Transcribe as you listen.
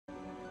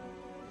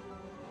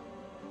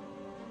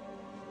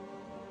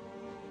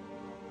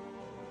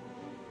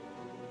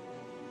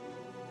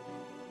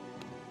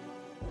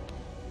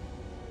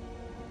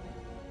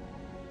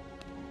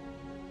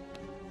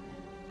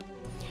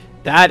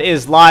That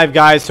is live,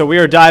 guys. So we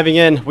are diving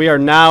in. We are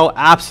now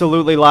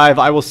absolutely live.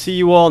 I will see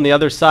you all on the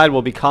other side.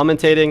 We'll be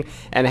commentating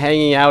and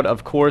hanging out,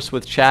 of course,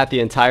 with chat the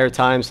entire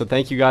time. So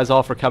thank you guys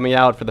all for coming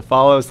out, for the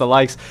follows, the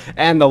likes,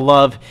 and the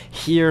love.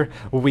 Here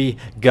we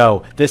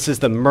go. This is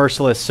the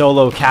Merciless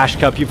Solo Cash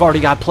Cup. You've already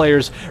got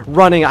players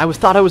running. I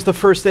thought I was the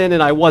first in,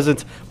 and I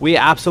wasn't. We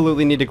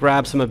absolutely need to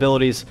grab some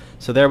abilities.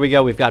 So there we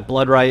go. We've got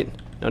Blood Right.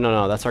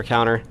 No. That's our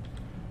counter.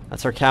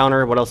 That's our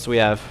counter. What else do we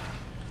have?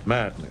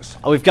 Madness.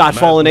 Oh, we've got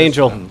Fallen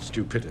Angel. And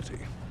stupidity.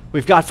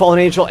 We've got Fallen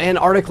Angel and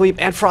Arctic Leap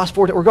and Frost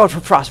Vortex. We're going for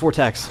Frost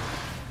Vortex.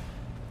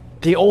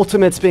 The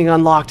ultimates being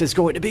unlocked is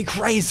going to be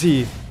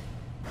crazy.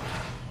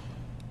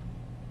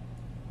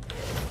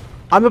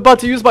 I'm about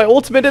to use my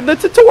ultimate in the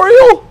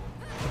tutorial.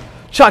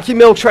 Chalky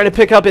Milk trying to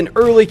pick up an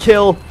early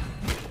kill.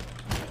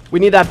 We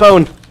need that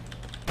bone.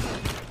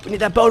 We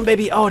need that bone,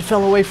 baby. Oh, it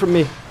fell away from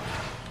me.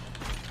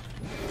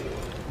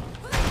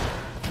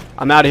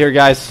 I'm out of here,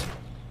 guys.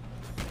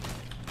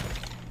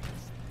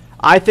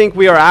 I think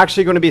we are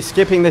actually going to be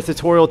skipping the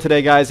tutorial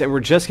today, guys, and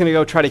we're just going to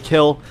go try to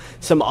kill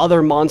some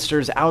other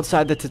monsters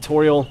outside the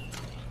tutorial.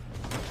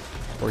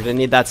 We're going to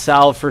need that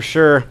salve for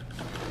sure.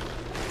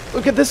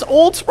 Look at this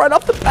ult right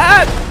off the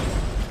bat.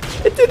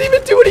 It didn't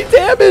even do any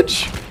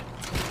damage.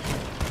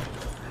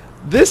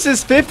 This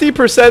is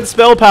 50%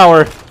 spell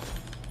power.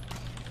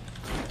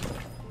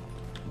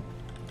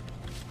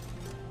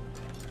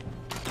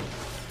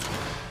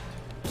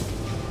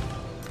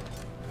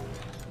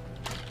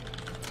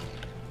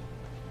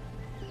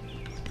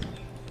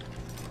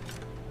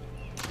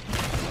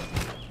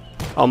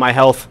 Oh, my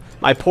health.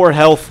 My poor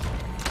health.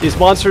 These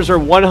monsters are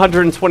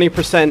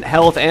 120%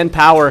 health and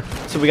power,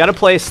 so we got to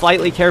play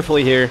slightly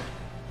carefully here.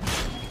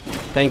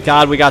 Thank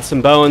God we got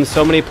some bones.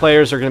 So many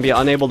players are going to be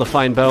unable to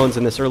find bones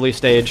in this early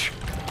stage.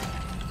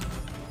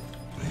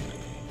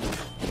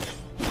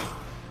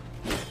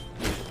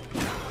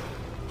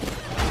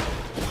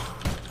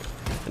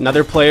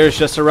 Another player's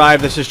just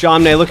arrived. This is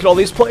Jomne. Look at all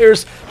these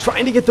players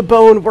trying to get the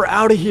bone. We're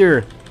out of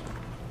here.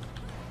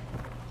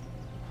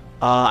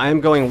 I am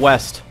going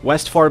west.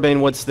 West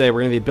Farbane Woods today. We're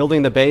going to be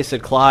building the base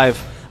at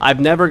Clive. I've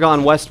never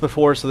gone west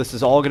before, so this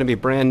is all going to be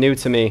brand new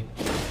to me.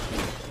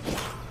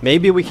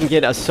 Maybe we can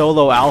get a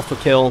solo alpha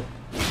kill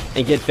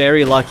and get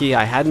very lucky.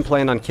 I hadn't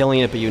planned on killing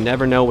it, but you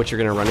never know what you're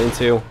going to run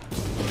into.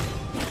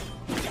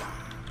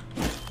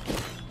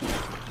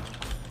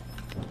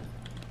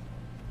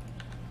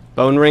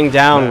 Bone ring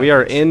down. We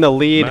are in the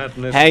lead,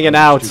 hanging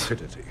out.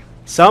 Stupidity.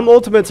 Some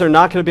ultimates are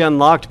not going to be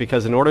unlocked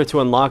because in order to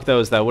unlock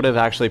those, that would have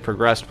actually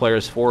progressed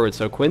players forward.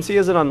 So Quincy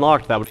isn't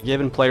unlocked. That would have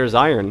given players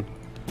iron.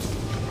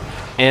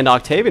 And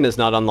Octavian is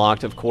not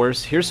unlocked, of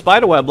course. Here's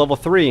Spiderweb, level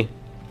 3.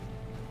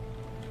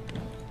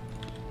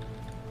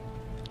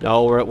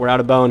 No, we're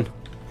out of bone.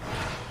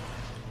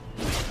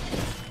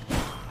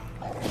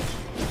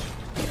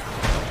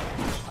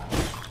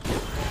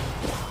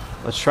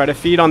 Let's try to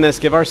feed on this.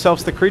 Give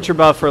ourselves the creature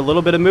buff for a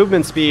little bit of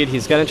movement speed.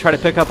 He's going to try to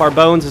pick up our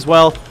bones as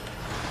well.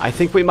 I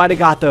think we might have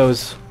got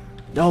those.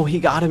 No, he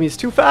got him. He's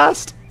too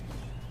fast.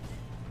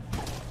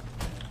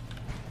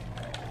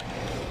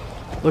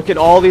 Look at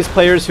all these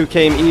players who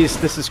came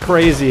east. This is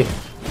crazy.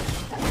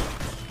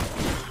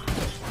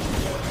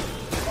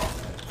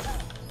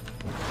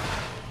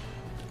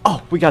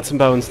 Oh, we got some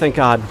bones. Thank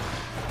God.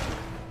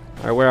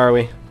 All right, where are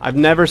we? I've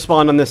never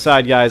spawned on this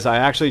side, guys. I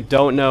actually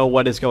don't know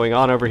what is going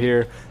on over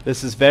here.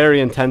 This is very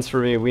intense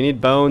for me. We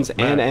need bones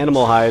and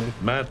animal hide.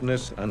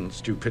 Madness and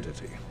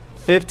stupidity.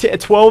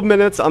 12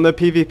 minutes on the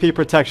PvP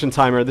protection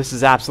timer. This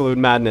is absolute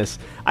madness.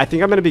 I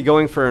think I'm going to be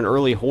going for an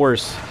early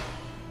horse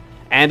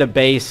and a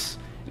base.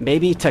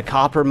 Maybe to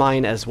copper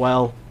mine as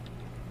well.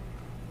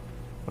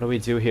 What do we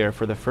do here?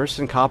 For the first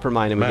in copper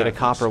mine and we get a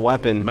copper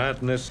weapon,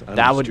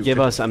 that would give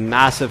us a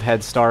massive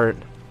head start.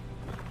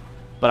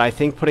 But I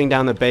think putting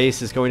down the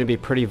base is going to be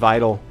pretty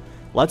vital.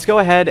 Let's go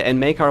ahead and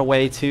make our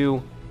way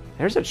to...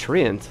 There's a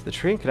treant. The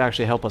treant could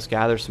actually help us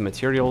gather some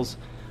materials.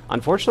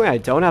 Unfortunately, I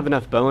don't have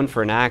enough bone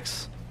for an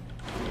axe.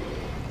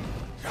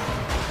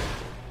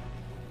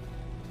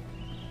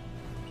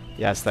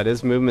 Yes, that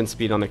is movement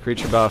speed on the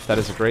creature buff. That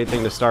is a great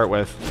thing to start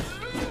with.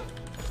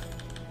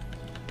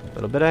 A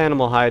little bit of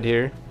animal hide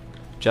here.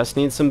 Just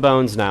need some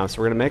bones now.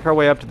 So we're going to make our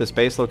way up to this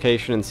base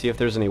location and see if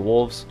there's any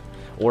wolves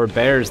or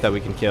bears that we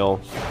can kill.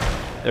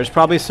 There's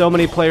probably so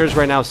many players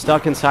right now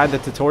stuck inside the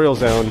tutorial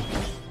zone.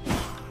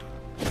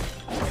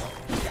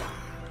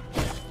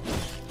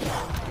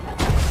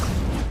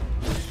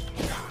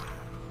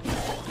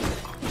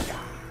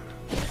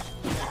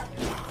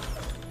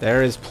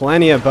 There is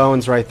plenty of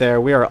bones right there.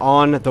 We are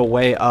on the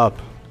way up.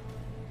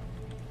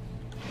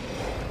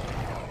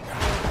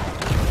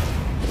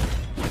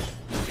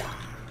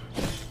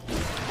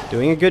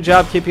 Doing a good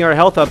job keeping our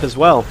health up as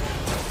well.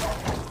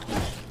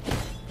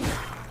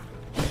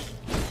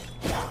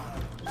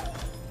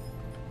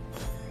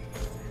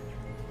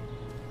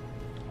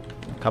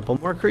 A couple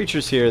more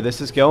creatures here. This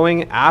is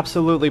going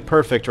absolutely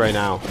perfect right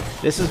now.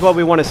 This is what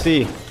we want to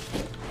see.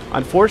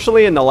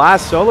 Unfortunately, in the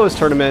last solos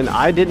tournament,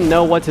 I didn't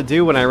know what to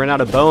do when I ran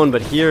out of bone,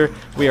 but here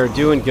we are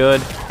doing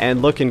good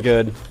and looking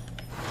good.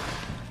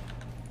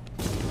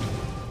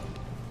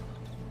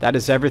 That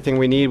is everything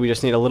we need. We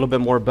just need a little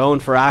bit more bone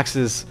for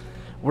axes.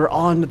 We're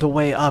on the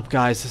way up,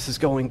 guys. This is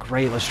going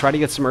great. Let's try to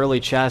get some early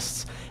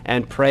chests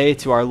and pray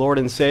to our Lord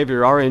and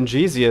Savior,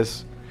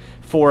 RNGesus,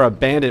 for a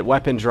bandit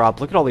weapon drop.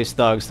 Look at all these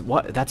thugs.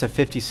 What? That's a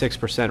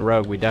 56%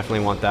 rogue. We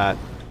definitely want that.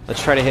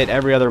 Let's try to hit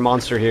every other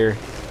monster here.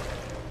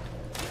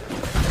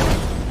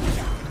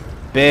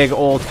 Big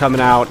ult coming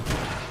out.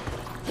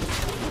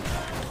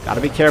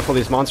 Gotta be careful.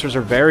 These monsters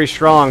are very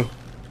strong.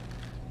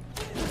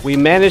 We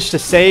managed to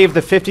save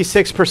the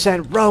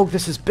 56% rogue.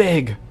 This is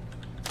big.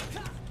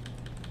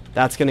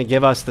 That's going to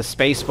give us the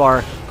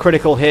spacebar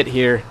critical hit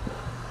here.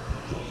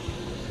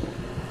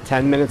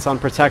 10 minutes on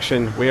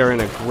protection. We are in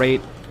a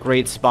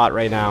great spot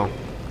right now.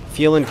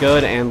 Feeling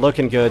good and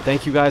looking good.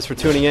 Thank you guys for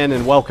tuning in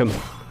and welcome.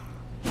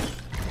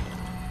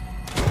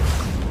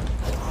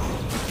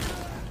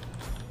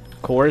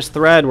 Core's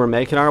thread. We're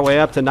making our way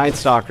up to Night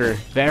Stalker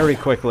very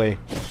quickly.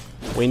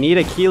 We need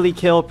a Keely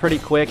kill pretty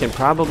quick and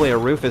probably a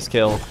Rufus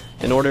kill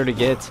in order to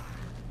get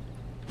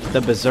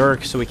the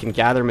Berserk so we can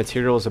gather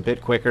materials a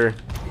bit quicker.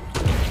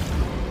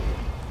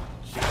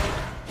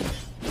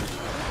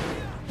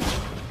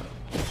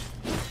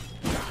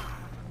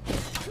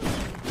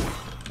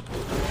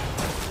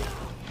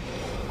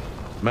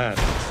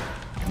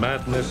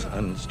 Madness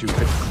and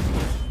stupidity.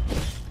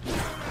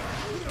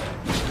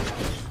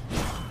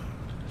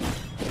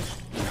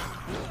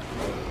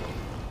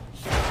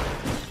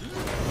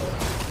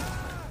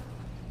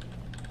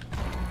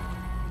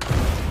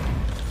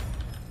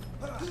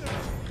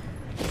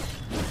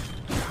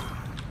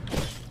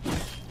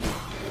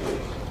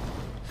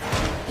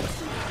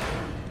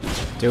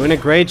 Doing a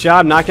great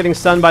job not getting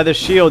stunned by the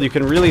shield. You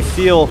can really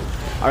feel,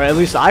 or at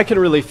least I can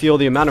really feel,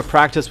 the amount of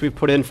practice we've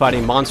put in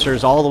fighting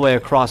monsters all the way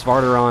across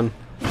Varderon.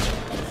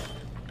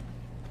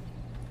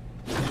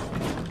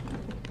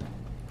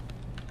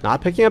 Not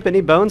picking up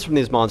any bones from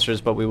these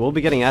monsters, but we will be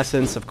getting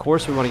essence. Of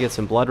course, we want to get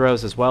some blood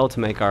rose as well to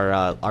make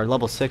our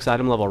level 6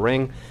 item level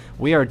ring.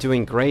 We are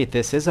doing great.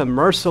 This is a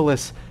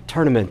Merciless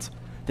tournament.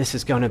 This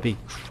is going to be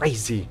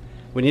crazy.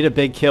 We need a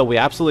big kill. We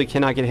absolutely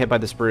cannot get hit by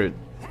this brute.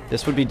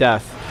 This would be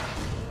death.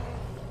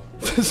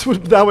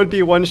 That would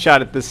be one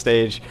shot at this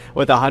stage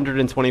with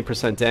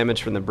 120%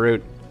 damage from the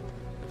brute.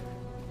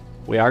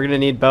 We are going to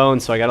need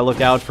bones, so I got to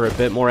look out for a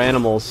bit more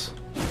animals.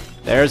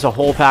 There's a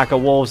whole pack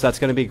of wolves. That's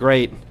going to be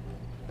great.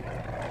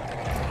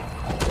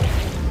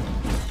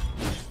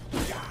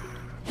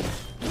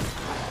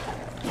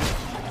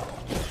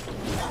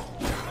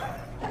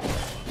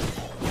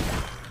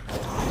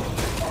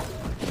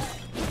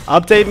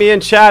 Update me in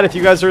chat if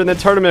you guys are in the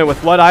tournament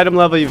with what item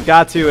level you've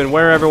got to and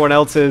where everyone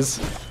else is.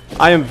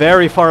 I am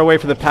very far away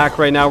from the pack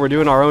right now. We're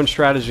doing our own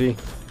strategy.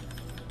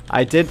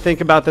 I did think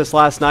about this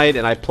last night,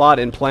 and I plot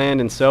and planned,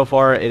 and so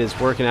far it is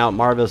working out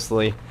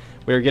marvelously.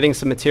 We are getting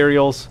some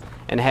materials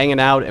and hanging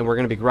out, and we're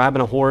going to be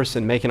grabbing a horse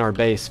and making our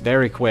base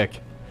very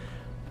quick.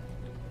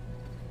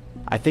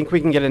 I think we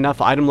can get enough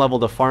item level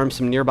to farm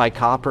some nearby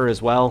copper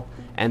as well,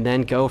 and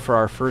then go for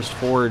our first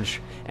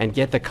forge and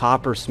get the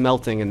copper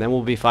smelting, and then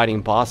we'll be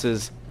fighting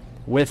bosses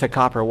with a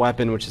copper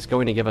weapon, which is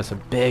going to give us a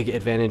big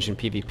advantage in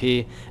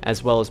PvP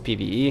as well as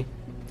PvE.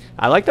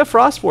 I like the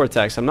Frost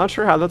Vortex. I'm not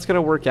sure how that's going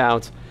to work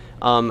out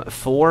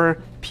for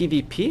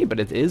PvP, but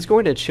it is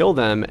going to chill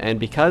them, and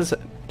because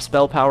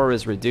spell power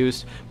is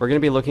reduced, we're going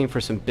to be looking for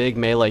some big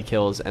melee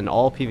kills, and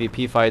all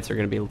PvP fights are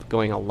going to be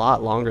going a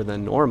lot longer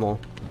than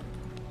normal.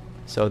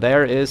 So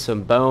there is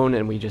some bone,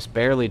 and we just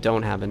barely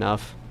don't have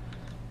enough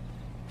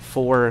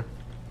for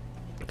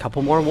a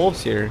couple more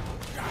wolves here.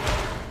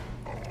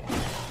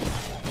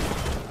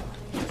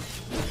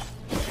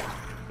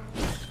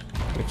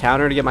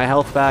 Counter to get my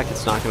health back.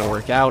 It's not going to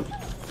work out.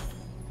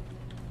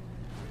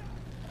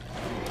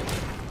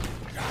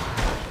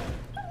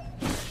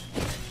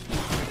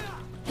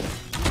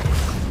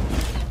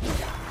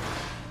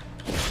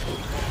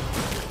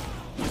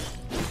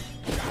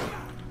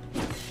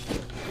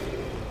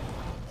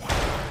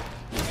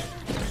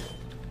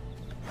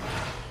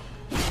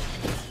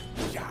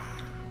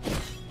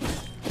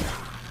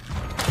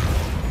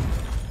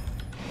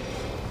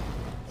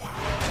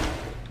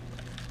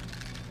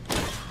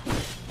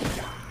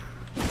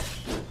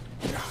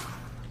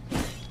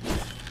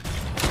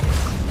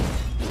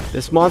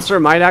 This monster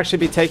might actually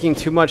be taking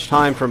too much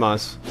time from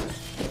us.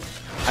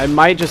 I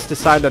might just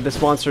decide that this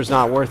monster's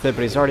not worth it,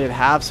 but he's already at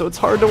half, so it's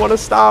hard to want to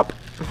stop.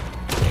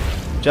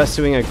 Just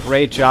doing a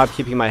great job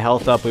keeping my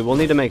health up. We will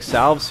need to make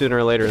salves sooner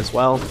or later as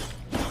well.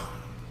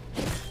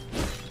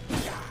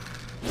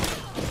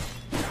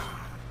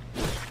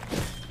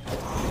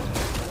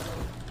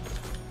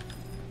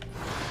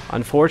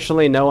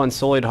 Unfortunately, no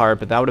Unsullied Heart,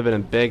 but that would have been a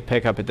big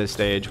pickup at this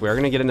stage. We are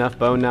going to get enough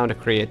bone now to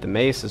create the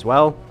mace as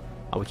well.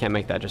 Oh, we can't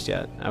make that just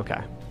yet.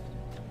 Okay.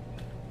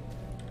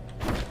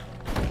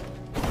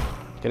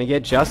 Gonna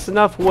get just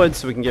enough wood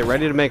so we can get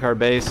ready to make our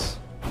base.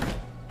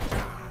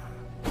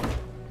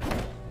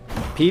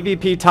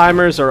 PvP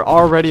timers are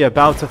already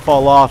about to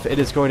fall off. It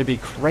is going to be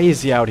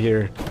crazy out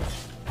here.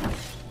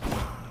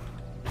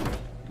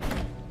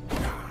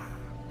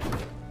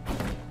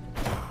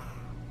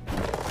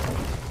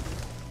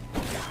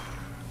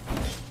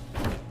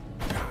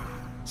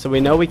 So we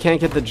know we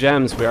can't get the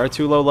gems. We are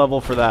too low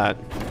level for that.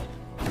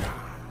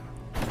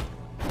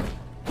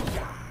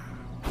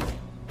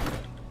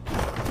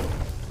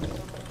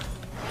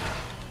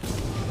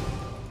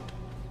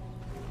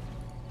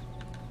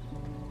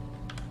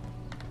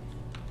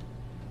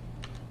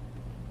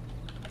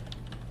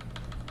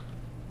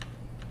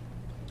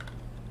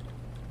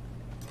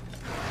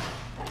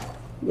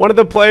 One of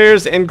the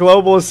players in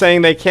Global is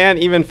saying they can't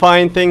even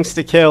find things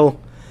to kill.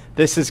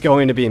 This is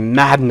going to be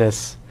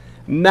madness.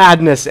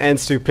 Madness and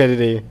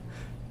stupidity.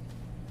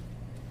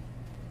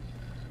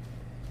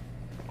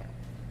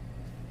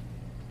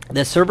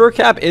 The server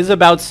cap is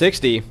about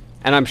 60,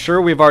 and I'm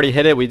sure we've already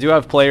hit it. We do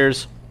have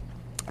players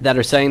that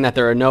are saying that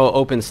there are no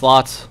open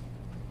slots.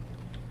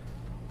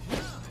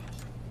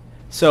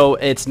 So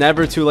it's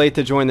never too late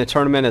to join the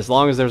tournament as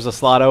long as there's a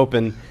slot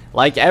open.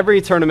 Like every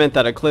tournament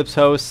that Eclipse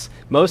hosts,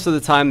 most of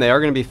the time they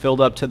are going to be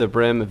filled up to the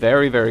brim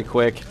very, very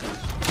quick.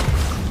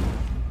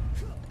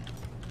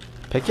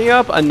 Picking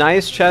up a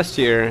nice chest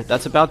here.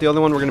 That's about the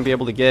only one we're going to be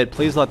able to get.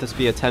 Please let this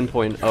be a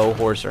 10.0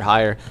 horse or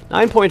higher.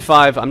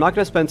 9.5. I'm not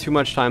going to spend too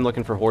much time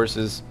looking for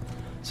horses.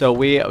 So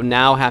we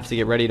now have to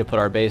get ready to put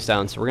our base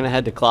down. So we're going to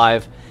head to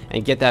Clive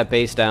and get that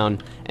base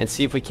down and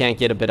see if we can't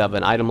get a bit of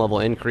an item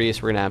level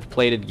increase. We're going to have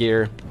plated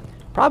gear.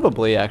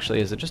 Probably, actually.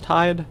 Is it just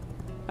hide?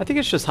 I think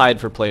it's just hide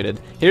for plated.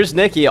 Here's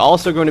Nikki,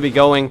 also going to be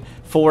going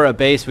for a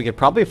base. We could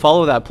probably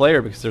follow that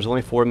player because there's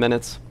only 4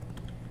 minutes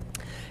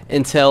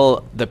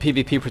until the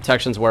PvP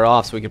protections wear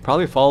off. So we could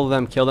probably follow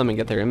them, kill them, and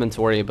get their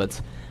inventory. But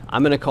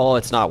I'm going to call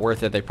it's not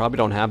worth it. They probably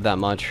don't have that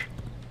much.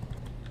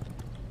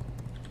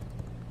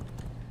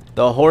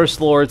 The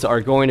Horse Lords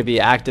are going to be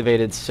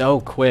activated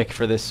so quick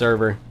for this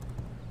server.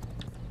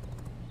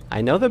 I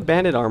know the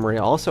Bandit Armory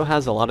also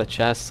has a lot of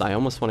chests. I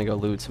almost want to go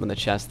loot some of the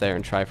chests there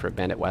and try for a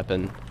bandit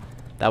weapon.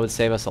 That would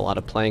save us a lot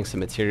of planks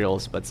and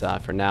materials, but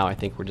for now I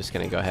think we're just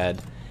going to go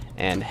ahead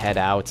and head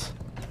out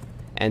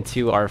and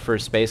to our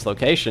first base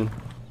location.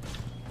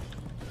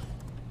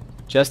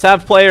 Just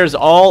have players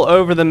all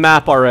over the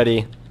map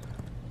already.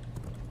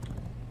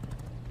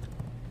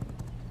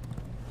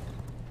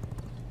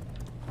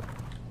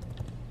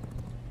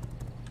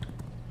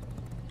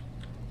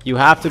 You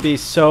have to be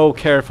so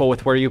careful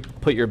with where you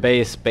put your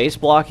base. Base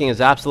blocking is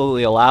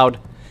absolutely allowed,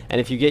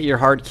 and if you get your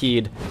heart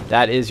keyed,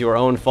 that is your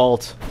own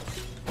fault.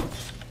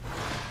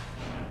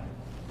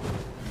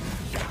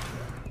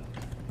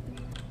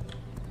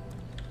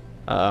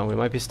 We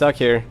might be stuck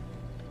here.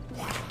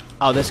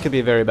 Oh, this could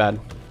be very bad.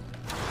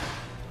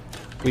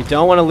 We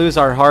don't want to lose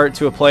our heart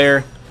to a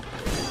player.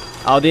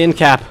 Oh, the end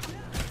cap.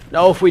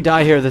 No, if we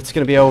die here, that's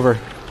going to be over.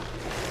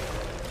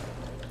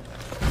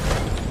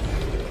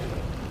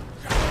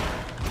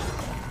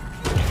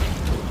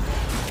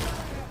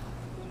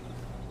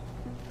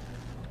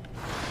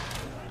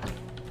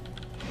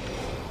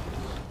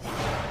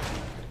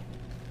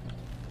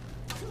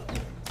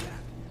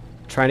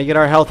 Trying to get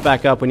our health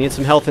back up. We need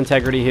some health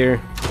integrity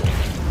here.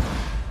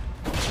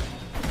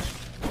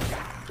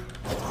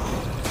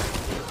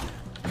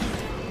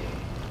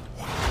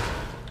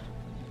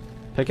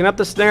 Picking up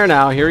the snare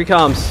now. Here he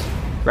comes.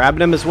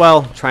 Grabbing him as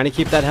well. Trying to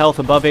keep that health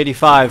above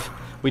 85.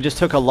 We just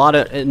took a lot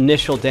of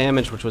initial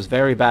damage, which was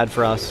very bad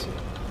for us.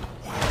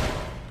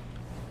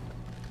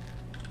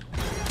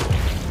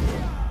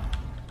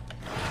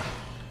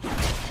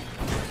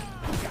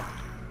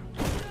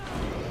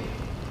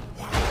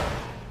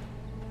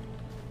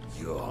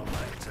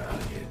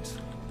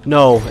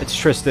 No, it's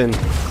Tristan.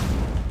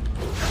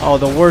 Oh,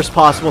 the worst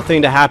possible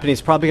thing to happen. He's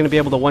probably going to be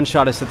able to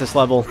one-shot us at this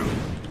level.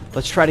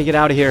 Let's try to get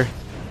out of here.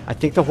 I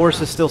think the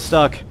horse is still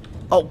stuck.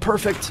 Oh,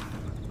 perfect.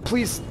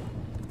 Please.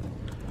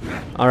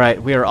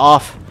 Alright, we are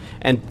off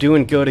and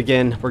doing good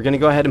again. We're going to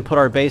go ahead and put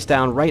our base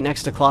down right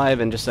next to Clive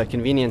and just a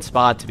convenient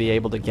spot to be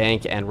able to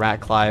gank and rat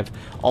Clive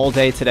all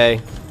day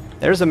today.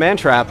 There's a man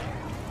trap.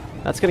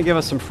 That's going to give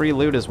us some free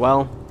loot as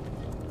well.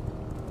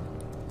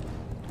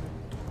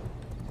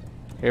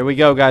 Here we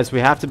go, guys. We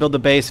have to build the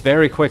base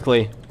very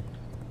quickly.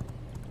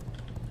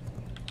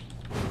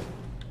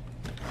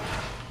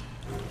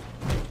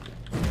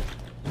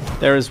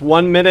 There is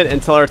 1 minute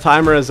until our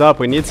timer is up.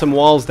 We need some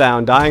walls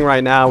down. Dying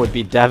right now would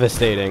be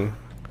devastating.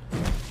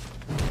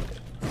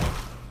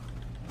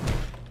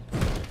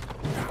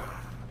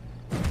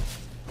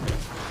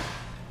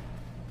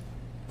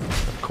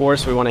 Of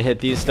course, we want to hit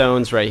these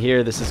stones right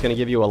here. This is going to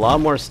give you a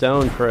lot more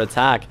stone per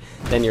attack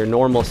than your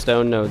normal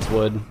stone nodes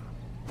would.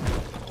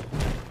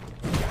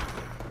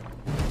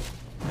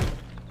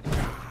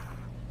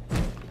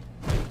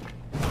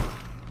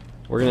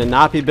 We're going to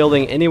not be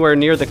building anywhere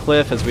near the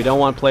cliff as we don't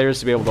want players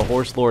to be able to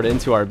horse lord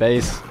into our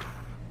base.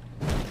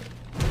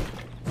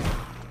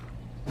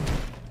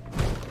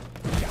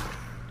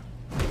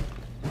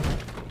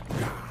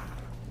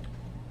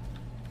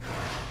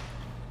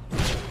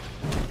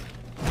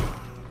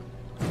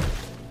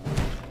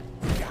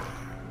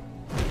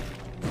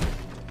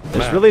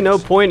 There's really no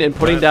point in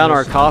putting down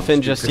our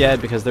coffin just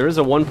yet because there is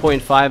a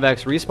 1.5x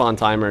respawn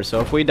timer,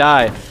 so if we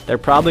die, they're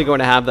probably going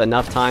to have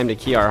enough time to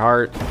key our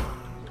heart.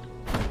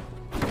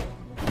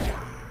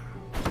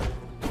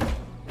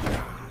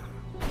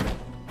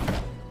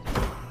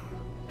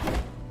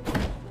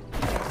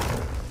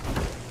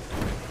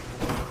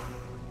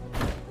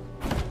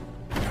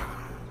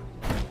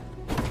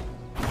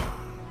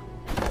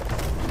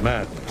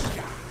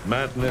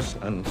 Madness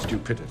and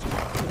stupidity.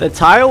 The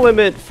tile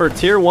limit for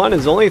tier 1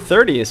 is only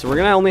 30, so we're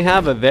going to only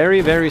have a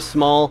very, very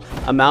small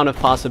amount of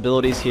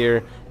possibilities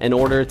here in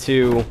order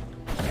to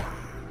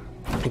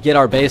get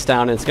our base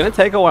down. And it's going to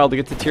take a while to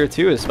get to tier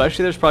 2,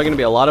 especially there's probably going to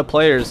be a lot of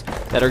players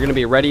that are going to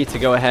be ready to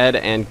go ahead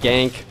and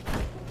gank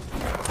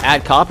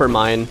at Copper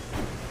Mine.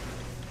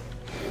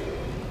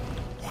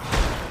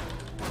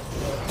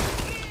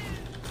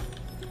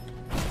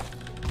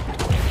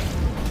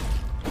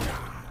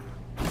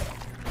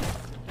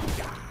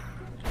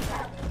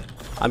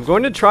 I'm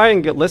going to try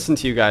and listen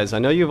to you guys. I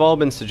know you've all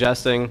been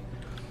suggesting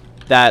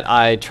that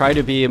I try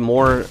to be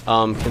more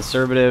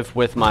conservative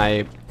with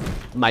my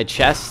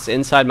chests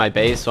inside my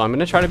base, so I'm going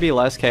to try to be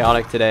less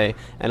chaotic today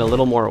and a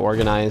little more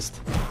organized.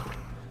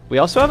 We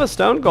also have a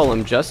stone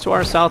golem just to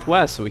our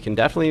southwest, so we can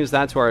definitely use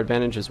that to our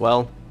advantage as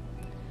well.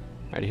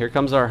 Alright, here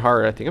comes our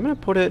heart. I think I'm going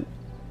to put it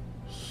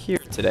here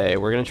today.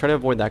 We're going to try to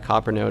avoid that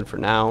copper node for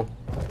now.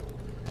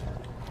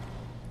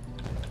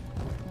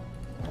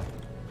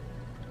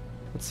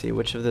 Let's see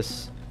which of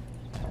this.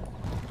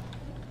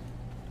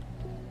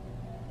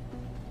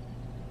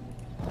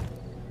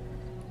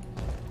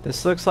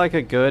 This looks like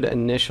a good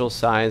initial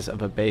size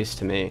of a base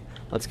to me.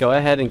 Let's go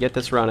ahead and get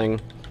this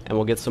running, and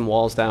we'll get some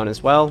walls down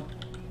as well.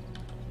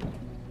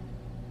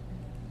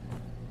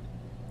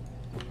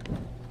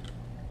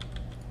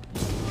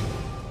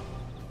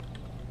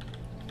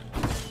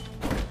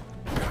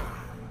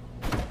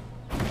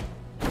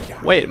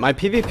 Wait, my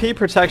PvP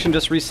protection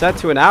just reset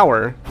to an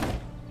hour.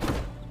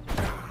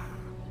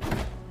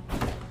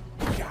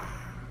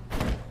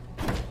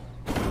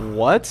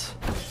 What?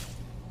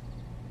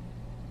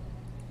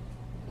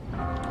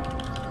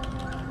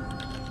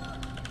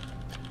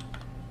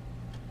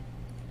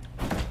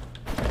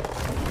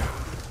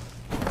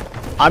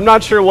 I'm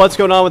not sure what's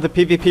going on with the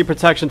PvP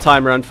protection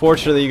timer.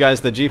 Unfortunately, you guys,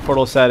 the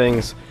G-Portal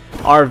settings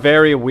are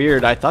very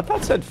weird. I thought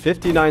that said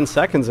 59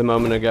 seconds a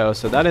moment ago,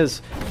 so that is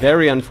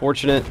very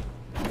unfortunate.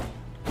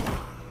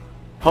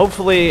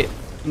 Hopefully,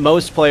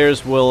 most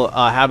players will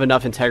have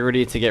enough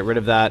integrity to get rid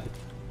of that.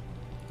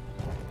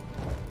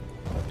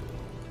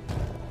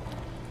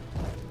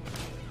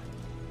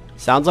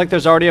 Sounds like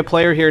there's already a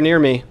player here near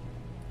me.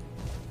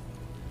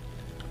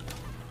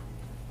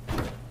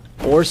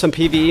 Or some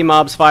PvE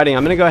mobs fighting.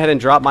 I'm going to go ahead and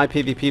drop my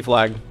PvP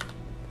flag.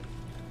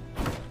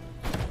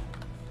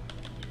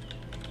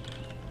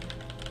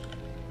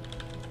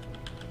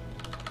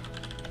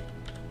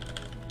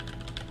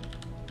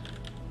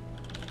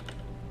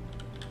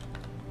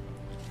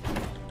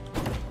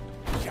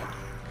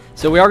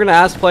 So we are going to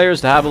ask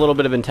players to have a little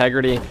bit of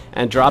integrity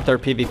and drop their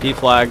PvP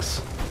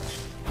flags.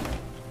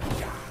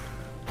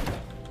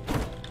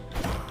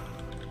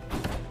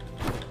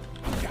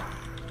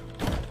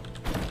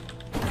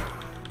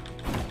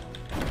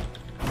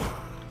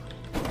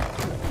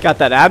 Got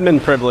that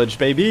admin privilege,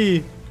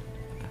 baby.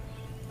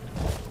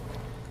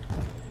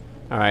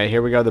 Alright,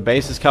 here we go. The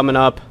base is coming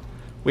up.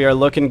 We are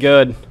looking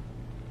good.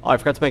 Oh, I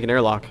forgot to make an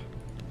airlock.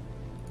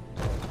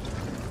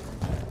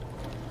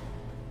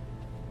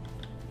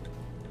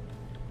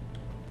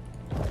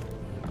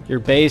 Your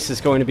base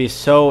is going to be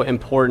so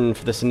important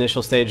for this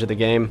initial stage of the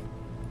game.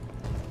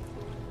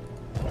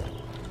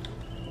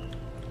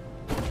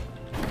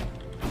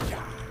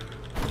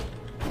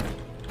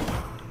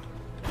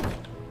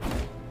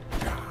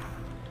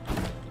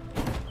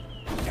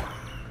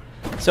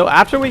 So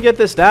after we get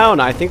this down,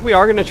 I think we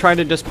are going to try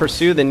to just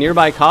pursue the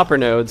nearby copper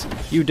nodes.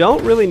 You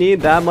don't really need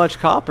that much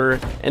copper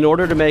in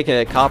order to make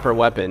a copper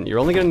weapon. You're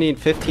only going to need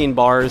 15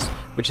 bars,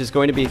 which is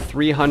going to be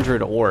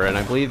 300 ore. And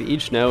I believe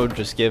each node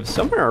just gives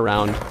somewhere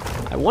around,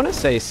 I want to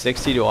say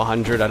 60 to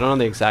 100. I don't know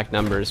the exact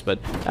numbers,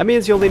 but that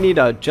means you only need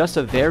just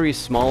a very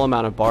small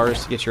amount of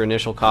bars to get your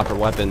initial copper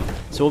weapon.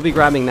 So we'll be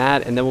grabbing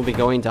that, and then we'll be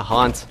going to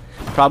haunt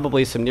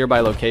probably some nearby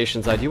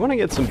locations. I do want to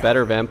get some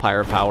better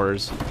vampire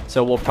powers,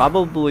 so we'll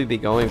probably be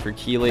going for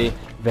Keeley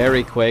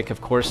very quick. Of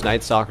course,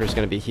 Night Stalker is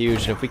going to be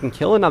huge, and if we can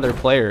kill another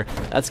player,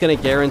 that's going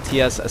to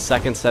guarantee us a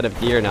second set of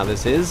gear. Now,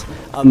 this is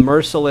a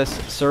Merciless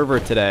server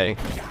today,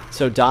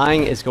 so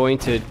dying is going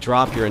to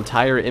drop your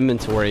entire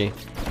inventory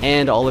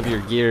and all of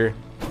your gear.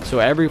 So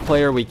every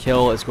player we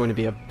kill is going to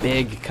be a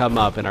big come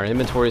up, and our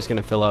inventory is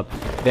going to fill up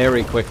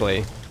very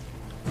quickly.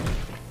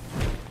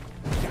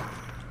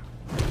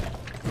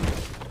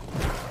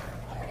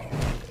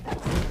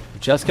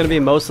 Just going to be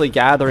mostly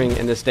gathering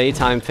in this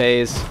daytime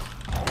phase.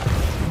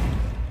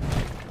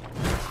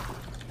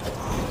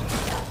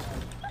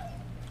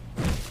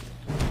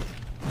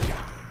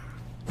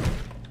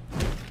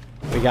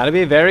 We got to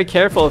be very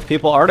careful of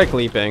people Arctic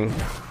leaping.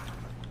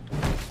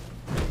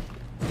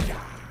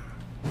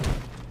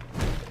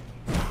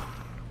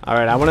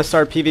 Alright, I want to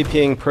start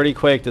PvPing pretty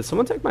quick. Did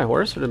someone take my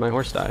horse, or did my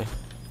horse die?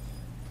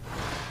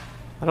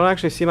 I don't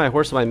actually see my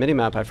horse on my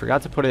minimap. I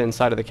forgot to put it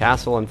inside of the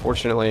castle,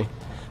 unfortunately.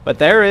 But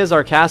there is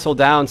our castle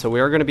down, so we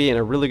are going to be in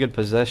a really good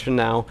position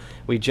now.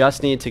 We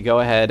just need to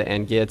go ahead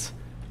and get...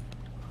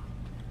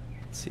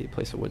 Let's see,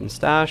 place a wooden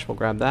stash. We'll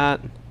grab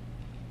that.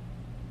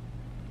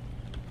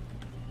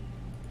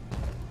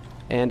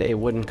 And a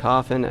wooden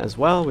coffin as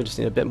well. We just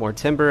need a bit more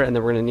timber, and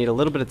then we're going to need a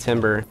little bit of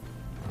timber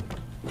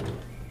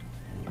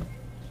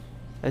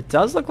It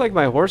does look like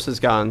my horse is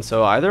gone,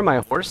 so either my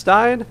horse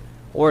died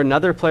or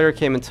another player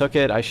came and took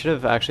it. I should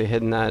have actually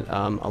hidden that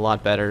a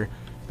lot better,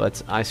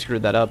 but I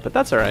screwed that up, but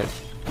that's alright.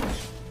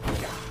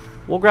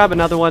 We'll grab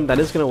another one. That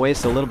is going to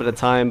waste a little bit of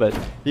time, but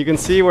you can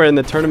see where in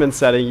the tournament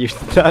setting,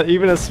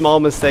 even a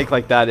small mistake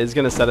like that is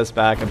going to set us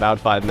back about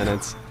 5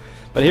 minutes.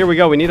 But here we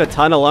go. We need a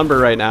ton of lumber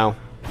right now.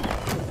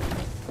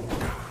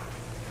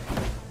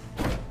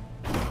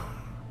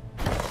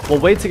 We'll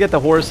wait to get the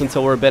horse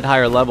until we're a bit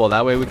higher level.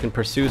 That way we can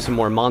pursue some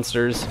more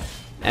monsters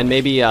and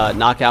maybe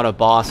knock out a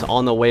boss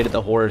on the way to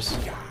the horse.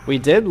 We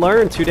did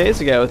learn 2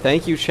 days ago,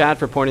 thank you chat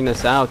for pointing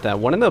this out, that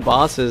one of the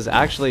bosses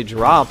actually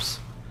drops,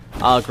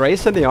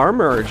 Grace of the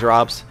Armorer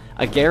drops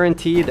a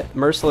guaranteed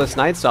Merciless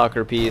Night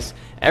Stalker piece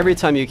every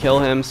time you kill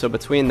him. So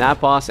between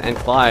that boss and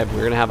Clive,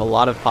 we're going to have a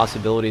lot of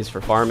possibilities for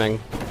farming.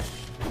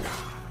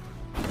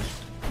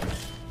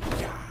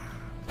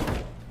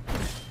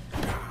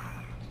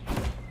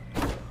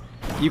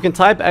 You can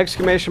type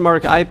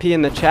 !IP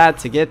in the chat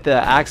to get the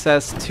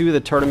access to the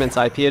tournament's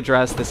IP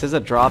address. This is a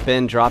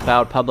drop-in,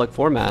 drop-out public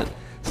format,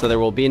 so there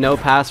will be no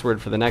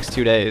password for the next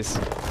 2 days.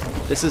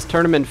 This is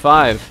Tournament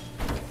 5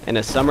 in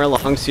a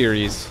summer-long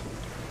series.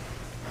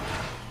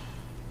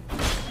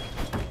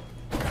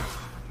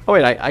 Oh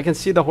wait, I can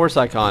see the horse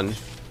icon.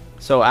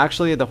 So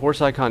actually the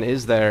horse icon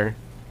is there.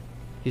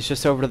 He's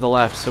just over to the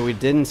left, so we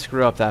didn't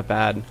screw up that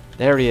bad.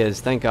 There he is,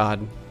 thank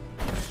God.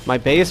 My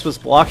base was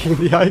blocking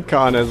the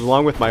icon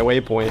along with my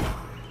waypoint.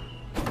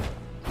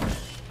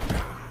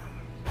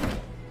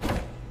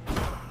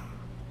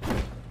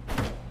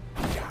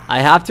 I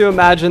have to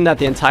imagine that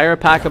the entire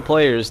pack of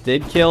players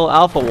did kill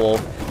Alpha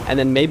Wolf and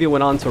then maybe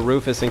went on to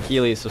Rufus and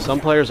Keely. So some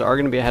players are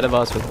going to be ahead of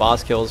us with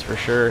boss kills for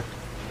sure.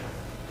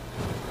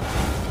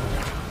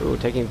 Ooh,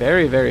 taking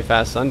very, very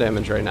fast sun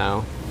damage right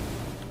now.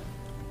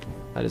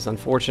 That is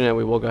unfortunate.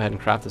 We will go ahead and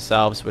craft a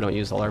salve so we don't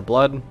use all our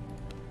blood.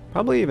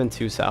 Probably even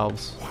 2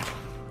 salves.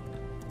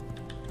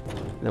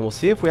 And then we'll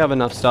see if we have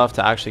enough stuff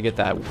to actually get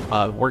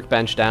that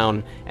workbench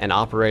down and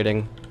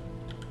operating.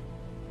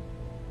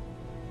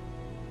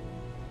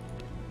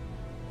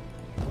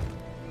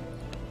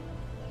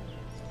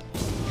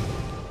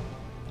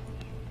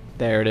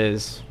 There it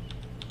is.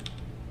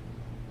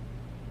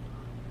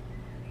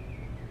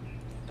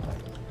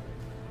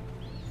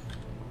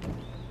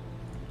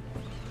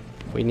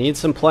 We need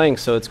some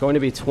planks, so it's going to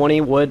be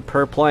 20 wood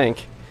per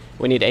plank.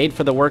 We need 8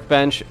 for the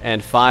workbench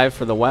and 5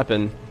 for the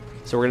weapon.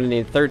 So we're going to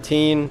need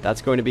 13.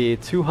 That's going to be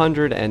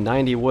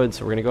 290 wood.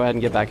 So we're going to go ahead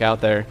and get back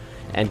out there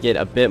and get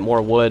a bit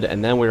more wood.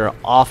 And then we're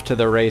off to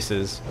the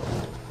races.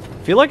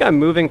 I feel like I'm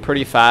moving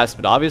pretty fast,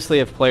 but obviously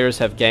if players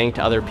have ganked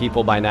other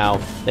people by now,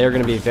 they're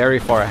going to be very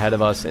far ahead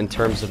of us in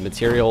terms of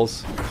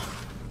materials.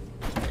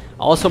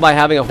 Also, by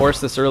having a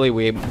horse this early,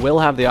 we will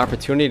have the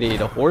opportunity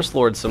to horse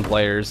lord some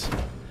players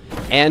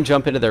and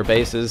jump into their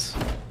bases.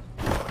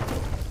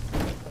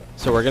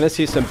 So we're going to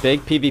see some big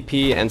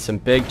PvP and some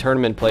big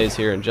tournament plays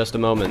here in just a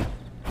moment.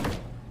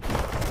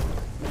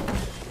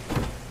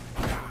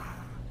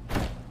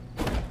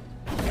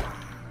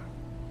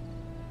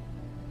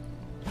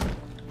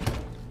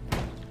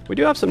 We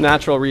do have some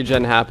natural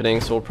regen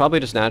happening, so we'll probably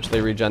just naturally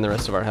regen the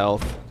rest of our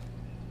health.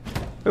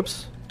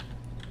 Oops.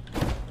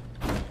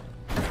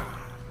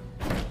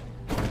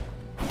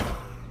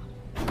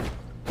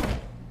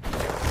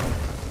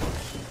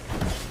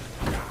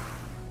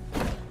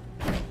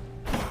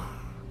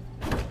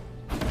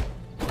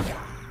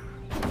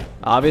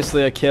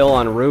 Obviously a kill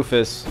on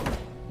Rufus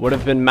would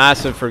have been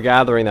massive for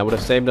gathering. That would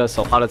have saved us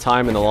a lot of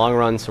time in the long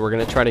run, so we're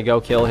going to try to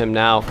go kill him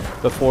now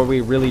before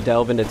we really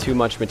delve into too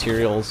much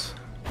materials.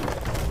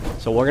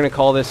 So we're going to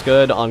call this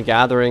good on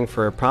gathering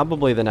for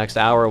probably the next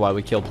hour while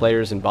we kill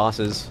players and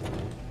bosses.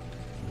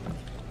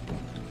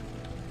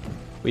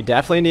 We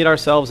definitely need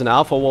ourselves an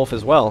Alpha Wolf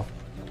as well.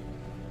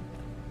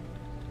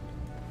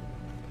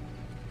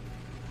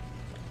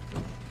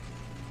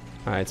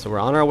 Alright, so we're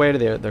on our way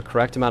to the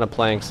correct amount of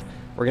planks.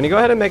 We're going to go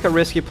ahead and make a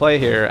risky play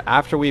here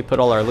after we put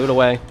all our loot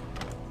away.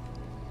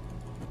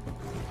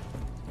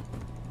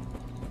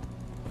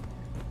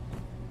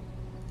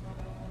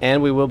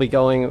 And we will be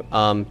going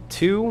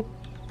to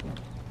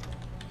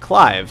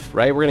Clive,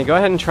 right? We're going to go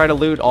ahead and try to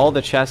loot all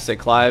the chests at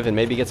Clive and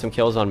maybe get some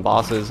kills on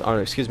bosses, or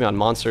excuse me, on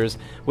monsters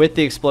with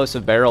the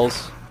explosive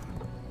barrels.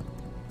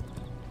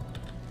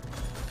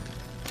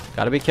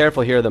 Got to be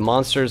careful here. The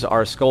monsters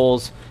are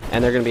skulls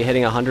and they're going to be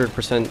hitting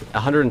 100%,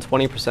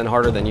 120%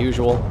 harder than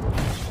usual.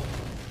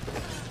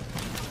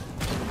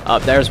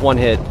 There's one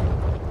hit.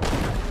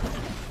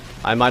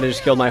 I might have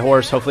just killed my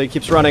horse. Hopefully it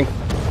keeps running.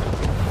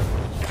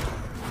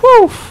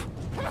 Woo!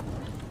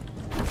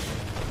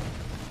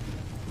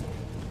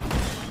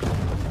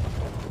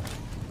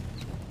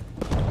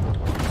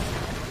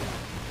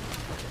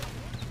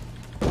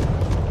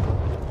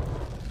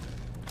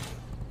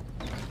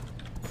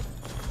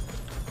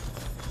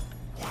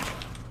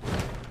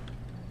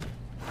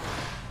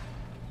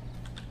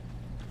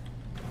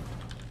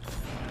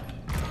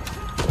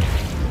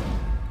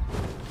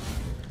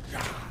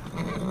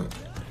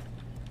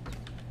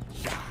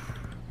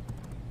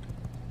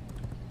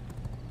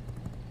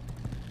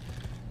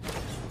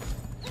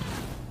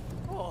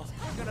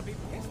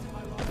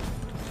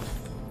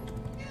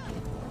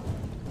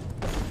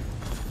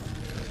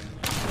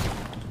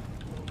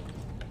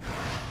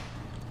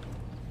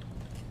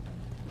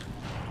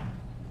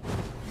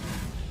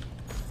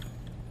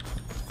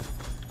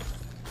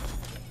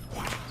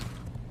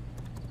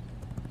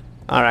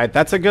 Alright,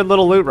 that's a good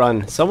little loot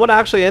run. Someone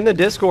actually in the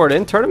Discord,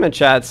 in tournament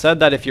chat,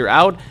 said that if you're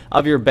out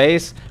of your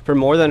base for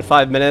more than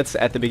 5 minutes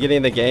at the beginning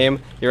of the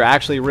game, you're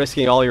actually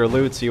risking all your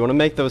loot, so you want to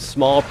make those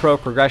small pro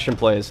progression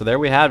plays. So there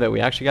we have it. We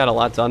actually got a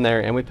lot done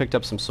there, and we picked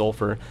up some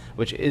sulfur,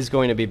 which is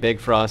going to be big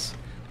for us.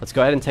 Let's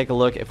go ahead and take a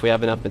look if we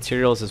have enough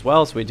materials as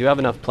well. So we do have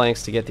enough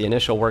planks to get the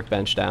initial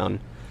workbench down.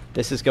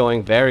 This is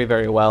going very,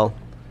 very well.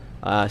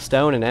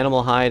 Stone and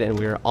animal hide, and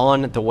we're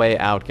on the way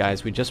out,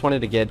 guys. We just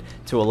wanted to get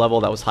to a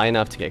level that was high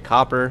enough to get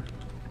copper.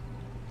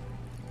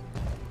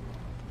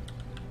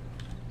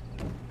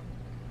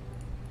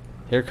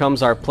 Here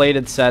comes our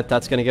plated set.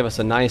 That's going to give us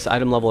a nice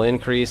item level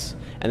increase.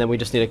 And then we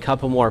just need a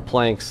couple more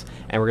planks.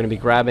 And we're going to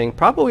be grabbing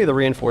probably the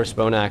reinforced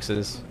bone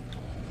axes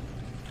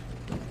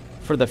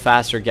for the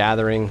faster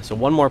gathering. So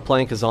one more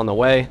plank is on the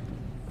way.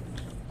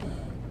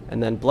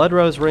 And then blood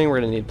rose ring. We're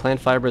going to need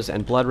plant fibers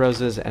and blood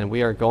roses. And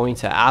we are going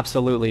to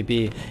absolutely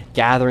be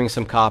gathering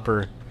some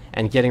copper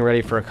and getting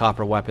ready for a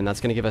copper weapon.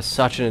 That's going to give us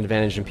such an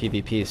advantage in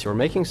PvP. So we're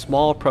making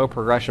small pro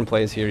progression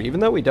plays here. Even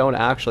though we don't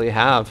actually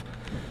have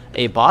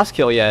a boss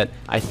kill yet,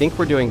 I think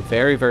we're doing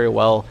very, very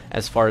well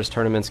as far as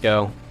tournaments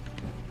go.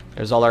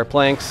 There's all our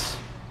planks.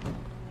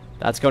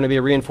 That's going to be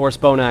reinforced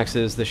bone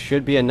axes. This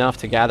should be enough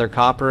to gather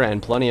copper and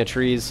plenty of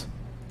trees.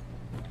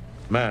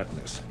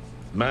 Madness.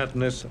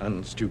 Madness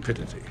and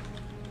stupidity.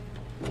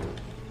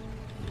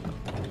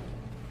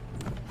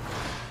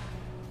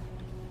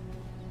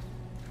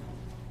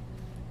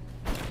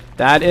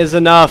 That is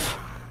enough.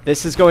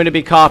 This is going to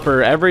be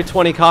copper. Every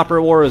 20 copper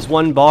ore is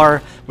 1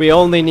 bar. We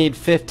only need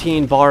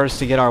 15 bars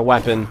to get our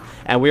weapon.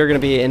 And we are going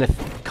to be in a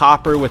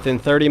copper within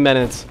 30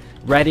 minutes,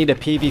 ready to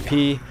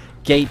PvP,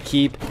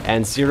 gatekeep,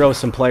 and zero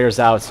some players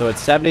out. So it's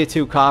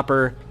 72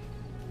 copper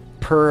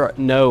per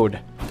node.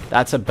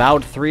 That's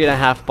about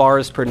 3.5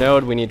 bars per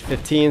node. We need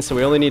 15, so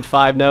we only need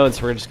 5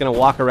 nodes. We're just going to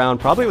walk around,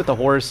 probably with the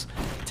horse,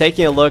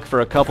 taking a look for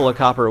a couple of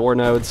copper ore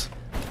nodes.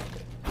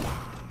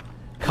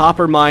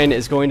 Copper mine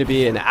is going to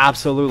be an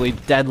absolutely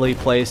deadly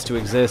place to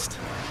exist.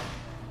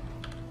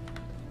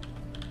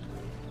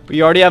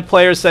 We already have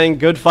players saying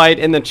good fight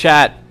in the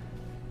chat.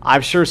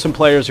 I'm sure some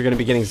players are going to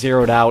be getting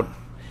zeroed out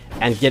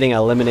and getting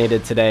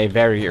eliminated today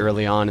very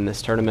early on in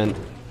this tournament.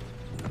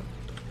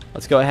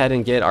 Let's go ahead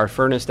and get our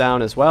furnace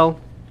down as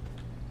well.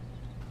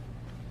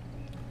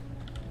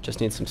 Just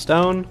need some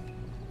stone.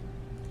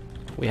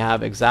 We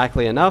have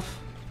exactly enough.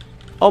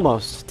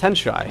 Almost. 10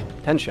 shy.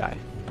 10 shy.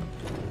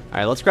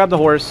 Alright, let's grab the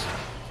horse.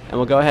 And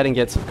we'll go ahead and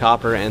get some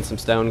copper and some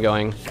stone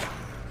going.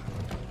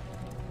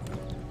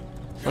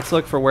 Let's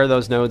look for where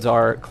those nodes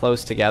are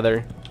close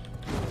together.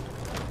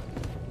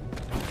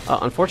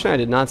 Unfortunately, I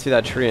did not see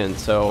that tree in,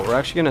 so we're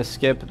actually going to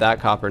skip that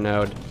copper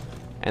node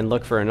and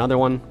look for another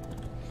one.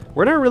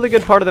 We're in a really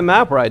good part of the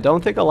map where I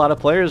don't think a lot of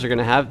players are going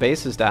to have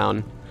bases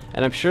down.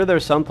 And I'm sure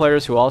there's some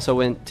players who also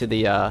went to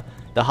the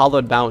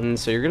hollowed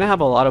mountains, so you're going to have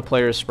a lot of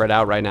players spread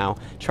out right now,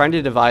 trying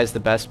to devise the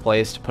best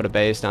place to put a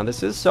base. Now,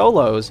 this is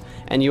solos,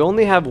 and you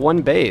only have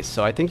 1 base,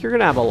 so I think you're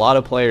going to have a lot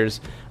of players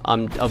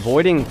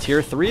avoiding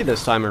tier 3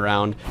 this time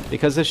around,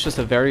 because it's just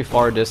a very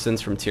far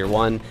distance from tier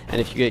 1,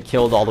 and if you get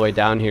killed all the way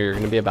down here, you're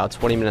going to be about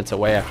 20 minutes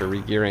away after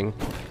regearing.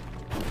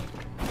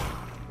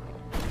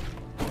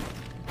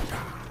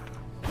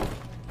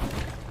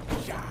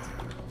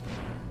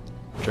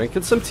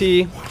 Drinking some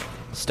tea,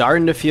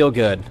 starting to feel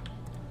good.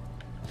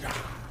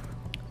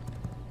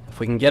 If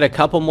we can get a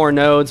couple more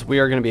nodes, we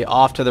are going to be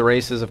off to the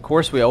races. Of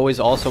course, we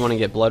always also want to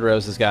get blood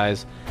roses,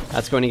 guys.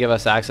 That's going to give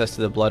us access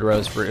to the blood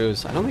rose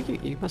bruise. I don't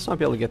think you must not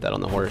be able to get that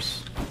on the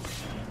horse.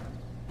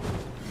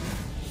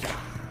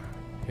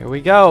 Here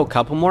we go.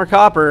 Couple more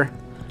copper.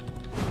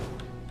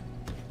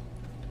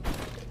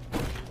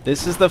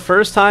 This is the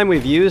first time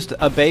we've used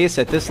a base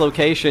at this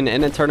location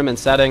in a tournament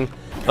setting.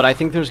 But I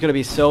think there's going to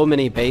be so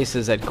many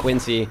bases at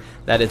Quincy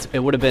that it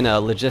would have been a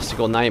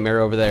logistical nightmare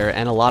over there,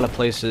 and a lot of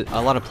players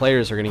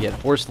are going to get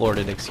horse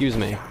lorded. Excuse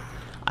me.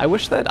 I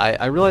wish that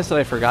I realized that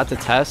I forgot to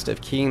test if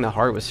keying the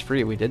heart was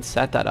free. We did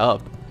set that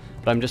up,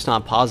 but I'm just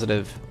not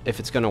positive if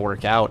it's going to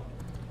work out.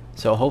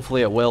 So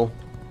hopefully it will.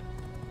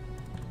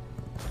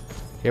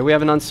 Here we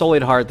have an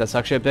unsullied heart. That's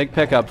actually a big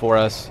pickup for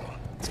us.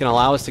 It's going to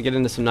allow us to get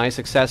into some nice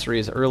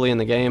accessories early in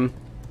the game.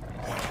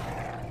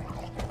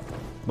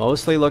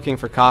 Mostly looking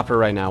for copper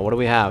right now. What do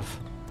we have?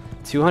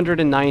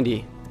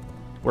 290.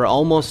 We're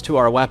almost to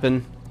our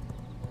weapon.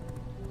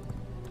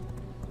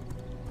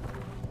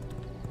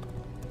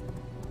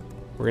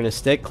 We're going to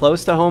stick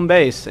close to home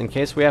base in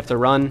case we have to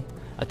run.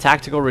 A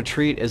tactical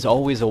retreat is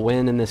always a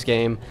win in this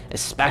game,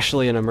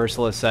 especially in a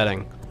Merciless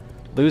setting.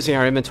 Losing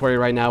our inventory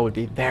right now would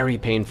be very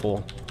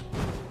painful.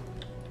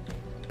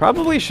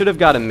 Probably should have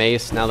got a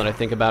mace now that I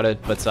think about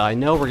it, but I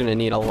know we're going to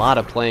need a lot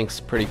of planks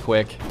pretty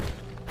quick.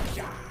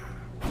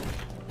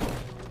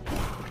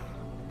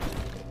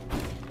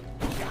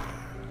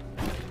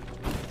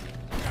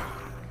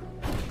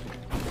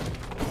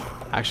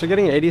 Actually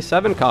getting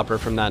 87 copper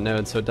from that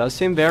node, so it does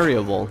seem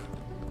variable.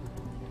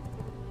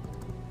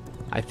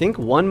 I think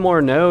 1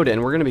 more node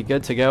and we're going to be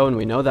good to go, and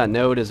we know that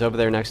node is over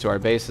there next to our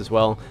base as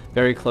well,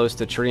 very close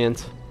to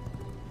Treant.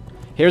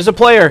 Here's a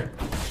player.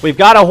 We've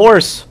got a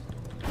horse.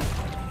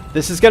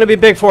 This is going to be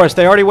big for us.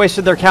 They already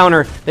wasted their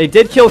counter. They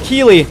did kill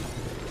Keeley.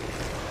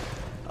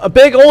 A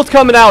big ult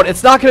coming out.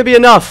 It's not going to be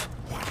enough.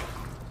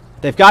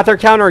 They've got their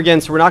counter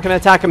again, so we're not going to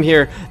attack them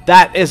here.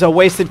 That is a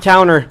wasted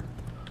counter.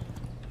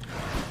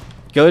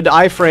 Good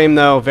iframe,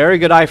 though. Very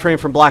good iframe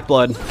from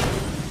Blackblood.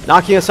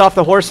 Knocking us off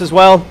the horse as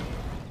well.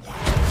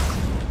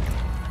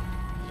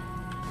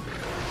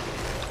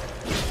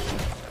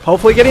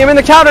 Hopefully getting him in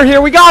the counter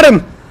here. We got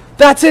him!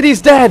 That's it,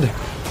 he's dead!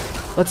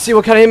 Let's see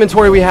what kind of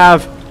inventory we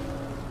have.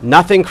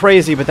 Nothing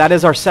crazy, but that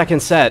is our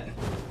second set.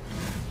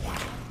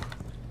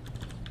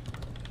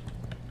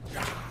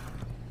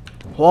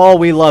 Oh,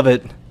 we love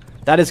it.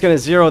 That is going to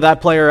zero that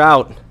player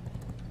out.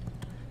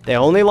 They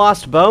only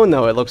lost bone,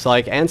 though, it looks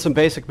like, and some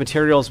basic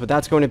materials, but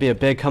that's going to be a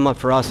big come up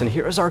for us. And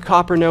here's our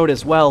copper node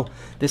as well.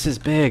 This is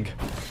big.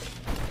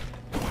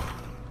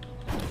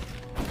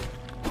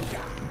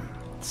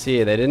 Let's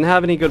see, they didn't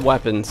have any good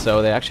weapons,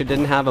 so they actually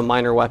didn't have a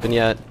minor weapon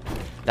yet.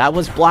 That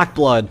was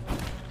Blackblood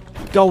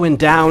going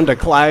down to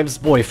Clive's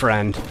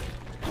boyfriend.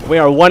 We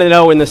are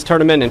 1-0 in this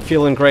tournament and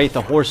feeling great.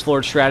 The Horse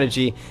Lord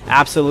strategy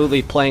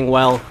absolutely playing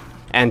well,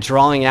 and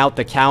drawing out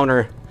the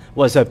counter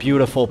was a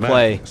beautiful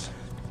play.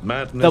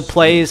 Madness, the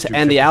plays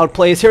and the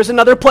outplays. Here's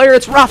another player.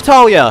 It's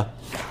Raftalia.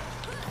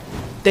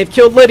 They've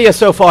killed Lydia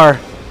so far.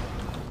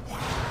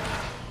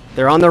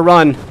 They're on the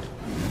run.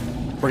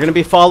 We're going to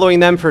be following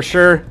them for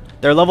sure.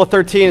 They're level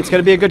 13. It's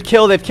going to be a good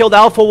kill. They've killed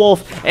Alpha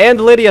Wolf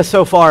and Lydia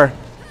so far.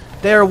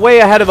 They're way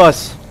ahead of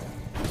us.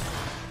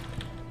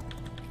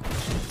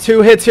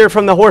 2 hits here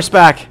from the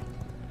horseback.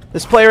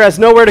 This player has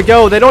nowhere to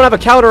go. They don't have a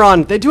counter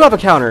on. They do have a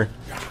counter.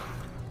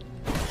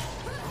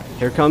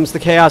 Here comes the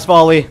Chaos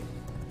Volley.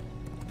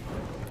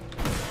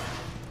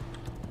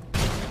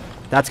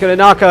 That's going to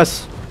knock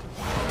us.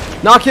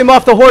 Knock him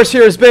off the horse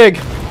here is big.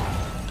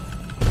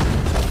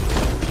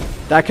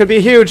 That could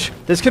be huge.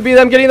 This could be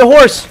them getting the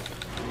horse.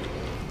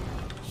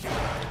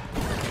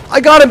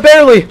 I got him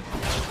barely.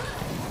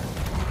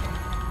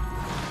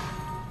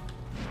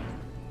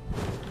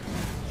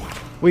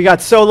 We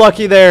got so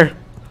lucky there.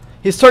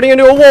 He's turning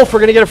into a wolf. We're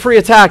going to get a free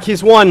attack.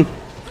 He's won.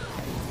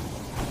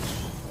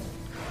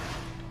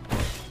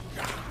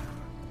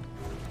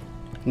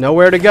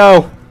 Nowhere to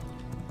go.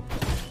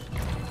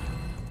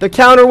 The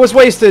counter was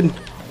wasted.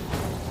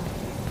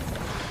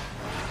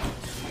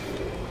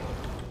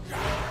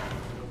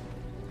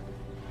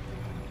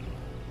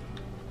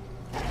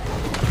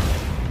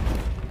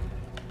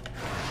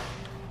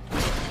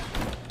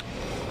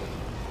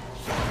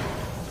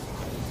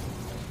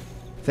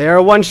 They are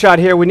a one-shot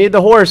here. We need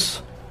the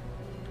horse.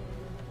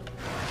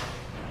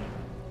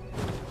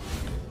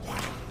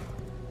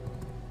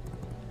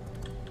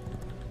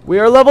 We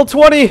are level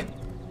 20.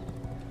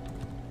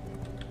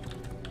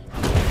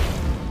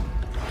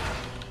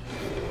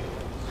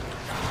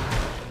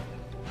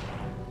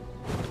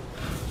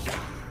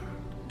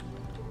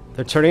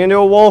 They're turning into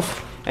a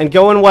wolf and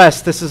going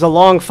west. This is a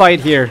long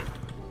fight here.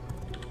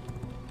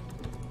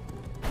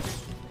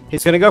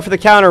 He's going to go for the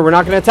counter. We're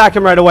not going to attack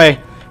him right away.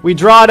 We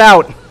draw it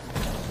out.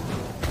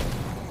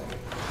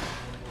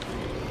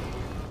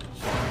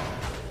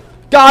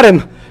 Got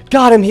him!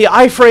 Got him! He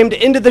iframed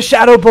into the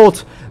Shadow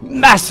Bolt.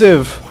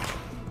 Massive!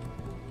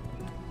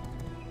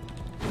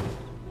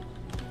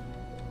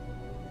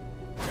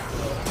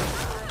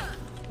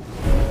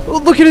 Oh,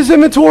 look at his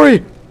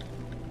inventory!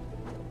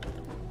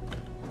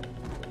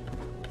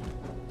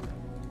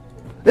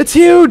 It's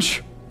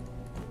huge!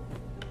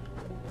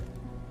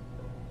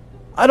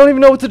 I don't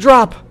even know what to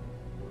drop.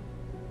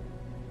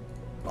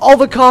 All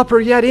the copper,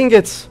 yet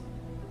ingots.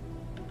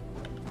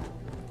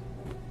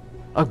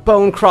 A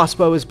bone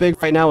crossbow is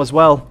big right now as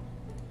well.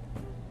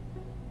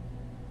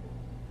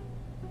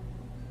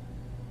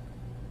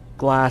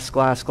 Glass,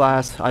 glass,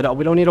 glass.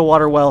 We don't need a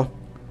water well.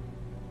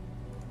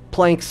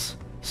 Planks,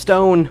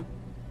 stone,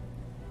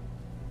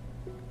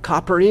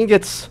 copper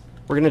ingots.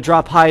 We're gonna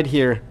drop hide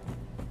here.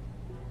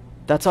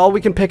 That's all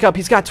we can pick up.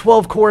 He's got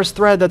 12 coarse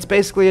thread. That's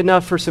basically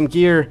enough for some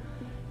gear.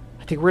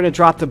 I think we're gonna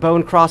drop the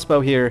bone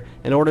crossbow here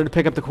in order to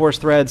pick up the coarse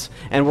threads,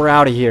 and we're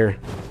out of here.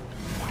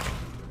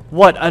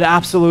 What an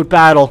absolute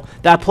battle.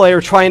 That player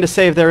trying to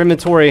save their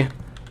inventory.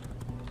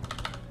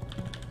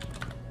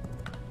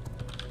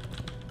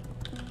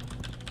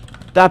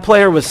 That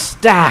player was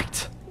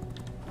stacked.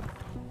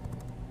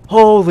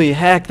 Holy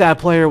heck, that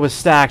player was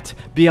stacked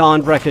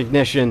beyond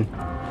recognition.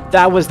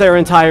 That was their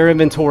entire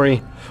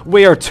inventory.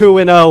 We are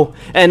 2-0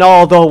 and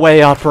all the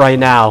way up right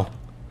now.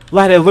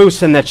 Let it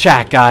loose in the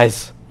chat,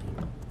 guys.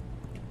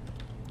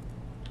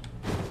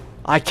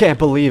 I can't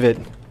believe it.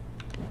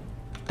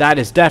 That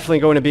is definitely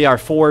going to be our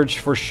forge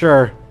for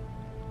sure.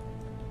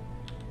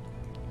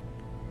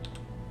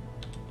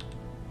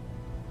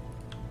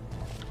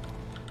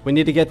 We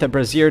need to get the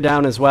brazier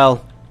down as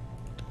well.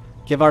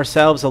 Give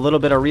ourselves a little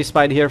bit of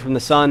respite here from the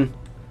sun,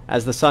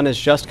 as the sun has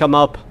just come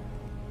up.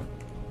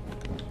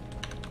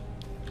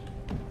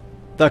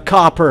 The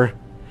copper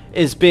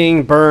is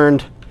being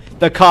burned.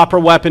 The copper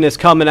weapon is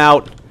coming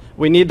out.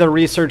 We need the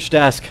research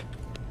desk.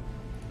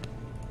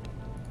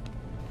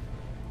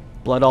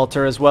 Blood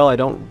altar as well. I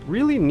don't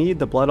really need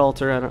the blood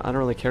altar. I don't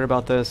really care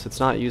about this. It's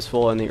not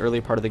useful in the early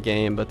part of the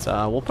game, but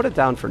we'll put it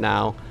down for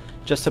now,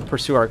 just to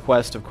pursue our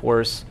quest, of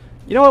course.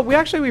 You know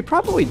what? We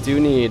probably do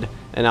need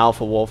an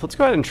alpha wolf. Let's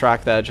go ahead and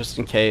track that just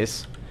in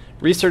case.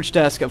 Research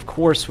desk, of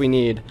course we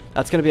need.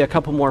 That's going to be a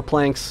couple more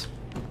planks.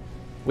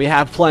 We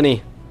have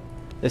plenty.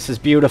 This is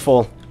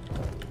beautiful.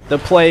 The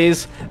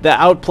plays, the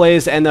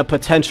outplays, and the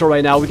potential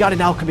right now. We got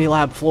an alchemy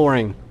lab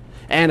flooring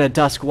and a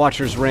dusk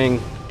watcher's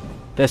ring.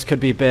 This could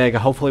be big.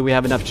 Hopefully we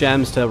have enough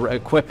gems to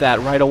equip that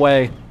right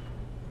away.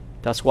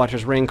 Dusk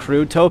watcher's ring,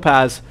 crude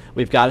topaz.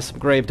 We've got some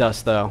grave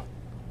dust though.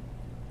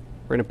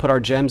 We're going to put our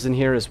gems in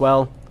here as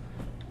well.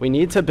 We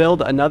need to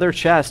build another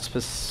chest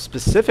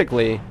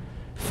specifically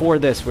for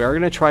this. We are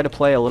going to try to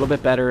play a little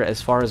bit better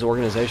as far as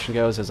organization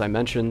goes, as I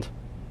mentioned.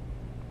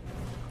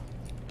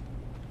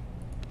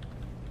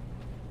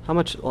 How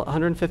much?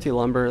 150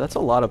 lumber. That's a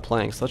lot of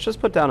planks. Let's just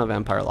put down a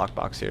vampire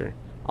lockbox here.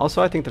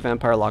 Also, I think the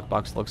vampire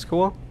lockbox looks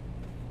cool.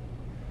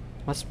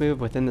 Must move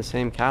within the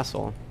same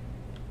castle.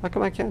 How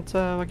come I can't,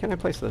 why can't I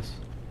place this?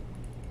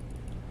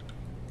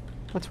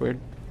 That's weird.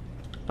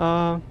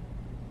 No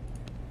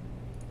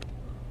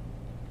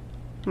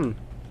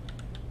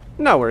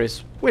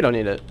worries. We don't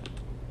need it.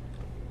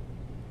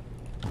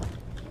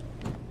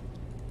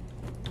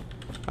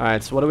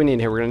 Alright, so what do we need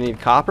here? We're going to need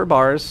copper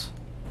bars.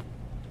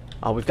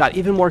 Oh, we've got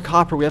even more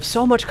copper. We have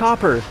so much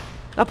copper.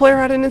 That player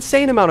had an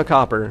insane amount of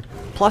copper.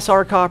 Plus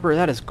our copper.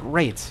 That is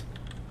great.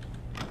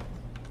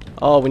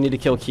 Oh, we need to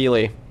kill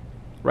Keeley.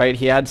 Right,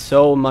 he had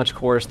so much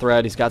coarse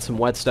thread. He's got some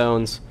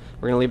whetstones.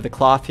 We're going to leave the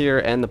cloth here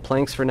and the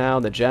planks for now,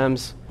 the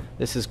gems.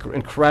 This is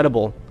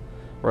incredible.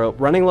 We're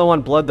running low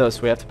on blood, though,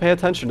 so we have to pay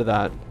attention to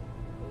that.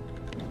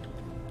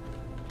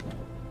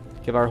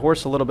 Give our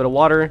horse a little bit of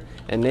water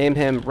and name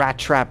him Rat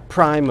Trap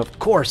Prime, of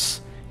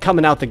course.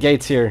 Coming out the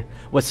gates here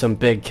with some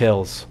big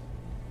kills.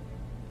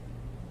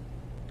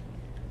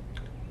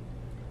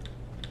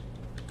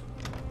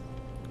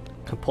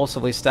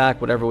 Compulsively stack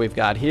whatever we've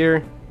got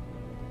here.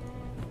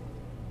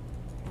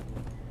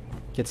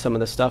 Get some of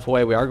the stuff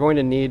away. We are going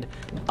to need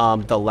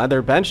the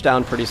leather bench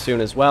down pretty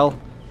soon as well.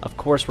 Of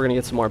course, we're going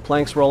to get some more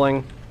planks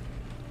rolling.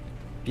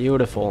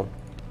 Beautiful.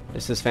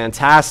 This is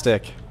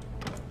fantastic.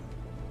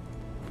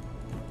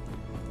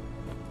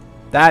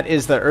 That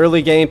is the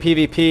early game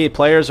PvP.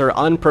 Players are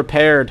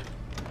unprepared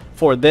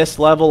for this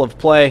level of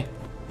play.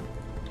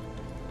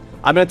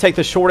 I'm going to take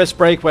the shortest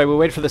break while we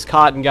wait for this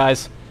cotton,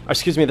 guys. Or,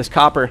 excuse me, this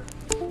copper.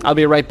 I'll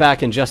be right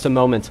back in just a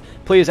moment.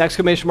 Please,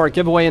 exclamation mark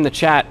giveaway in the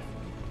chat.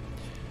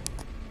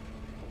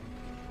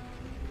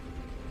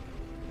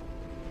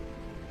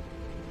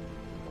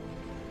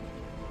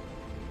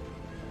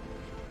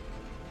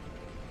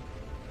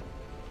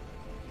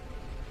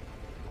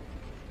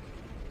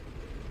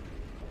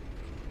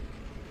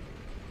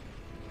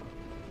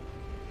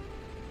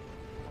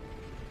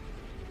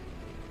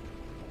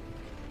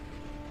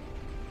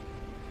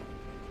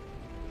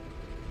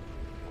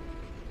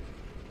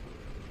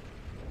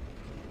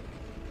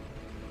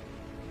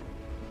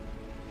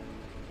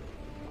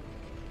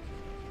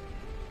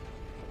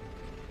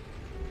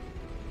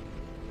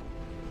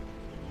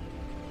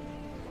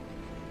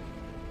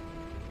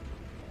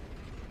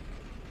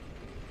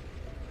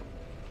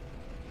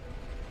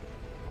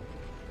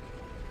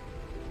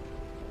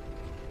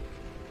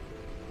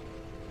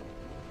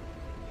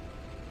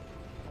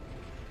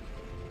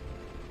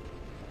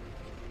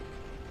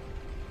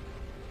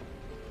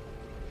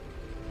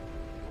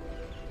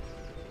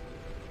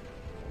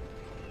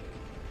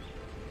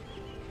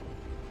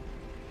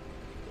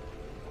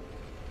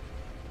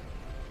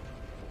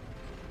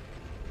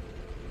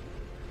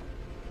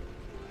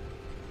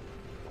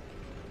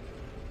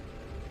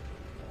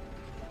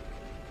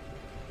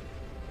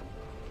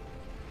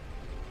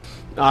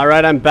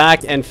 Alright, I'm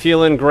back and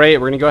feeling great.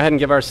 We're going to go ahead and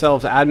give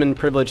ourselves admin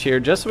privilege here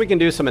just so we can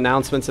do some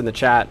announcements in the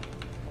chat.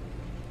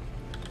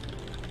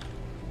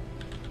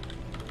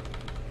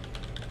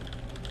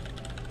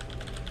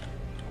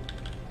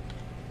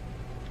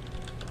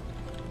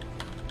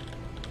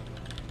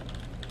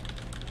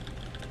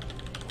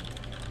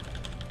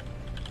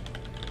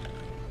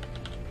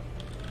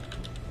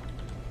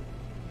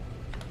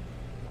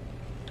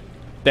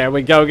 There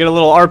we go. Get a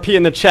little RP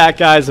in the chat,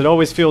 guys. It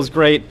always feels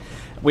great.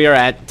 We are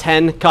at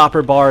 10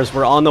 copper bars.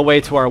 We're on the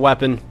way to our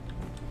weapon.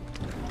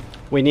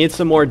 We need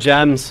some more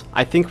gems.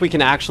 I think we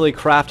can actually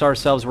craft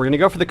ourselves. We're going to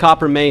go for the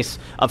copper mace.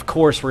 Of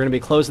course, we're going to be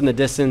closing the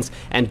distance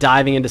and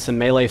diving into some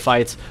melee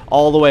fights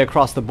all the way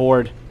across the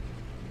board.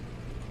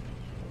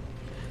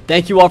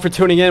 Thank you all for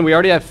tuning in. We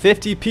already have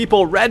 50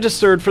 people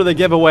registered for the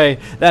giveaway.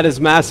 That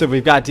is massive.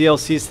 We've got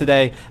DLCs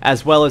today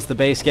as well as the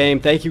base game.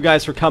 Thank you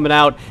guys for coming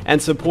out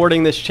and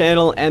supporting this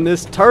channel and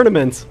this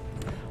tournament.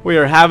 We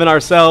are having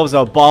ourselves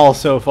a ball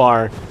so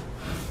far.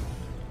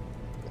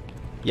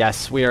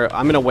 Yes, we are.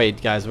 I'm going to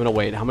wait, guys. I'm going to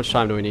wait. How much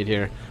time do we need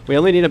here? We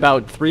only need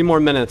about 3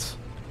 more minutes,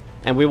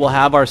 and we will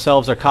have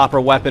ourselves a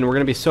copper weapon. We're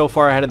going to be so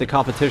far ahead of the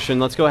competition.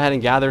 Let's go ahead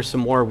and gather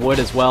some more wood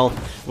as well.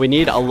 We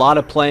need a lot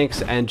of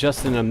planks and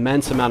just an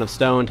immense amount of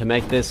stone to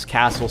make this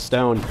castle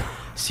stone.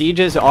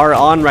 Sieges are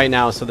on right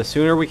now, so the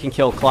sooner we can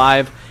kill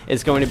Clive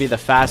is going to be the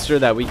faster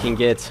that we can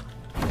get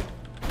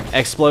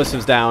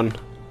explosives down.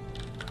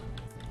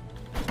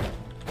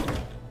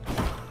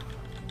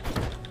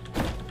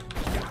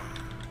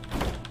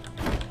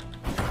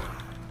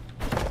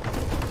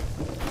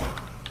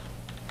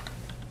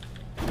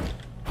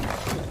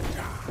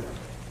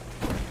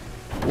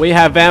 We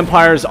have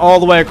vampires all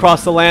the way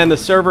across the land. The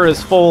server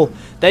is full.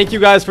 Thank you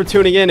guys for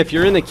tuning in. If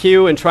you're in the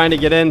queue and trying to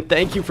get in,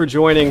 thank you for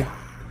joining.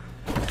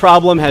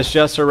 Problem has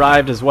just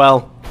arrived as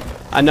well.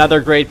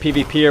 Another great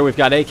PvPer. We've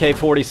got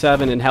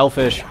AK-47 and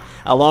Hellfish,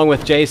 along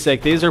with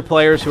JSIC. These are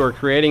players who are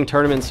creating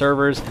tournament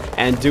servers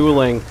and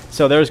dueling.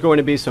 So there's going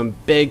to be some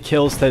big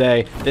kills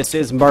today. This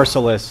is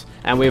Merciless,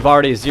 and we've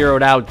already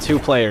zeroed out 2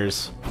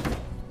 players.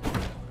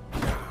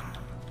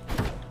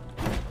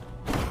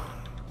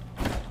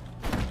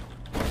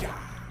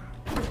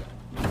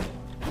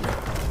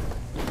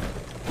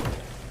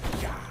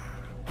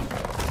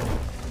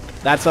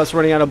 That's us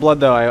running out of blood,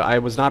 though. I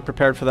was not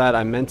prepared for that.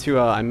 I meant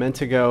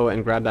to go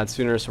and grab that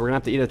sooner. So we're gonna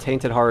have to eat a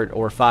tainted heart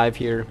or 5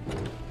 here.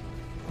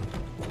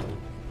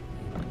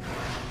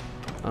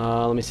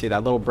 Let me see.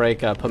 That little break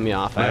put me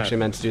off. I actually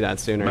meant to do that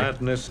sooner.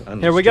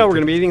 Here we go. We're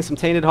gonna be eating some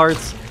tainted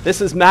hearts.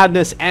 This is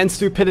madness and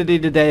stupidity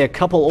today. A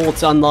couple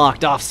ults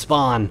unlocked off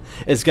spawn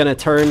is gonna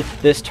turn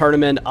this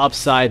tournament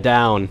upside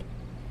down.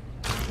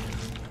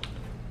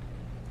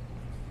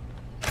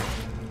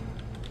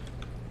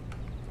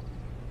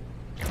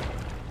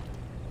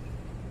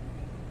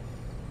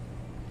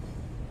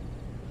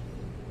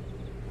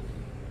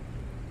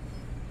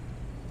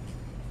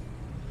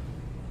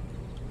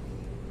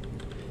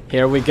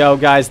 Here we go,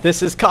 guys.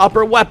 This is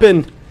Copper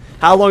Weapon.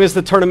 How long has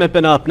the tournament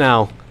been up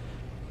now?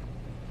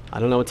 I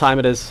don't know what time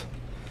it is.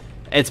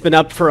 It's been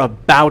up for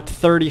about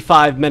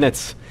 35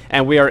 minutes,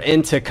 and we are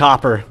into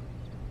Copper.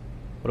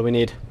 What do we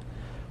need?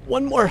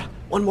 One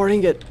more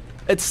ingot.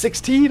 It's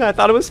 16. I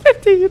thought it was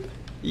 15.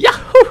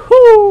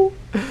 Yahoo!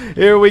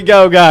 Here we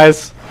go,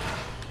 guys.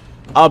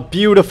 A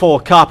beautiful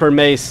Copper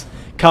Mace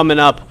coming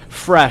up.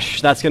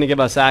 Fresh. That's going to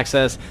give us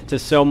access to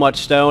so much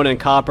stone and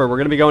copper. We're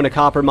going to be going to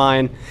Copper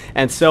Mine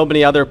and so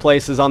many other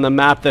places on the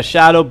map. The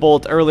Shadow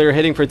Bolt earlier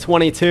hitting for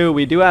 22.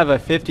 We do have a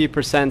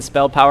 50%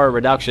 spell power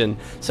reduction,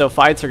 so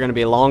fights are going to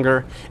be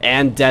longer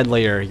and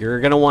deadlier. You're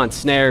going to want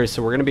snares,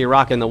 so we're going to be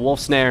rocking the Wolf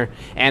Snare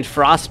and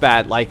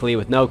Frostbat likely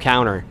with no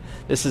counter.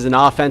 This is an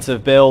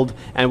offensive build,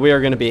 and we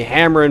are going to be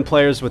hammering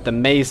players with the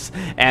Mace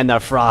and the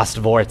Frost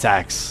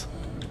Vortex.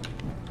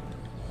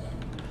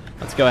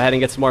 Let's go ahead and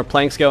get some more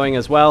planks going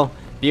as well.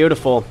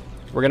 Beautiful.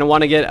 We're going to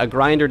want to get a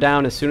grinder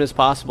down as soon as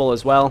possible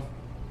as well.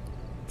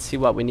 Let's see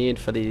what we need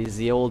for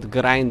the old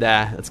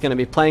grinder. It's going to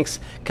be planks,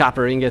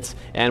 copper ingots,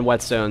 and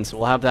whetstones.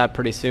 We'll have that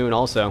pretty soon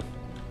also.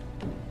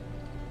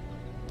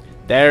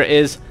 There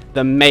is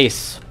the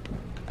mace.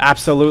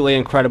 Absolutely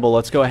incredible.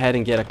 Let's go ahead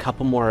and get a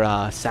couple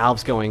more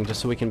salves going just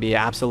so we can be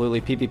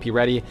absolutely PvP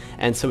ready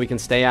and so we can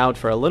stay out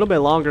for a little bit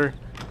longer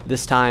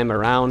this time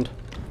around.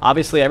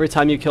 Obviously, every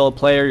time you kill a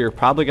player, you're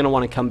probably going to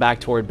want to come back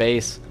toward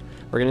base.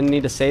 We're going to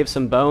need to save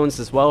some bones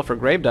as well for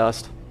grave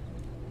dust.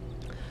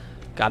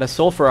 Got a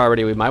sulfur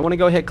already. We might want to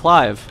go hit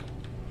Clive.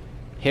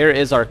 Here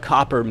is our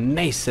copper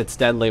mace. It's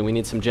deadly. We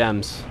need some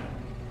gems.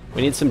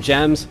 We need some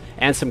gems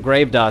and some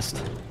grave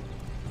dust.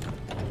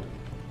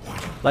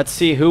 Let's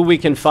see who we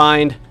can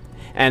find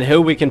and who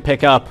we can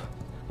pick up.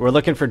 We're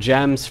looking for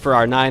gems for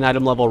our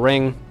 9-item level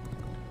ring.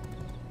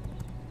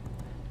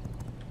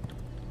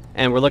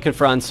 And we're looking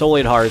for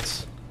unsullied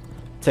hearts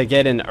to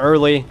get an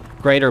early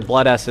greater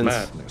blood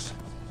essence.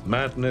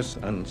 Madness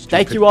and stupidity.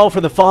 Thank you all for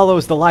the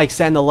follows, the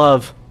likes, and the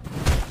love.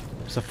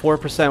 There's a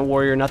 4%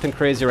 warrior, nothing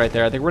crazy right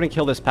there. I think we're going to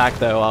kill this pack,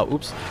 though.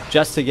 Oops,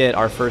 just to get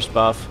our first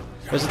buff.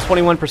 There's a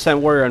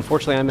 21% warrior.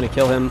 Unfortunately, I'm going to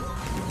kill him.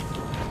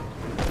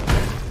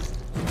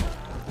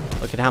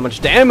 Look at how much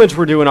damage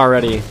we're doing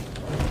already.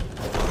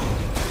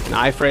 Can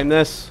I frame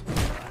this?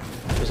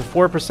 There's a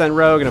 4%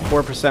 rogue and a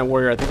 4%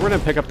 warrior. I think we're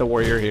going to pick up the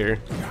warrior here,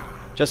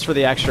 just for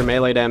the extra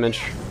melee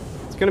damage.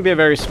 It's going to be a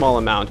very small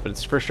amount, but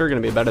it's for sure going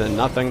to be better than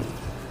nothing.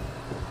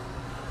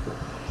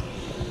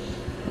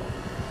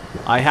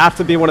 I have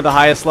to be one of the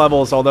highest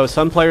levels, although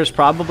some players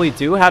probably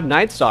do have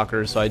Night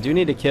Stalkers, so I do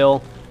need to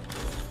kill.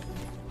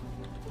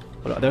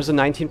 There's a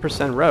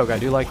 19% rogue. I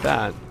do like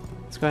that.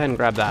 Let's go ahead and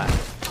grab that.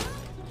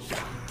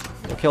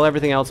 We'll kill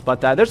everything else but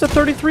that. There's a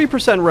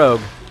 33%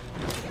 rogue.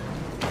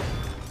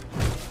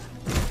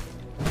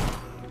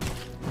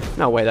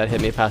 No way that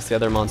hit me past the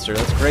other monster.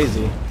 That's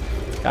crazy.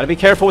 Gotta be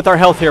careful with our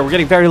health here. We're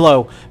getting very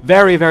low.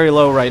 Very, very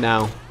low right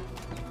now.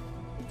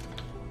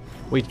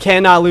 We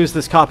cannot lose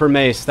this copper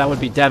mace. That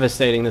would be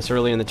devastating this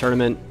early in the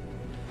tournament.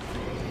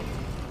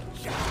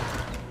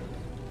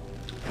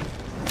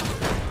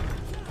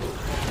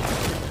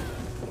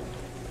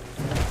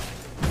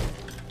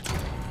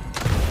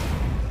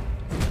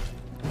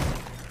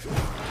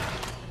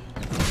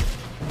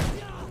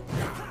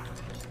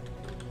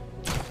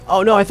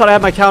 Oh no, I thought I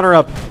had my counter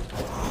up.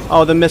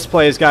 Oh, the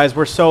misplays, guys.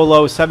 We're so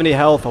low. 70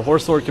 health. A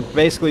Horse Lord could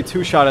basically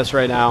two-shot us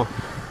right now.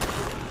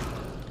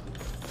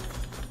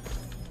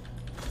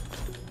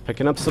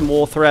 Picking up some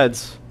wool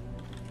threads.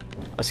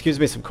 Excuse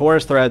me, some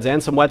chorus threads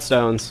and some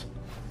whetstones.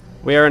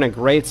 We are in a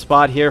great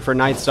spot here for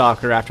Night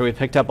Stalker after we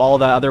picked up all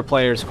the other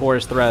players'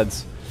 chorus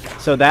threads.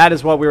 So that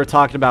is what we were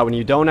talking about. When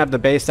you don't have the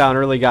base down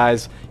early,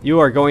 guys, you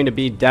are going to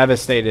be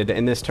devastated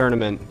in this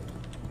tournament.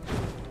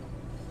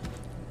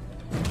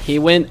 He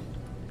went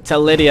to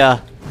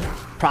Lydia,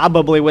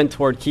 probably went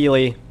toward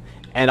Keeley,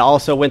 and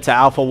also went to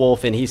Alpha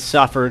Wolf, and he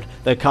suffered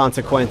the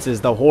consequences.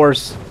 The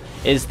horse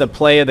is the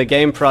play of the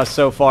game for us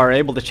so far,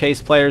 able to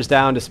chase players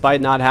down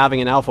despite not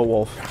having an Alpha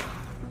Wolf.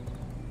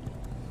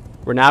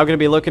 We're now going to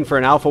be looking for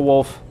an Alpha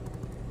Wolf.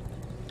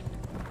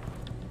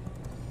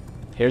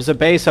 Here's a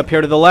base up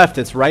here to the left.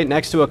 It's right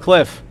next to a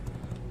cliff.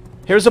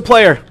 Here's a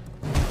player.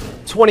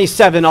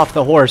 27 off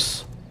the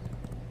horse.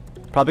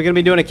 Probably going to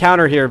be doing a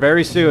counter here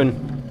very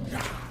soon.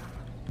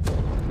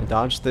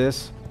 Dodge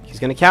this.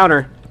 He's going to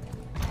counter.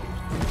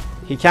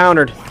 He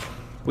countered.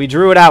 We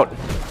drew it out.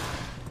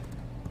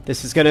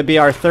 This is going to be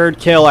our third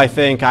kill, I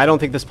think. I don't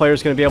think this player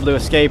is going to be able to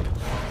escape.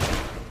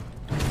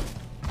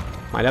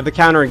 Might have the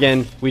counter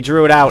again. We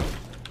drew it out.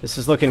 This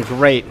is looking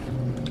great.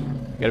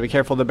 Got to be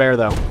careful of the bear,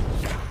 though.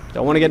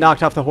 Don't want to get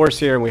knocked off the horse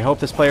here, and we hope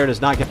this player does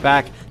not get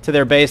back to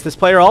their base. This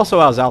player also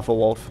has Alpha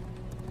Wolf.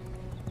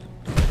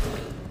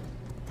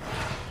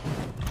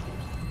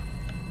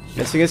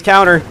 Missing his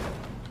counter.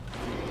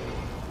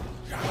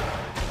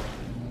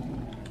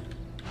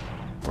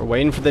 We're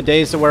waiting for the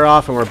days to wear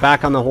off, and we're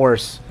back on the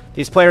horse.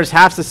 These players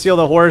have to steal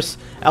the horse,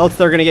 else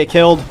they're going to get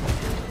killed.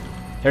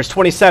 There's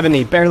 27.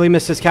 He barely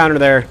missed his counter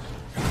there.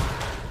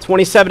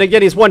 27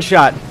 again. He's one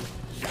shot.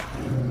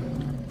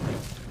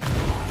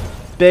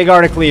 Big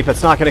Arctic Leap.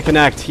 It's not going to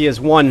connect. He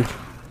is one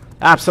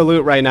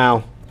absolute right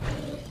now.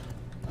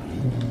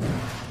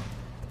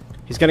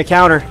 He's going to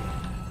counter.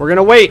 We're going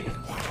to wait.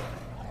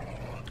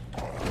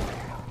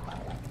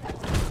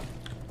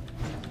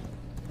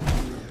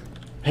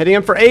 Hitting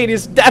him for 8.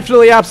 He's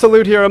definitely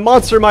absolute here. A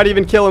monster might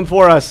even kill him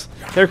for us.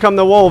 Here come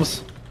the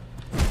wolves.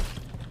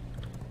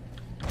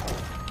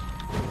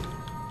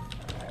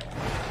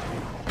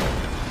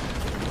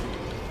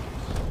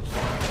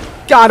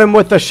 Got him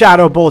with the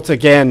Shadow Bolt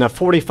again. A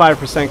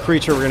 45%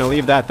 creature. We're going to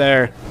leave that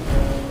there.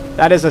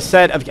 That is a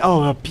set of...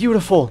 Oh, a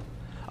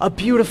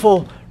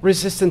beautiful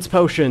resistance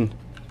potion.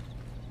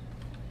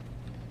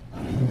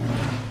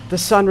 The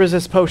sun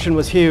resist potion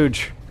was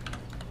huge.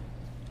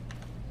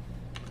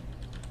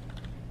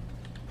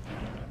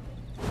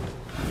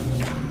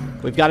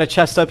 We've got a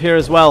chest up here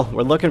as well.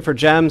 We're looking for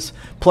gems,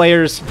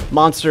 players,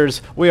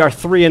 monsters. We are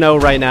 3-0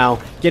 right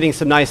now, getting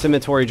some nice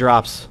inventory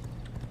drops.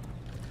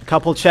 A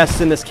couple chests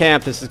in this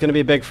camp. This is going to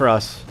be big for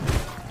us.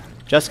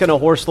 Just going to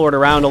horse lord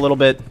around a little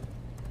bit.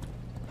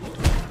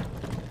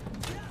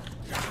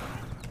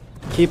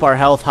 Keep our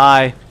health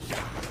high.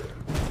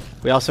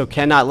 We also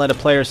cannot let a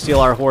player steal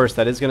our horse.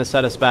 That is going to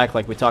set us back,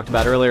 like we talked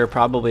about earlier,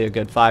 probably a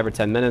good 5 or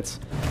 10 minutes.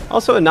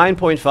 Also, a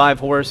 9.5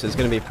 horse is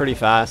going to be pretty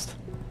fast.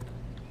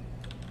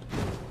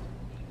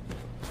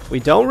 We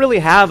don't really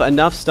have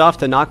enough stuff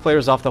to knock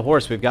players off the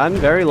horse. We've gotten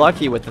very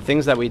lucky with the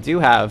things that we do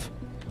have.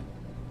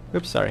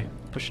 Oops, sorry.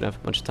 Pushing F a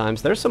bunch of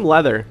times. There's some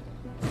leather.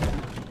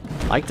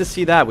 Like to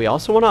see that. We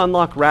also want to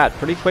unlock Rat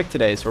pretty quick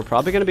today, so we're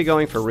probably going to be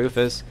going for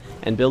Rufus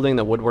and building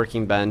the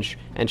woodworking bench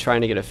and trying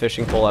to get a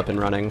fishing pole up and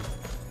running.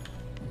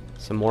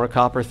 Some more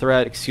copper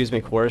thread. Excuse me,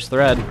 chorus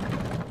thread.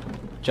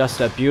 Just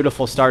a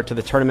beautiful start to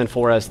the tournament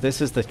for us. This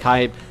is the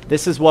kite.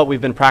 This is what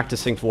we've been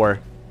practicing for.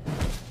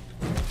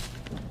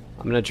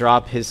 I'm gonna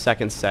drop his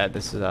second set.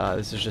 This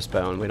is just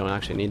bone. We don't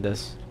actually need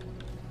this.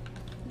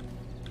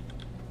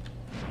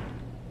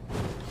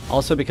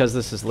 Also, because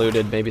this is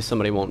looted, maybe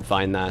somebody won't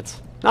find that.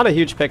 Not a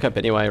huge pickup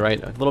anyway,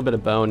 right? A little bit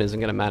of bone isn't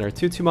gonna matter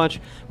too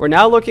much. We're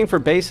now looking for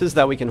bases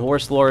that we can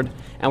horse lord,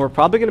 and we're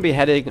probably gonna be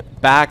heading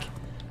back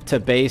to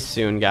base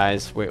soon,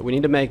 guys. We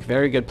need to make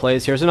very good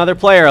plays. Here's another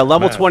player, a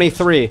level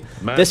 23.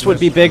 This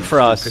would be big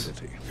for us.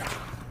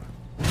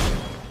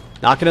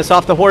 Knocking us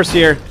off the horse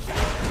here.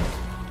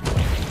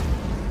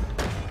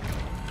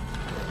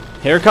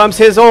 Here comes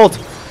his ult.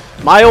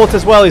 My ult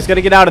as well. He's going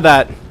to get out of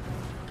that.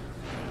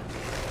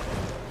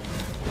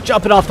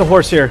 Jumping off the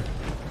horse here.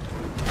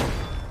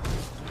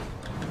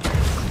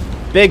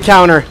 Big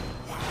counter.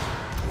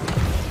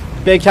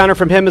 Big counter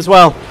from him as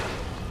well.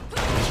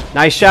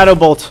 Nice Shadow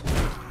Bolt.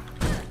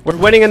 We're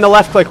winning in the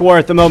left click war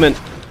at the moment.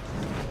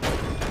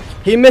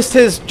 He missed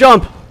his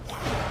jump.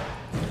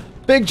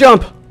 Big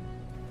jump.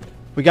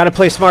 We got to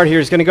play smart here.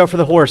 He's going to go for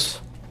the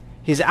horse.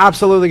 He's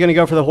absolutely going to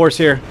go for the horse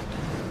here.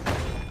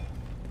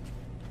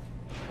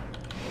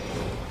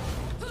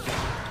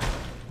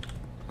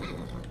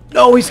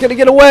 No, he's going to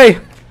get away.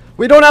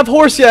 We don't have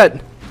horse yet.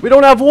 We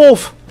don't have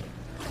wolf.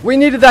 We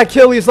needed that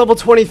kill. He's level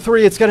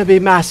 23. It's going to be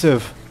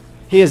massive.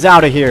 He is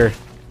out of here.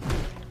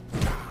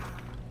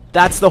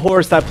 That's the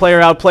horse. That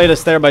player outplayed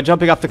us there by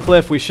jumping off the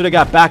cliff. We should have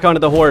got back onto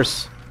the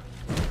horse.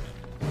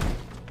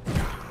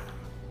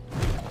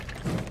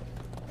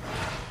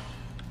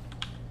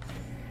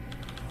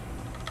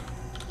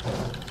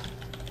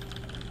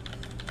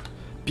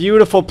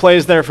 Beautiful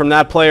plays there from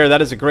that player.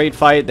 That is a great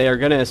fight. They are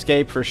going to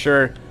escape for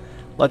sure.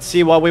 Let's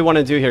see what we want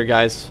to do here,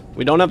 guys.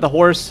 We don't have the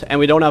horse, and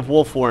we don't have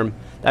wolf form.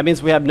 That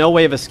means we have no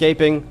way of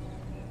escaping.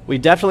 We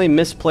definitely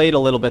misplayed a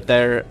little bit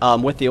there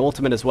with the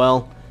ultimate as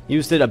well.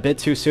 Used it a bit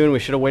too soon. We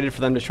should have waited for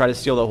them to try to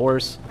steal the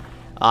horse.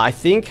 I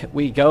think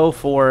we go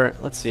for...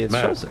 Let's see.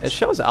 It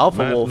shows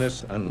Alpha Wolf.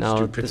 No,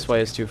 stupidity. This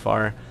way is too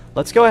far.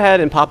 Let's go ahead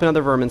and pop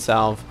another Vermin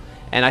Salve.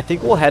 And I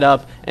think we'll head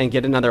up and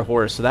get another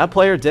horse. So that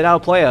player did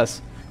outplay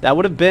us. That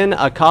would have been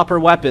a copper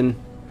weapon.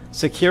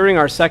 Securing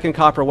our second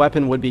copper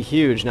weapon would be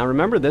huge. Now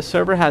remember, this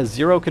server has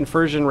 0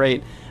 conversion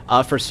rate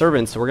for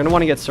servants, so we're going to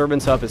want to get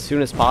servants up as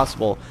soon as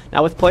possible.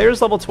 Now with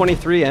players level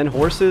 23 and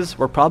horses,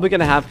 we're probably going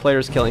to have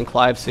players killing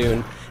Clive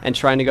soon and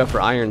trying to go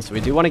for iron. So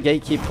we do want to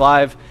gatekeep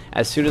Clive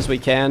as soon as we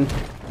can.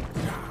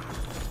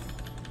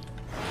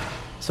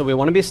 So we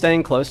want to be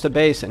staying close to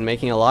base and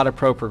making a lot of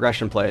pro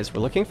progression plays. We're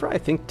looking for, I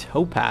think,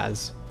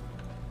 Topaz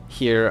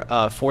here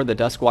for the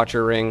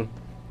Duskwatcher ring.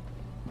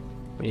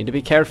 We need to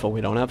be careful.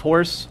 We don't have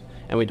horse,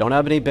 and we don't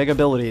have any big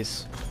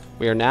abilities.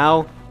 We are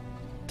now...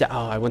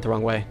 Oh, I went the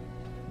wrong way.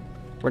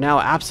 We're now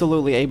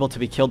absolutely able to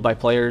be killed by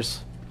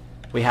players.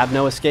 We have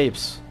no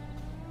escapes.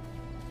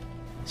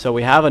 So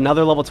we have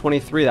another level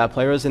 23. That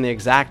player is in the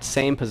exact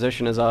same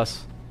position as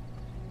us.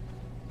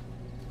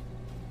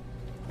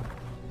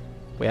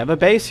 We have a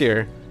base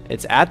here.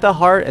 It's at the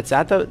heart. It's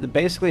at the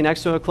basically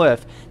next to a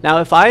cliff. Now,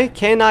 if I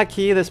cannot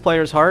key this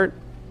player's heart,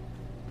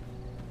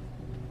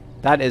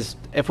 that is...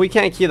 If we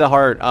can't key the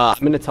heart, I'm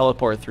going to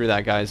teleport through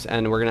that, guys.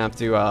 And we're going to have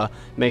to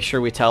make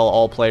sure we tell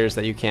all players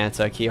that you can't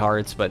key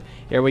hearts. But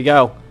here we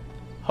go.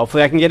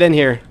 Hopefully I can get in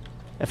here.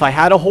 If I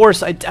had a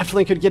horse, I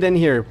definitely could get in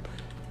here.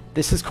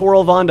 This is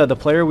Coral Vonda, the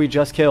player we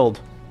just killed.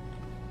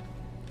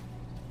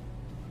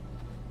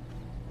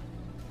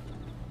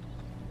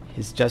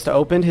 He's just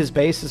opened his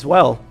base as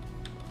well.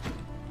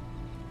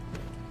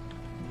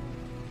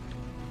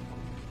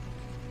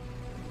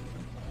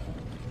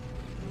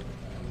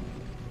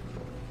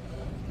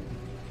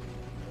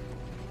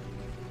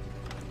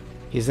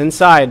 He's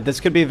inside. This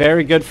could be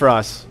very good for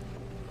us.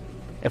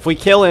 If we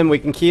kill him, we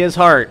can key his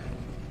heart.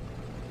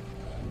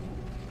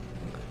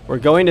 We're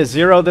going to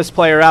zero this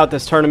player out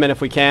this tournament if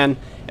we can.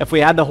 If we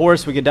had the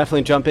horse, we could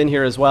definitely jump in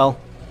here as well.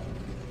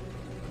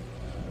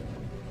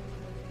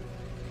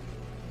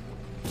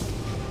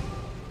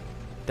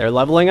 They're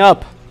leveling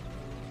up.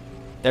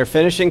 They're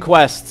finishing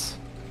quests.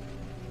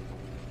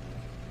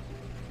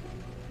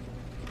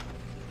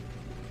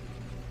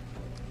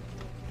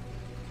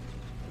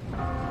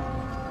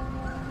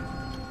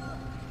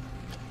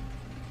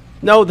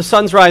 No, the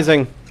sun's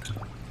rising.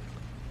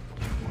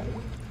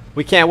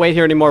 We can't wait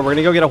here anymore. We're going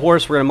to go get a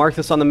horse. We're going to mark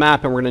this on the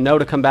map, and we're going to know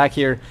to come back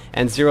here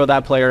and zero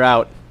that player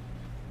out.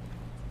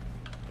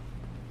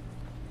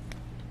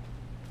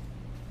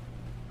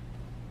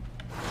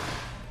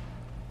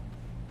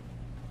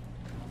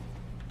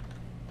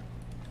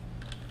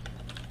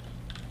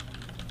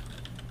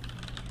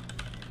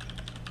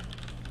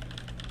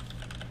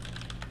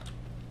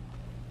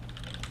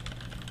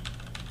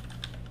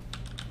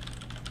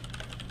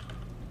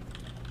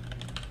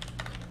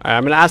 Alright,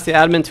 I'm going to ask the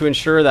admin to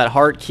ensure that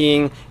heart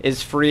keying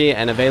is free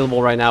and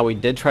available right now. We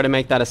did try to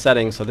make that a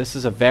setting, so this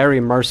is a very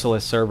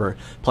merciless server.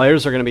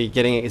 Players are going to be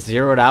getting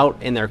zeroed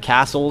out in their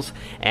castles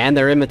and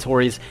their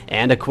inventories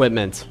and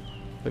equipment.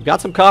 We've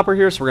got some copper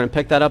here, so we're going to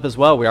pick that up as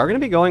well. We are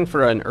going to be going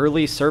for an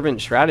early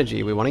servant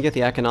strategy. We want to get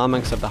the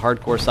economics of the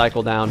hardcore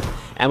cycle down,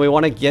 and we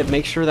want to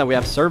make sure that we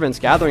have servants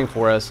gathering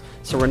for us,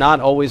 so we're not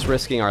always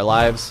risking our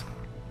lives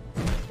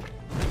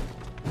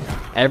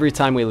every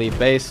time we leave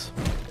base.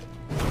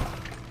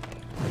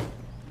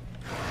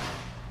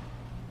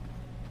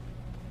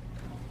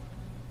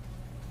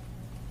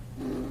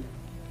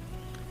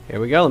 Here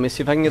we go. Let me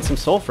see if I can get some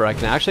sulfur. I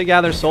can actually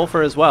gather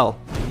sulfur as well.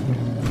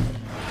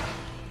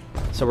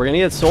 So we're going to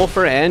get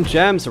sulfur and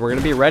gems, and we're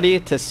going to be ready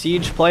to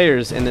siege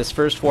players in this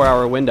first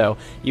 4-hour window.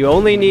 You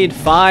only need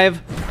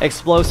 5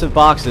 explosive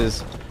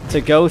boxes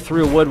to go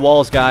through wood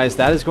walls, guys.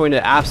 That is going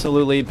to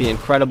absolutely be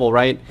incredible,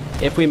 right?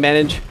 If we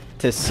manage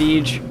to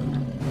siege...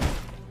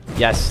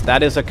 Yes,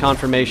 that is a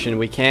confirmation.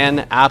 We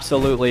can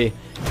absolutely...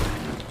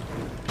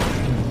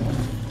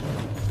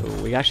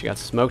 Ooh, we actually got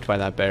smoked by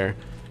that bear.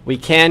 We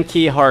can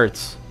key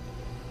hearts.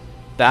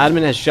 The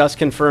admin has just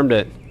confirmed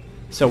it.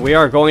 So we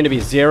are going to be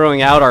zeroing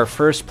out our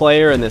first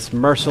player in this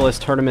Merciless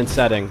tournament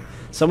setting.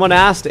 Someone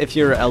asked if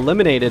you're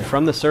eliminated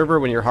from the server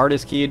when your heart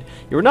is keyed.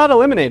 You're not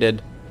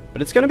eliminated,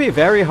 but it's going to be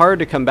very hard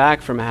to come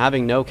back from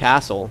having no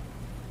castle.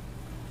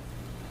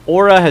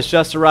 Aura has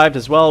just arrived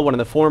as well, one of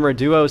the former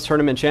Duos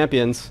tournament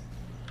champions.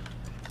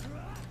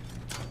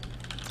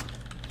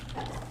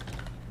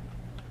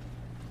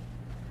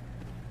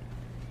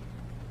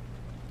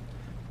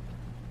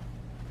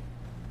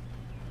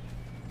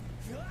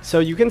 So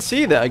you can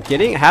see that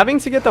having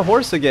to get the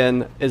horse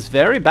again is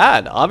very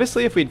bad.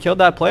 Obviously, if we'd killed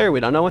that player,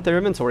 we don't know what their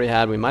inventory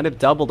had. We might have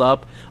doubled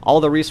up all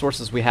the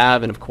resources we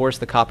have, and of course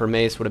the copper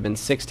mace would have been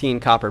 16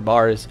 copper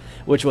bars,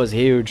 which was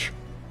huge.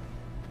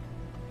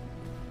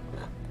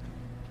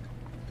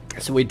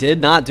 So we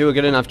did not do a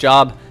good enough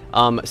job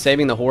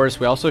saving the horse.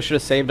 We also should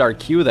have saved our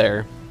Q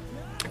there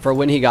for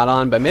when he got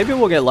on, but maybe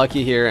we'll get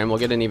lucky here and we'll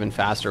get an even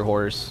faster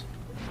horse.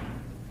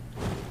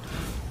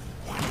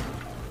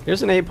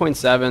 Here's an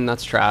 8.7,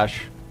 that's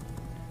trash.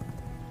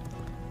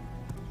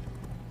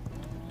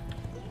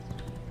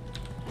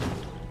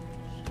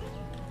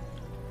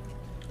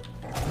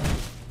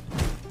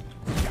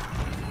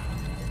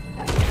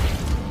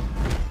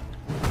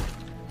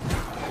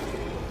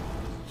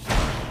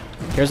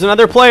 Here's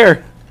another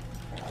player.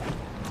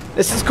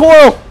 This is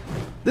Coral.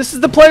 This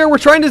is the player we're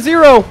trying to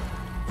zero.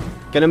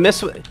 Gonna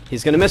miss.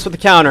 He's gonna miss with the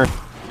counter.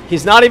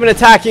 He's not even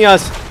attacking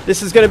us.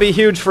 This is gonna be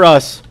huge for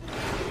us.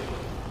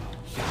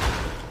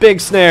 Big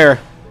snare.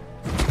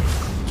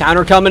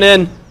 Counter coming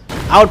in.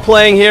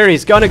 Outplaying here.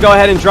 He's gonna go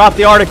ahead and drop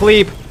the Arctic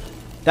Leap.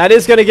 That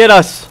is gonna get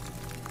us.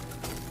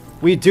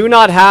 We do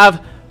not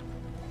have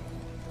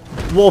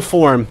wolf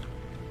form,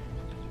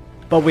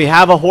 but we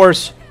have a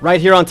horse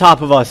right here on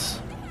top of us.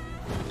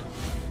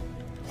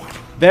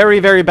 Very,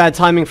 very bad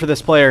timing for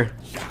this player.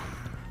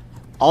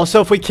 Also,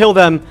 if we kill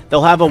them,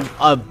 they'll have a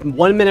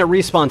 1 minute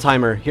respawn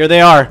timer. Here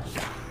they are.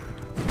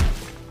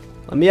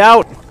 Let me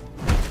out.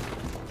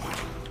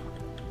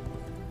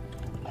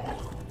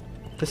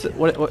 This is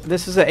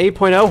this is an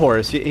 8.0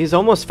 horse. He's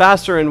almost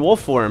faster in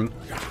wolf form.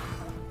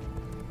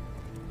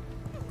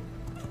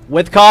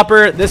 With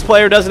copper, this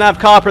player doesn't have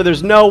copper.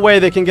 There's no way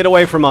they can get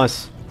away from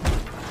us.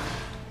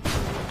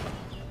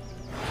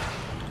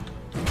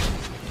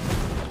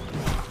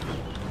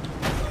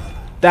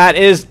 That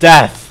is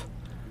death.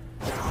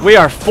 We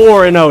are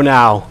 4-0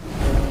 now.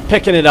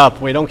 Picking it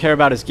up. We don't care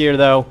about his gear,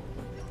 though.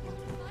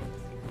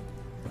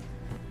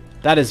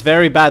 That is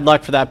very bad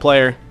luck for that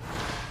player.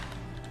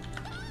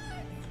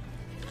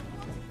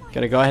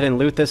 Gonna go ahead and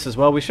loot this as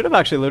well. We should have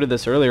actually looted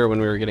this earlier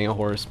when we were getting a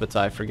horse, but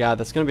I forgot.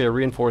 That's gonna be a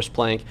reinforced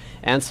plank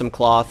and some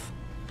cloth.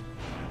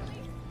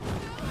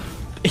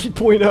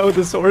 8.0,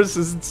 this horse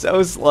is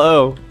so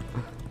slow.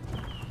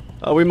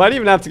 We might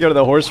even have to go to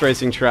the horse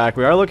racing track.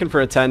 We are looking for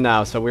a 10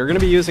 now, so we're going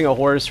to be using a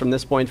horse from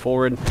this point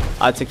forward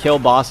to kill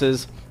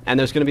bosses. And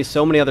there's going to be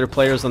so many other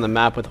players on the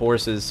map with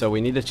horses, so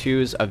we need to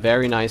choose a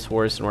very nice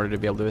horse in order to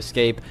be able to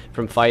escape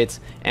from fights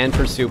and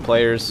pursue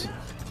players.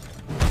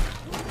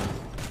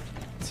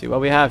 Let's see what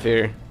we have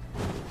here.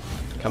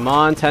 Come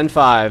on,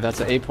 10.5. That's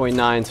an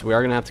 8.9, so we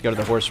are going to have to go to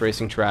the horse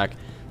racing track.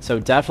 So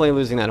definitely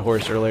losing that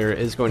horse earlier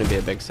is going to be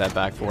a big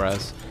setback for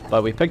us.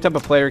 But we picked up a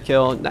player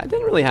kill. I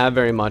didn't really have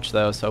very much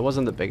though, so it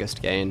wasn't the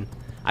biggest gain.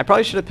 I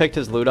probably should have picked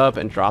his loot up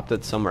and dropped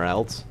it somewhere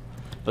else.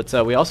 But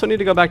we also need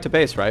to go back to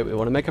base, right? We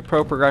want to make a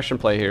pro progression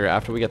play here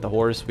after we get the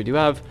horse. We do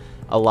have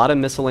a lot of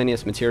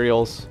miscellaneous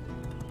materials.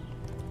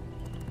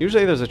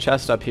 Usually there's a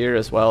chest up here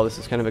as well. This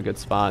is kind of a good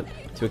spot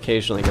to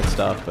occasionally get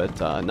stuff, but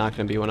not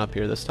going to be one up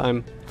here this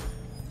time.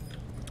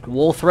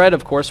 Wool thread,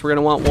 of course, we're going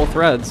to want wool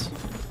threads.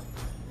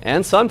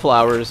 And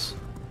sunflowers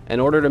in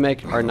order to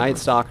make our Night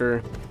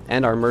Stalker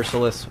and our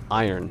Merciless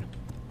iron.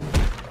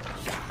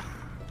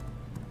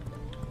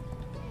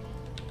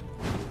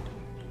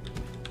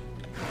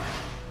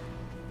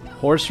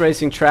 Horse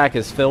racing track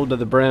is filled to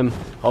the brim.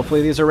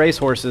 Hopefully these are race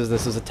horses.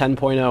 This is a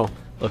 10.0.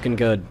 Looking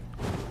good.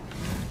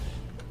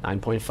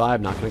 9.5,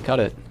 not going to cut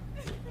it.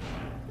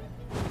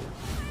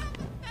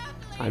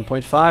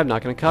 9.5,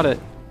 not going to cut it.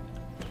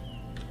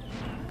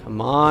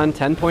 Come on,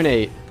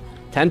 10.8.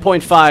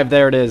 10.5,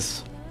 there it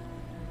is.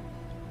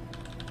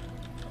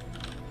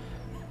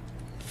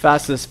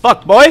 Fast as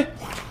fuck, boy!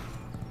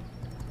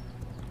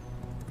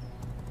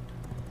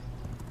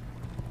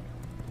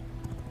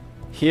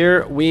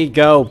 Here we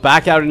go.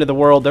 Back out into the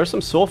world. There's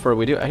some sulfur.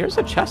 Here's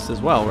a chest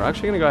as well. We're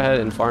actually going to go ahead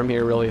and farm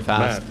here really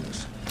fast.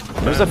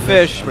 There's a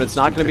fish, but it's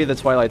not going to be the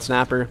Twilight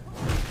Snapper.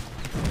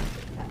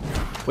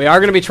 We are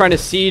going to be trying to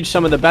siege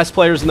some of the best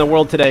players in the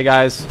world today,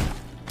 guys.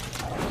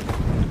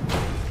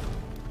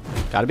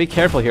 Gotta be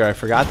careful here. I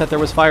forgot that there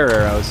was fire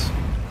arrows.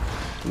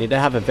 We need to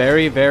have a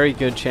very, very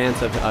good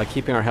chance of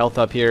keeping our health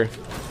up here.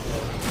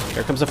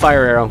 Here comes a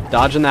fire arrow.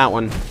 Dodging that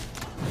one.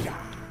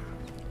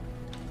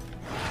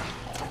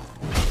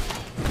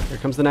 Here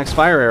comes the next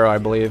fire arrow, I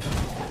believe.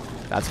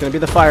 That's going to be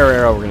the fire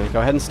arrow. We're going to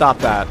go ahead and stop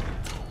that.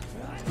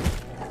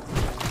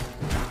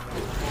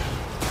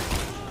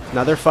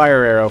 Another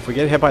fire arrow. If we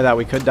get hit by that,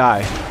 we could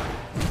die.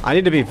 I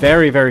need to be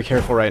very, very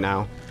careful right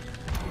now.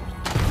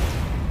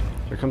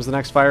 Here comes the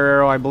next fire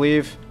arrow, I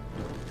believe.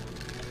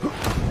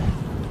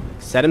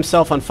 Set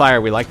himself on fire.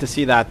 We like to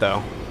see that,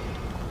 though.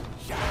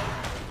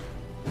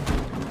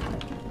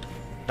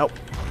 Nope.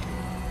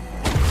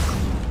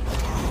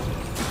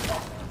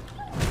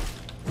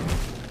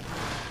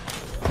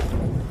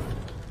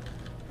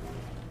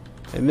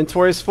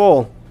 Inventory's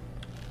full.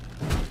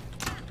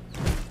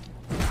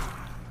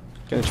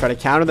 Gonna try to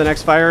counter the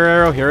next fire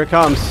arrow. Here it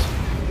comes.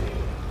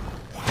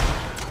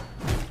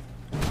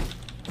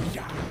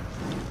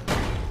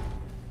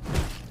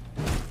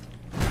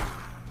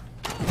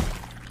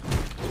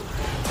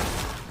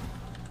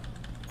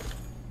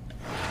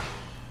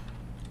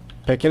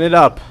 Picking it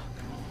up.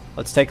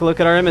 Let's take a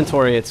look at our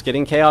inventory. It's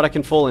getting chaotic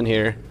and full in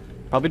here.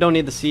 Probably don't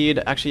need the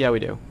seed. Actually, yeah, we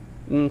do.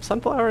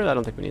 Sunflower? I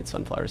don't think we need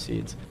sunflower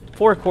seeds.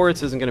 4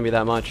 quartz isn't going to be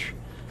that much.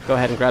 Go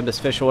ahead and grab this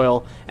fish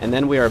oil, and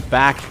then we are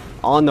back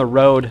on the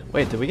road.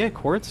 Wait, did we get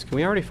quartz? Can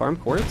we already farm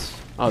quartz?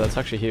 Oh, that's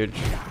actually huge.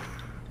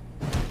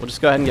 We'll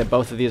just go ahead and get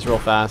both of these real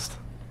fast.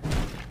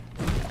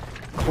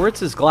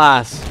 Quartz is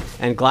glass,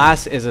 and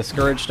glass is a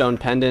Scourge Stone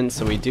pendant,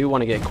 so we do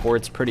want to get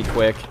quartz pretty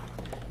quick.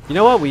 You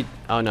know what?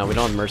 Oh no, we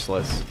don't have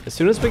Merciless. As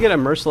soon as we get a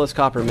Merciless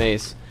copper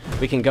mace,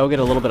 we can go get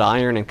a little bit of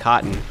iron and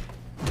cotton,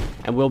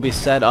 and we'll be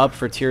set up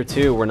for tier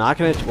 2. We're not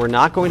going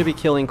to be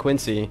killing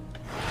Quincy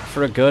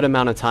for a good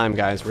amount of time,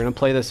 guys. We're going to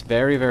play this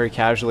very, very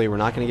casually. We're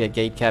not going to get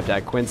gate kept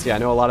at Quincy. I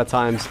know a lot of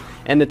times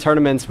in the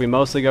tournaments we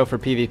mostly go for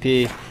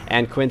PvP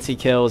and Quincy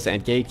kills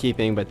and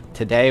gatekeeping, but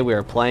today we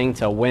are playing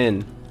to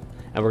win,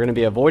 and we're going to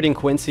be avoiding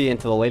Quincy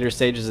into the later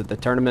stages of the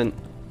tournament.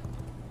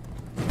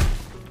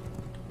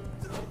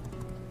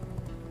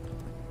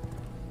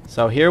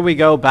 So here we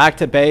go, back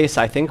to base.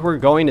 I think we're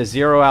going to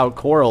zero out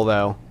coral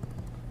though.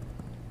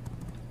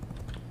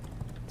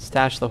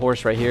 Stash the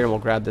horse right here and we'll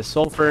grab this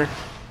sulfur.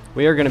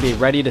 We are going to be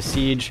ready to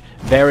siege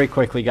very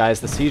quickly, guys.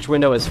 The siege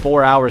window is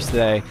 4 hours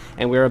today,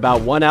 and we're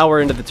about 1 hour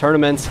into the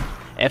tournament.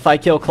 If I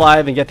kill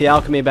Clive and get the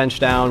alchemy bench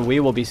down,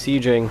 we will be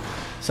sieging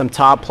some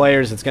top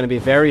players. It's going to be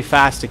very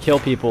fast to kill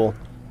people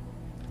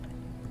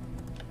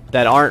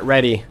that aren't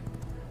ready.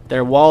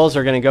 Their walls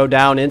are going to go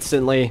down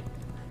instantly.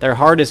 Their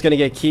heart is going to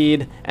get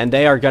keyed, and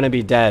they are going to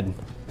be dead.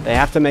 They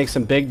have to make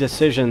some big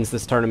decisions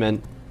this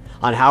tournament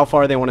on how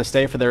far they want to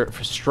stay from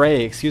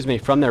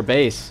their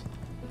base.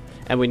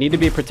 And we need to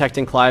be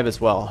protecting Clive as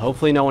well.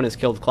 Hopefully no one has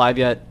killed Clive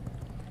yet.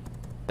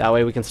 That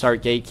way we can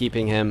start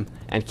gatekeeping him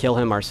and kill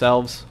him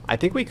ourselves. I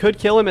think we could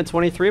kill him at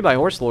 23 by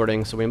horse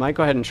lording, so we might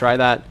go ahead and try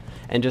that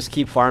and just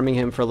keep farming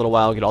him for a little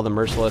while, get all the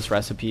Merciless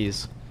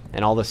recipes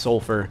and all the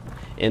sulfur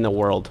in the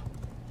world.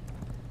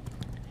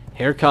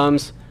 Here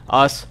comes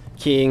us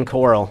keying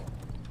coral.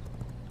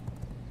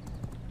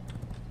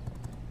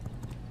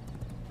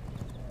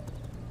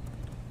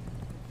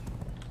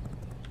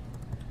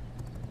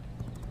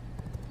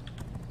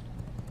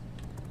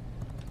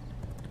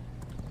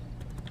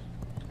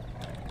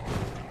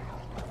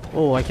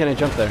 Oh, why can't I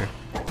jump there?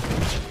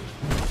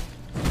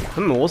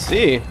 We'll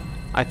see.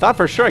 I thought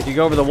for sure I could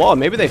go over the wall.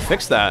 Maybe they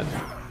fixed that.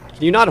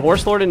 Can you not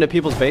horse lord into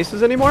people's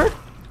bases anymore?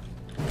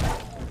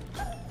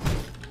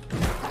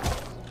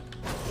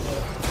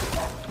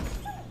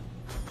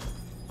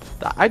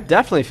 I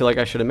definitely feel like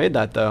I should have made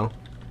that though.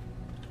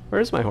 Where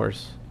is my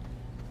horse?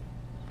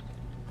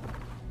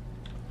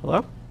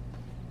 Hello?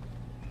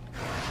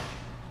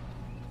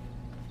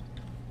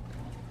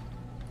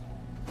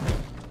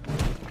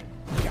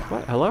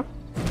 What? Hello?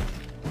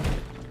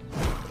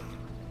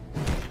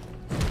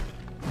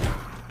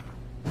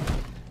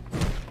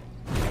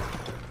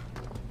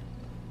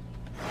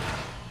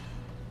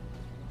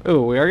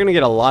 Ooh, we are going to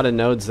get a lot of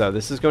nodes though.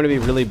 This is going to be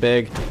really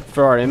big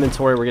for our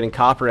inventory. We're getting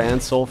copper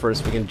and sulfur,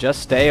 so we can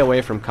just stay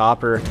away from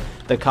copper,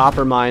 the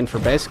copper mine, for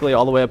basically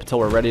all the way up until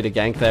we're ready to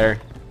gank there.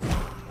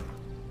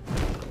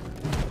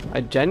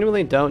 I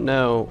genuinely don't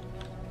know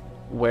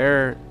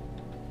where.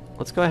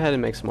 Let's go ahead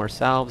and make some more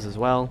salves as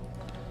well.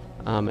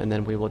 And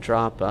then we will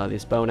drop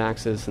these bone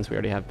axes since we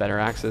already have better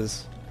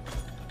axes.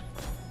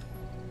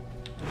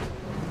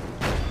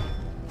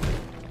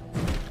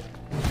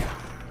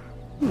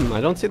 I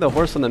don't see the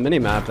horse on the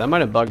minimap. That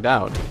might have bugged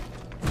out.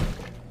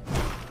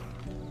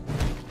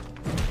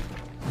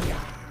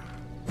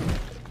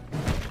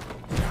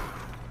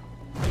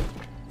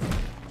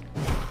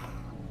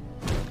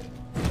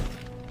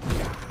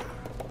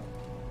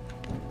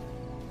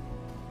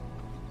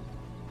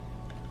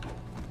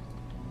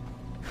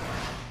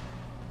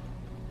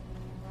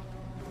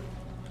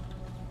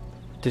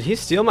 Did he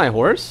steal my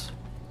horse?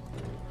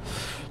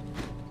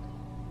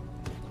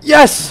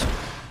 Yes!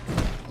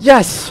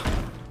 Yes!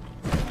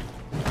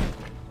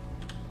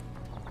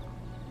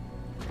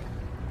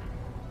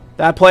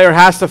 That player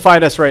has to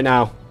fight us right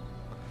now.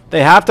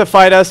 They have to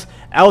fight us,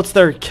 else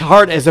their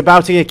heart is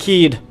about to get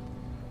keyed.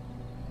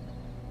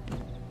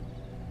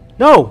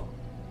 No!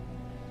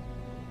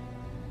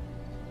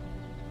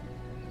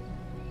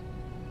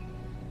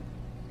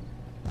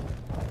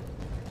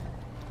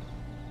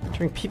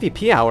 During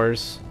PvP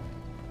hours.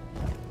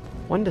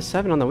 1 to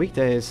 7 on the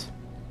weekdays.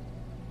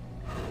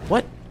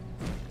 What?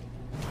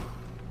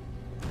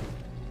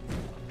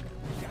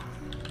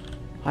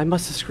 I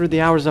must have screwed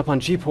the hours up on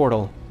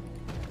G-Portal.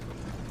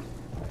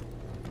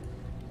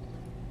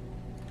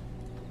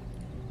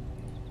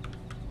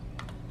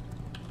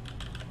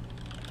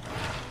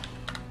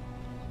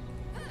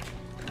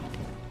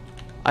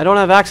 I don't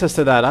have access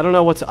to that. I don't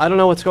know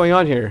what's going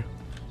on here.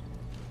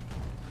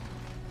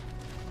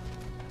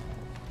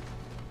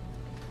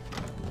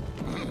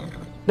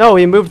 No,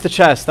 he moved the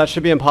chest. That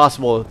should be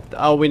impossible.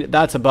 Oh,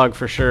 that's a bug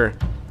for sure.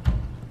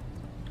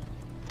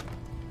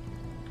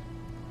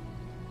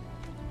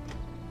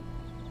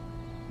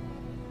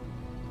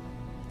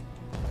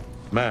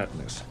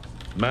 Madness.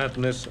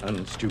 Madness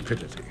and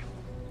stupidity.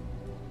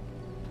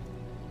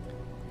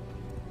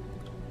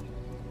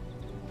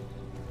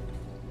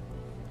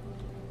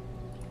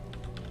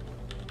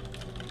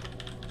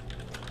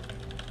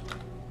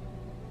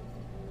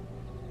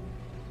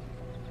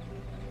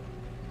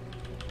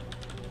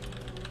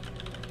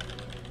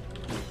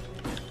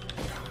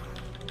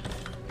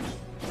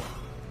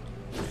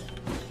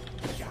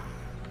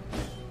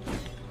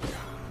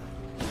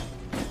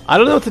 I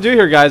don't know what to do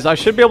here, guys. I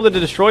should be able to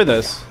destroy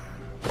this.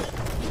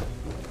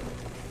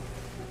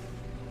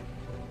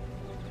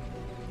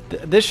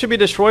 This should be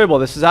destroyable.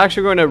 This is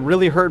actually going to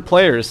really hurt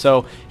players.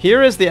 So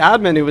here is the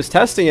admin who was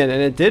testing it,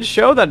 and it did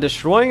show that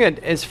destroying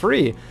it is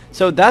free.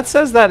 So that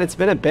says that it's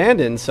been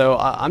abandoned. So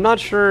I'm not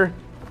sure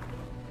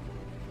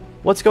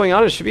what's going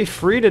on. It should be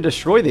free to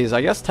destroy these.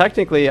 I guess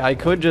technically I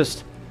could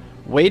just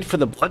wait for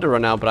the blood to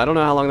run out, but I don't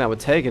know how long that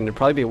would take, and it'd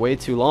probably be way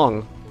too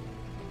long.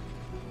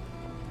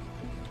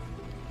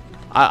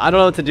 I don't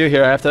know what to do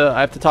here. I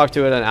have to talk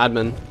to an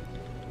admin.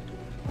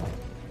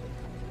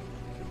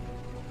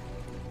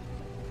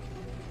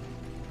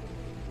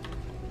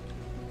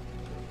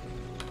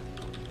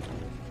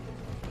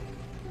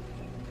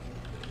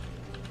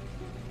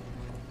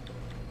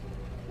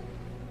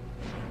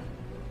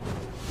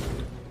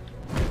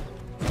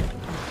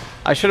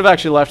 I should have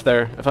actually left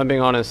there, if I'm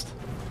being honest.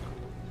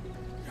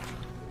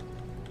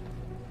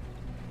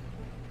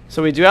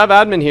 So we do have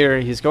admin here.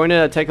 He's going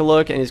to take a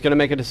look and he's going to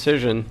make a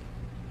decision.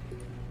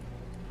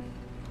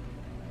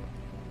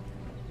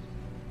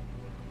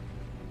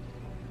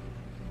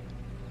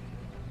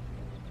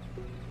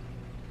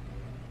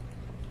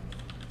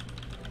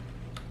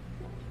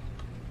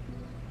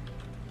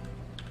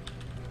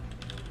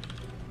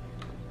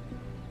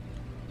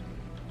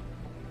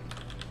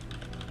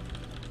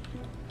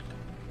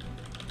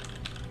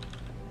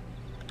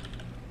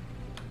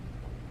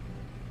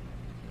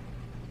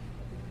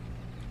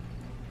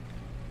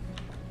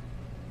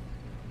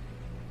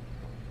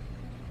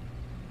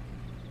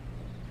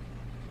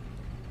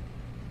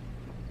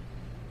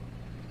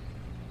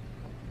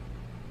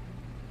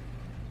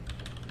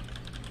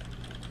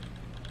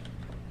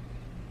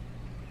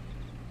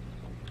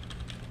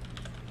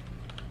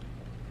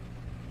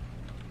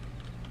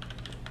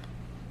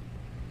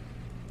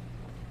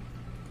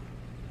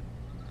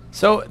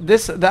 So the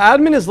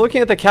admin is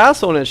looking at the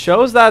castle and it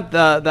shows that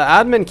the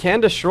admin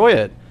can destroy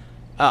it.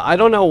 I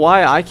don't know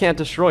why I can't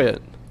destroy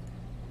it.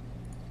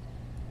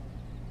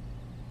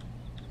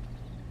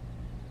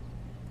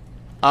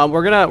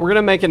 We're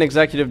gonna make an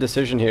executive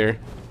decision here.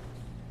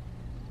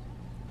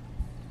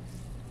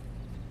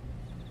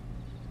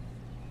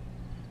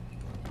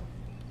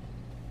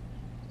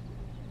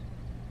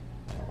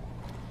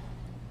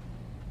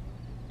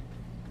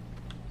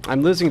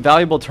 I'm losing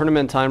valuable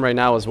tournament time right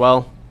now as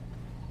well.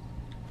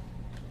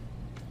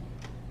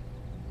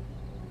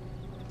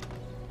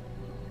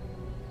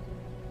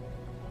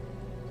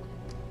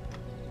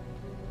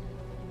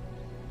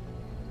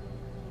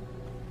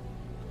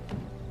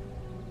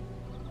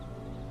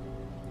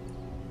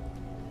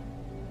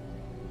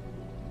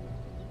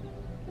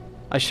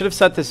 I should have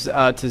set this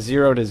to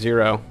 0 to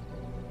 0.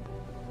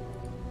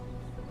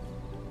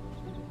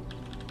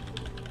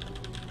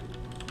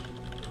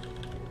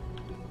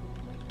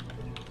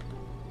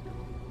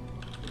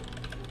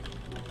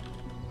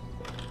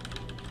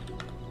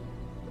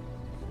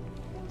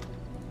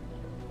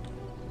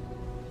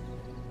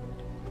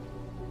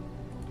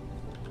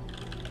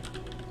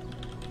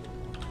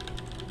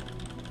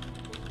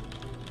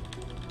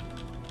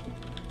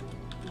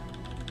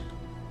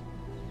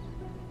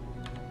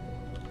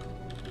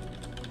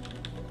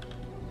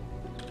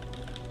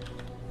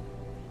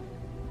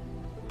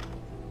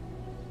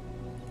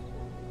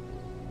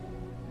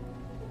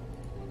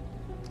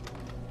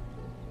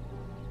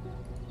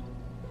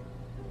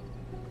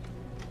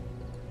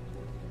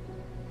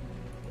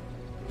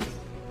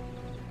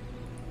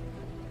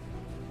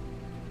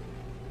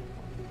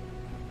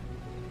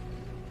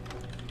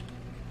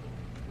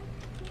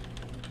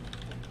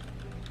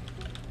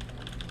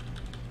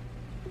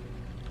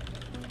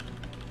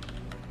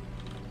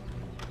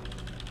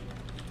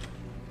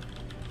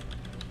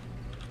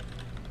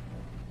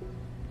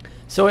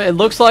 So it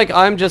looks like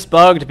I'm just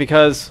bugged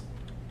because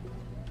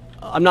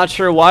I'm not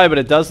sure why, but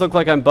it does look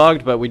like I'm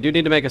bugged, but we do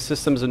need to make a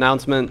systems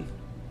announcement.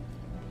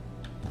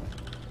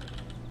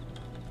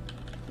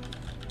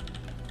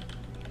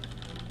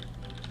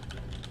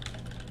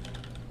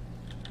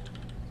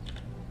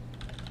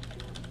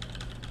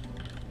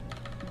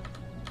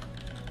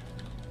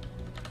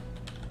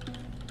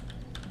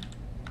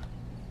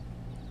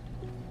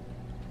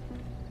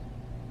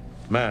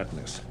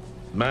 Madness.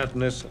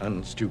 Madness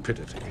and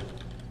stupidity.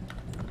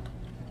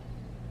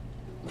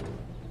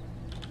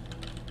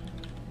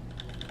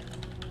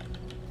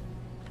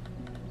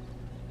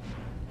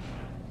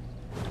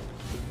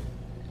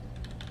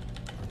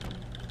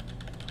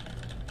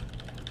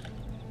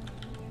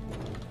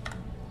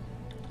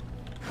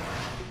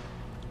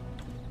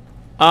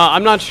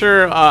 I'm not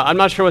sure. I'm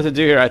not sure what to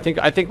do here. I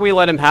think we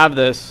let him have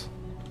this.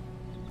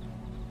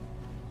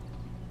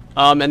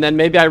 And then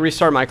maybe I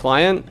restart my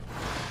client.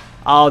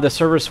 Oh, the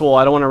server's full.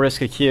 I don't want to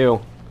risk a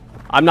queue.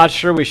 I'm not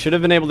sure. We should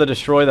have been able to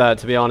destroy that,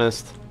 to be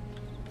honest.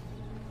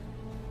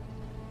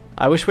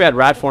 I wish we had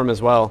rat form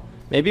as well.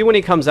 Maybe when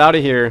he comes out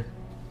of here,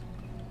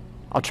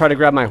 I'll try to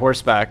grab my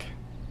horse back.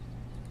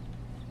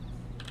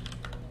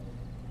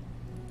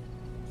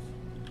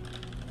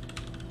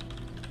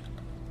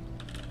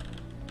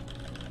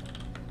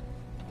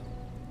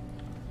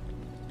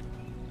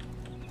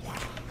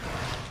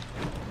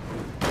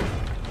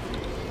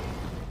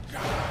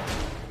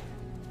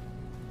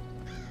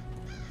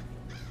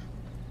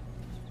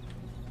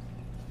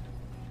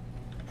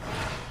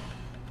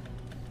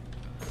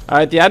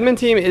 Alright, the admin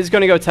team is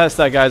going to go test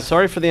that, guys.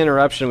 Sorry for the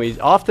interruption. We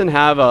often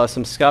have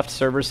some scuffed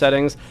server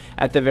settings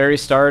at the very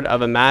start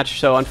of a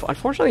match. So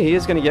unfortunately, he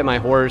is going to get my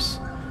horse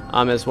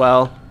as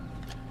well.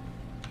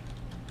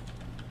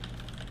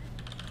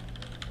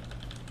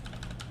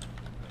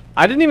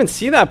 I didn't even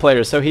see that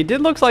player, so he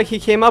did look like he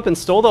came up and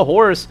stole the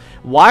horse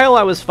while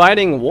I was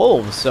fighting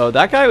wolves. So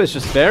that guy was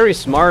just very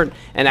smart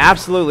and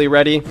absolutely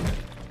ready.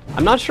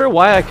 I'm not sure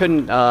why I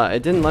couldn't,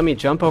 it didn't let me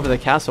jump over the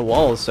castle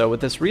walls. So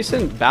with this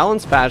recent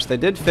balance patch, they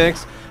did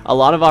fix a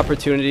lot of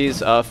opportunities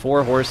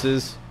for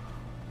horses.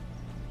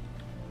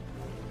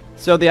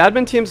 So the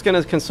admin team's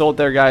going to consult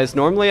there, guys.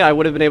 Normally I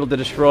would have been able to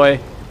destroy.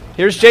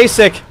 Here's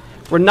Jacek.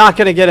 We're not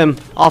going to get him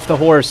off the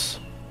horse.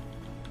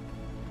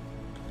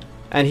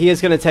 And he is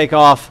going to take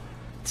off.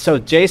 So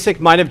Jacek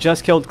might have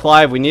just killed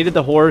Clive. We needed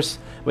the horse.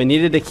 We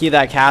needed to key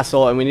that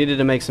castle, and we needed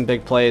to make some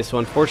big plays. So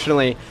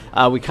unfortunately,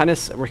 we're kind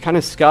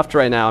of scuffed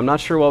right now. I'm not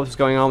sure what was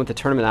going on with the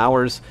tournament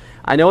hours.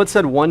 I know it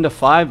said 1 to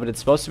 5, but it's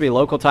supposed to be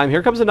local time.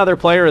 Here comes another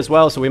player as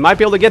well, so we might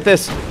be able to get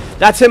this.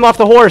 That's him off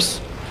the horse.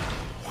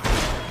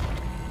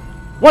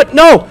 What?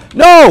 No!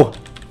 No!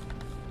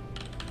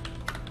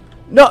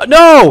 No!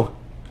 No!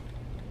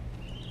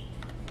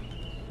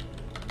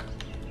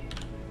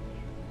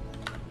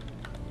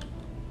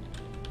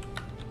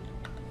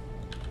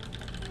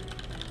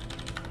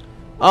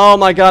 Oh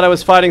my god, I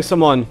was fighting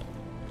someone.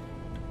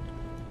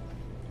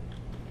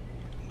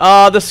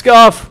 The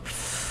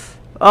scuff.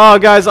 Oh,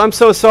 guys, I'm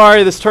so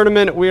sorry. This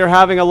tournament, we are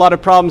having a lot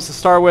of problems to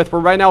start with. We're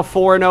right now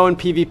 4-0 in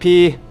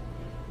PvP.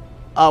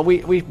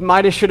 We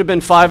might have should have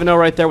been 5-0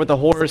 right there with the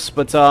horse,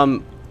 but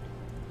I'm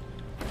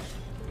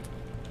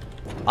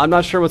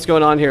not sure what's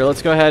going on here.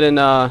 Let's go ahead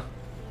and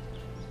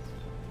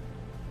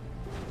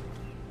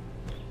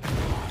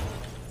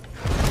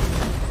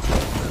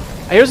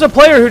here's a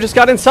player who just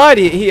got inside.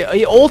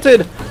 He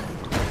ulted.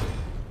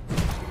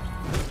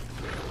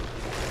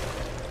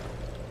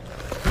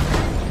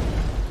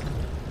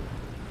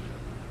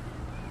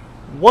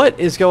 What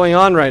is going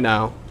on right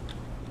now?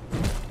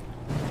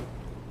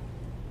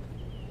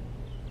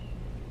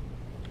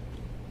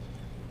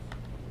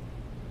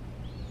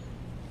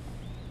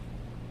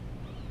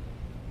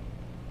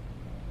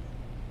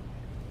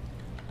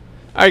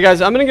 Alright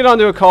guys, I'm going to get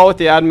onto a call with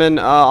the admin.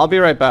 I'll be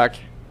right back.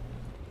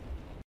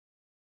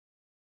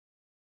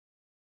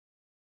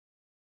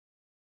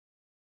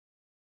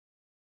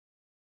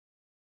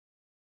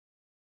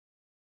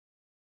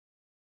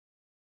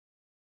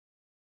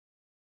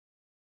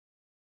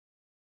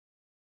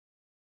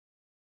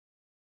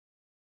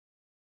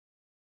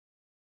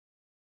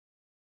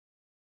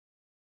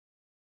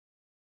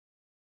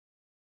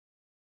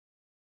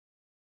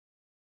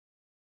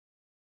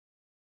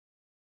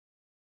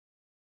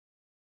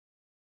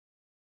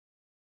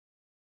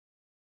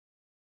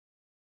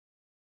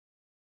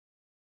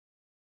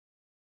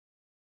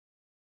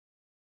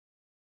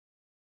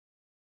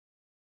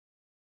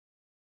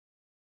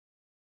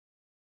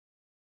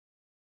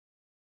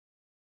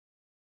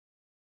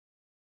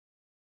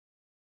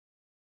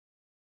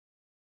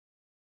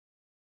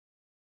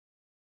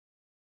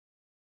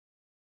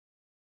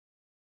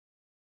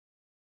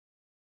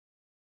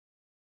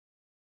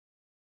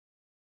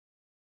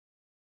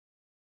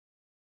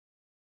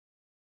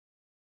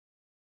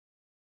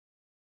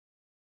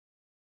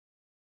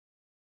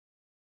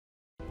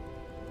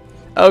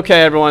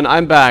 Okay, everyone,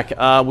 I'm back.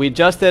 We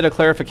just did a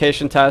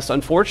clarification test.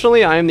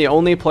 Unfortunately, I am the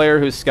only player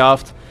who's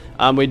scuffed.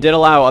 We did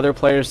allow other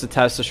players to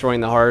test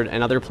destroying the heart,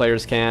 and other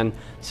players can.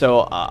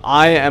 So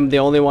I am the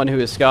only one who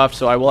is scuffed,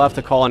 so I will have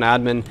to call an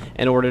admin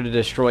in order to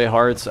destroy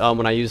hearts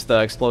when I use the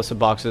explosive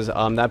boxes. The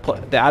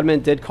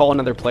admin did call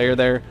another player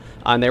there,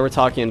 and they were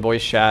talking in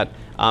voice chat.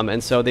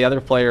 And so the other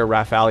player,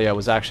 Rafalia,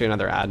 was actually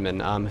another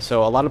admin.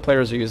 So a lot of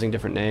players are using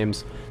different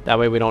names. That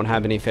way we don't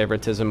have any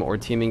favoritism or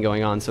teaming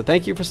going on. So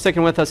thank you for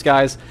sticking with us,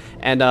 guys,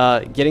 and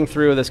getting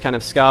through this kind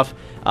of scuff.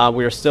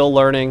 We are still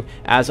learning,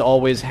 as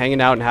always,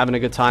 hanging out and having a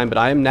good time. But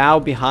I am now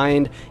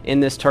behind in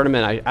this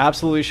tournament. I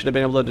absolutely should have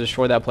been able to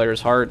destroy that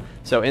player's heart.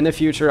 So in the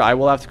future, I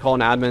will have to call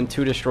an admin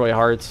to destroy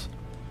hearts.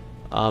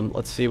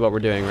 Let's see what we're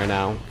doing right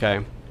now.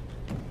 Okay.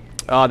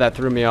 Oh, that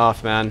threw me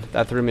off, man.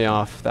 That threw me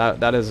off.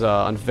 That is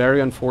very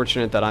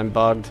unfortunate that I'm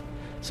bugged.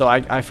 So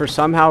I for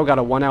somehow got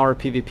a 1-hour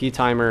PvP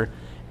timer,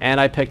 and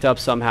I picked up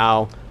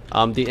somehow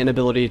the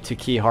inability to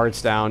key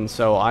hearts down.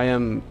 So I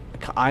am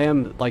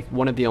like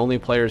one of the only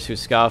players who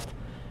scuffed,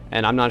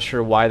 and I'm not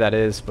sure why that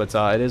is, but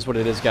it is what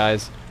it is,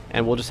 guys.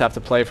 And we'll just have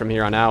to play from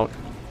here on out.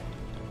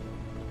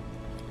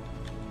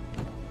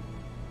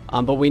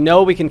 But we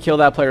know we can kill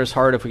that player's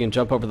heart if we can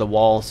jump over the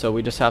wall. So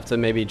we just have to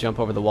maybe jump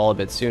over the wall a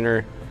bit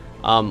sooner.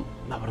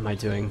 What am I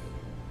doing?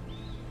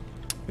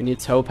 We need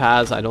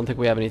topaz. I don't think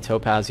we have any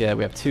topaz yet.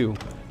 We have 2.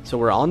 So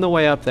we're on the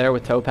way up there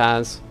with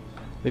topaz.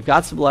 We've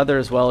got some leather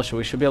as well, so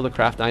we should be able to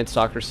craft Night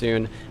Stalker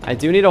soon. I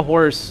do need a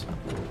horse,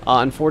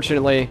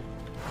 unfortunately.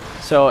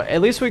 So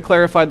at least we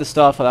clarified the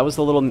stuff. That was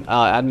the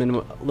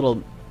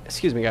little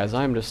excuse me, guys.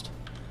 Let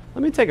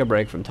me take a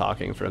break from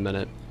talking for a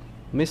minute.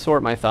 Let me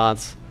sort my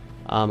thoughts.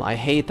 I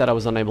hate that I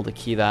was unable to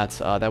key that.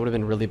 That would have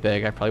been really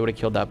big. I probably would have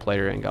killed that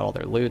player and got all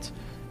their loot.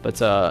 But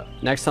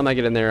next time I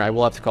get in there, I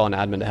will have to call an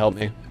admin to help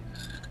me.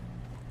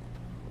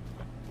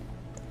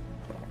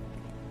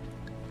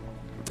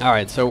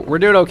 Alright, so we're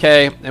doing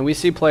okay, and we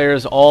see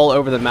players all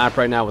over the map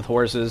right now with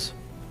horses.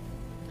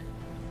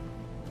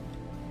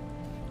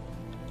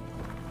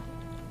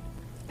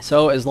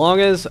 So as long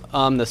as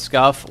the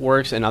scuff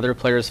works in other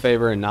players'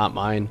 favor and not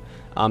mine,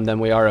 then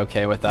we are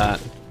okay with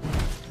that.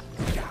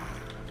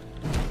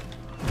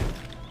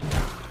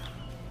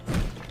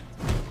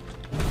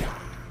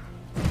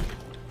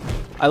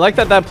 I like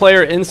that that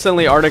player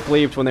instantly Arctic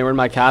leaped when they were in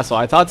my castle.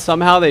 I thought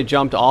somehow they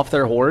jumped off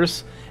their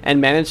horse and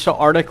managed to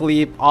Arctic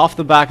leap off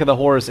the back of the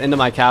horse into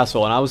my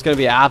castle, and I was going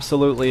to be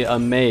absolutely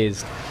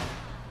amazed.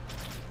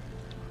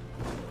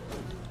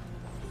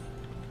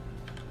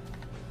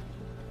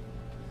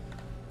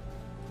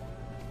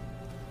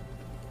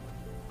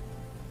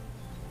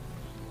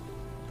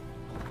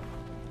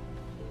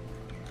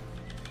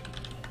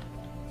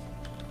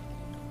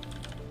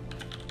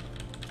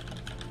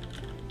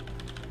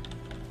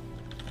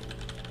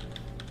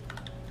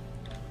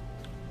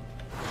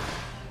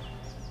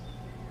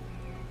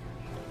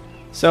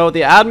 So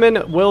the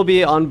admin will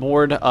be on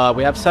board.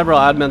 We have several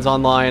admins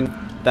online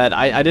that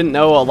I didn't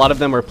know a lot of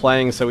them were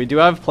playing. So we do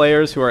have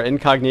players who are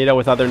incognito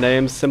with other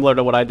names, similar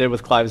to what I did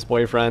with Clive's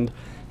boyfriend.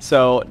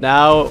 So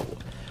now,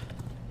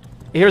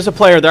 here's a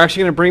player. They're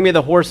actually going to bring me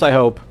the horse, I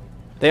hope.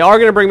 They are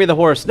going to bring me the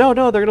horse. No,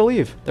 they're going to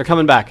leave. They're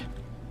coming back.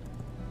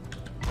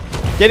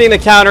 Getting the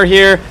counter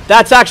here.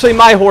 That's actually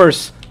my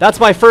horse. That's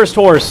my first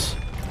horse.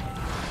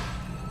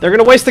 They're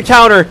going to waste the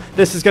counter.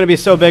 This is going to be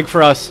so big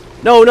for us.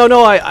 No.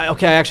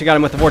 Okay, I actually got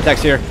him with the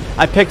vortex here.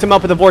 I picked him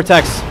up with the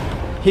vortex.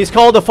 He's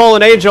called the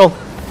fallen angel.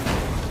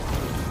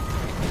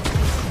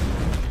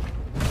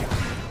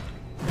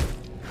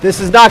 This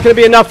is not going to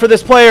be enough for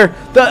this player.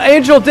 The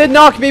angel did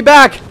knock me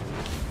back.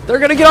 They're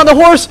going to get on the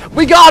horse.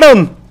 We got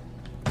him.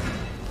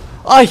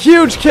 A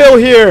huge kill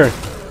here.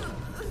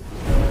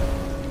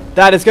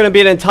 That is going to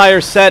be an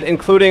entire set,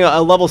 including a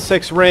level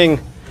 6 ring.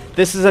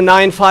 This is a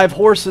 9-5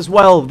 horse as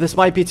well. This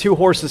might be 2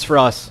 horses for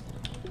us.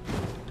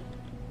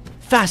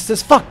 Fast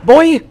as fuck,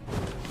 boy!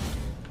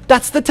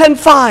 That's the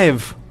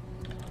 10-5!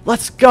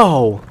 Let's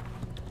go!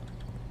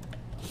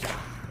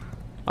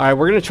 Alright,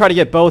 we're going to try to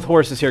get both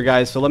horses here,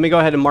 guys. So let me go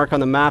ahead and mark on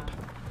the map.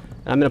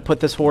 I'm going to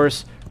put this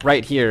horse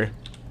right here.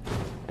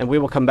 And we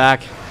will come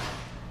back.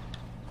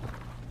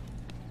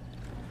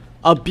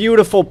 A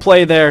beautiful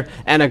play there,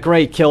 and a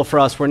great kill for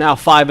us. We're now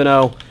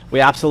 5-0.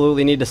 We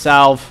absolutely need to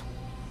salve.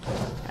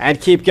 And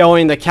keep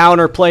going. The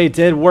counter play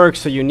did work,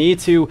 so you need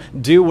to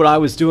do what I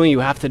was doing.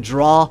 You have to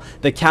draw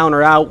the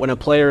counter out when a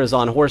player is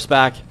on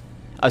horseback.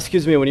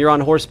 Excuse me, when you're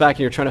on horseback and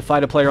you're trying to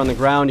fight a player on the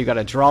ground, you got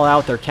to draw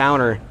out their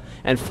counter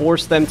and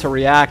force them to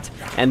react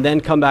and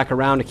then come back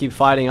around to keep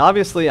fighting.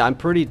 Obviously, I'm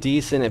pretty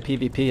decent at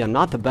PvP. I'm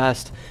not the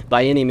best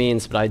by any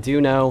means, but I do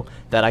know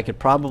that I could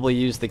probably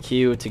use the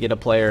Q to get a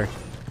player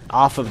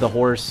off of the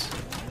horse.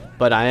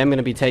 But I am going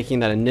to be taking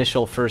that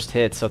initial first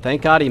hit, so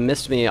thank God he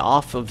missed me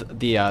off of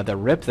the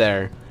rip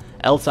there.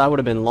 Else I would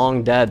have been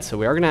long dead. So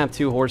we are going to have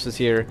 2 horses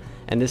here,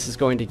 and this is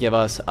going to give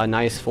us a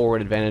nice forward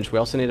advantage. We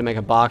also need to make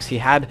a box. He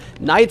had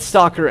Night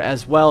Stalker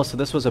as well, so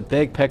this was a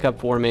big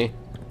pickup for me.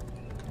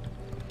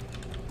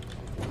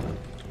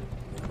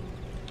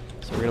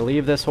 So we're going to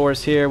leave this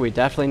horse here. We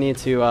definitely need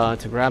to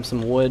grab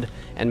some wood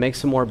and make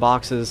some more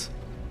boxes.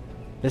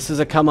 This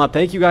is a come up.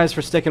 Thank you guys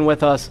for sticking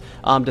with us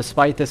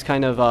despite this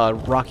kind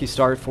of rocky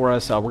start for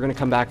us. We're going to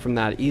come back from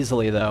that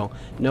easily, though.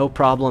 No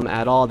problem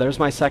at all. There's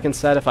my second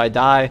set. If I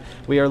die,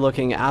 we are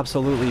looking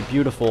absolutely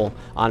beautiful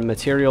on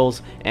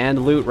materials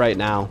and loot right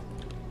now.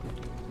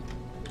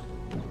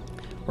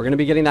 We're going to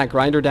be getting that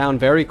grinder down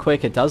very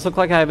quick. It does look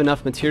like I have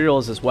enough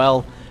materials as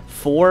well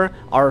for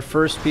our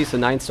first piece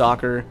of Night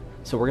Stalker.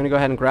 So we're going to go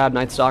ahead and grab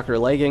Night Stalker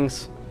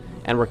leggings,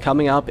 and we're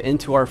coming up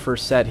into our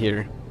first set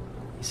here.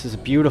 This is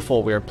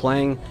beautiful. We are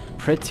playing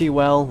pretty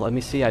well. Let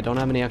me see. I don't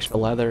have any extra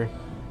leather.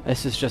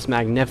 This is just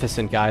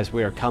magnificent, guys.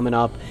 We are coming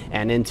up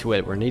and into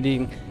it.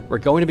 We're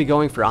going to be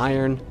going for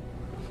iron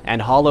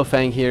and Hollow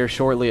Fang here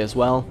shortly as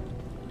well.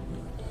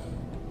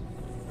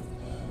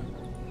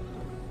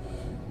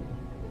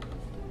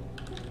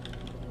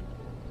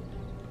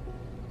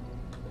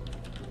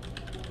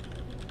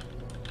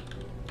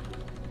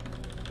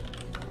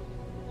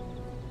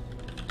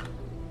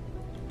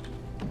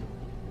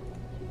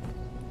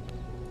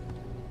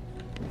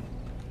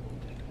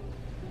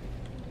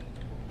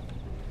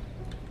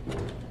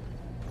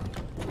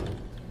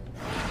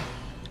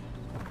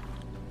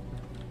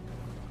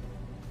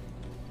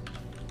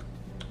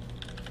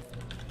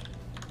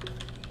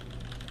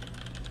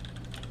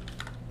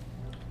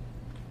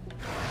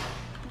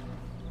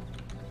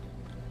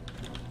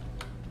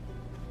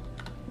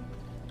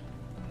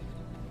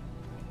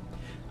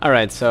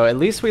 Alright, so at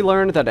least we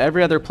learned that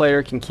every other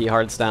player can key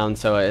hearts down,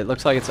 so it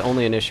looks like it's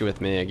only an issue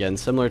with me. Again,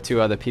 similar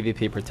to the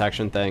PvP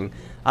protection thing.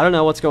 I don't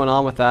know what's going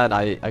on with that.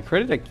 I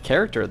created a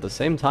character at the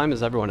same time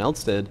as everyone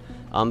else did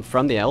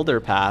from the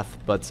Elder path,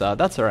 but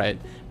that's alright.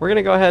 We're going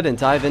to go ahead and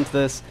dive into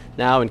this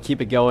now and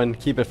keep it going,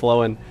 keep it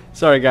flowing.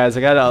 Sorry guys,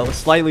 I got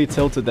slightly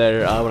tilted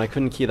there when I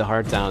couldn't key the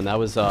heart down. That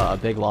was a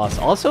big loss.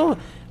 Also,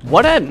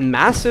 what a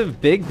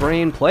massive big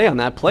brain play on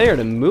that player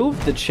to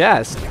move the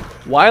chest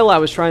while I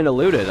was trying to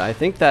loot it. I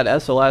think that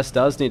SLS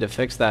does need to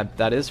fix that.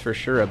 That is for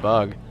sure a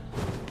bug.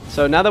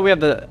 So now that we have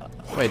the...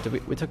 Wait,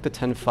 we took the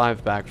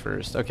 10.5 back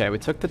first. Okay, we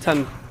took the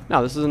 10...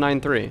 No, this is a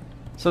 9.3.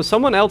 So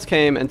someone else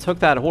came and took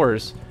that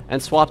horse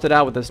and swapped it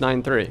out with this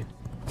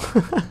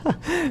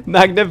 9.3.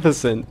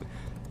 Magnificent.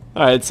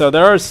 Alright, so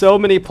there are so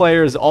many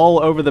players all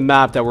over the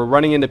map that we're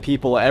running into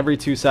people every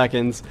 2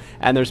 seconds.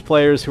 And there's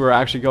players who are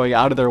actually going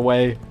out of their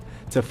way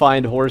to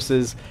find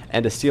horses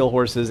and to steal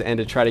horses and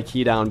to try to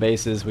key down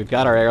bases. We've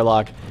got our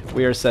airlock.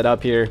 We are set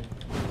up here.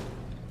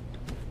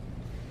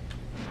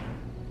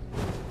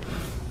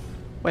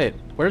 Wait,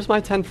 where's my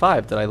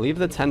 10.5? Did I leave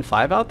the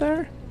 10.5 out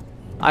there?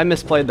 I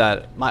misplayed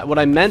that. What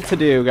I meant to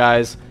do,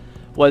 guys,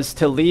 was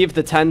to leave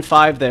the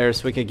 10.5 there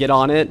so we could get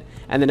on it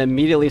and then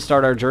immediately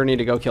start our journey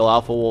to go kill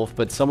Alpha Wolf,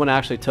 but someone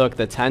actually took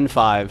the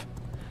 10.5.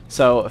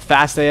 So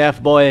Fast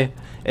AF boy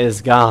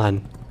is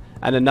gone.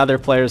 And another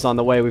player's on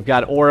the way. We've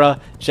got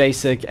Aura,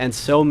 Jacek, and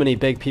so many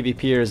big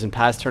PvPers and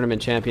past tournament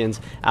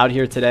champions out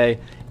here today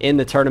in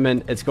the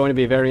tournament. It's going to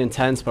be very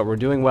intense, but we're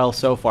doing well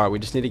so far. We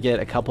just need to get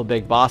a couple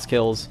big boss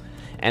kills.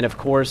 And of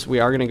course, we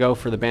are going to go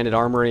for the Bandit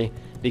Armory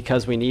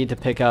because we need to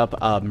pick up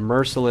a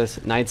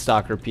Merciless Night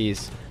Stalker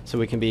piece so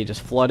we can be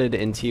just flooded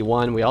in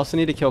T1. We also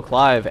need to kill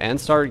Clive and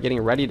start getting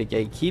ready to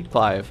gatekeep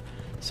Clive.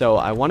 So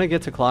I want to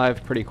get to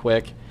Clive pretty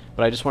quick,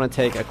 but I just want to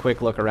take a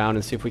quick look around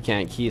and see if we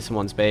can't key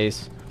someone's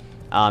base.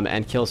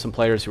 And kill some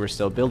players who are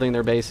still building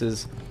their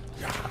bases.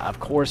 Of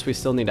course, we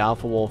still need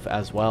Alpha Wolf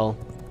as well.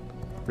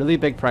 Really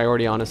big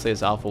priority, honestly,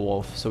 is Alpha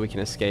Wolf, so we can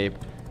escape.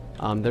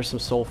 There's some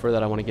sulfur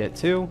that I want to get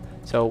too,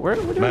 so we're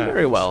doing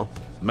very well.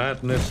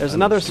 Madness. There's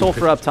another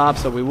sulfur up top,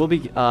 so we will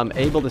be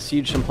able to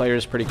siege some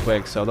players pretty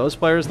quick. So those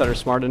players that are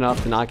smart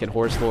enough to not get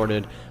horse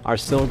lorded are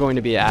still going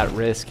to be at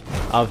risk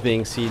of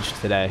being sieged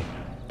today.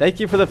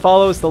 Thank you for the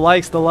follows, the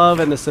likes, the love,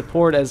 and the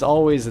support. As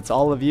always, it's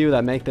all of you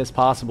that make this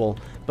possible.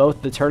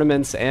 Both the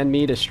tournaments and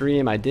me to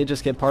stream. I did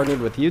just get partnered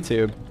with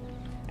YouTube.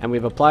 And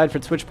we've applied for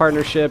Twitch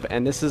partnership,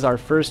 and this is our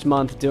first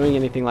month doing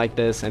anything like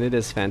this, and it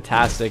is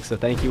fantastic. So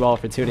thank you all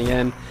for tuning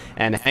in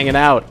and hanging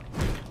out.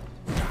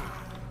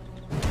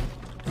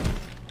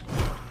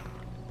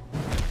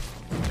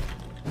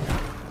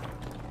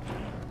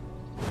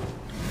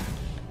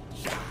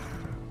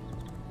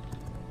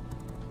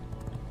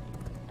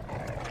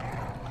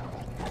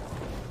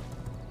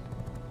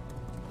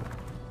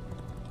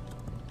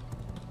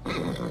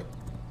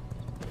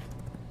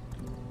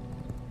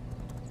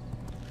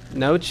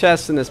 No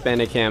chests in this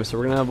bandit camp, so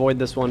we're going to avoid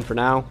this one for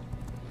now.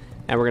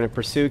 And we're going to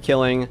pursue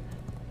killing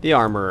the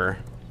armorer.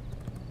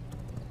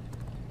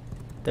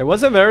 There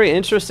was a very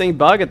interesting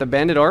bug at the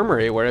bandit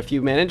armory where if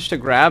you manage to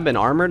grab an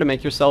armor to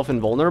make yourself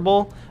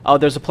invulnerable... Oh,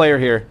 there's a player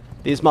here.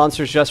 These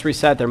monsters just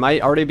reset. There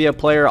might already be a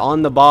player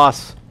on the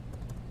boss.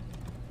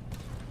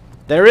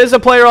 There is a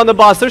player on the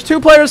boss. There's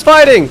two players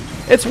fighting.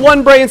 It's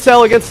one brain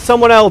cell against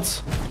someone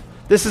else.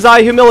 This is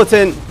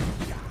Humilitant.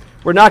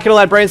 We're not going to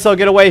let brain cell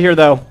get away here,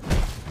 though.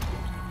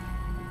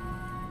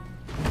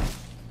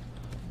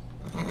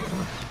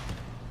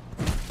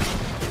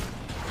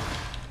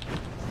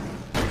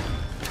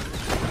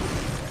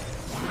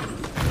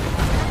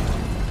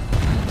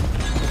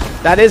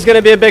 That is going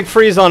to be a big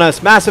freeze on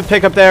us. Massive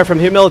pickup there from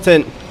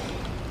Humilitant.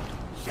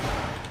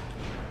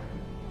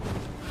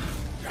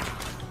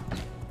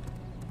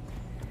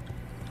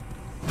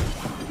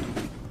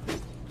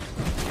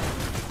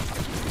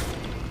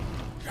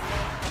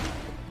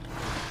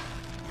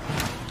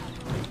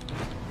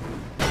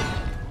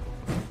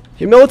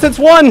 Humilitant's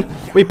won!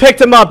 We picked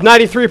him up.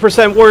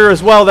 93% warrior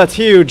as well. That's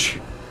huge.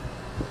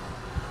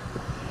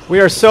 We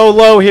are so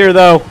low here,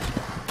 though.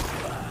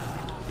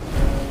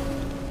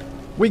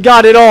 We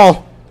got it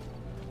all.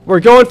 We're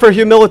going for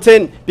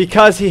Humilitant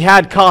because he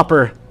had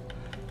copper.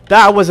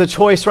 That was a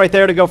choice right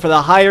there to go for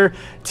the higher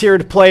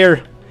tiered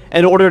player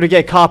in order to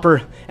get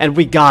copper, and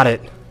we got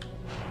it.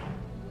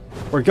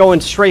 We're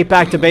going straight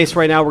back to base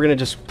right now. We're going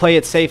to just play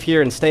it safe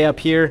here and stay up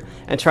here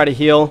and try to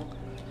heal.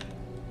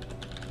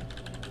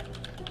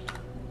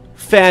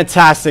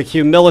 Fantastic,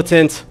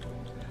 Humilitant.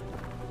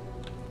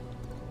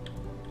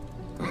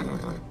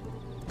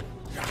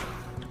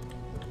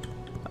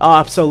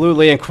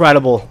 Absolutely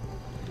incredible.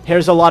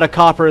 Here's a lot of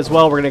copper as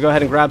well. We're going to go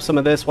ahead and grab some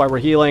of this while we're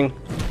healing.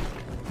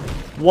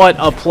 What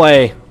a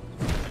play.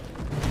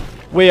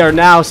 We are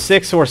now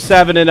 6 or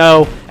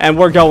 7-0, and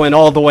we're going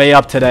all the way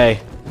up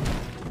today.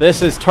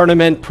 This is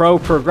tournament pro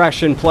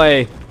progression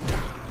play.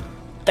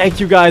 Thank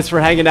you guys for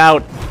hanging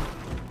out.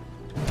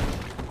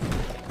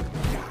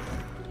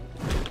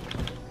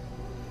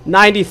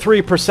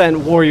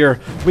 93%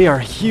 warrior. We are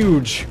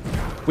huge.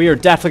 We are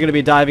definitely going to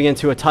be diving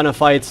into a ton of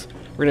fights.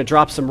 We're We're going to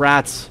drop some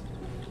rats.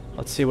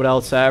 Let's see what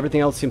else.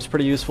 Everything else seems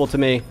pretty useful to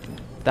me.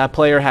 That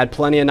player had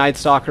plenty of Night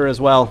Stalker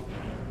as well.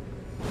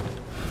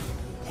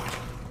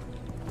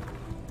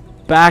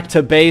 Back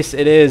to base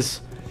it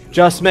is.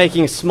 Just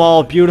making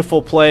small,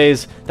 beautiful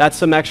plays. That's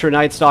some extra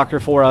Night Stalker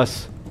for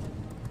us.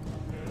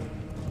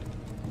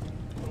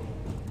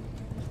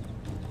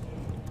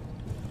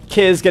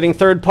 Kiz getting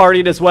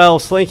third-partied as well.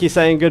 Slinky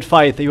saying good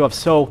fight. You have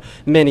so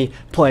many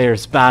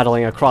players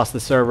battling across the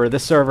server.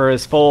 This server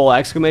is full.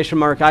 Exclamation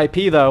mark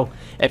IP though.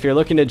 If you're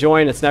looking to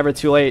join, it's never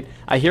too late.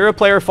 I hear a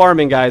player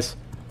farming, guys.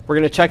 We're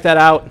going to check that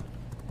out.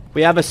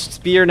 We have a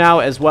spear now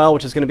as well,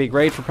 which is going to be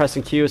great for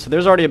pressing Q. So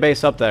there's already a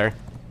base up there.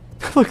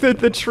 Look,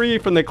 the tree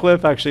from the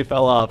cliff actually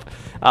fell off.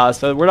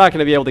 So we're not going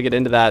to be able to get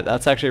into that.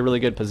 That's actually a really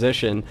good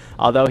position.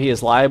 Although he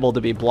is liable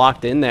to be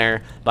blocked in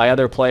there by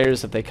other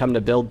players if they come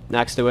to build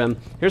next to him.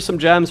 Here's some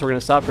gems. We're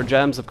going to stop for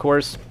gems, of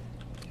course.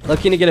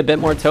 Looking to get a bit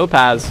more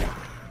topaz,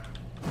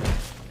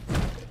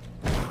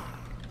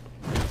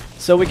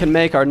 so we can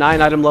make our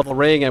 9-item level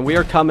ring, and we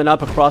are coming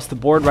up across the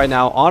board right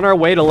now on our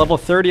way to level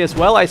 30 as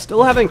well. I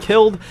still haven't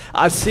killed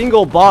a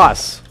single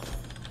boss.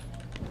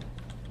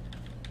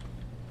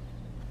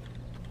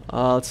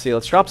 Let's see,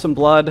 let's drop some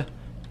blood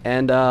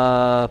and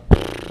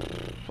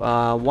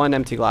one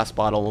empty glass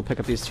bottle. We'll pick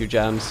up these 2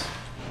 gems.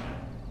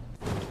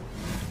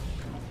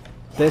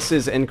 This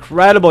is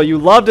incredible. You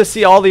love to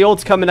see all the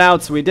ults coming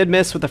out, so we did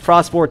miss with the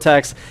Frost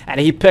Vortex, and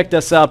he picked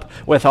us up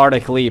with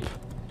Arctic Leap.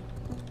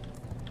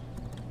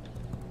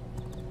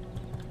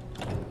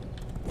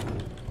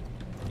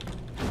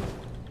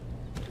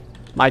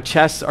 My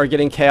chests are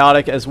getting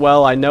chaotic as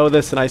well. I know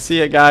this and I see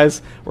it,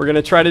 guys. We're going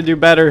to try to do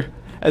better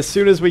as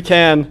soon as we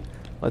can.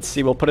 Let's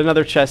see. We'll put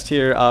another chest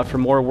here for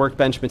more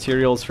workbench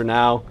materials for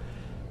now.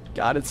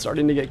 God, it's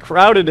starting to get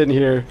crowded in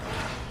here.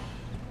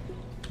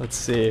 Let's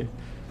see.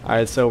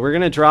 Alright, so we're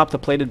going to drop the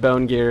plated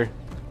bone gear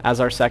as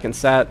our second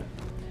set.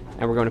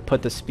 And we're going to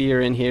put the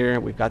spear in here.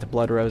 We've got the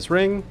Blood Rose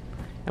ring.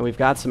 And we've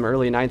got some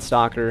early Night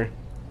Stalker.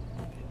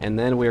 And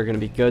then we're going to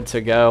be good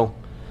to go.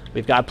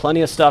 We've got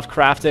plenty of stuff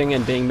crafting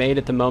and being made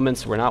at the moment,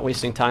 so we're not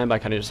wasting time by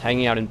kind of just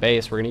hanging out in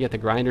base. We're going to get the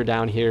grinder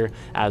down here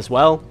as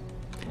well,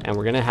 and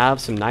we're going to have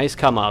some nice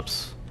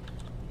come-ups.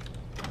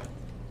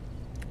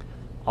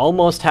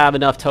 Almost have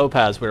enough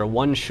topaz. We're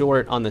 1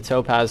 short on the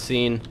topaz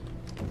scene.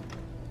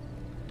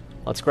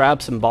 Let's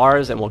grab some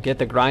bars, and we'll get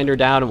the grinder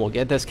down, and we'll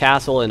get this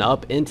castle and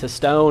up into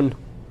stone.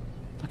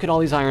 Look at all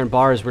these iron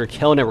bars. We're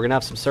killing it. We're going to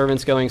have some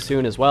servants going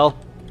soon as well.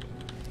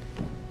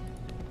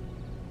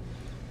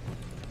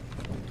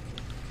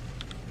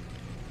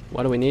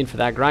 What do we need for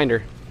that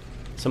grinder?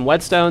 Some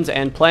whetstones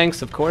and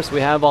planks, of course.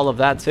 We have all of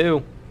that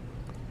too.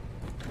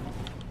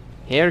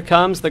 Here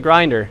comes the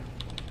grinder.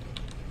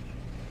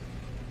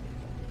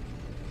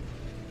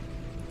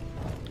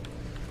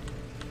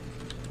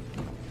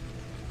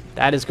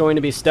 That is going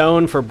to be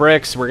stone for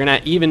bricks. We're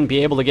going to even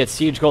be able to get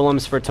siege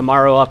golems for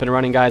tomorrow up and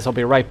running, guys. I'll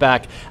be right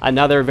back.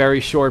 Another very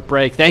short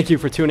break. Thank you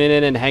for tuning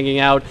in and hanging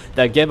out.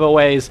 The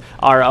giveaways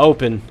are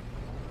open.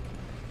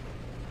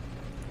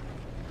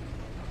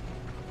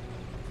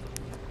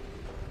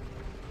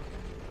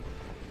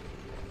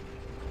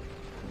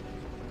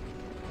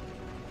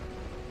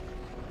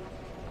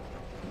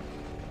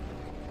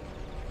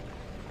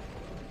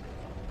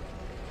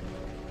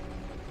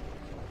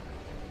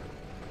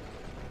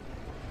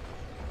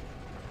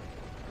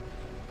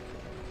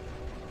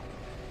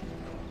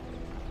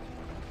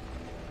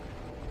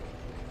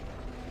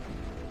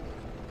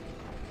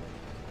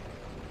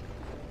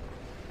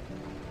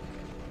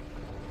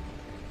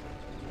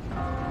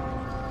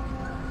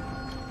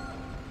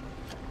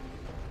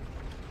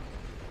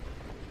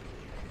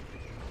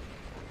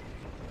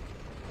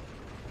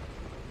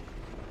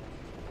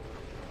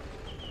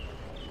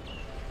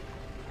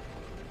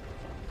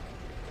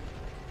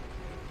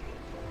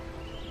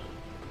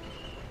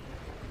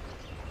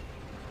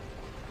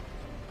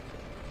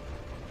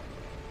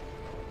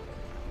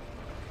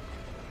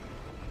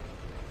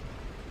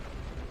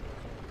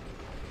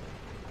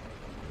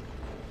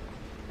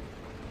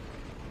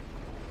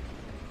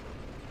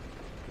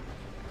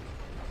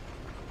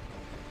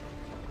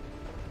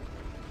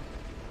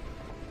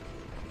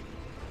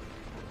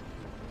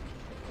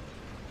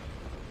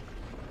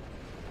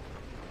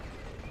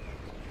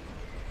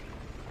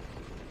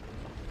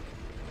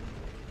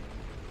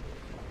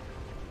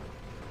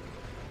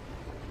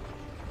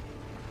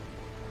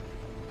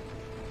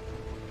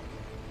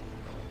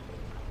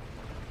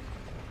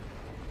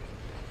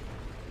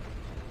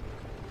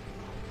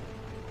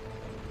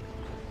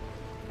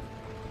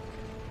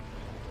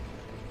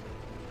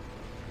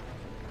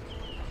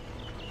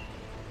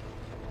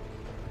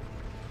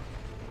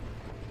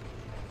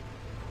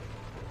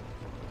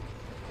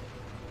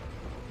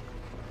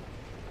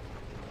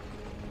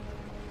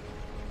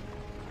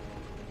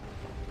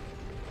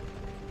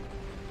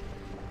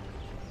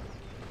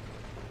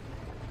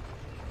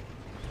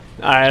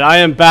 Alright, I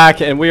am back,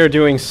 and we are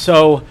doing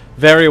so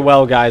Very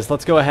well, guys.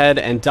 Let's go ahead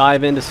and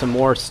dive into some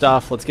more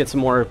stuff. Let's get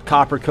some more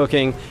copper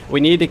cooking. We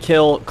need to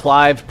kill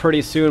Clive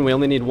pretty soon. We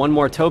only need one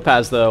more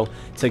topaz, though,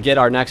 to get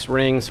our next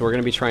ring. So we're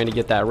going to be trying to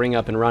get that ring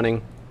up and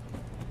running.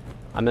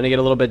 I'm going to get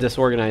a little bit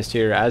disorganized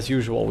here, as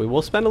usual. We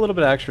will spend a little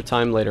bit of extra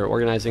time later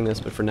organizing this,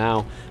 but for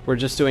now, we're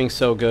just doing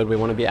so good. We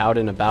want to be out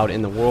and about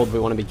in the world. We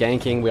want to be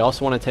ganking. We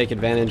also want to take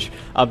advantage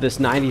of this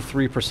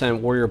 93%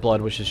 warrior blood,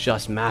 which is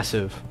just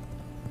massive.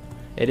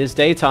 It is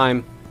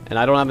daytime. And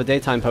I don't have a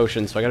daytime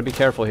potion, so I gotta be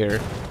careful here.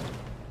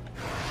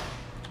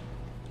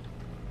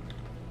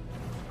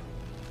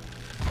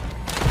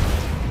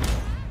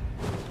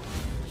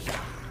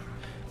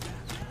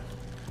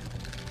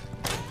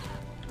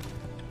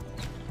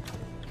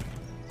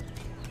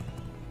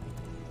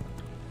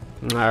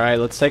 Alright,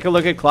 let's take a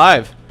look at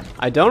Clive.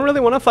 I don't really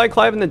want to fight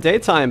Clive in the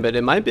daytime, but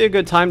it might be a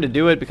good time to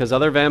do it because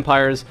other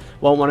vampires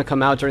won't want to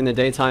come out during the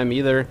daytime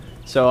either.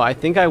 So I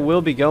think I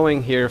will be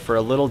going here for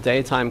a little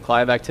daytime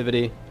Clive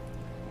activity.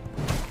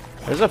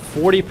 There's a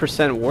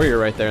 40% warrior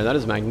right there. That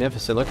is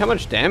magnificent. Look how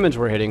much damage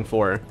we're hitting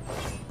for.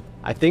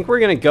 I think we're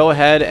going to go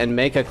ahead and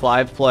make a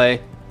Clive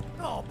play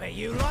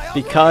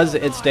because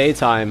it's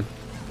daytime.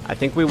 I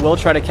think we will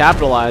try to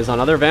capitalize on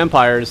other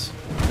vampires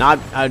not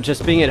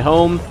just being at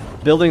home,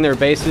 building their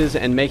bases,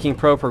 and making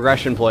pro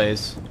progression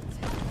plays.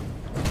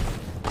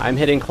 I'm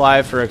hitting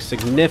Clive for a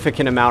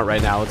significant amount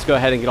right now. Let's go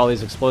ahead and get all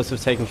these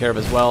explosives taken care of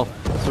as well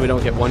so we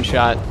don't get one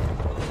shot.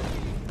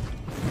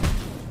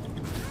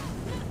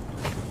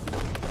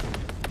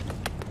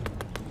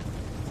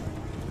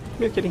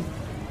 You're kidding.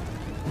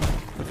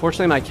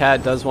 Unfortunately, my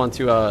cat does want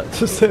to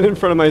sit in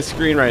front of my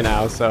screen right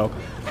now, so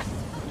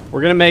we're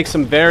going to make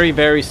some very,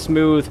 very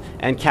smooth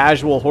and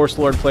casual Horse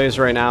Lord plays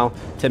right now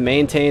to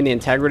maintain the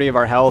integrity of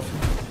our health.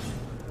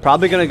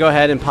 Probably going to go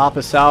ahead and pop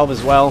a salve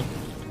as well.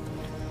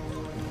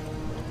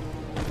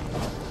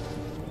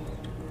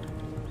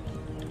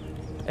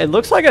 It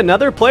looks like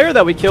another player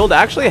that we killed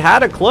actually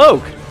had a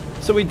cloak.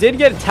 So we did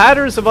get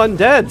Tatters of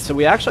Undead, so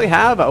we actually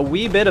have a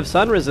wee bit of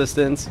sun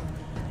resistance.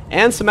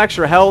 And some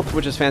extra health,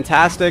 which is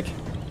fantastic.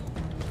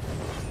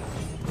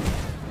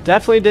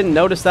 Definitely didn't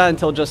notice that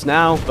until just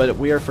now, but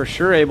we are for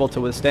sure able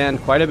to withstand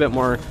quite a bit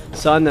more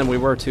sun than we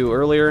were to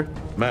earlier.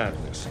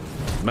 Madness.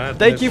 Madness.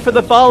 Thank you for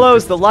the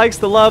follows, the likes,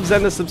 the loves,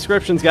 and the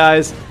subscriptions,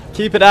 guys.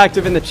 Keep it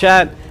active in the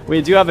chat.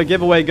 We do have a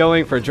giveaway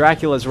going for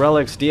Dracula's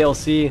Relics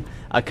DLC,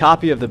 a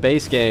copy of the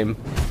base game,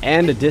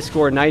 and a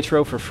Discord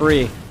Nitro for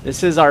free.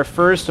 This is our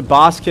first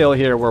boss kill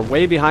here. We're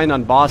way behind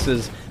on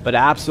bosses, but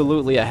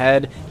absolutely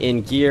ahead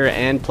in gear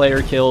and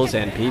player kills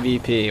and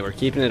PvP. We're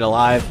keeping it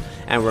alive,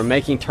 and we're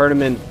making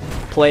tournament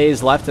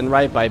plays left and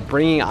right by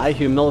bringing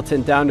IHU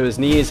Militant down to his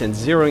knees and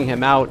zeroing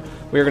him out.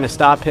 We're going to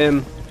stop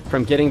him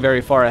from getting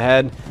very far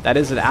ahead. That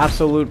is an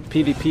absolute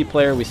PvP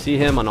player. We see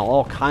him on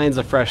all kinds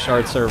of fresh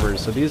start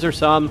servers. So these are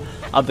some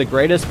of the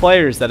greatest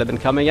players that have been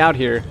coming out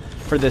here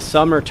for this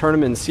summer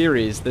tournament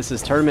series. This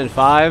is Tournament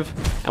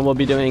 5, and we'll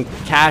be doing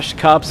cash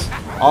cups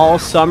all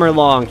summer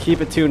long.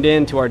 Keep it tuned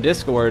in to our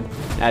Discord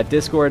at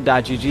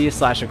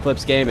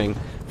discord.gg/eclipsegaming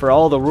for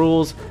all the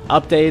rules,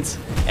 updates,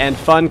 and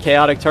fun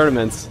chaotic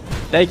tournaments.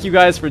 Thank you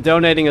guys for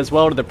donating as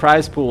well to the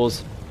prize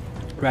pools.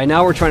 Right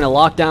now we're trying to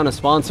lock down a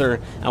sponsor,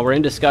 and we're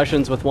in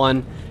discussions with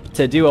one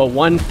to do a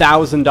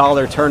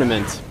 $1,000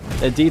 tournament.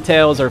 The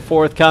details are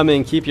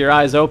forthcoming. Keep your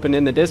eyes open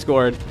in the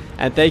Discord,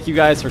 and thank you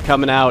guys for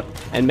coming out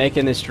and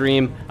making this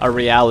dream a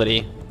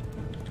reality.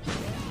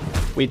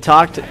 We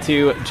talked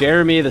to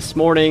Jeremy this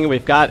morning.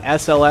 We've got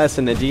SLS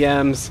in the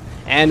DMs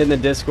and in the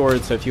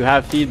Discord, so if you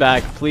have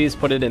feedback, please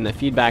put it in the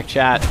feedback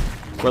chat.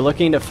 We're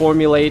looking to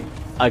formulate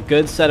a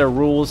good set of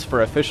rules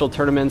for official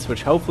tournaments,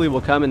 which hopefully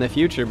will come in the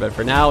future, but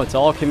for now it's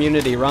all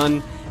community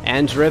run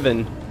and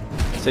driven,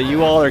 so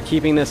you all are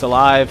keeping this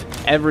alive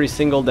every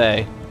single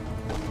day.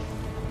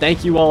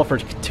 Thank you all for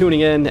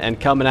tuning in and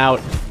coming out.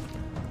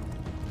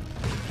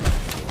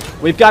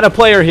 We've got a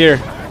player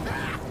here.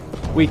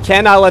 We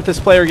cannot let this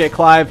player get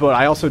Clive, but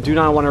I also do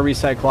not want to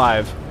reset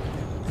Clive.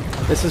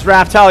 This is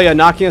Raftalia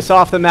knocking us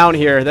off the mount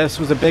here. This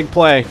was a big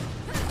play.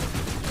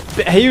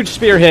 A huge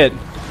spear hit.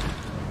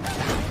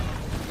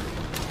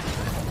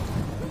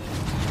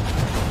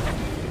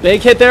 Big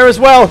hit there as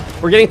well.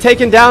 We're getting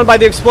taken down by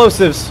the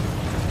explosives.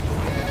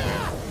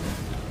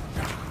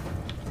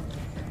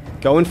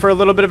 Going for a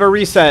little bit of a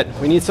reset.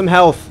 We need some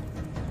health.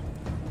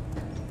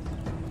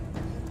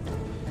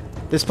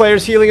 This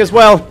player's healing as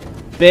well.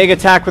 Big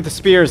attack with the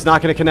spears,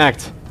 not going to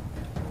connect.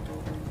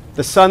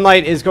 The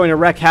sunlight is going to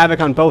wreak havoc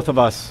on both of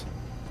us.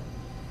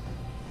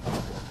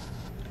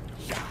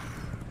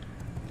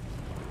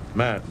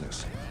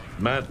 Madness.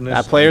 Madness.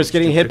 That player's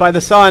getting hit by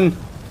the sun.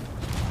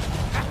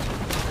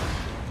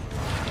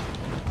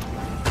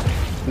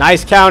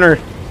 Nice counter.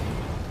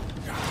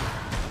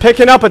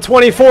 Picking up a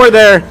 24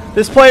 there.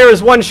 This player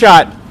is one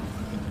shot.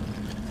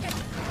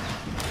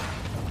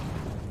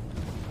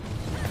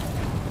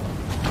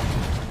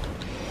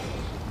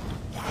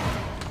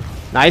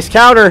 Nice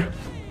counter.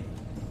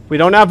 We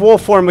don't have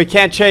wolf form. We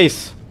can't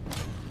chase.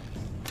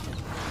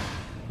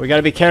 We got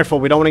to be careful.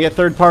 We don't want to get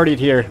third-partied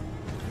here.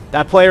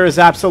 That player is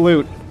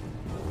absolute.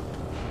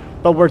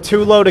 but we're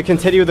too low to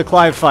continue the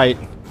Clive fight.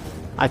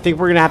 I think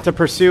we're going to have to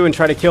pursue and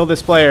try to kill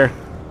this player.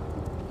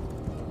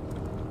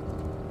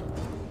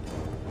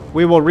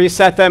 We will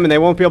reset them and they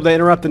won't be able to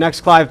interrupt the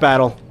next Clive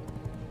battle.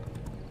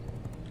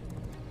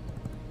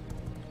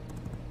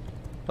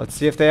 Let's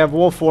see if they have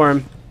wolf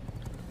form.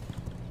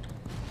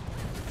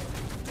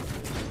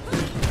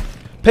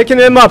 Picking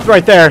him up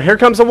right there. Here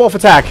comes a wolf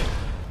attack.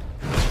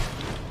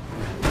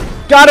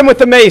 Got him with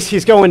the mace.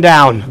 He's going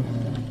down.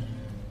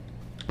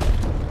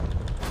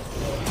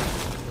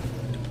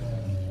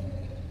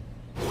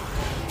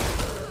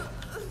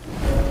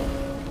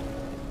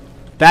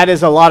 That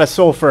is a lot of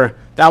sulfur.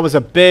 That was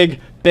a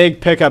big,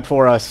 big pickup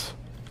for us.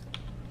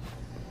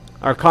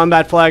 Our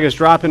combat flag is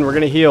dropping. We're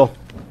going to heal.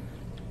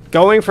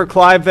 Going for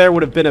Clive there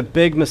would have been a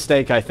big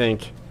mistake, I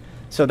think.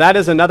 So that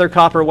is another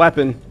copper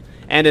weapon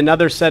and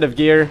another set of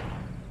gear.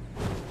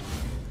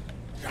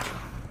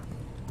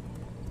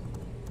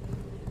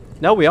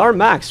 No, we are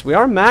maxed. We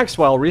are maxed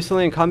while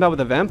recently in combat with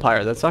a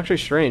vampire. That's actually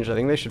strange. I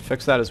think they should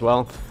fix that as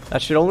well.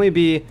 That should only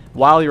be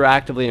while you're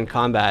actively in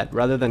combat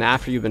rather than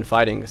after you've been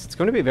fighting. It's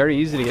going to be very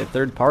easy to get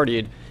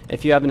third-partied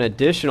if you have an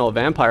additional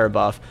vampire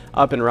buff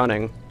up and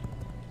running.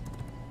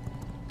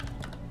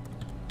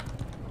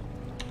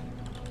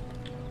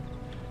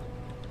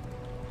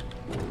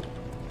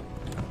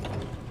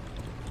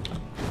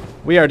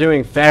 We are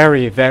doing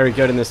very, very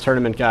good in this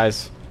tournament,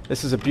 guys.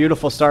 This is a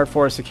beautiful start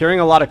for us. Securing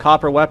a lot of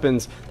copper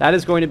weapons. That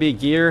is going to be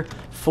gear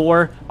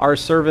for our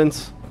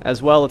servants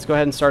as well. Let's go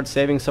ahead and start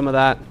saving some of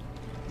that.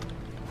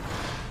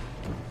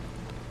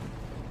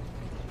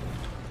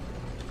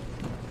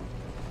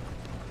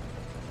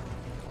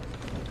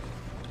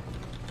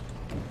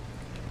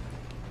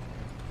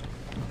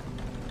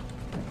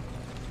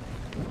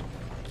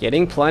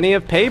 Getting plenty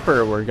of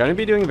paper. We're going to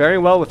be doing very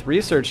well with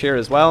research here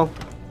as well.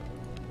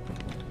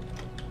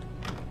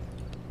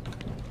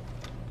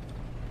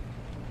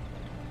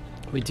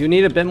 We do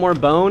need a bit more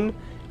bone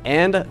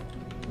and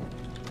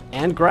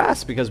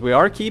grass because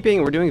we're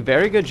doing a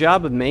very good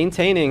job of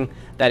maintaining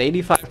that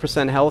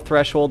 85% health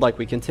threshold like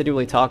we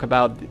continually talk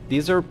about.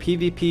 These are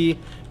PvP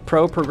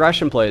pro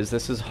progression plays.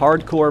 This is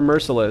hardcore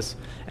Merciless,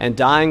 and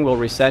dying will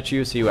reset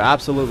you, so you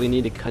absolutely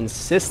need to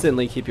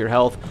consistently keep your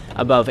health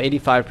above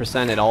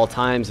 85% at all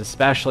times,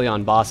 especially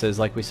on bosses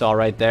like we saw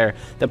right there.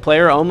 The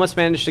player almost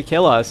managed to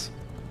kill us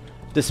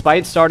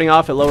despite starting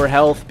off at lower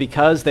health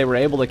because they were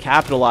able to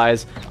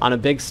capitalize on a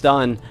big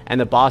stun, and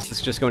the boss is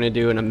just going to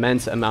do an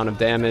immense amount of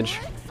damage.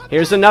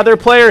 Here's another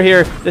player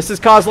here. This is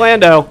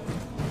Coslando.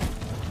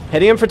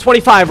 Hitting him for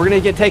 25. We're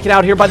going to get taken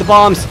out here by the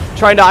bombs,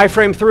 trying to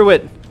iframe through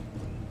it.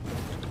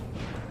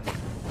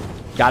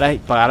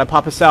 Gotta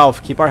pop a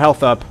salve. Keep our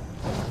health up.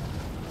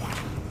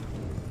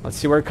 Let's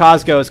see where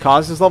Kaz goes.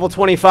 Kaz is level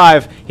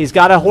 25. He's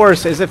got a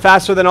horse. Is it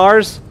faster than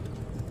ours?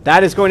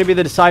 That is going to be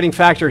the deciding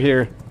factor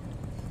here.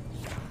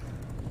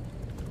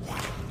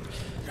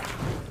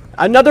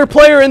 Another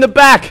player in the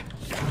back!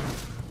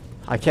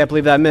 I can't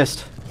believe that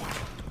missed.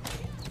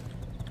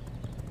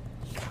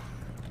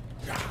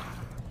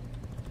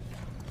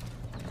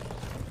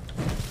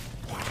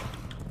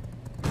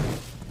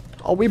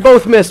 Oh, we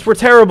both missed. We're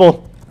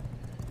terrible.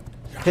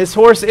 His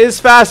horse is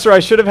faster. I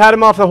should have had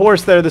him off the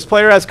horse there. This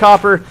player has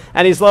copper,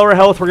 and he's lower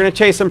health. We're going to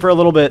chase him for a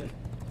little bit.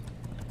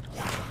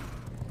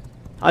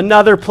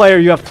 Another player.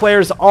 You have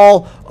players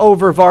all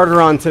over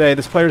Varderon today.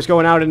 This player's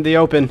going out into the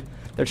open.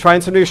 They're trying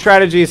some new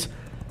strategies.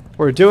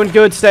 We're doing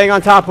good staying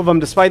on top of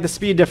them despite the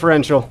speed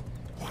differential.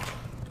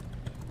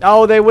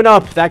 Oh, they went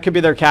up. That could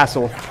be their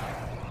castle.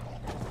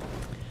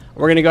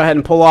 We're going to go ahead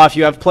and pull off.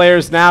 You have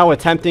players now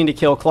attempting to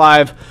kill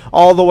Clive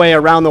all the way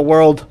around the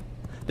world.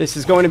 This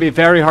is going to be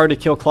very hard to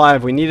kill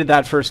Clive. We needed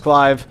that first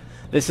Clive.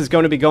 This is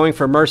going to be going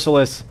for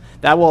Merciless.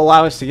 That will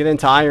allow us to get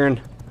into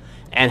iron.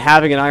 And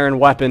having an iron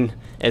weapon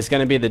is going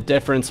to be the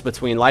difference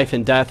between life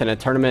and death in a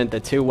tournament. The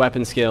two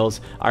weapon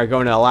skills are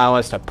going to allow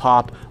us to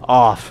pop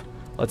off.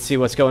 Let's see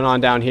what's going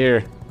on down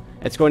here.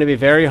 It's going to be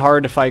very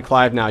hard to fight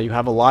Clive now. You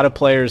have a lot of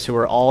players who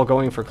are all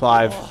going for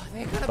Clive.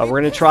 But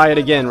we're going to try it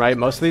again, right?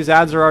 Most of these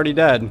ads are already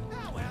dead.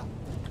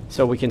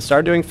 So we can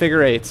start doing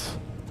figure eights.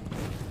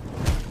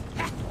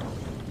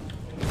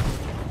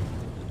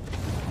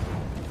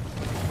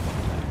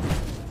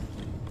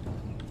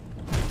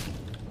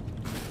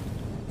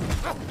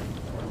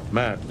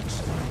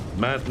 Madness.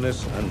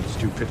 Madness and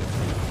stupidity.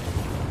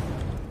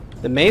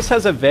 The mace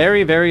has a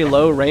very, very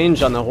low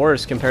range on the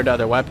horse compared to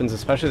other weapons,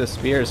 especially the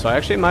spear. So I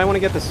actually might want to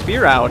get the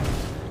spear out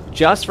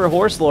just for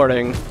horse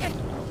lording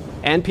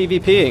and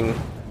PvPing.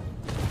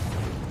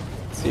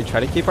 See,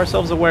 try to keep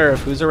ourselves aware of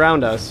who's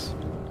around us.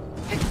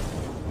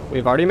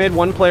 We've already made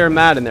one player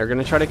mad, and they're going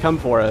to try to come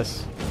for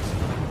us.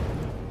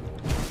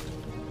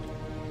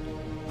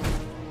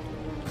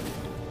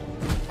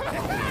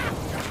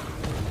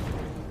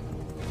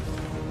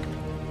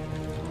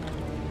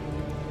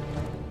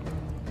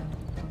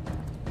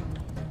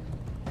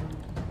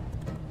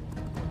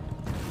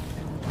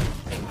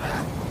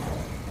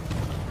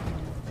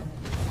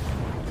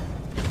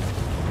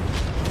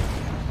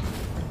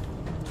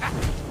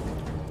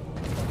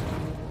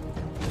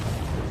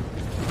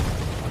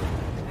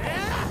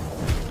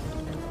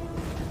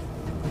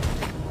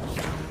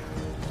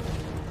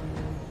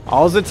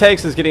 All it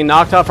takes is getting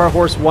knocked off our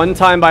horse one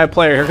time by a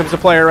player. Here comes a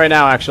player right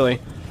now, actually.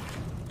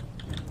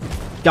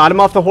 Got him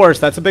off the horse.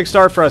 That's a big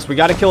start for us. We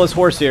got to kill his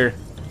horse here.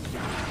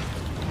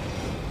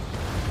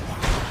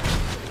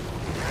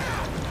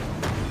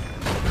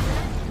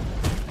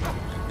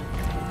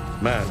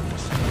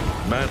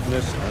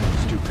 Madness and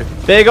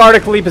stupidity. Big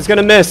Arctic Leap is going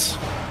to miss.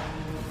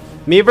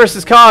 Me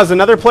versus Kaz.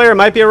 Another player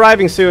might be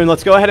arriving soon.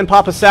 Let's go ahead and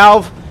pop a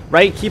salve,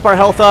 right? Keep our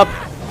health up.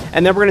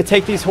 And then we're going to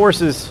take these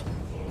horses.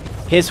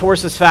 His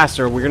horse is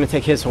faster. We're going to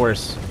take his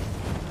horse.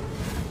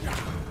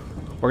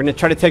 We're going to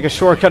try to take a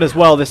shortcut as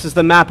well. This is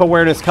the map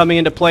awareness coming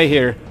into play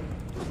here.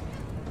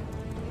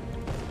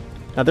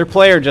 Another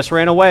player just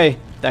ran away.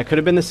 That could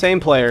have been the same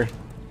player.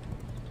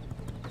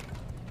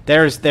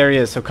 There he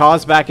is. So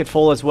Kaz back at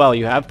full as well.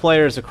 You have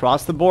players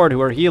across the board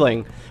who are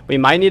healing. We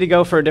might need to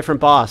go for a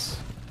different boss.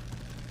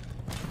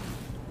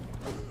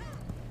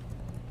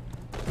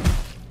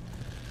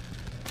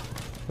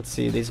 Let's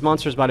see. These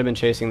monsters might have been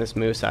chasing this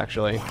moose,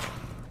 actually.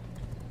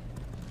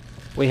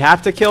 We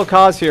have to kill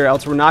Kaz here,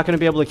 else we're not going to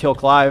be able to kill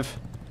Clive.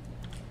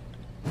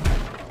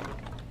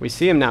 We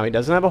see him now. He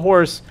doesn't have a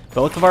horse.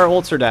 Both of our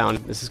ults are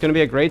down. This is going to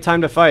be a great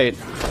time to fight.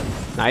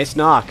 Nice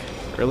knock.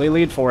 Early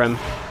lead for him.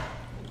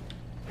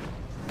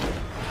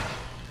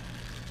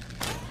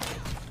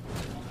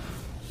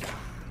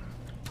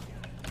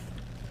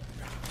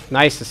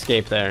 Nice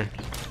escape there.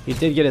 He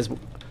did get his...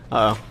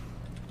 Uh-oh.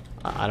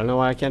 I don't know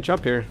why I can't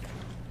jump here.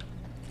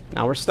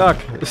 Now we're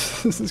stuck.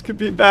 This could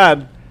be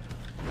bad.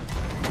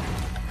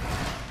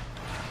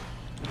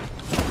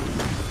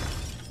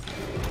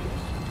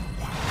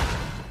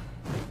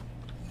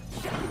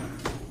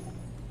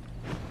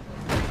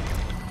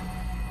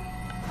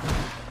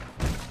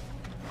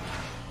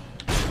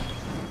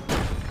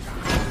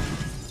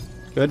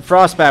 Good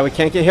frostbat. We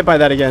can't get hit by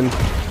that again.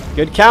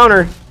 Good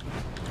counter.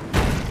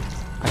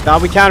 I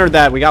thought we countered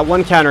that. We got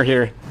one counter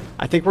here.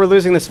 I think we're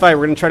losing this fight.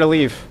 We're going to try to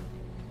leave.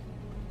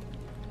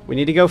 We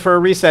need to go for a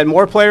reset.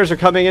 More players are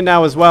coming in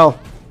now as well.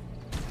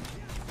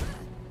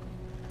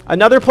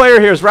 Another player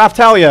here is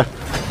Raftalia.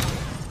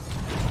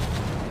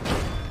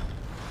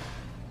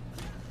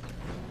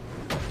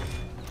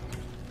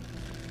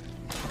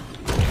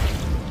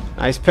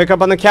 Nice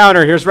pickup on the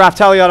counter. Here's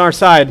Raftalia on our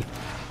side.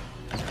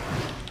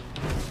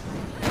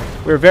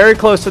 We're very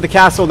close to the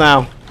castle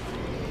now.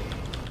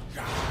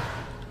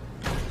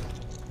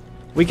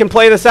 We can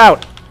play this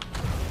out.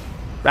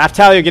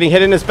 Raftalia getting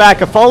hit in his back.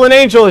 A fallen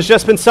angel has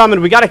just been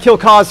summoned. We got to kill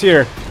Kaz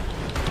here.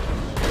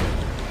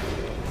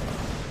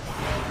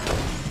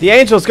 The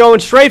angel's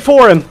going straight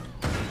for him.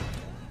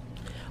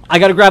 I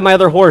got to grab my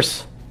other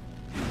horse.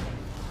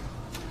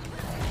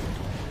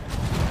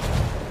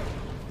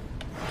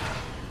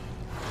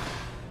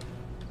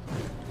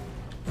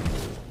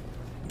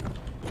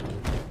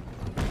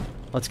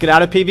 Let's get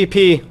out of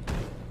PvP.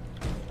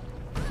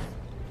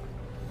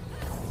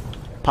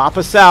 Pop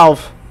a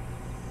salve.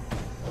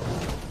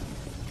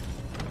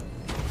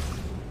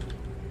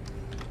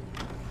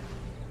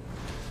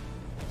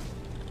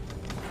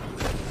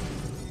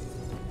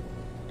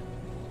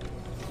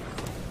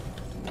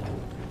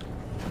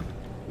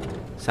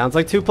 Sounds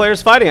like two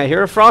players fighting. I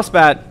hear a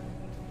frostbat.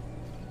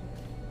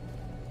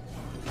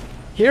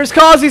 Here's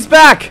Kaz. He's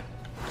back.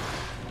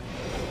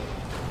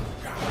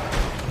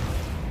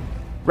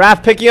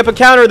 Raph picking up a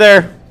counter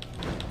there.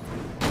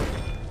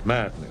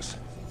 Madness.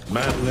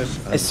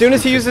 As soon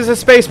as he uses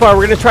his spacebar,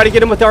 we're going to try to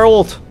get him with our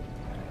ult.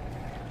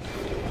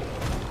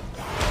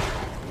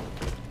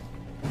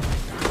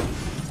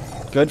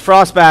 Good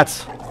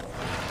frostbats.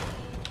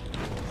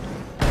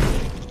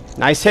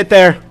 Nice hit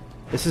there.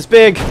 This is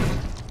big.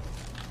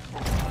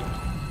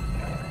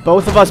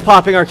 Both of us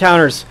popping our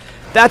counters.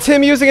 That's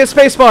him using his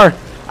spacebar.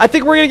 I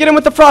think we're going to get him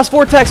with the frost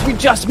vortex. We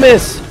just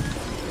miss.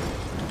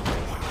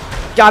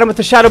 Got him with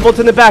the shadow bolt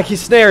in the back.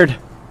 He's snared.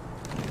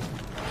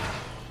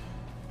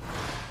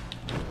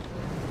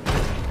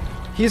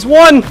 He's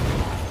won.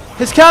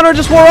 His counter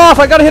just wore off.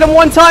 I gotta hit him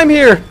one time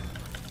here.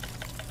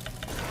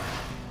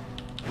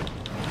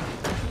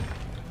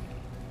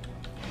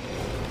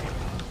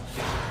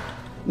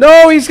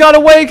 No, he's got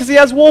away because he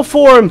has wolf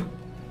form.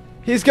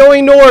 He's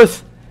going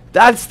north.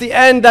 That's the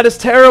end. That is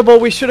terrible.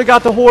 We should have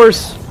got the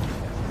horse.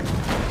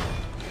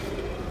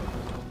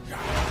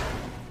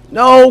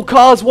 No,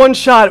 Kaz one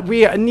shot.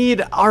 We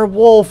need our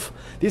wolf.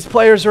 These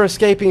players are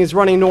escaping. He's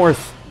running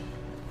north.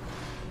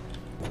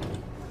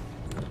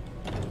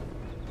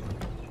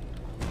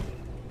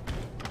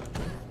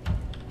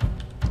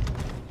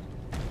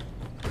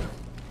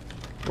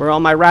 Where are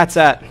all my rats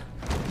at?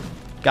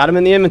 Got him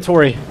in the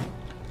inventory.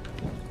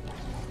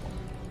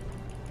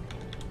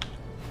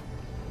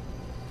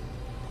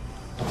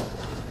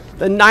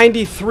 The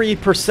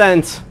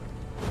 93%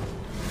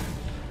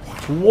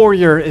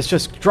 warrior is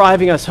just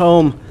driving us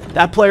home.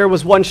 That player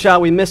was one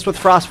shot. We missed with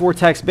Frost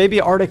Vortex. Maybe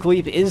Arctic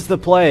Leap is the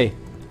play.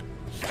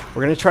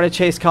 We're going to try to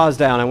chase Kaz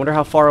down. I wonder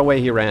how far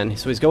away he ran.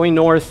 So he's going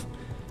north.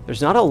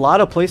 There's not a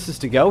lot of places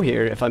to go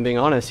here, if I'm being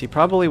honest. He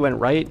probably went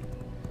right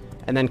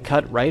and then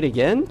cut right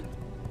again.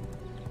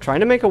 Trying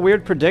to make a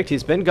weird predict.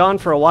 He's been gone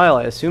for a while.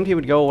 I assumed he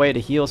would go away to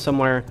heal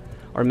somewhere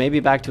or maybe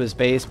back to his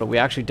base, but we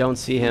actually don't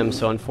see him,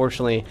 so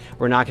unfortunately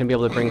we're not going to be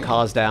able to bring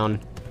Cause down.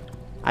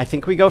 I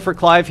think we go for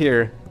Clive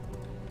here.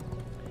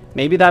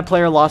 Maybe that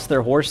player lost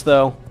their horse,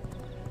 though.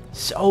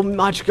 So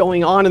much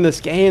going on in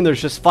this game.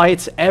 There's just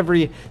fights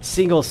every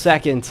single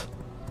second.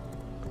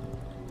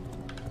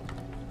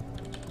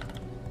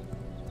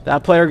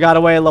 That player got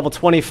away at level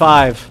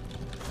 25.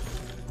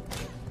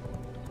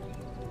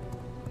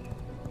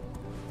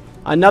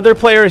 Another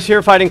player is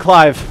here fighting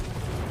Clive.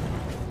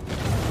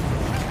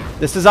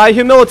 This is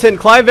IHU Militant.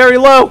 Clive very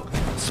low.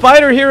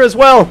 Spider here as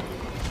well.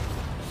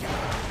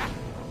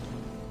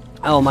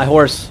 Oh, my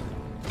horse.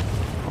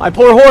 My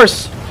poor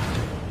horse.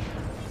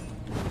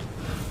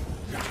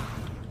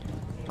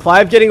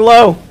 Clive getting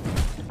low.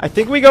 I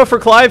think we go for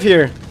Clive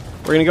here.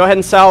 We're going to go ahead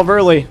and salve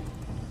early.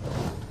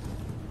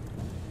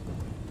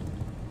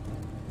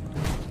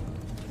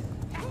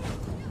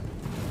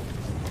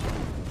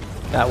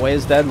 That way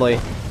is deadly.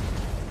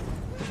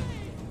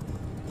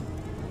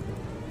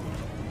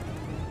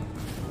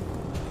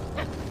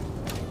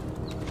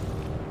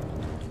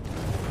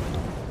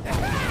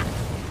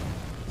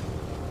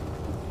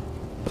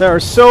 There are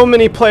so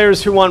many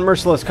players who want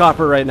Merciless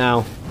Copper right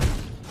now.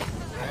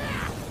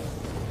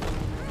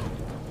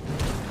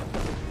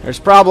 There's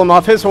problem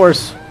off his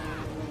horse.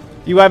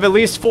 You have at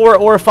least 4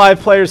 or 5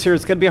 players here.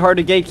 It's going to be hard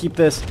to gatekeep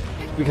this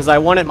because I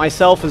want it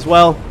myself as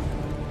well.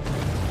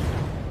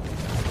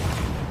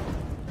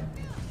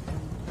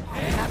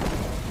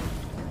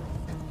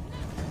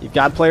 You've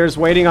got players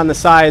waiting on the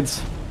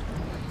sides.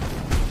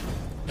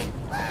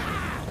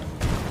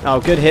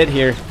 Oh, good hit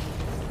here.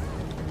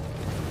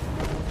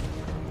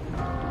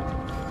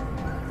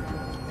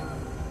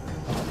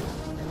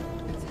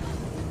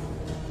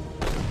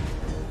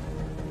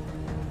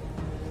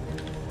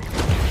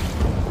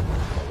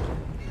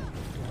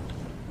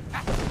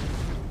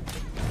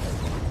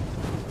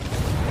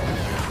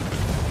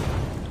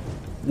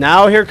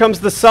 Now here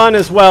comes the sun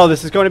as well.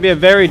 This is going to be a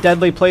very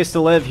deadly place to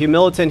live.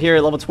 Humilitant here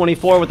at level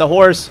 24 with the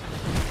horse.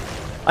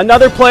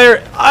 Another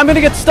player. I'm going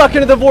to get stuck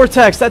into the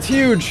vortex. That's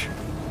huge.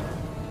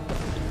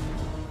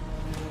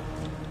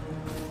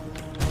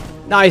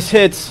 Nice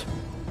hits.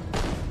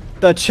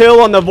 The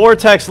chill on the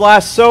vortex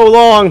lasts so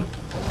long.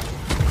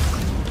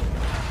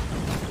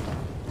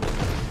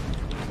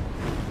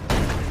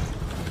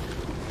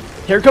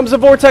 Here comes the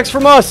vortex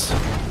from us.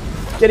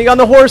 Getting on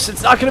the horse.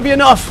 It's not going to be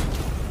enough.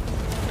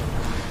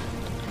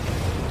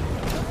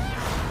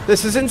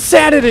 This is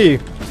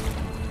insanity!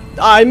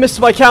 I missed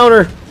my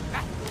counter.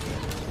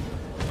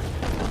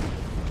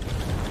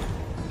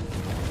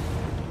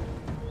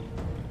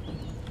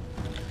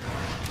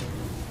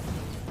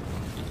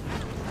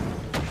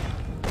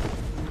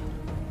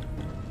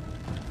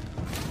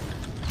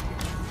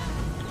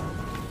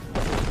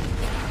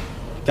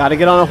 Gotta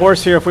get on a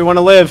horse here if we want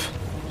to live.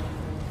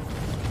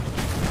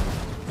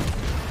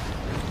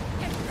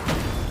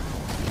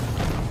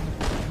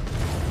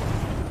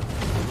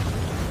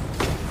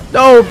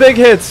 No, big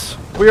hits.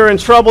 We are in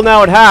trouble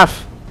now at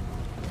half.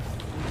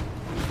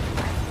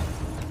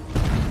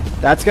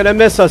 That's gonna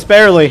miss us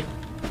barely.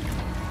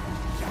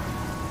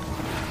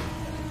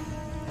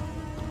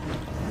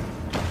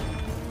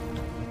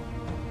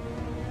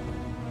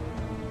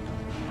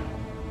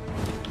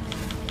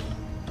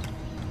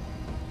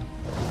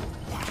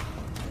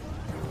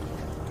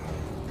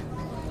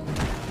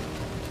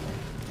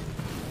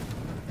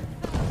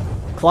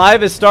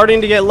 Clive is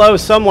starting to get low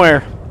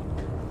somewhere.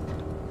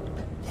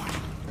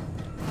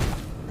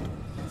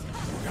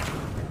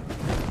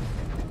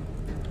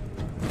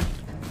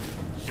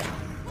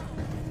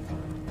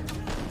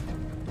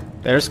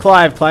 There's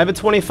Clive. Clive at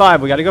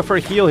 25. We got to go for a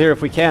heal here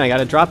if we can. I got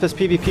to drop this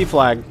PvP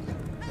flag.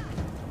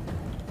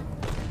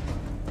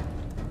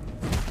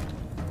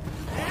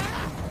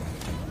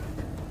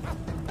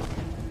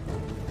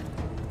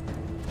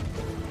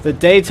 The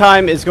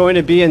daytime is going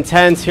to be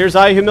intense. Here's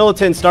IHU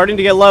Militant starting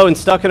to get low and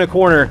stuck in a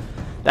corner.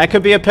 That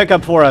could be a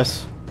pickup for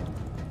us.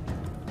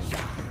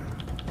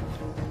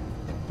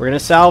 We're going to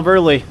salve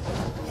early.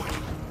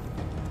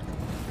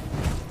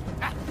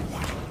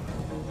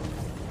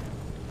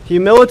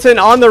 Humilitant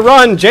on the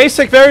run.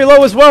 Jacek very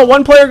low as well.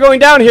 One player going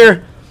down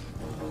here.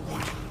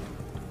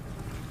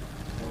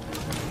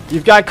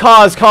 You've got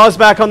Cause. Cause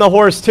back on the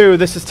horse too.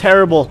 This is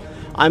terrible.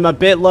 I'm a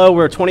bit low.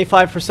 We're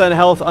 25%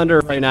 health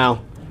under right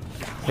now.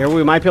 Here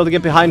we might be able to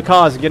get behind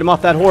Cause and get him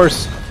off that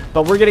horse.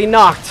 But we're getting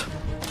knocked.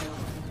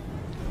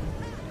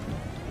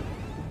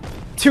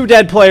 2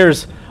 dead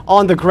players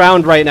on the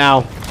ground right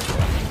now.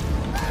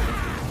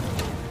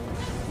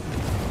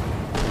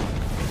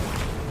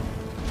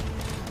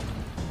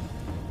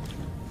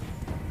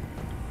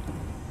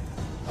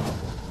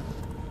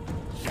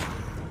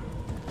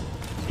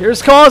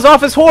 Here's Cause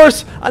off his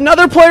horse.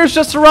 Another player's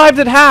just arrived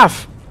at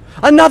half.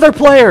 Another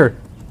player.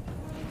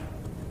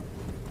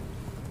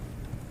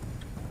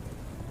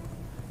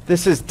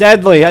 This is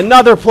deadly.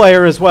 Another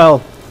player as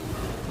well.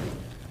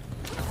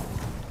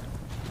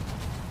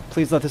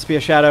 Please let this be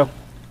a shadow.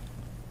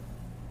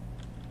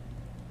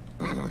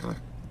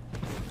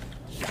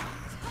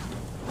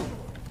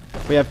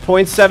 We have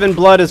 0.7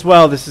 blood as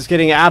well. This is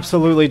getting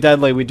absolutely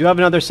deadly. We do have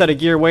another set of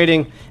gear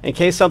waiting in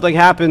case something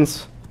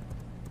happens.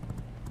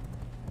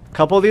 A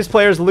couple of these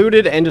players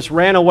looted and just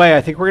ran away.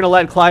 I think we're going to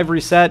let Clive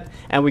reset,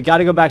 and we got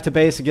to go back to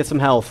base and get some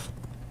health.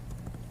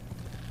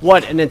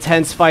 What an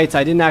intense fight.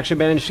 I didn't actually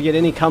manage to get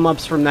any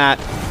come-ups from that.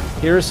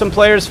 Here are some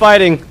players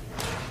fighting.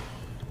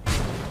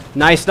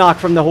 Nice knock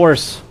from the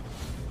horse.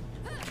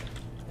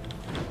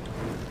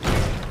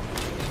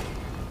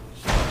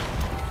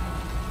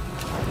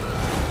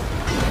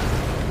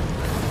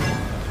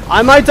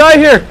 I might die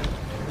here.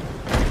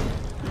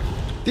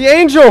 The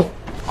angel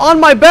on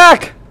my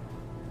back.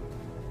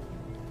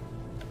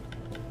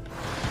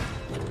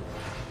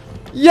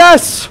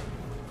 Yes!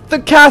 The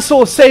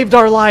castle saved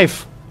our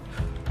life.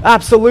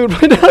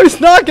 Absolutely. Now he's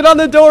knocking on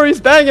the door.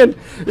 He's banging.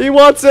 He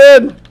wants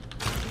in.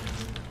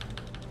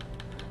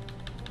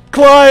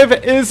 Clive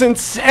is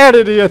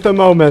insanity at the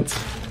moment.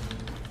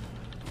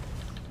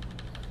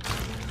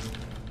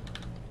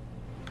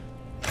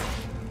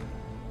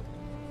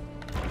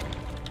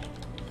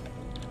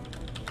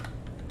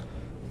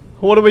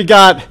 What do we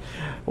got?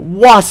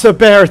 Wassa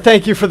Bear,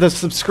 thank you for the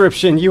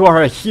subscription. You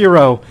are a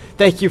hero.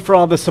 Thank you for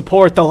all the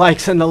support, the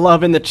likes, and the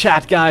love in the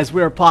chat, guys.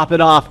 We are popping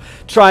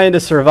off, trying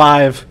to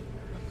survive.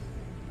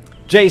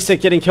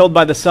 Jacek getting killed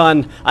by the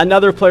sun.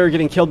 Another player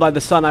getting killed by the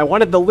sun. I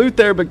wanted the loot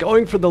there, but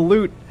going for the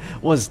loot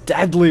was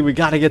deadly. We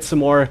got to get some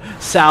more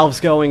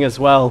salves going as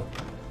well.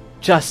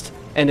 Just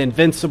an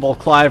invincible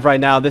Clive right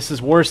now. This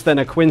is worse than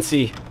a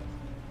Quincy.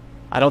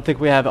 I don't think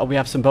we have... Oh, we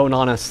have some bone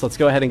on us. Let's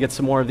go ahead and get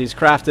some more of these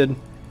crafted.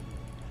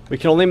 We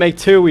can only make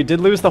 2. We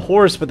did lose the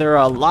horse, but there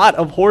are a lot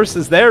of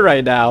horses there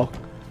right now.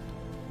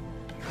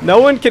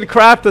 No one can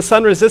craft the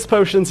sun resist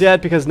potions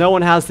yet because no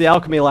one has the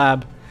alchemy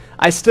lab.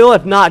 I still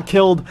have not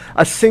killed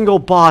a single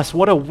boss.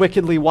 What a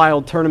wickedly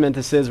wild tournament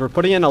this is. We're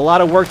putting in a lot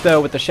of work,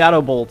 though, with the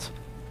Shadow Bolt.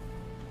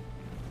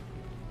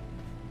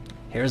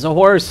 Here's a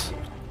horse.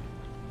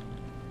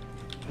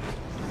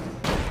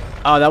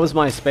 Oh, that was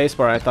my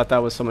spacebar. I thought that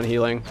was someone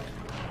healing.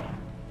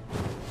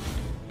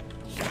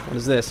 What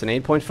is this? An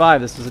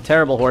 8.5. This is a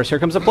terrible horse. Here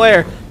comes a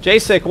player.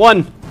 Jacek,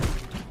 1.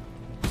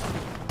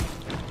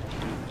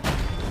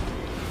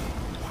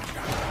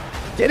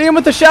 Get him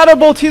with the Shadow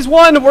Bolt. He's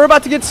 1. We're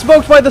about to get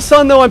smoked by the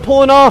sun, though. I'm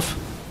pulling off.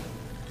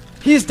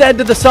 He's dead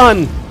to the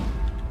sun.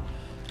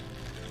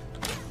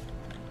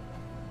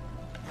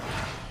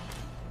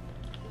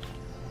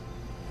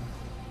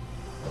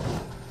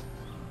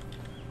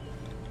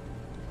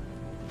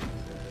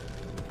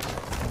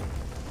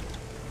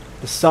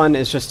 The sun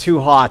is just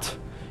too hot.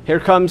 Here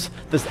comes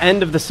the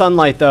end of the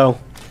sunlight, though.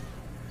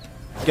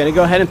 Gonna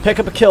go ahead and pick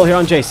up a kill here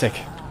on Jacek.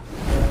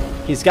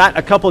 He's got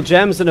a couple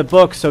gems and a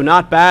book, so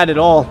not bad at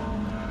all.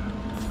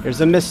 Here's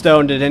a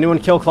Miststone. Did anyone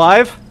kill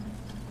Clive?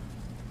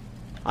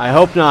 I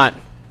hope not.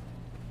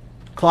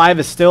 Clive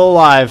is still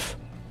alive.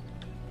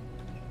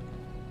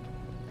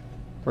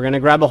 We're gonna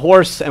grab a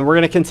horse, and we're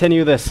gonna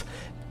continue this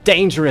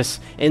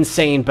dangerous,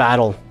 insane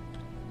battle.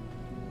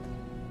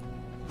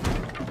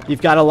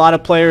 You've got a lot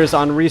of players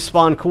on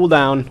respawn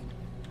cooldown.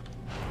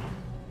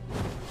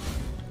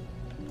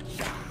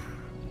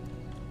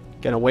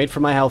 Gonna wait for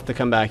my health to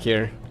come back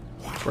here.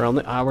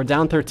 We're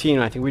down 13.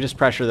 I think we just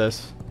pressure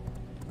this.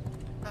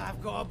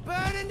 I've got a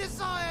burning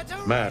desire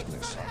to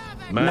Madness.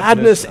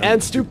 Madness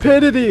and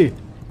stupidity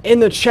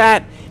in the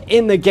chat,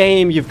 in the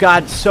game. You've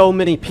got so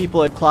many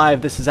people at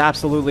Clive. This is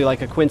absolutely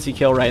like a Quincy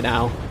kill right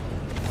now.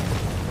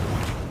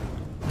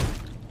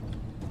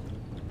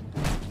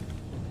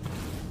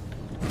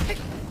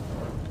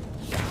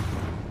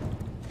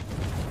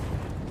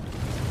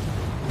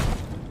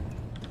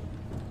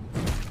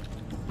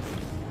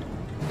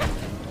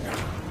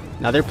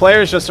 Another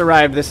player's just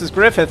arrived. This is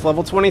Griffith,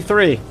 level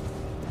 23.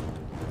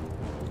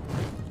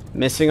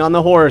 Missing on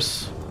the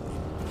horse.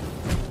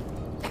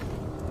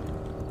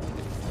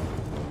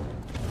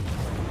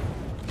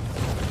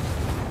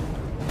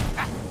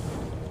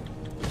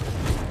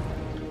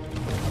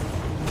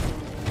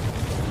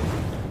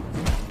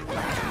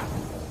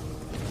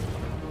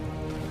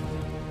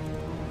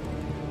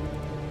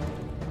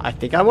 I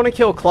think I want to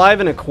kill Clive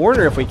in a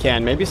corner if we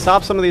can. Maybe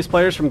stop some of these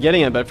players from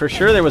getting it, but for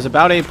sure there was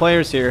about 8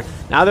 players here.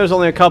 Now there's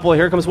only a couple.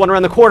 Here comes one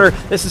around the corner.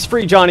 This is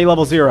Free Johnny,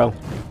 level 0.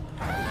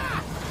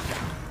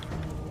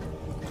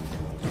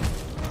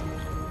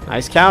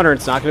 Nice counter.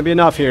 It's not going to be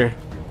enough here.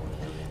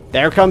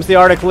 There comes the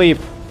Arctic Leap.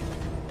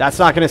 That's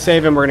not going to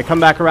save him. We're going to come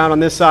back around on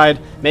this side.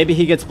 Maybe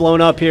he gets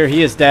blown up here.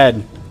 He is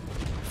dead.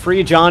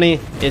 Free Johnny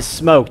is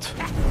smoked.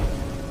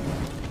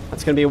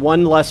 That's going to be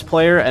one less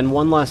player and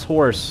one less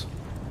horse.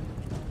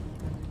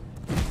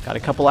 Got a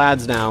couple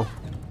ads now.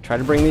 Try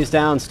to bring these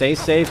down. Stay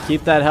safe.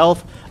 Keep that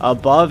health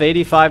above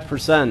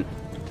 85%.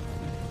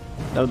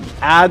 The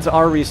ads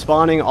are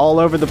respawning all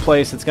over the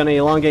place. It's going to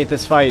elongate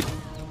this fight.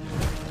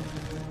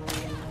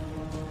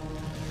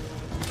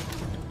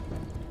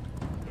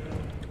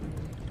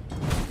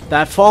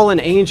 That Fallen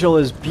Angel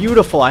is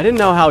beautiful. I didn't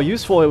know how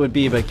useful it would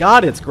be, but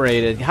God, it's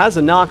great. It has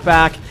a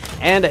knockback.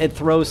 and it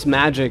throws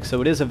magic,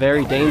 so it is a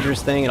very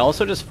dangerous thing. It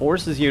also just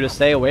forces you to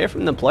stay away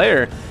from the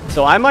player.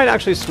 So I might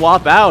actually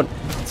swap out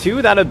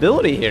to that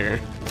ability here.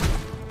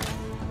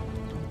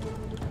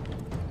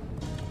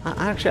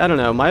 Actually, I don't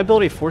know. My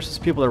ability forces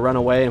people to run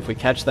away, and if we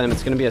catch them,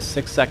 it's going to be a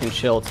 6-second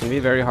chill. It's going to be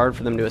very hard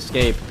for them to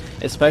escape,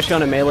 especially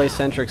on a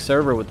melee-centric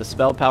server with the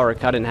spell power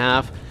cut in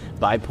half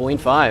by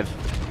 0.5.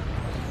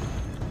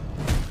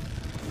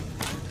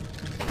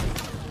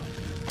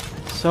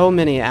 So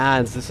many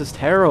ads. This is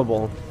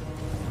terrible.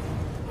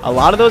 A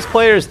lot of those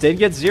players did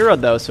get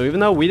zeroed, though, so even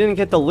though we didn't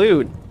get the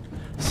loot,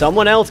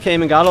 someone else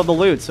came and got all the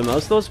loot. So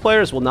most of those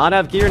players will not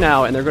have gear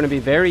now, and they're going to be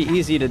very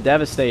easy to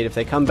devastate if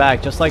they come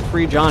back, just like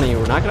Free Johnny.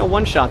 We're not going to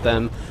one-shot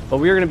them, but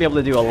we're going to be able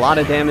to do a lot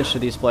of damage to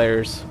these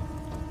players.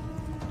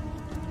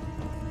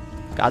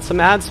 Got some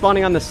ads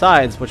spawning on the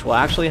sides, which will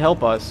actually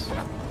help us.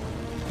 I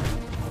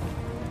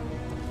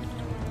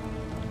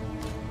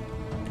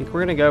think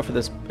we're going to go for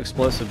this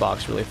explosive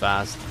box really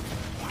fast.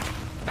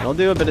 That'll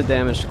do a bit of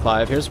damage to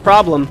Clive. Here's the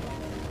problem.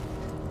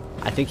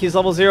 I think he's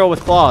level 0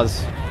 with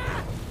claws.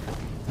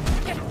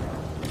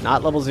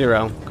 Not level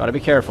 0. Gotta be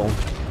careful.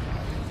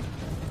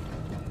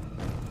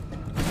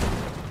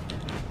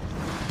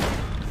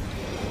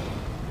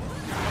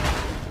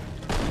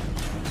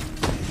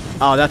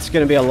 Oh, that's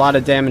gonna be a lot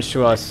of damage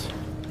to us.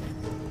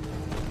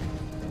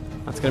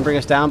 That's gonna bring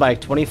us down by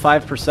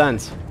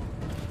 25%.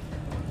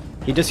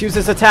 He just used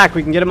his attack.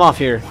 We can get him off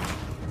here.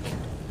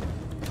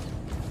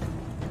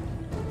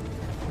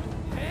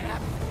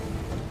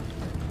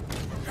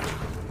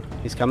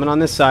 He's coming on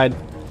this side.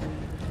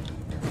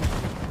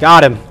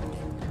 Got him.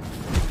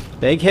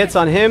 Big hits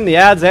on him, the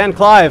ads, and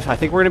Clive. I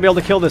think we're going to be able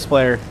to kill this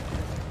player.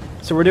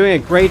 So we're doing a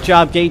great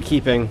job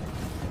gatekeeping.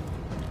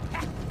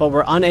 But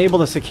we're unable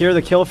to secure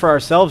the kill for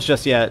ourselves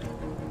just yet.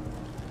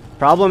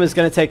 Problem is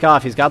going to take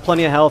off. He's got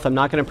plenty of health. I'm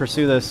not going to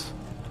pursue this.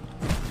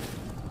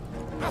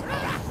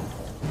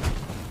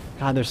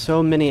 God, there's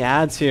so many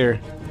ads here.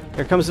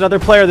 Here comes another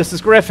player. This is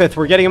Griffith.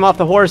 We're getting him off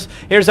the horse.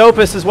 Here's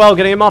Opus as well,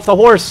 getting him off the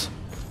horse.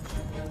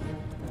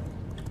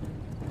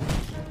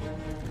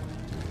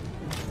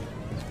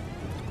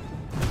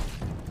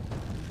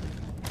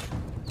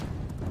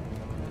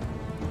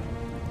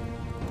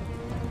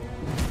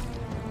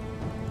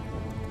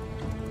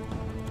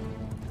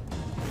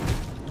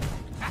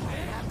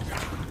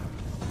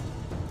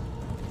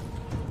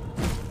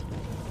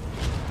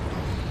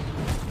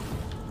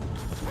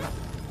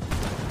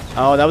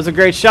 Oh, that was a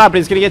great shot, but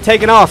he's going to get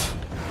taken off.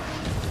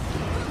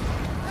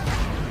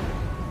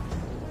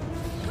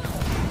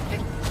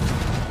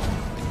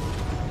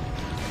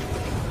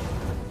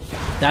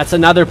 That's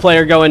another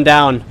player going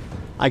down.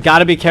 I got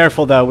to be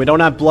careful, though. We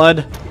don't have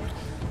blood,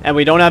 and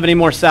we don't have any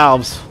more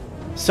salves.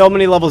 So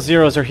many level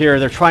 0s are here.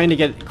 They're trying to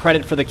get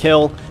credit for the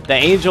kill. The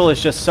Angel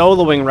is just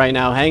soloing right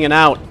now, hanging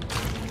out.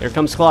 Here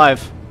comes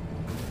Clive.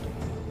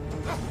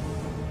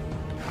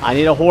 I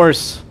need a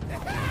horse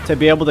to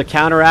be able to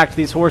counteract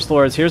these horse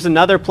lords. Here's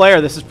another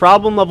player. This is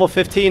problem level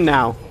 15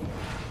 now.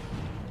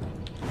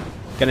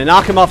 Gonna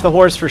knock him off the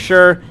horse for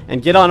sure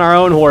and get on our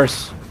own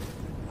horse.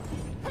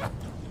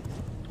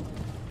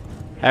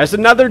 There's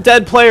another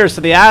dead player, so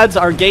the ads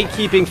are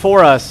gatekeeping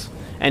for us.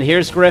 And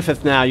here's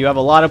Griffith now. You have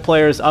a lot of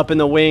players up in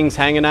the wings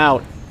hanging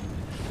out.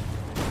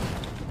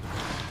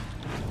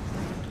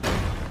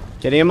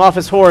 Getting him off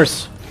his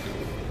horse.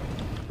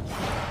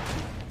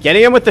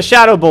 Getting him with the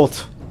Shadow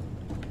Bolt.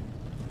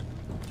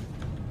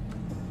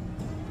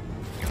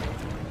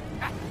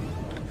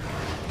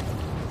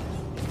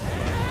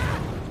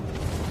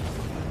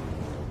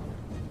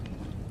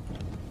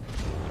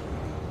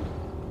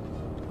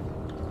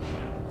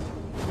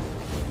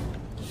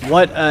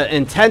 What an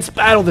intense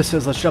battle this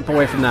is. Let's jump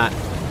away from that.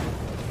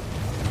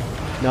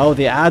 No,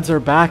 the ads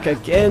are back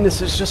again.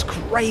 This is just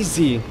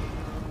crazy.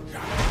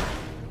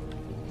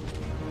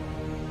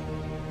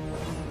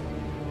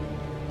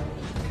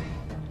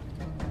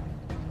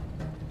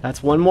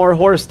 That's one more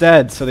horse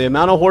dead. So the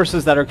amount of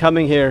horses that are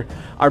coming here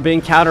are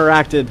being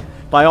counteracted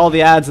by all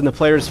the ads and the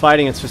players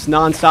fighting. It's just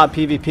non-stop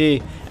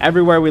PvP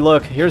everywhere we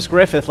look. Here's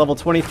Griffith, level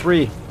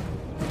 23.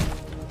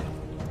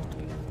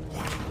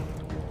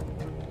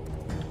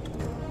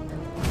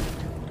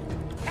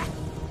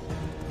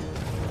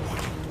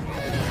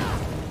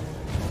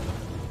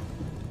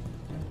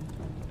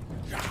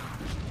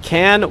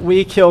 Can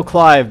we kill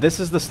Clive? This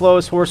is the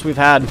slowest horse we've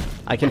had.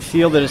 I can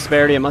feel the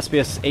disparity. It must be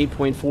a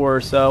 8.4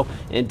 or so.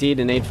 Indeed,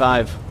 an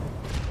 8.5.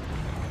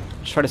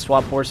 Just try to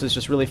swap horses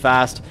just really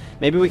fast.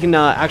 Maybe we can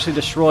actually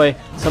destroy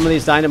some of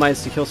these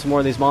dynamites to kill some more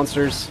of these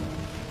monsters.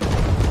 I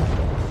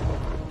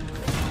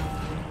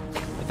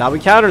thought we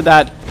countered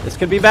that. This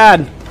could be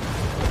bad.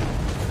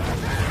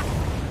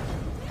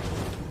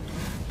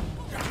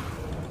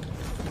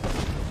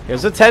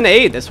 Here's a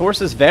 10-8. This horse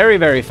is very,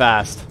 very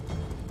fast.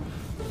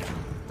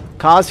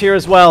 Kaz here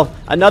as well.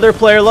 Another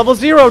player, level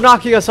 0,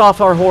 knocking us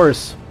off our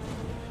horse.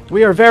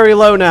 We are very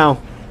low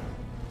now.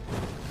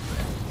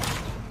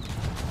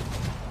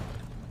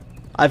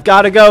 I've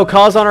got to go.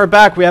 Kaz on our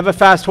back. We have a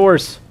fast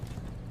horse.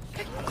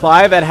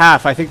 Clive at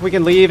half. I think we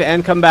can leave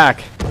and come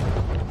back.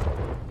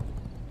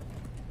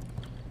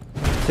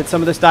 hit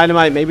some of this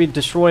dynamite, maybe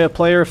destroy a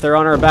player if they're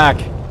on our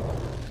back.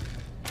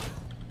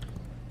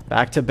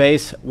 Back to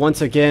base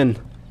once again.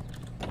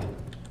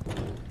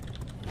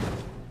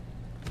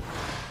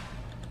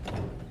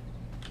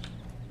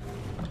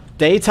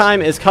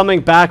 Daytime is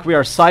coming back. We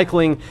are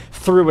cycling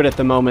through it at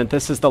the moment.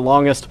 This is the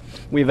longest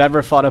we've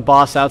ever fought a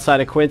boss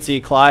outside of Quincy.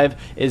 Clive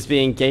is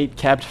being gate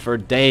kept for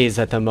days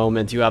at the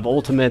moment. You have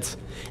ultimates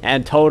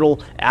and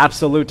total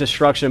absolute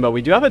destruction, but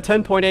we do have a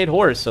 10.8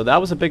 horse, so that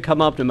was a big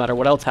come up no matter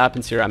what else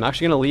happens here. I'm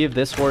actually going to leave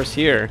this horse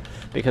here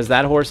because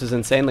that horse is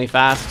insanely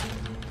fast,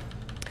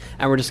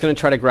 and we're just going to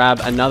try to grab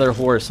another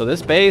horse. So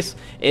this base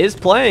is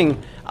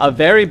playing a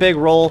very big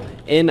role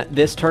in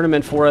this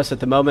tournament for us at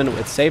the moment.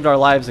 It saved our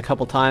lives a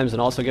couple times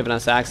and also given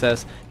us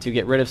access to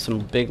get rid of some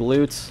big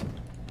loots.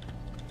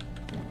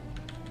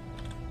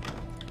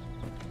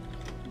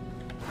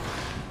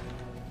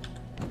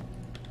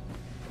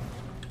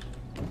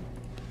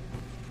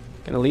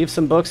 Gonna leave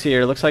some books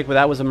here. Looks like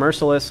that was a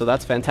Merciless, so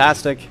that's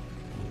fantastic.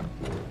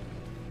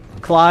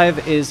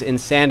 Clive is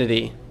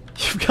insanity.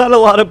 You've got a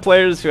lot of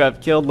players who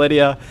have killed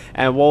Lydia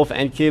and Wolf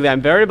and Keeley.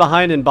 I'm very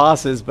behind in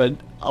bosses, but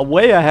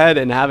way ahead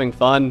and having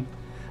fun.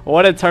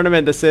 What a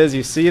tournament this is.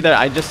 You see that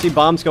I just see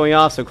bombs going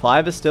off, so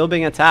Clive is still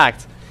being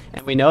attacked.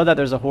 And we know that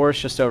there's a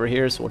horse just over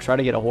here, so we'll try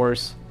to get a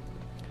horse.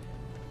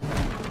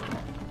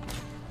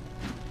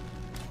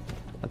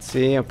 Let's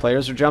see,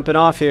 players are jumping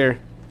off here.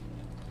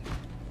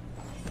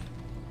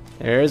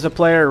 There's a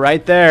player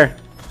right there.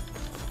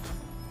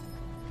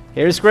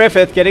 Here's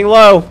Griffith getting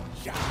low.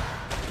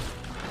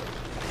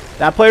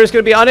 That player's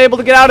going to be unable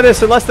to get out of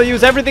this unless they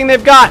use everything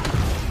they've got.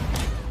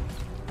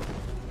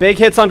 Big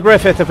hits on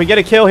Griffith. If we get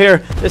a kill here,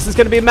 this is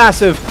going to be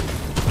massive.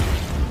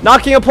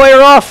 Knocking a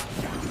player off.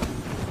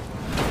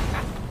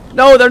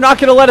 No, they're not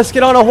going to let us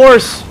get on a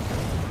horse.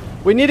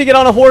 We need to get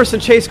on a horse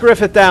and chase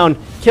Griffith down.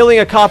 Killing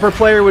a copper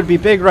player would be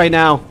big right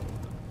now.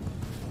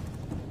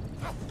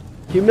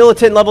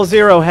 Humilitant level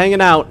 0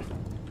 hanging out.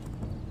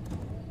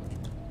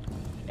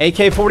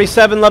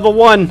 AK-47 level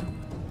 1.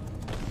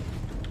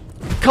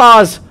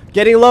 Cause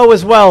getting low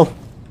as well.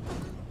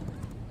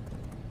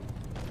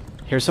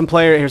 Here's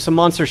some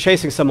monsters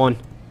chasing someone.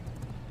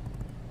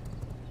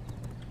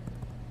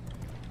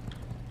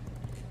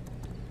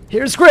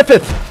 Here's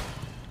Griffith.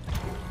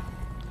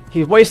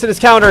 He wasted his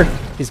counter.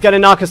 He's gonna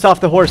knock us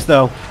off the horse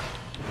though.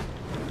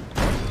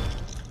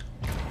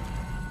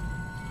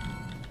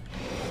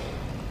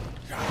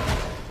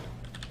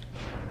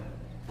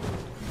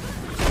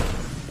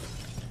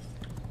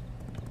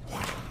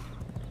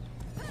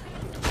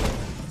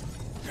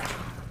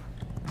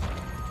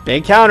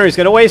 Big counter, he's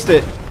gonna waste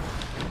it.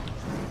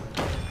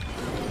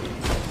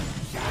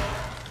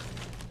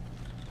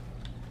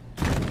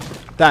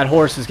 That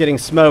horse is getting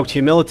smoked.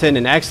 Humilitant,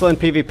 an excellent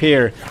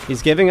PvPer.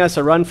 He's giving us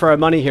a run for our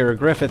money here.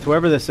 Griffith,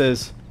 whoever this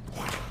is.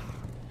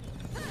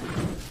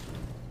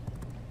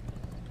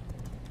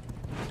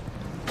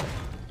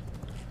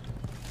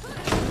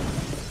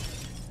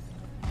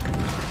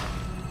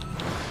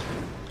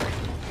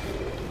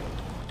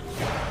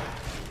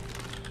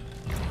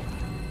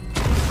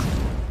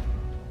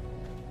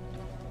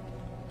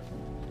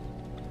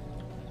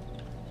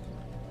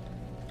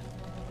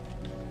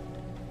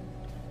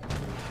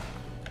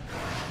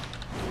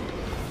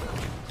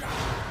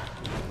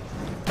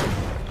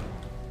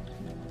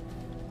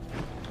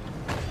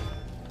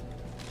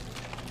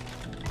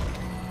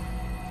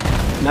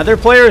 Another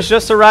player has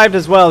just arrived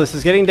as well. This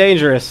is getting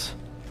dangerous.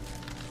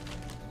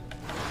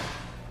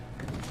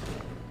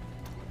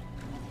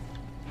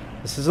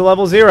 This is a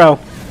level 0.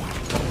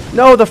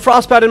 No, the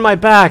frostbite in my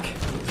back.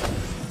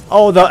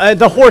 Oh,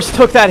 the horse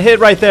took that hit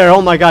right there.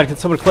 Oh my god, can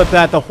someone clip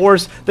that? The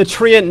horse, the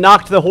treant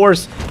knocked the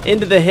horse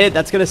into the hit.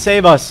 That's going to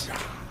save us.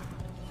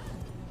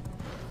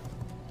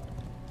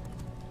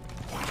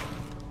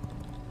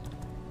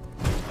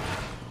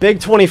 Big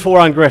 24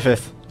 on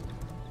Griffith.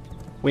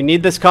 We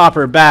need this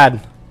copper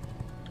bad.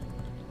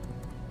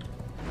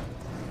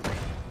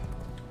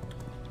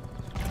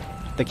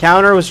 The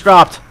counter was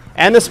dropped.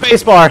 And the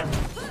spacebar.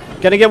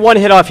 Gonna get one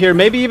hit off here.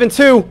 Maybe even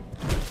 2.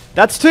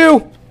 That's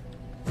 2.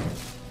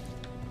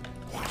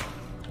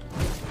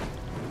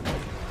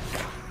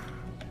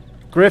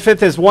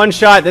 Griffith is one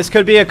shot. This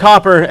could be a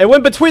copper. It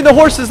went between the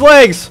horse's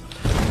legs.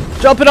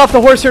 Jumping off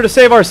the horse here to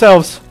save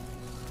ourselves.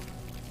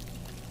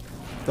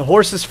 The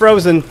horse is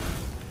frozen.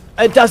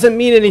 It doesn't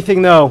mean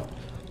anything though.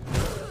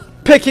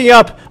 Picking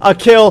up a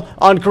kill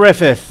on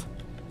Griffith.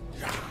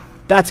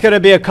 That's gonna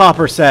be a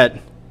copper set.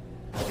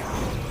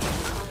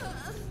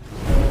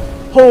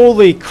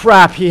 Holy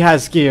crap, he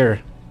has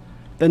gear.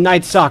 The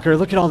Night Stalker,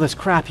 look at all this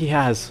crap he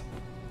has.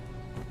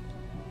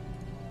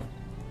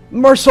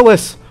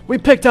 Merciless! We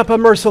picked up a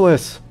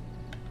Merciless.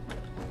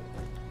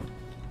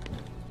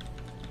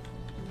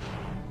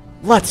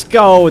 Let's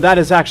go! That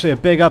is actually a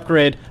big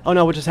upgrade. Oh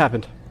no, what just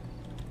happened?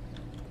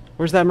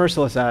 Where's that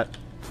Merciless at?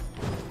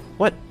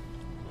 What?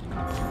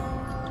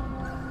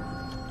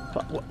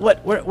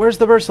 Where's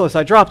the Merciless?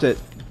 I dropped it.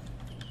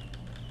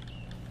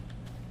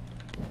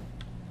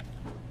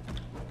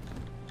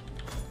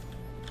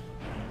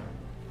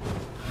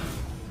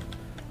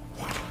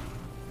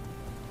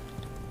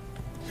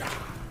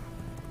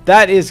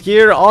 That is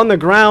gear on the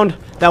ground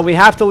that we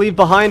have to leave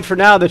behind for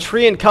now. The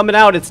treant coming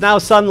out. It's now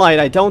sunlight.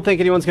 I don't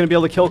think anyone's going to be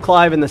able to kill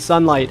Clive in the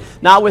sunlight.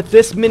 Not with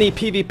this many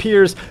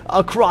PvPers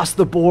across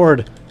the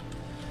board.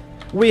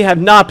 We have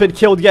not been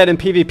killed yet in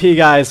PvP,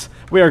 guys.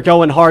 We are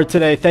going hard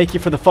today. Thank you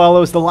for the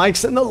follows, the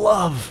likes, and the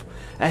love.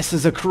 This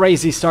is a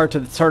crazy start to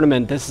the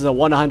tournament. This is a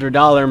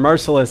 $100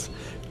 Merciless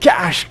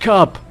Cash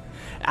Cup.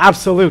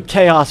 Absolute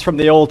chaos from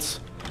the ults.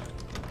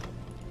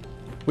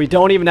 We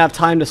don't even have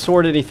time to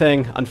sort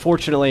anything.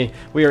 Unfortunately,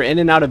 we are in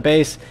and out of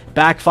base,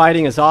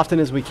 backfighting as often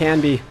as we can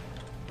be.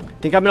 I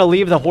think I'm going to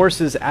leave the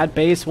horses at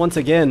base once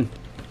again.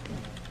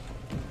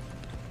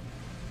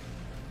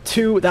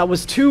 That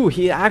was 2.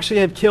 He actually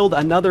had killed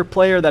another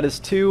player. That is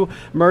 2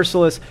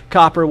 Merciless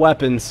copper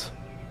weapons.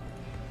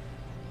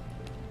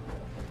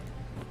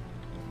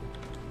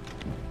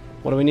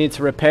 What do we need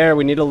to repair?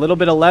 We need a little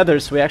bit of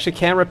leather, so we actually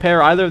can't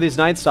repair either of these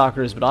Night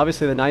Stalkers, but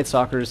obviously the Night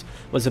Stalkers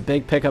was a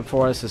big pickup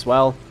for us as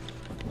well.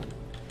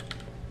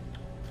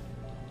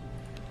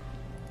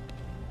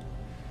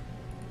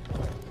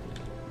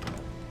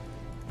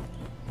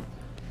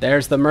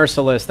 There's the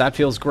Merciless. That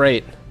feels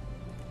great.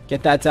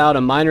 Get that down.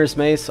 A Miner's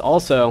Mace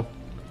also.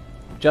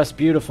 Just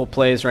beautiful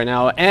plays right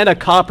now. And a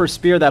Copper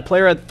Spear. That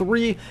player had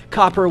 3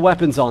 copper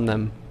weapons on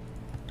them.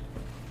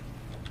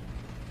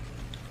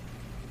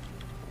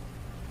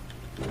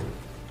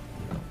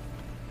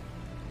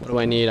 What do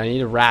I need? I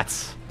need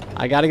rats.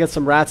 I gotta get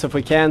some rats if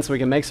we can so we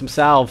can make some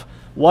salve.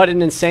 What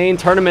an insane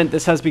tournament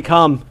this has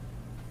become.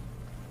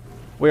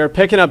 We are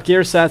picking up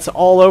gear sets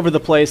all over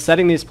the place,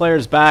 setting these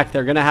players back.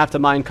 They're gonna have to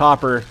mine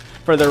copper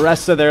for the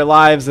rest of their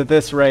lives at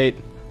this rate.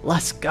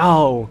 Let's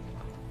go.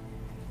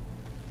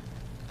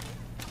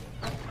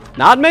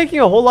 Not making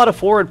a whole lot of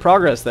forward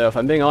progress though, if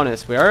I'm being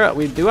honest.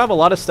 We do have a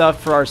lot of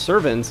stuff for our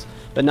servants,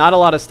 but not a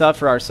lot of stuff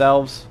for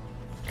ourselves.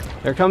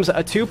 Here comes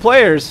 2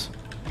 players.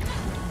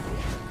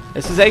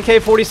 This is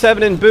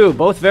AK-47 and Boo,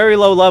 both very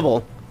low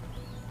level.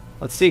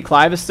 Let's see,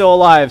 Clive is still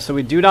alive, so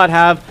we do not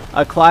have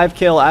a Clive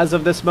kill as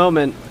of this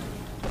moment.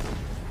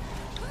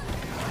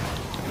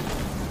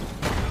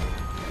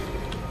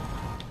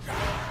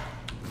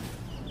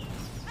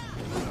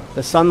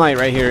 The sunlight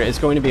right here is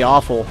going to be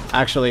awful.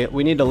 Actually,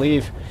 we need to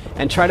leave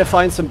and try to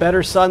find some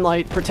better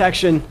sunlight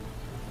protection.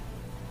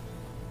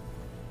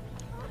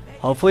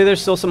 Hopefully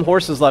there's still some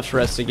horses left for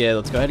us to get.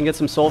 Let's go ahead and get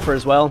some sulfur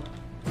as well.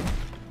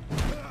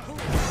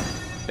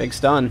 Big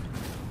stun.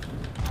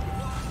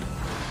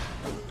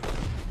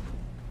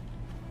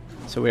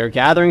 So we are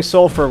gathering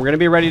sulfur. We're going to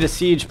be ready to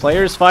siege.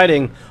 Players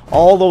fighting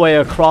all the way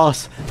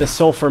across the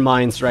sulfur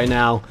mines right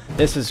now.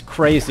 This is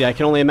crazy. I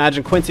can only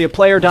imagine Quincy, a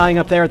player dying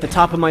up there at the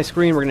top of my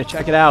screen. We're going to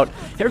check it out.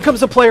 Here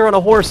comes a player on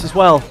a horse as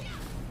well.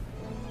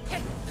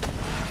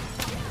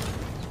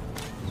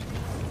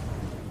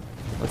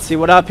 Let's see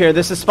what up here.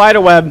 This is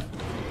Spiderweb.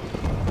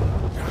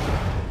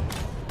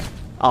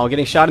 Oh,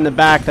 getting shot in the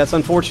back. That's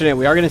unfortunate.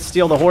 We are going to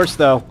steal the horse,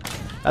 though.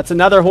 That's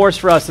another horse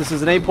for us. This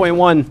is an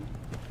 8.1.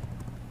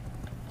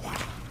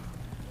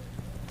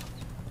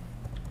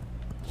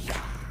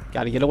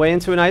 Got to get away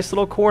into a nice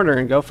little corner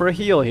and go for a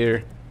heal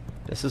here.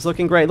 This is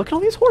looking great. Look at all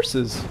these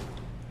horses.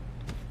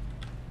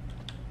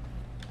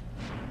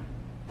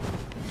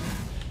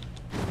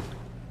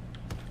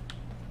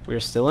 We're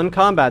still in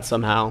combat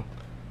somehow.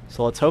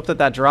 So let's hope that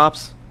that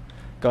drops.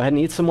 Go ahead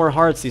and eat some more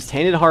hearts. These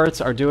tainted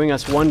hearts are doing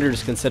us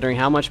wonders considering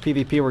how much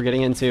PvP we're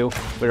getting into.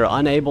 We are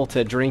unable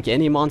to drink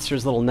any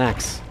monster's little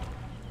necks.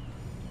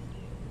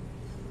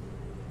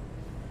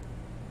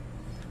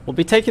 We'll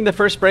be taking the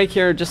first break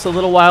here just a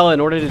little while in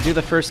order to do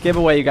the first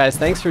giveaway, you guys.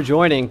 Thanks for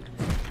joining.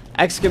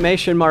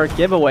 Exclamation mark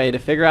giveaway to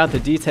figure out the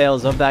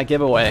details of that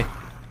giveaway.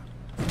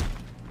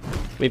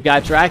 We've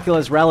got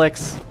Dracula's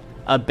Relics,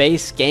 a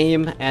base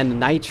game, and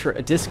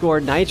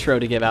Discord Nitro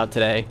to give out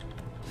today.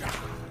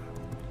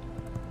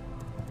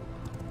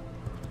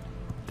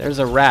 There's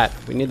a rat.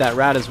 We need that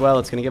rat as well.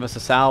 It's going to give us a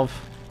salve.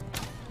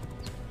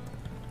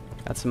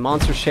 Got some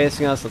monsters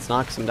chasing us. Let's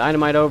knock some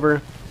dynamite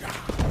over.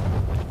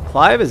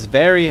 Clive is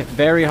very,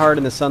 very hard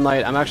in the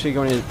sunlight. I'm actually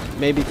going to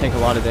maybe take a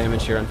lot of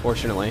damage here,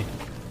 unfortunately.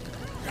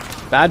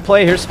 Bad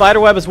play. Here's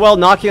Spiderweb as well,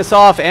 knocking us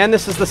off. And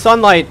this is the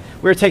sunlight.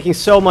 We're taking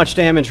so much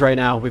damage right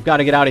now. We've got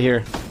to get out of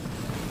here.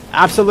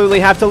 Absolutely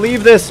have to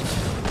leave this.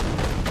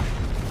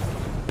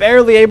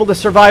 Barely able to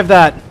survive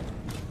that.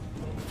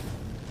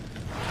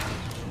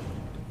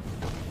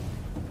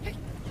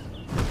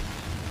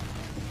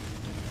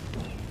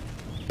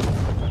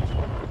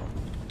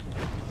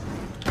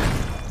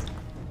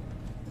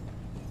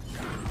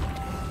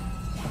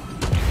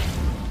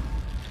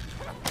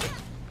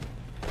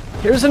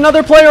 Here's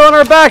another player on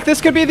our back.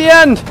 This could be the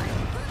end.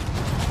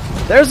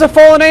 There's a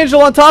fallen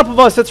angel on top of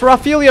us. It's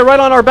Raphaelia right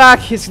on our back.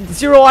 He's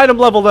 0 item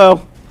level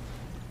though.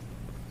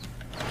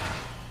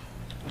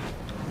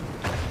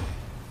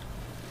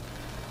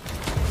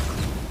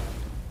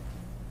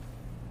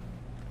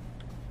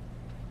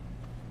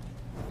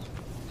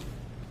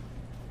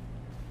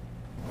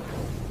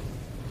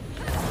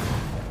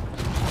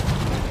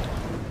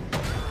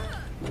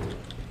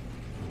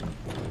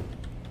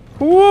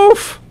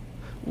 Woof!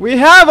 We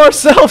have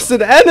ourselves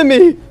an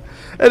enemy!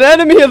 An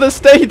enemy of the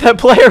state. That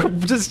player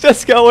is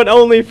just going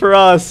only for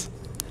us.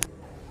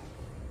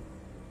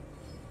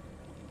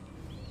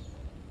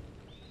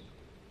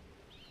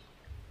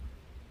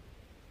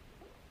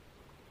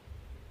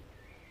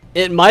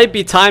 It might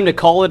be time to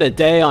call it a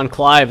day on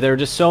Clive. There are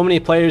just so many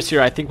players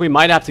here. I think we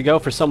might have to go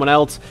for someone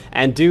else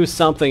and do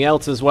something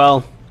else as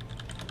well.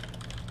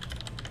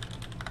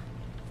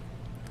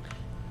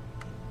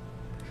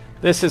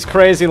 This is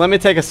crazy. Let me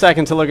take a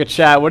second to look at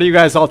chat. What are you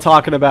guys all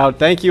talking about?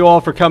 Thank you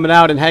all for coming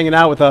out and hanging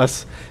out with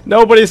us.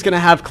 Nobody's going to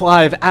have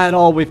Clive at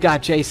all. We've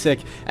got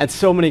Jasic and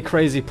so many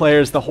crazy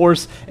players. The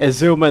horse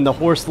Izuma and the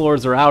horse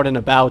lords are out and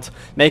about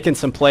making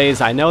some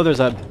plays. I know there's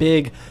a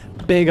big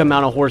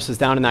amount of horses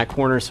down in that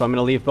corner, so I'm going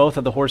to leave both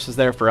of the horses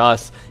there for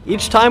us.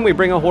 Each time we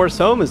bring a horse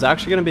home is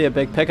actually going to be a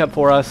big pickup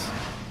for us.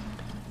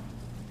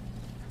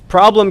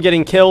 Problem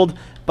getting killed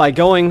by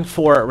going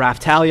for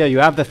Raftalia. You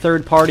have the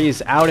third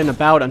parties out and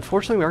about.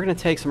 Unfortunately, we are going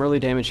to take some early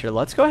damage here.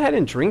 Let's go ahead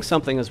and drink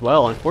something as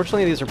well.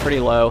 Unfortunately, these are pretty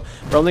low.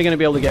 We're only going to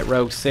be able to get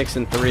rogue 6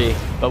 and 3,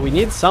 but we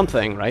need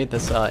something, right?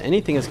 This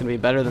anything is going to be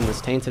better than this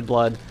tainted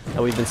blood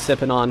that we've been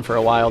sipping on for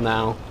a while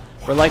now.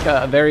 We're like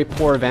a very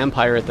poor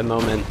vampire at the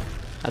moment.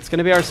 That's going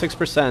to be our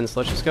 6%, so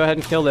let's just go ahead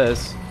and kill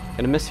this.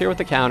 Going to miss here with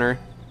the counter.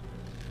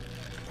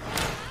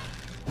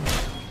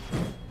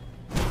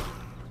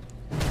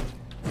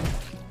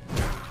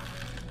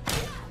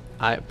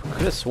 I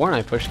could have sworn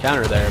I pushed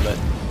counter there, but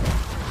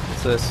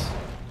what's this?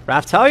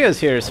 Raftalia's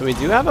here, so we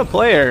do have a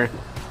player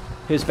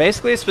who's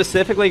basically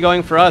specifically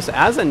going for us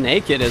as a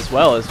naked as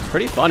well. It's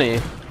pretty funny.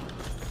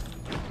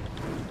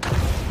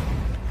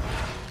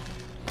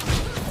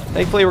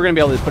 Thankfully, we're going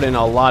to be able to put in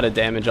a lot of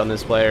damage on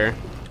this player.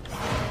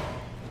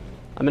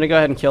 I'm going to go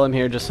ahead and kill him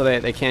here just so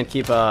they can't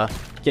keep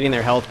getting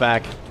their health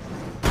back.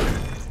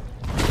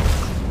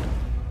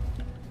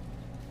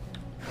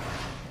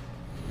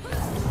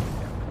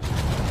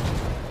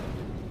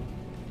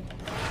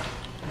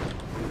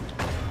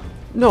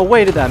 No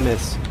way did that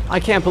miss. I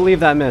can't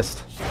believe that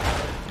missed.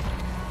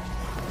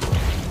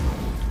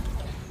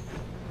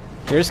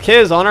 Here's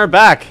Kiz on our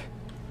back.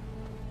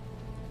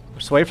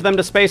 Just wait for them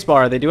to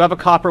spacebar. They do have a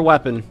copper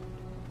weapon.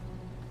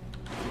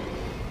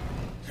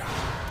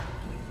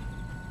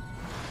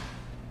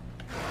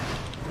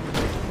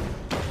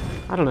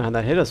 I don't know how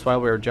that hit us while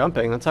we were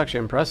jumping. That's actually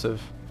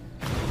impressive.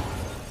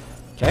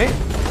 Okay,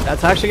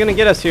 that's actually going to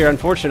get us here,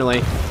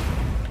 unfortunately.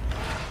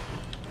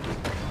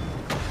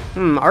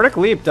 Arctic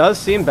Leap does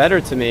seem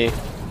better to me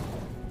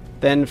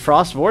than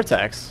Frost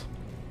Vortex.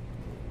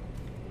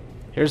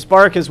 Here's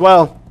Bark as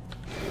well.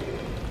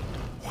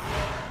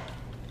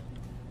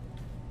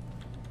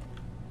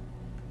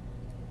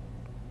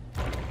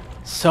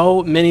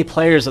 So many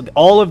players.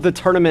 All of the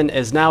tournament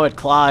is now at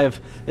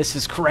Clive. This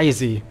is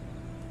crazy.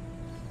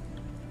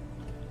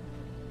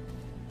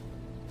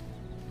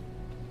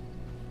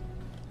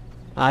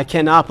 I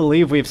cannot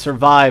believe we've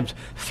survived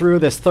through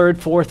this 3rd,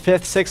 4th,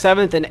 5th,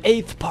 6th, 7th, and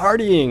 8th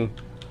partying.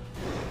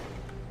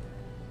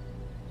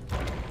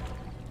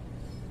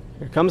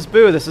 Here comes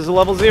Boo. This is a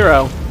level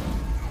 0.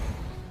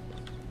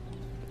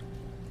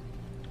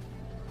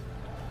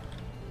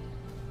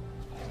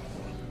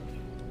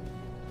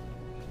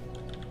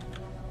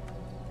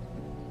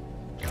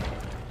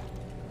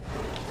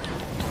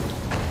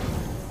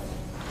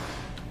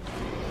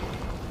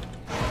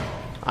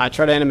 I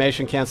tried to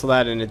animation cancel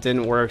that and it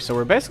didn't work, so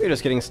we're basically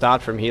just getting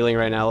stopped from healing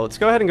right now. Let's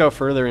go ahead and go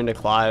further into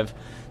Clive.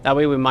 That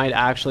way we might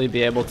actually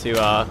be able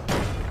to,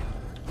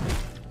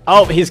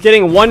 Oh, he's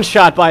getting one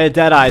shot by a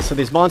Deadeye, so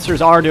these monsters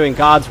are doing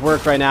God's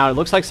work right now. It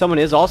looks like someone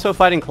is also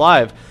fighting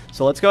Clive.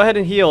 So let's go ahead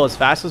and heal as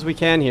fast as we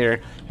can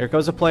here. Here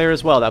goes a player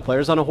as well. That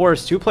player's on a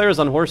horse. 2 players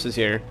on horses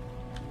here.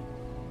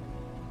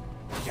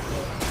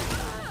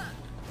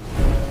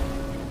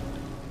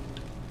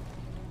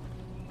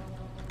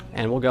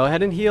 And we'll go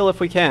ahead and heal if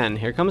we can.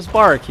 Here comes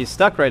Bark. He's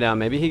stuck right now.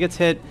 Maybe he gets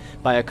hit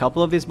by a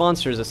couple of these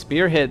monsters. A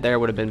spear hit there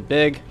would have been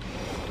big.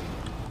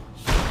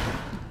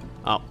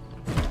 Oh.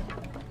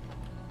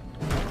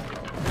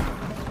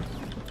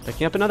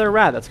 Picking up another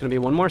rat. That's going to be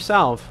one more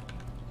salve.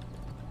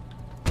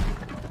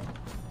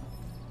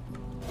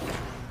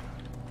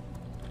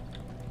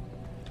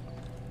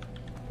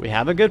 We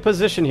have a good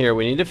position here.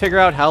 We need to figure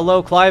out how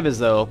low Clive is,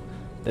 though.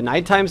 The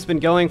nighttime's been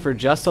going for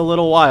just a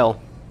little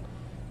while.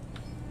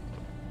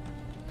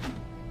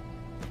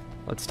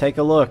 Let's take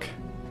a look.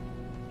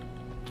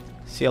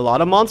 See a lot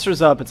of monsters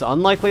up. It's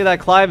unlikely that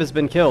Clive has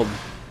been killed.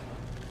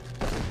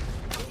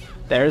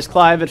 There's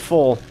Clive at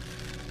full.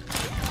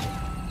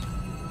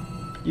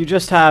 You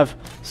just have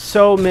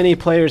so many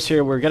players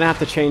here. We're going to have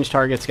to change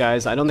targets,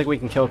 guys. I don't think we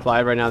can kill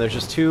Clive right now. There's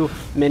just too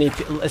many,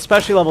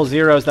 especially level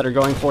 0s that are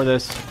going for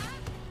this.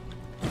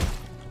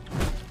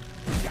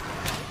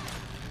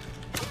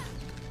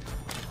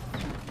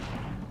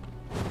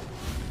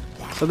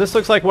 So this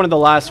looks like one of the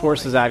last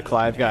horses at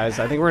Clive, guys.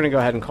 I think we're going to go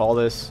ahead and call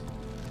this.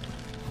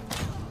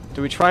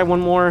 Do we try one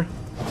more?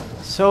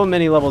 So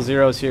many level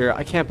 0s here.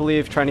 I can't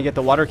believe trying to get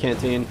the water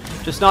canteen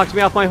just knocked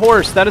me off my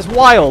horse. That is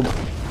wild.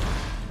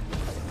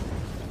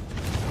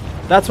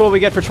 That's what we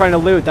get for trying to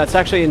loot. That's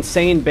actually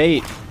insane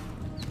bait.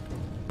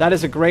 That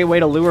is a great way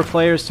to lure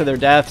players to their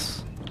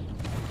deaths.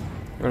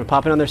 We're going to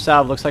pop in on their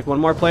salve. Looks like one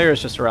more player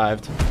has just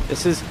arrived.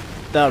 This is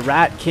the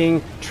Rat King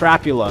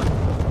Trapula.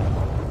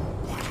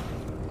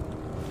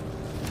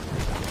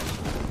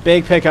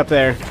 Big pickup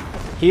there.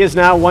 He is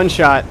now one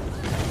shot.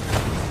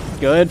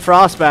 Good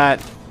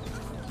Frostbat.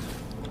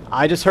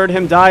 I just heard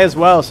him die as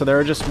well, so there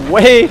are just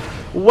way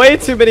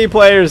too many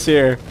players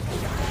here.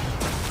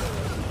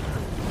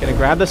 Gonna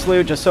grab this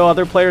loot just so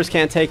other players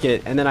can't take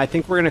it, and then I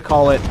think we're gonna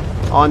call it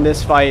on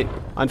this fight.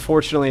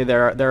 Unfortunately,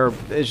 there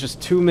is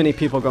just too many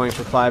people going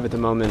for Clive at the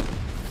moment.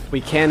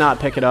 We cannot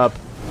pick it up.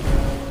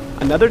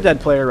 Another dead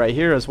player right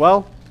here as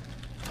well.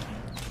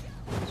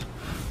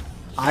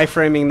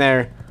 Iframing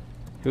there.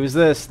 Who's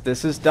this?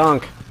 This is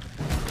Dunk.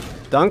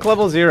 Dunk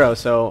level 0,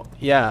 so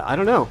yeah, I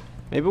don't know.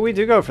 Maybe we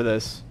do go for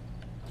this.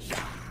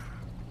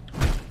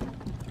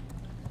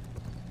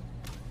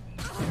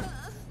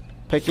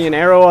 Picking an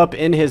arrow up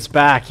in his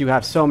back. You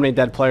have so many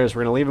dead players.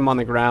 We're going to leave him on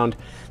the ground.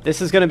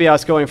 This is going to be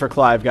us going for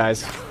Clive,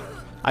 guys.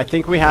 I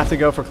think we have to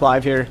go for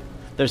Clive here.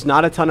 There's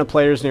not a ton of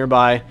players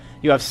nearby.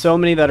 You have so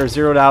many that are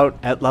zeroed out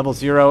at level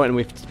 0, and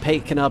we've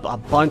taken up a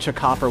bunch of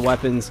copper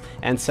weapons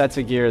and sets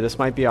of gear. This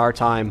might be our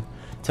time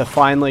to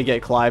finally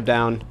get Clive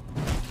down.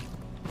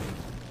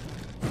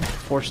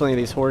 Fortunately,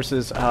 these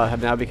horses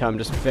have now become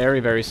just very,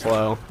 very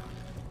slow.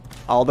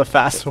 All the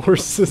fast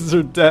horses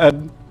are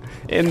dead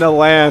in the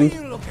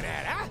land.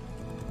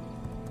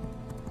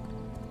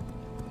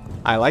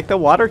 I like the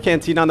water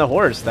canteen on the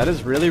horse. That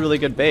is really, really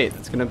good bait.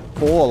 It's going to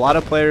pull a lot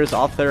of players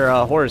off their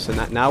horse,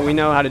 and now we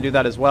know how to do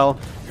that as well.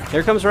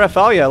 Here comes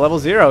Rafalia, level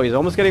 0. He's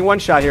almost getting one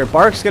shot here.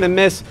 Bark's going to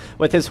miss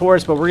with his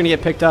horse, but we're going to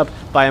get picked up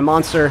by a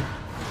monster.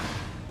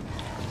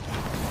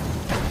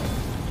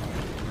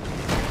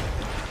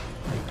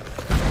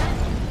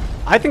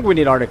 I think we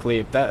need Arctic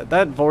Leap.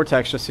 That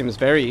vortex just seems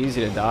very easy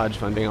to dodge,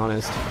 if I'm being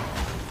honest.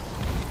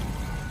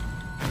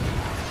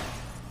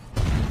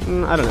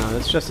 I don't know.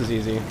 It's just as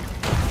easy.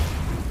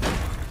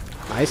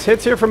 Nice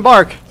hits here from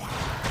Bark.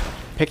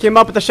 Pick him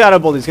up with the Shadow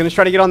Bolt. He's going to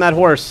try to get on that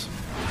horse.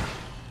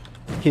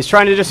 He's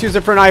trying to just use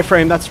it for an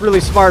iframe. That's really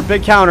smart.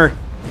 Big counter.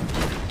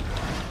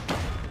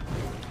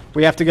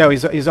 We have to go.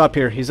 He's up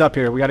here. He's up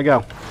here. We got to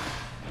go.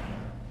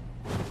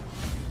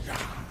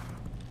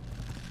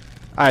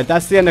 Alright,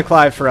 that's the end of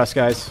Clive for us,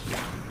 guys.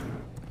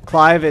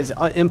 Clive is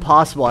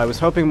impossible. I was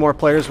hoping more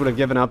players would have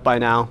given up by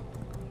now.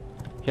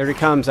 Here he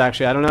comes,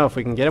 actually. I don't know if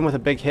we can get him with a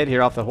big hit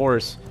here off the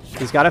horse.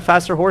 He's got a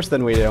faster horse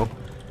than we do.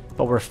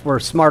 But we're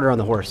smarter on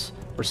the horse.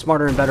 We're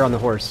smarter and better on the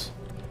horse.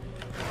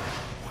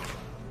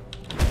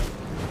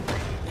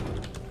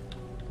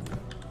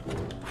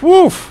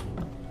 Woof!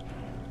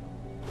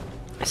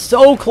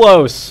 So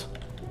close!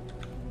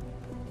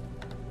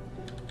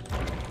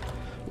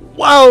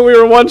 Wow, we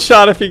were one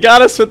shot. If he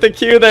got us with the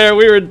Q there,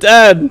 we were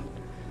dead.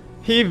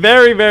 He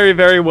very, very,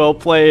 very well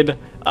played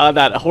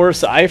that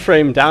horse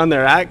iframe down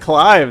there at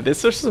Clive.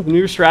 These are some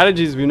new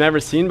strategies we've never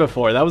seen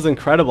before. That was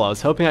incredible. I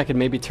was hoping I could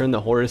maybe turn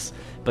the horse,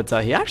 but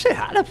he actually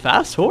had a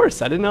fast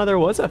horse. I didn't know there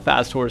was a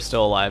fast horse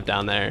still alive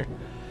down there.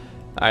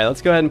 All right,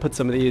 let's go ahead and put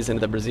some of these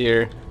into the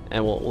brazier,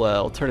 and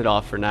we'll turn it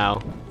off for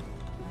now.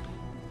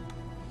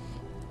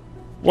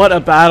 What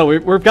a battle.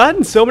 We've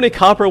gotten so many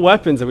copper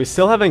weapons and we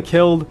still haven't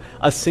killed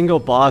a single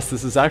boss.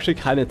 This is actually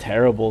kind of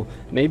terrible.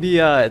 Maybe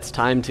it's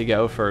time to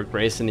go for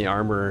Grayson the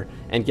Armorer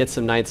and get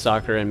some Night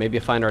Stalker and maybe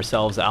find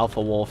ourselves Alpha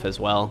Wolf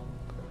as well.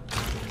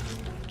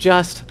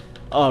 Just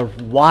a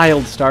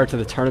wild start to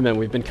the tournament.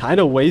 We've been kind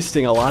of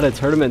wasting a lot of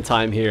tournament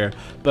time here,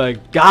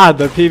 but God,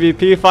 the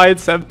PvP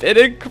fights have been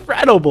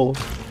incredible.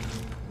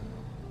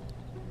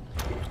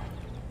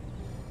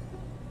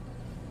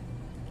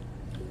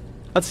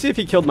 Let's see if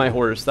he killed my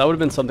horse. That would have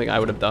been something I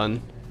would have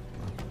done.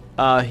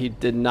 He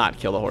did not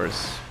kill the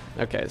horse.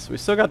 Okay, so we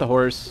still got the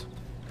horse.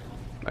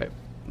 Right.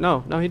 No,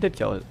 he did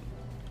kill it.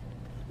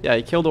 Yeah,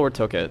 he killed or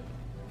took it.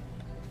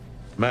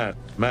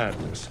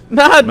 Madness.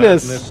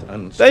 Madness!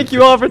 And thank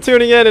you all for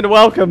tuning in and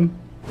welcome.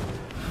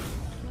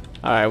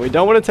 Alright, we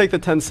don't want to take the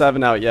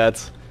 10-7 out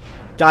yet.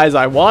 Guys,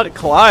 I want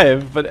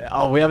Clive, but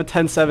oh, we have a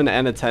 10-7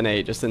 and a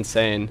 10-8. Just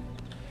insane.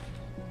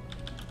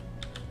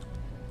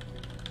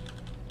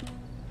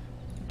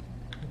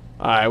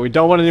 Alright, we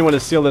don't want anyone to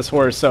steal this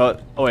horse,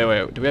 so... Oh,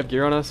 wait. Do we have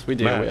gear on us? We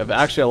do. We have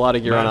actually a lot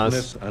of gear on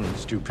us.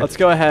 Let's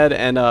go ahead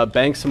and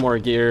bank some more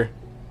gear.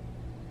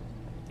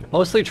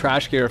 Mostly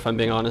trash gear, if I'm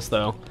being honest,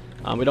 though.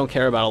 We don't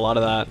care about a lot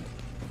of that.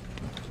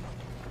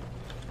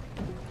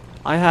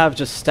 I have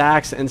just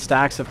stacks and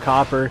stacks of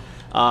copper.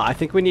 I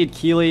think we need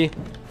Keeley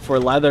for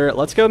leather.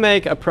 Let's go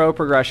make a pro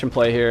progression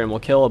play here, and we'll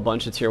kill a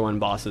bunch of tier 1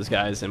 bosses,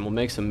 guys, and we'll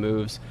make some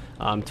moves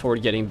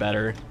toward getting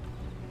better.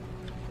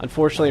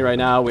 Unfortunately, right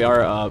now, we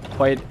are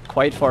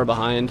quite far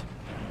behind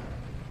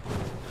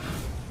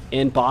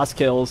in boss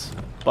kills,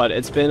 but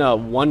it's been a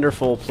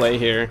wonderful play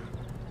here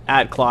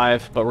at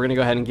Clive, but we're going to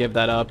go ahead and give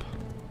that up.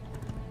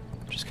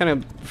 Just kind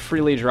of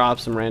freely drop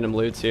some random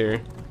loots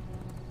here.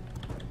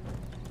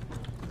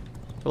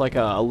 We're like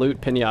a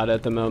loot pinata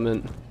at the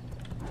moment.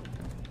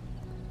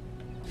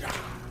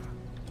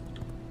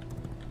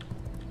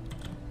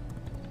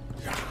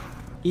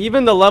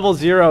 Even the level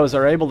 0s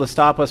are able to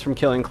stop us from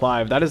killing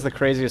Clive. That is the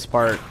craziest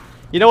part.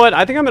 You know what?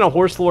 I think I'm going to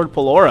Horse Lord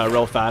Pelora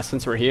real fast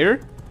since we're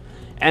here.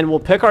 And we'll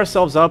pick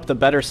ourselves up the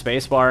better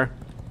spacebar.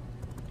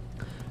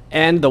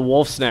 And the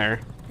Wolf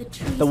Snare.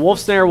 The Wolf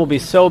Snare will be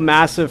so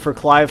massive for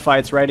Clive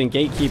fights, right, and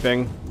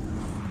gatekeeping.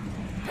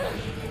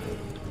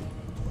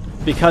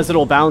 Because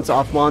it'll bounce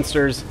off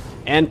monsters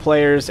and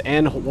players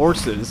and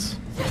horses.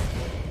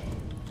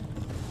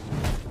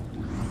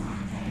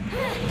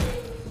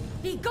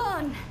 Be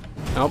gone.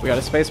 Oh, we got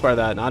a spacebar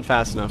that. Not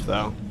fast enough,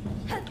 though.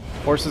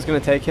 Horse is going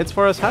to take hits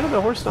for us. How did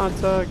the horse not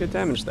get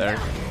damaged there?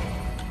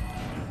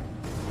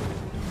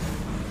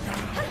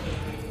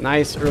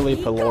 Nice early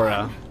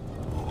Pelora.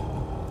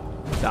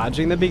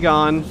 Dodging the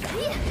Begone.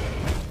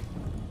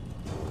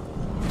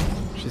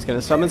 She's going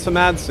to summon some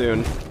ads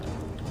soon.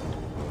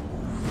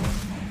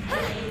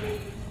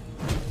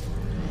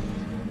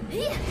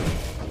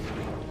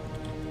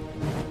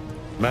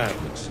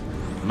 Madness.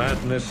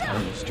 Madness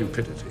and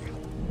stupidity.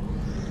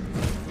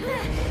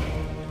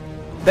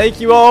 Thank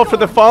you all for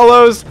the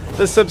follows,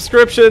 the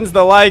subscriptions,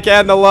 the like,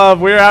 and the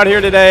love. We're out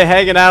here today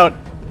hanging out,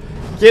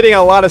 getting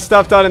a lot of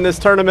stuff done in this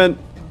tournament.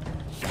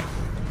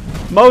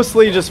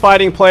 Mostly just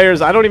fighting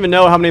players. I don't even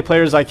know how many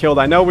players I killed.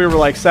 I know we were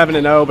like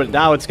 7-0, but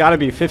now it's got to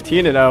be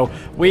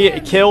 15-0. We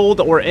killed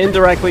or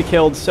indirectly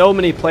killed so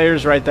many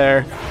players right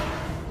there.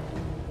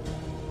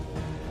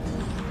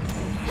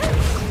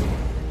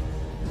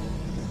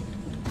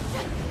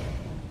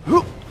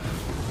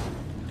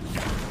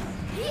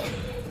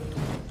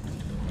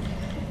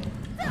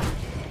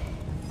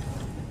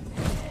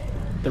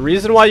 The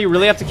reason why you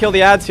really have to kill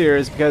the ads here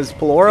is because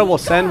Pelora will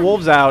send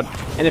wolves out,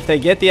 and if they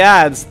get the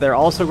ads, they're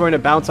also going to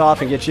bounce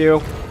off and get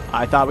you.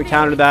 I thought we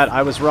countered that.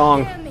 I was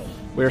wrong.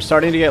 We were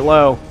starting to get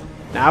low.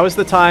 Now is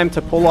the time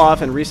to pull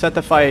off and reset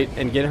the fight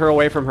and get her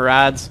away from her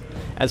ads,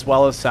 as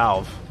well as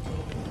salve.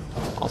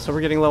 Also,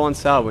 we're getting low on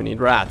salve. We need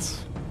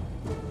rats.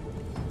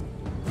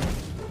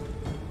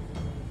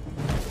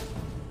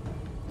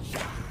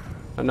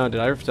 Oh no, did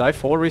I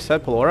full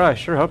reset Pelora? I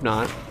sure hope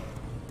not.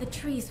 The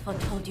trees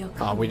foretold your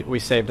Oh, coming. we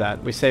saved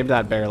that. We saved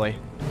that barely.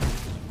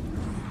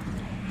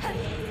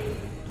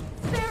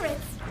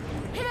 Spirits,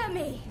 hear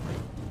me.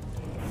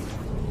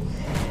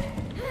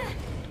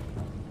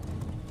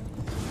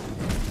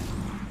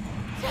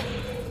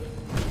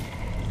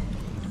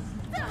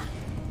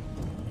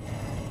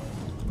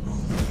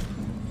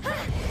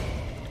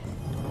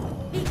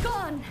 Be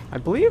gone. I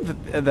believe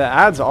the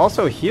ads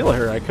also heal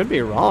her. I could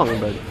be wrong,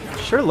 but it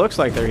sure looks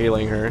like they're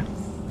healing her.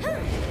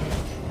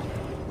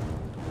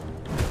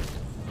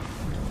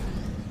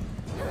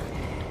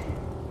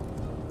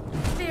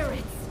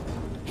 Spirits,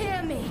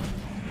 hear me.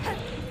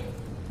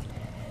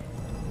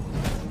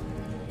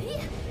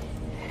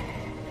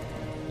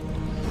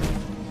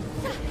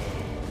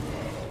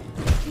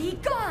 Be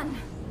gone.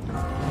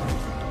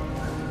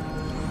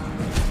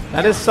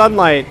 That is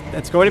sunlight.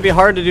 It's going to be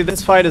hard to do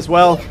this fight as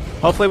well.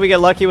 Hopefully we get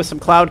lucky with some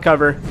cloud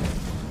cover.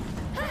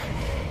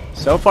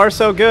 So far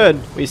so good.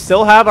 We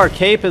still have our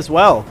cape as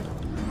well.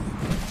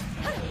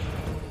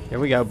 Here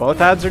we go. Both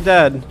ads are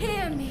dead.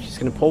 Hear me. She's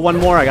going to pull one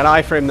more. I got to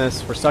iframe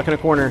this. We're stuck in a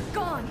corner.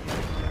 Gone.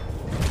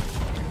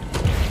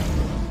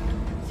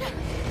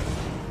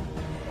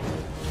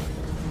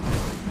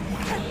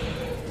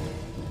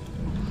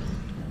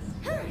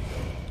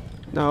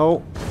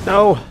 No.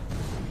 No.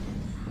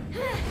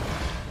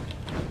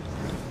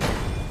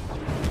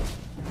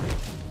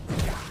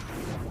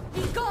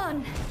 Be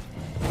gone.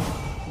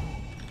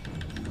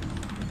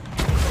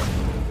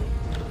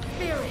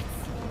 Spirits,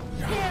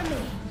 hear me.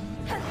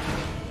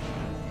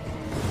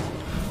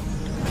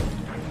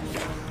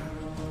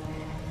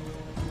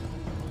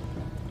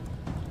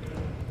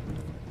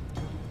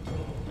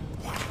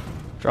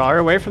 Draw her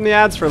away from the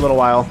ads for a little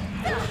while.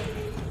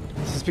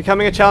 This is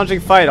becoming a challenging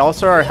fight.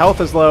 Also, our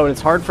health is low, and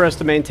it's hard for us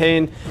to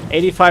maintain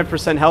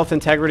 85% health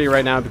integrity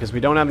right now because we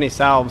don't have any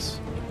salves.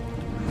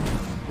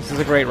 This is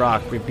a great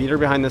rock. We beat her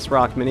behind this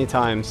rock many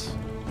times.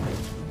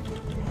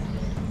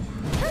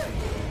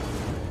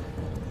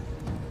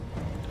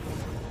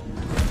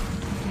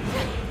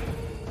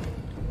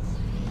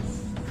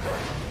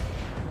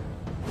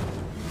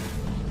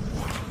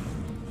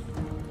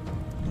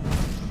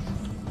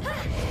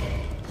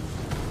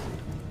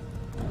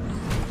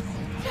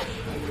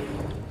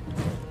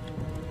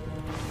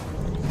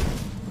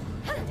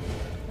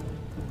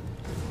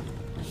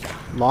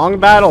 Long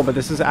battle, but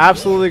this is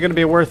absolutely going to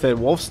be worth it.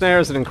 Wolf Snare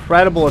is an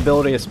incredible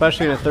ability,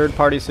 especially in a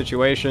third-party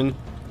situation.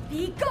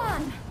 Be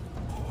gone.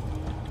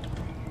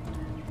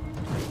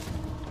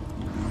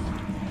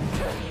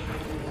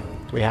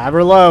 We have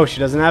her low. She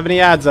doesn't have any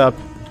ads up.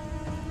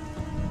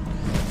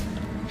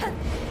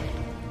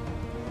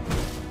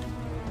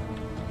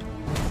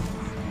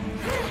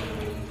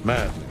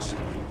 Madness.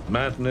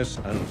 Madness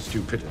and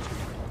stupidity.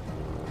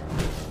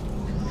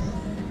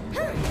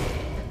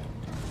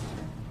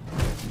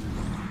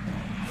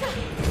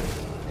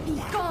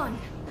 Be gone.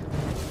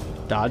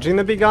 Dodging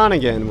the Begone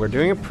again. We're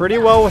doing pretty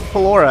well with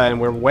Pelora, and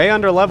we're way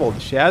under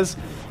leveled. She has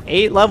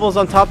 8 levels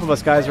on top of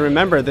us, guys.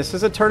 Remember, this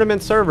is a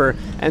tournament server,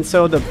 and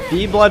so the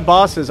B-Blood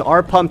bosses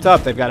are pumped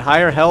up. They've got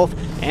higher health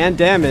and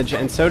damage,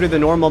 and so do the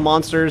normal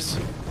monsters.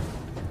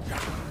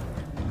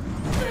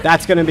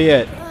 That's going to be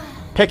it.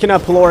 Picking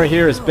up Pelora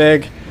here is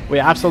big. We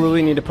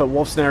absolutely need to put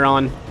Wolf Snare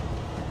on.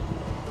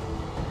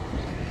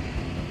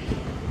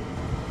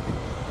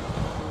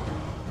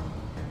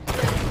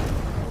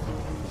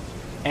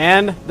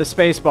 And the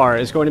spacebar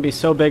is going to be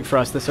so big for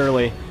us this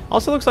early.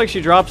 Also looks like she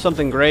dropped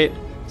something great,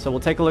 so we'll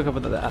take a look at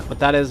what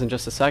that is in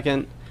just a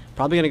second.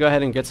 Probably going to go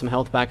ahead and get some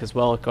health back as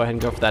well. Go ahead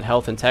and go for that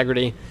health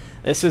integrity.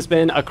 This has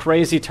been a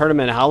crazy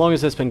tournament. How long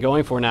has this been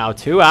going for now?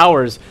 2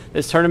 hours.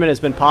 This tournament has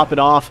been popping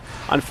off.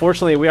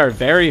 Unfortunately, we are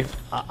very,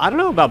 I don't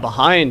know about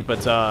behind, but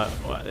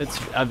it's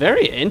a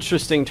very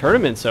interesting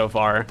tournament so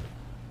far.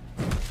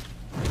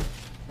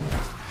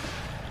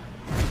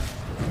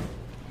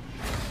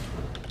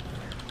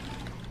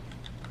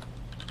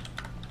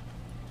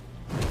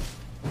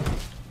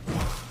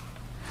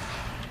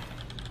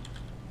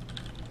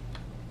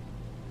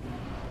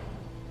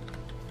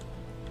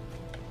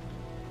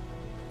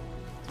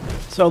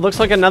 So it looks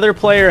like another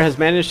player has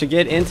managed to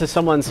get into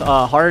someone's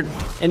heart,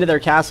 into their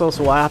castle,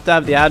 so we'll have to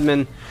have the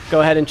admin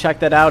go ahead and check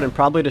that out and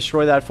probably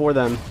destroy that for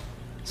them.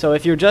 So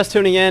if you're just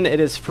tuning in, it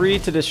is free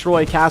to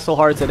destroy castle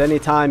hearts at any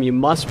time. You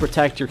must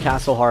protect your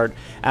castle heart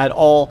at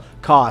all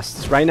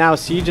costs. Right now,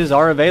 sieges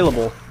are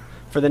available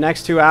for the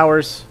next 2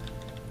 hours.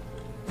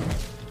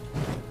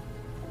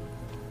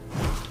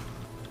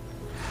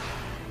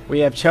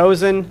 We have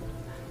chosen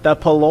the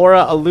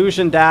Pelora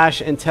Illusion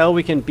Dash until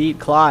we can beat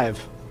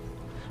Clive.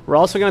 We're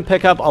also going to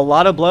pick up a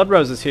lot of Blood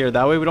Roses here.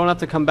 That way we don't have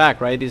to come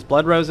back, right? These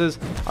Blood Roses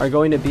are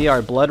going to be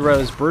our Blood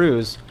Rose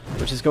Brews,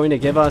 which is going to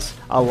give us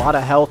a lot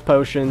of health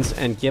potions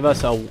and give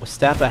us a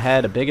step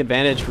ahead, a big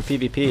advantage for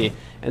PvP.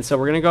 And so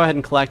we're going to go ahead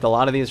and collect a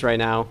lot of these right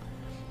now.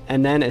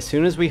 And then as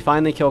soon as we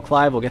finally kill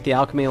Clive, we'll get the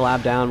Alchemy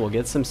Lab down. We'll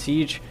get some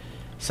siege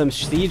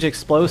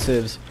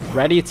explosives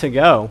ready to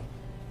go.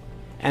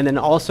 And then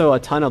also a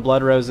ton of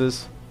Blood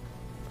Roses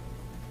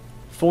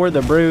for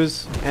the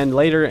brews and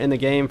later in the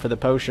game for the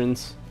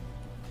potions.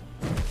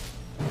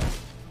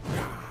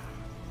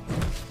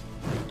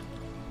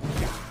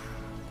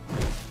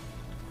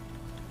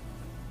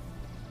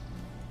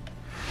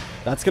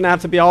 That's going to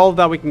have to be all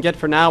that we can get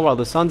for now while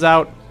the sun's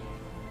out.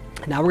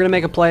 Now we're going to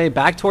make a play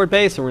back toward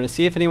base, and we're going to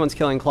see if anyone's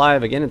killing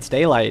Clive. Again, it's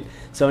daylight,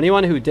 so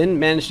anyone who didn't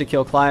manage to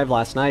kill Clive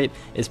last night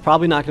is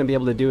probably not going to be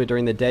able to do it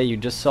during the day. You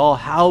just saw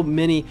how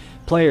many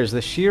players,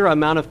 the sheer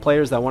amount of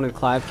players that wanted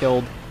Clive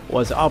killed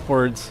was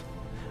upwards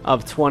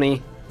of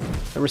 20.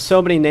 There were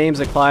so many names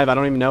of Clive, I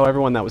don't even know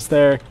everyone that was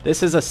there.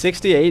 This is a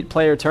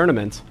 68-player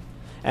tournament,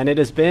 and it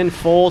has been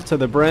full to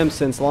the brim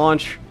since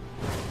launch.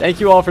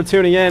 Thank you all for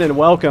tuning in, and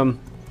welcome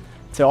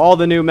to all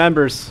the new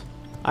members.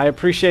 I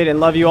appreciate and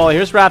love you all.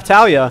 Here's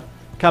Raptalia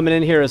coming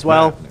in here as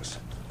well.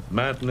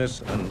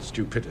 Madness and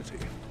stupidity.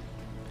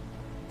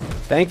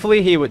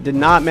 Thankfully, he did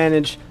not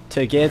manage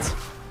to get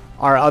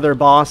our other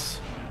boss.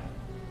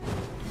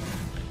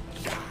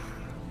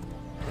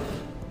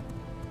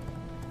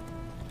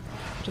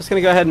 Just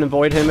going to go ahead and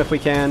avoid him if we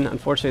can.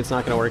 Unfortunately, it's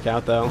not going to work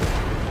out, though.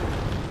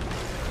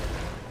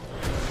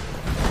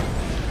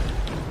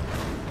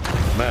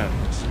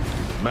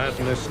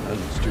 Madness and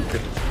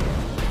stupidity.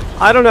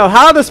 I don't know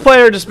how this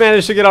player just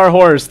managed to get our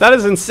horse. That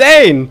is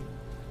insane.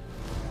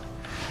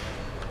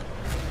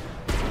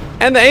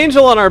 And the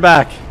angel on our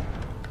back.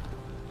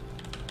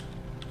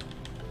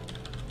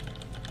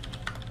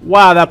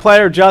 Wow, that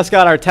player just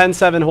got our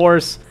 10-7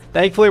 horse.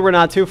 Thankfully, we're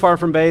not too far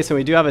from base, and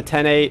we do have a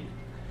 10-8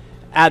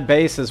 at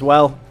base as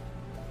well.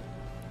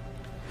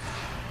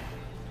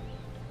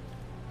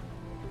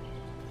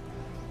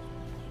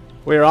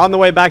 We are on the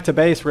way back to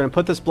base. We're going to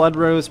put this Blood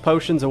Rose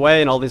potions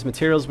away and all these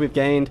materials we've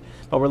gained,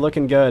 but we're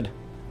looking good.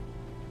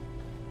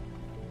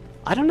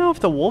 I don't know if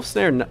the Wolf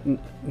Snare,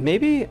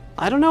 maybe,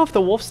 I don't know if the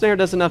Wolf Snare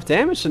does enough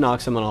damage to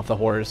knock someone off the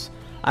horse.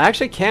 I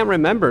actually can't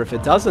remember. If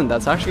it doesn't,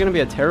 that's actually going to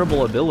be a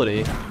terrible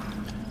ability.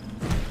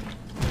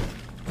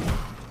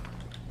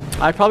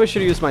 I probably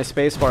should have used my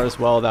spacebar as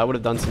well. That would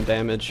have done some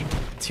damage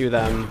to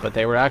them, but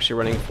they were actually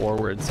running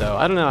forward, so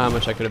I don't know how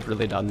much I could have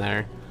really done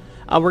there.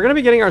 We're going to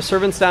be getting our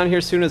servants down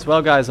here soon as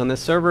well, guys. On this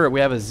server, we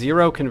have a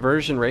 0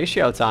 conversion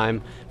ratio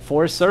time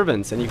for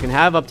servants, and you can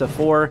have up to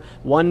 4,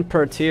 1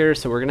 per tier,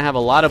 so we're going to have a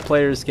lot of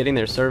players getting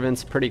their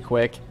servants pretty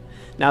quick.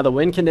 Now, the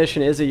win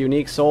condition is a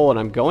unique soul, and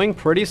I'm going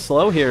pretty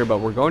slow here, but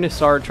we're going to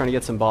start trying to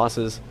get some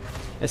bosses.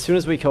 As soon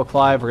as we kill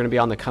Clive, we're going to be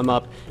on the come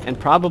up, and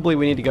probably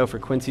we need to go for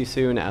Quincy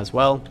soon as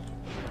well.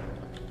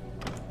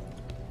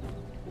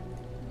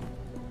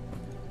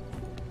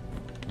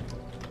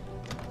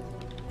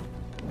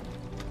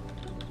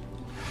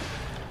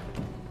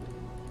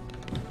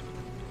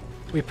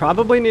 We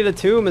probably need a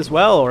tomb as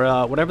well,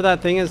 or whatever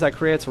that thing is that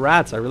creates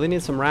rats. I really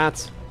need some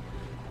rats.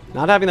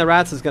 Not having the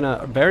rats is going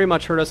to very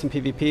much hurt us in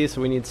PvP,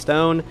 so we need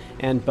stone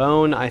and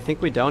bone. I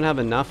think we don't have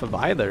enough of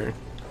either.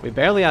 We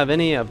barely have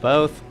any of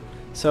both.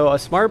 So a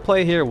smart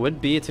play here would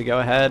be to go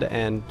ahead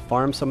and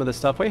farm some of this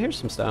stuff. Wait, here's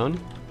some stone.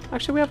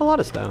 Actually, we have a lot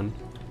of stone.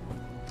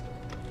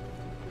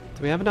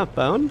 Do we have enough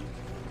bone?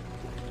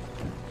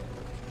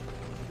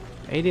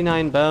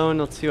 89 bone.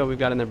 Let's see what we've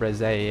got in the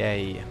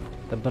brazier.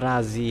 The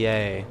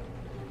brazier.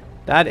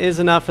 That is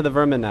enough for the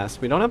vermin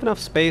nest. We don't have enough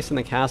space in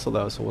the castle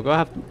though, so we'll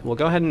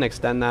go ahead and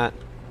extend that.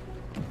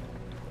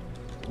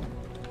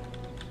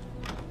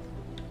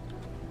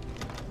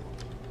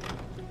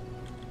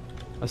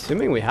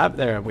 Assuming we have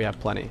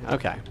plenty.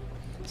 Okay.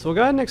 So we'll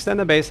go ahead and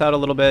extend the base out a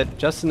little bit,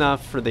 just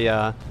enough for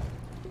the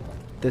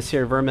this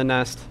here vermin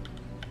nest.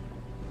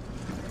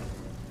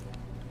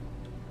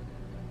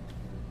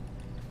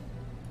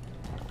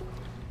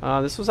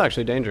 This was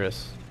actually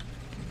dangerous.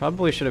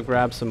 Probably should have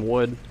grabbed some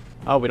wood.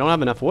 Oh, we don't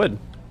have enough wood.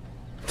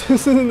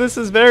 This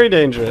is very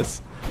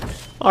dangerous.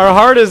 Our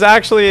heart is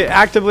actually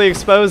actively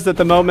exposed at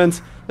the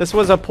moment. This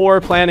was a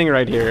poor planning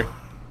right here.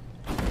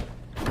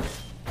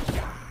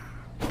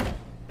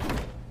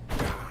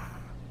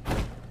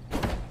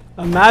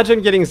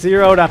 Imagine getting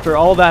zeroed after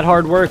all that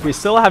hard work. We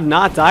still have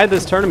not died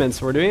this tournament,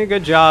 so we're doing a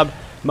good job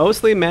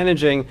mostly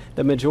managing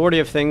the majority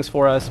of things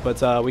for us,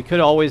 but we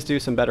could always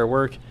do some better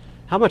work.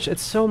 How much?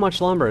 It's so much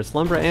lumber. It's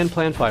lumber and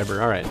plant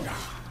fiber. All right.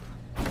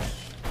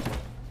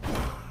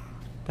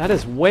 That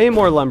is way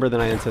more lumber than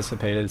I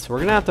anticipated, so we're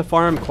going to have to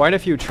farm quite a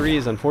few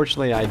trees.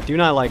 Unfortunately, I do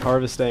not like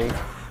harvesting,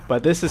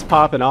 but this is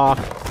popping off.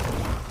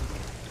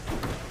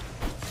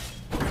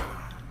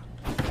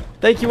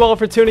 Thank you all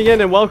for tuning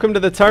in and welcome to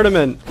the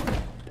tournament.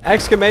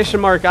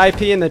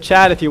 !IP in the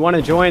chat if you want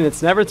to join.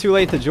 It's never too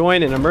late to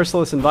join in a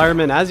Merciless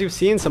environment. As you've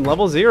seen, some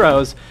level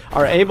 0s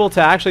are able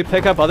to actually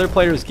pick up other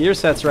players' gear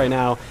sets right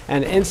now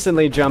and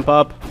instantly jump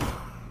up.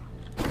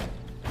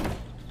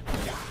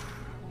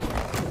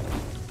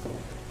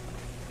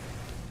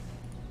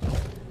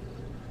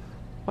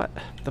 What?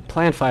 The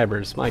plant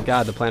fibers. My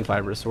god, the plant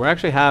fibers. So we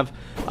actually have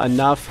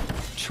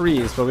enough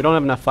trees, but we don't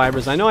have enough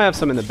fibers. I know I have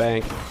some in the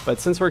bank, but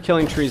since we're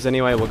killing trees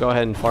anyway, we'll go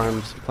ahead and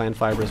farm some plant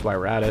fibers while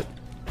we're at it.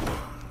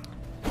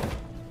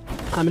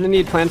 I'm going to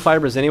need plant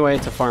fibers anyway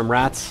to farm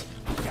rats.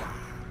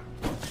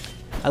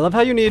 I love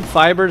how you need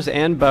fibers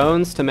and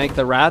bones to make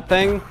the rat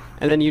thing,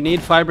 and then you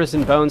need fibers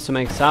and bones to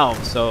make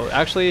salve. So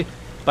actually,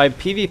 by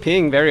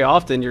PvPing very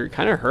often, you're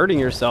kind of hurting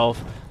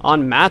yourself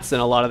on mats in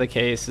a lot of the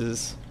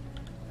cases.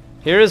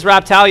 Here is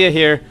Raptalia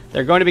here.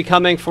 They're going to be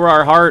coming for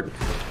our heart.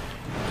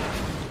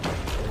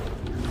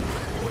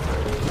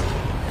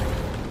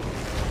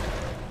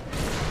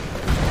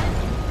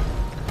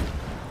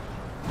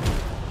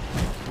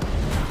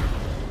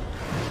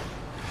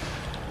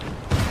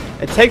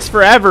 It takes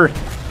forever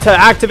to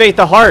activate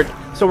the heart,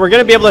 so we're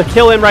going to be able to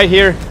kill him right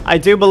here, I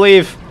do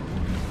believe.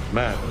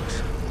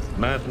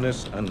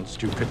 Madness and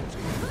stupidity.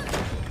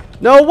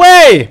 No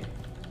way!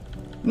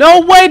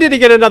 No way did he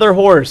get another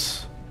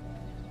horse!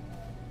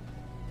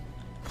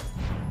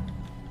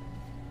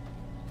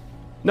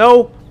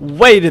 No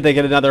way did they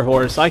get another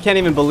horse. I can't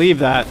even believe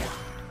that.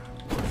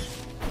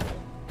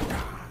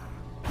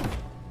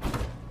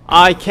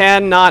 I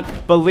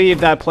cannot believe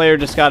that player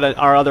just got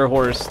our other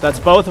horse. That's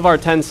both of our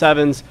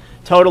 10-7s.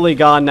 Totally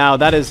gone now.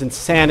 That is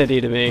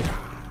insanity to me.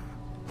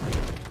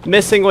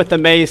 Missing with the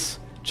mace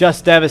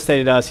just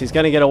devastated us. He's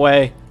going to get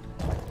away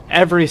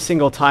every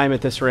single time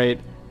at this rate.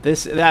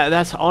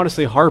 That's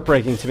honestly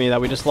heartbreaking to me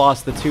that we just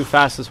lost the two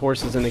fastest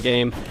horses in the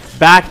game.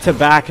 Back to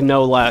back,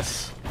 no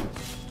less.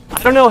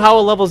 I don't know how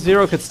a level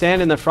 0 could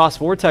stand in the Frost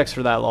Vortex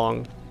for that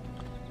long.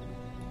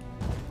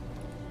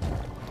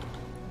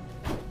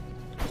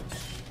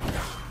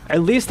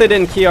 At least they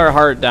didn't key our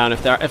heart down.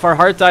 If our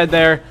heart died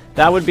there,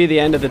 that would be the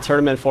end of the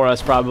tournament for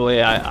us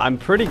probably. I'm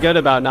pretty good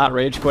about not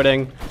rage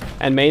quitting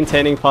and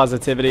maintaining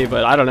positivity,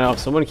 but I don't know. If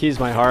someone keys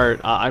my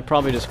heart, I'd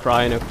probably just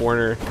cry in a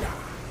corner.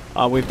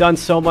 We've done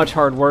so much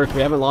hard work.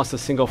 We haven't lost a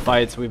single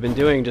fight, so we've been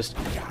doing just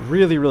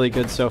really, really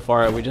good so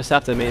far. We just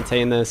have to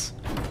maintain this.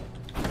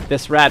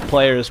 This rat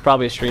player is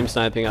probably stream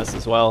sniping us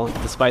as well,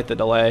 despite the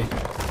delay.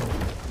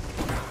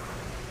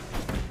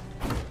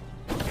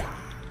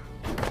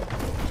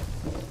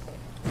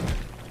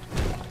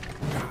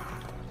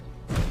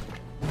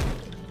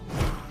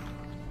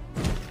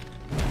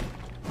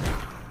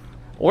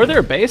 Or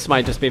their base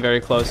might just be very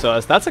close to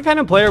us. That's the kind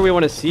of player we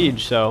want to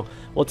siege, so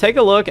we'll take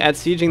a look at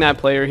sieging that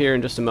player here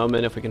in just a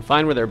moment. If we can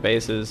find where their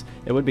base is,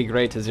 it would be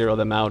great to zero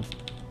them out.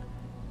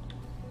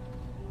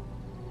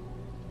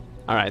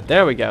 Alright,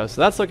 there we go. So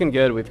that's looking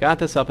good. We've got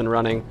this up and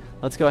running.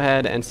 Let's go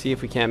ahead and see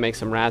if we can't make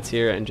some rats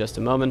here in just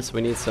a moment. So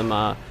we need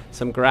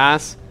some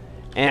grass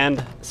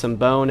and some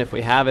bone if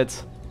we have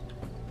it.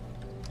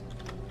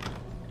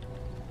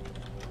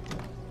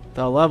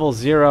 The level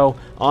 0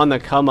 on the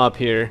come up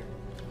here.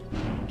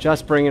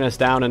 Just bringing us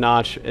down a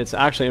notch. It's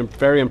actually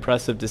very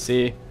impressive to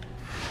see.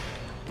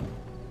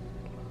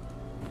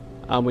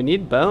 We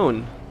need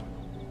bone.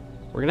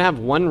 We're gonna have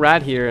one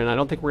rat here, and I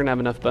don't think we're gonna have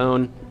enough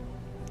bone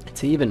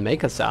to even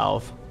make a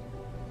salve.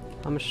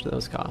 How much do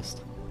those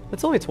cost?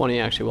 It's only 20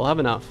 actually. We'll have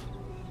enough.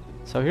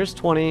 So here's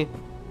 20,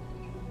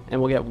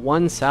 and we'll get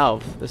one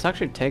salve. This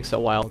actually takes a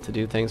while to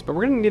do things, but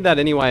we're gonna need that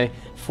anyway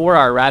for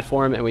our rat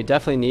form, and we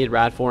definitely need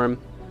rat form.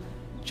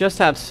 Just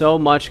have so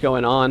much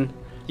going on.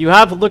 You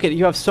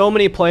have so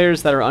many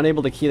players that are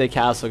unable to key the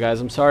castle,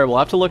 guys. I'm sorry. We'll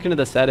have to look into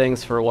the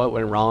settings for what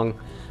went wrong.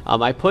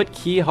 I put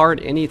key hard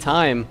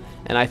anytime,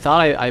 and I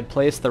thought I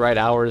placed the right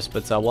hours,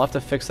 but we'll have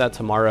to fix that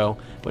tomorrow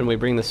when we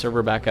bring the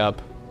server back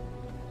up.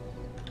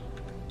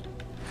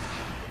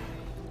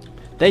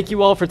 Thank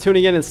you all for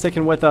tuning in and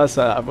sticking with us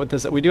with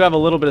this. We do have a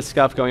little bit of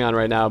scuff going on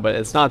right now, but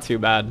it's not too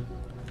bad.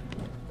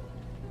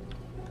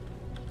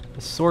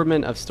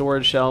 Assortment of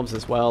storage shelves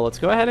as well. Let's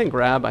go ahead and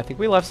grab, I think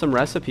we left some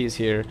recipes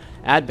here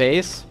at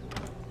base.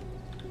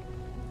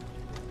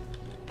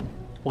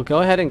 We'll go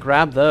ahead and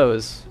grab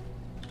those.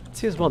 Let's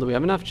see as well, do we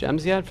have enough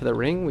gems yet for the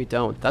ring? We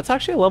don't. That's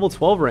actually a level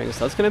 12 ring,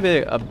 so that's going to be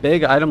a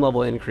big item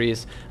level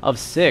increase of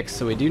 6.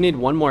 So we do need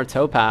one more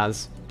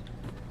topaz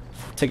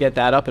to get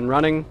that up and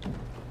running.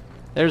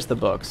 There's the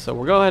books. So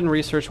we'll go ahead and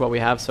research what we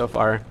have so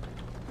far.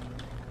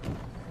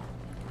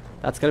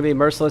 That's going to be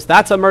Merciless.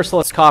 That's a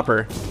Merciless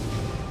copper.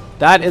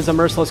 That is a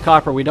Merciless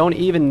copper. We don't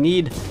even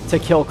need to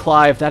kill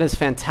Clive. That is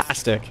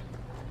fantastic.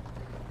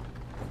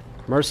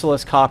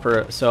 Merciless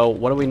copper. So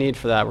what do we need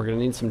for that? We're going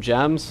to need some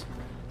gems,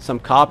 some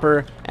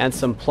copper, and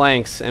some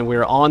planks. And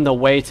we're on the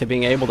way to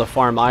being able to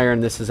farm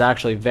iron. This is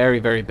actually very,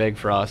 very big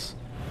for us.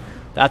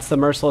 That's the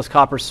Merciless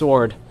copper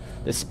sword.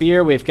 The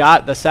spear, we've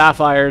got the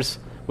sapphires.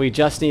 We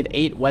just need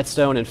 8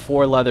 whetstone and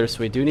 4 leather.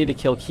 So we do need to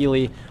kill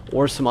Keely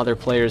or some other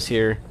players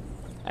here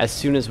as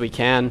soon as we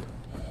can.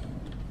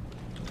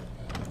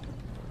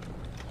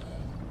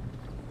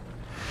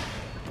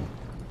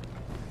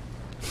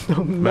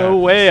 No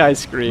way, I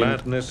screamed.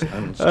 Madness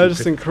and That's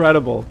just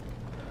incredible.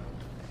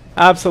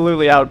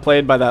 Absolutely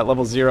outplayed by that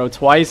level 0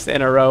 twice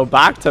in a row,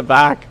 back to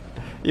back.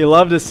 You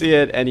love to see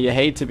it, and you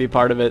hate to be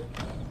part of it.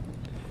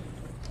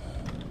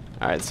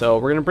 Alright, so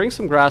we're going to bring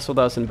some grass with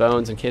us and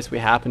bones in case we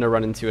happen to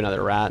run into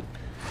another rat.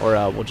 Or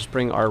we'll just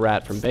bring our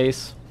rat from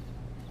base.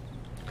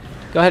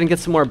 Go ahead and get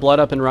some more blood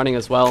up and running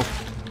as well.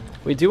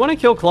 We do want to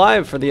kill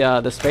Clive for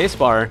the space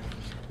bar.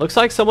 Looks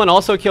like someone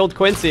also killed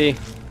Quincy.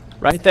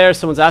 Right there,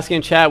 someone's asking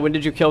in chat, when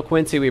did you kill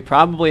Quincy? We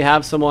probably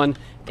have someone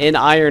in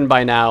iron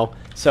by now.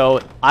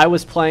 So I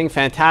was playing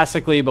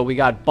fantastically, but we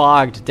got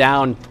bogged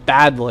down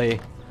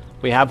badly.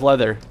 We have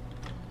leather.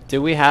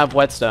 Do we have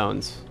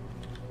whetstones?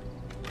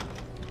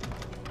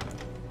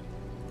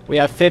 We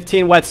have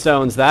 15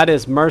 whetstones. That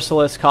is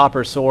Merciless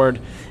copper sword.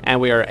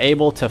 And we are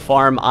able to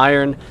farm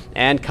iron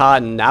and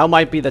cotton. Now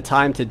might be the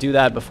time to do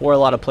that before a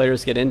lot of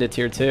players get into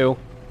tier 2.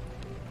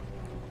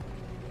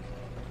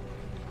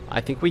 I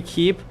think we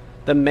keep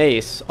the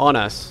mace on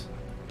us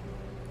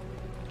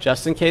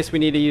just in case we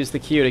need to use the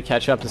Q to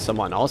catch up to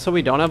someone. Also,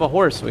 we don't have a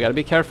horse, so we got to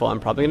be careful. I'm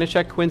probably going to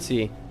check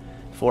Quincy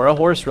for a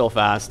horse real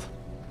fast.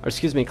 Or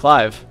excuse me,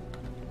 Clive.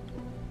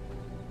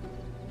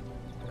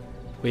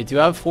 We do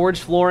have forge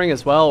flooring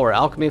as well, or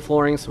alchemy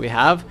flooring, so we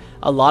have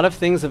a lot of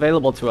things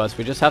available to us.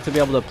 We just have to be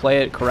able to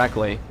play it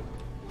correctly.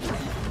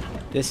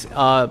 This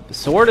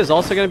sword is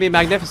also going to be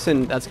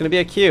magnificent. That's going to be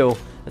a Q.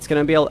 That's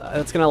going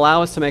to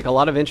allow us to make a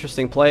lot of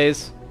interesting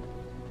plays.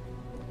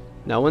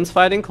 No one's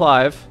fighting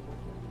Clive,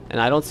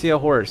 and I don't see a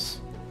horse.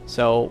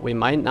 So we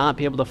might not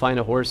be able to find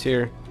a horse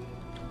here.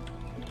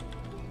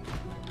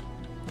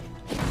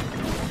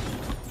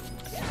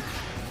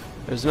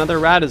 There's another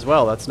rat as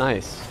well. That's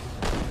nice.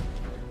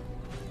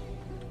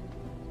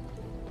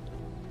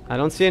 I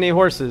don't see any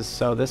horses,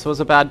 so this was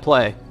a bad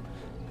play.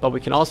 But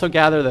we can also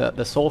gather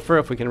the sulfur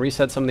if we can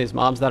reset some of these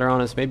mobs that are on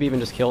us. Maybe even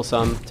just kill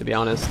some, to be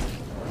honest.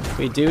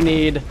 We do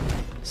need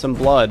some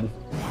blood.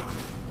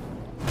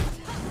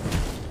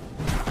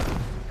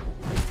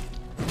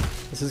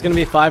 This is going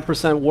to be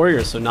 5%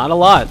 warriors, so not a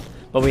lot.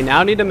 But we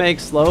now need to make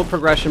slow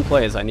progression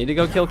plays. I need to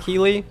go kill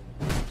Keely.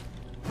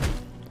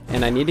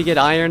 And I need to get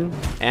iron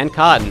and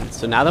cotton.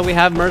 So now that we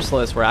have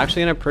Merciless, we're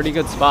actually in a pretty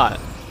good spot.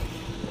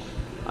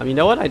 You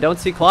know what? I don't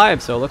see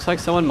Clive, so it looks like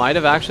someone might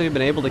have actually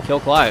been able to kill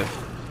Clive.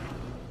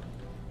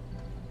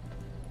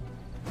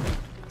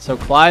 So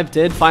Clive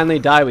did finally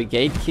die. We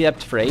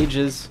gatekept for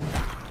ages,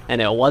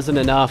 and it wasn't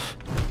enough.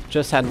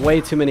 Just had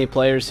way too many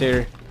players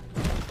here.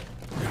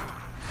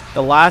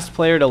 The last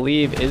player to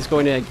leave is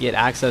going to get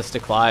access to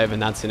Clive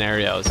in that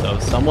scenario. So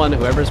someone,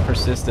 whoever's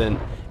persistent,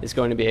 is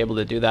going to be able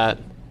to do that.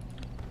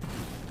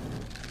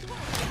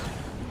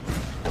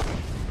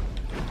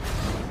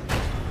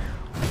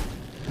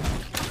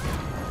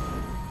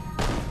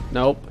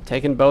 Nope,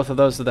 taking both of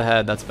those to the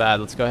head. That's bad.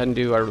 Let's go ahead and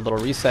do our little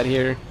reset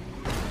here.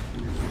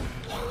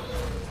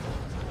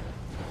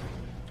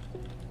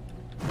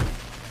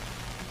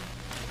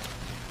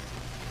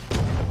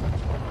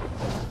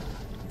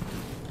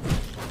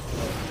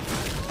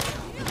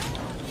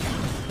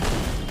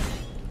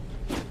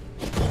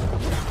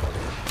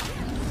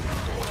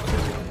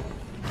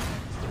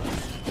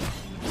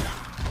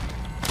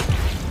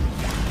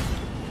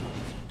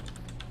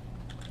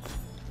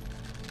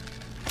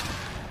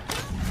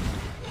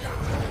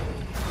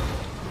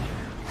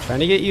 Trying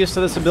to get used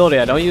to this ability.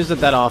 I don't use it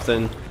that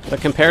often, but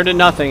compared to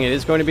nothing, it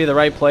is going to be the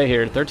right play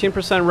here.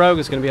 13% rogue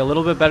is going to be a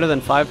little bit better than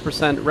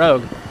 5%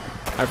 rogue,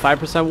 or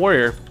 5%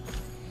 warrior.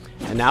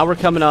 And now we're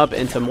coming up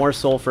into more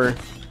sulfur.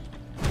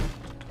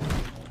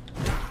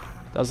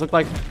 Does look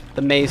like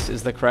the mace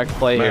is the correct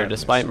play here,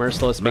 despite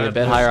Merciless being a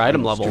bit higher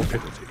item level.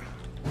 Stupidity.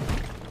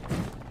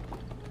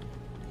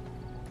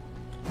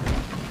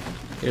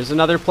 Here's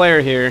another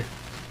player here.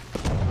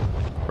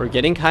 We're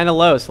getting kind of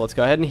low, so let's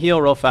go ahead and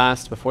heal real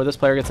fast before this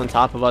player gets on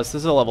top of us.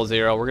 This is a level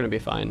 0. We're going to be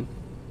fine.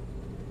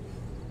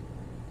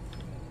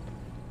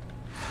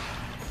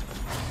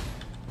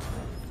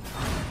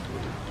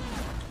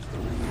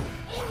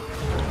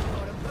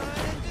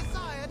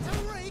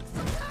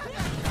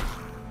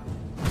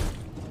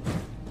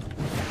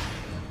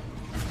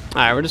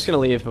 Alright, we're just going to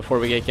leave before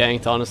we get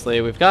ganked,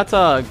 honestly. We've got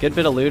a good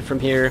bit of loot from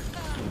here,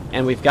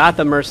 and we've got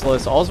the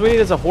Merciless. All we need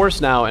is a horse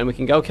now, and we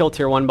can go kill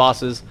tier 1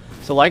 bosses.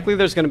 So likely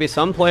there's going to be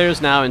some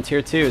players now in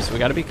tier 2, so we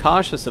got to be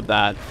cautious of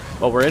that.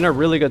 But we're in a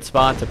really good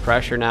spot to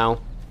pressure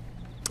now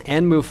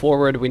and move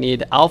forward. We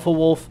need Alpha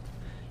Wolf,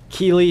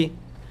 Keely,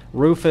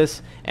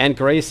 Rufus, and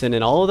Grayson,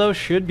 and all of those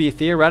should be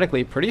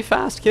theoretically pretty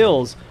fast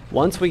kills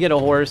once we get a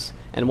horse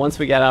and once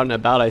we get out and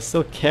about. I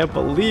still can't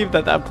believe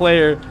that that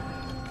player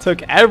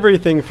took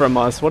everything from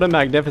us. What a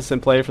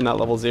magnificent play from that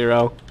level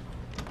 0.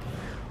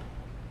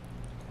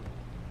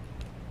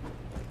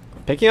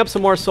 Picking up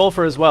some more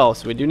sulfur as well,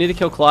 so we do need to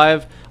kill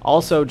Clive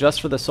also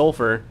just for the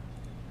sulfur.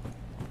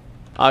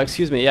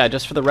 Excuse me, yeah,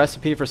 just for the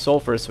recipe for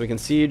sulfur so we can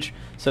siege.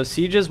 So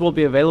sieges will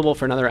be available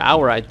for another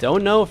hour. I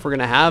don't know if we're going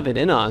to have it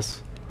in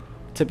us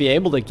to be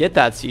able to get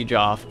that siege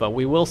off, but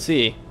we will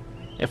see.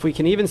 If we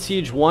can even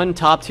siege one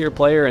top tier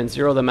player and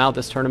 0 them out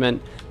this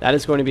tournament, that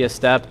is going to be a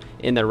step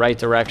in the right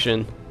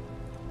direction.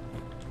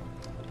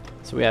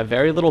 So we have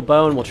very little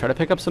bone. We'll try to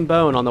pick up some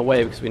bone on the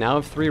way because we now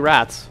have 3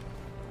 rats.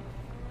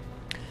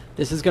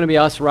 This is going to be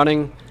us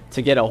running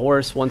to get a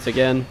horse once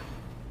again.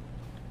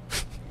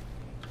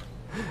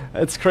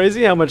 It's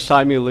crazy how much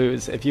time you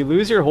lose. If you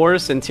lose your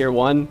horse in tier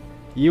 1,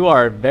 you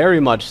are very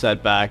much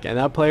set back. And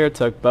that player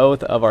took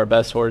both of our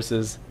best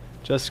horses.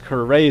 Just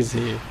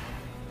crazy.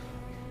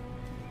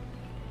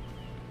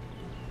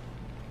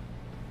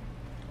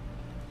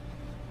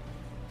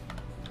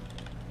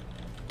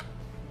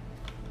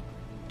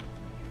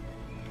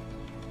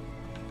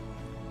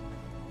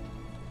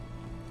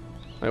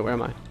 Wait, where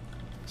am I?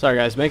 Sorry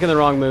guys, making the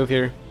wrong move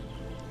here.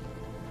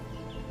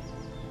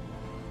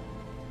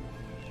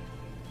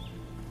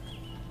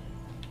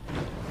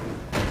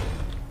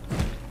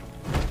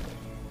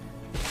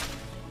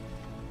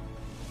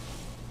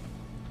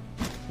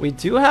 We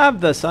do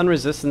have the sun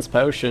resistance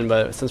potion,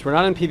 but since we're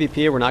not in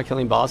PvP, we're not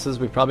killing bosses,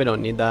 we probably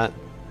don't need that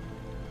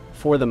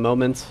for the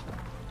moment.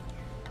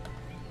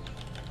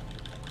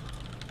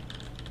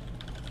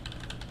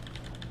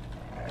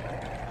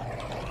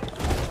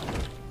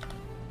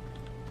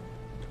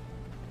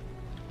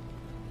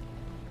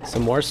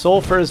 Some more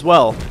sulfur as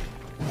well.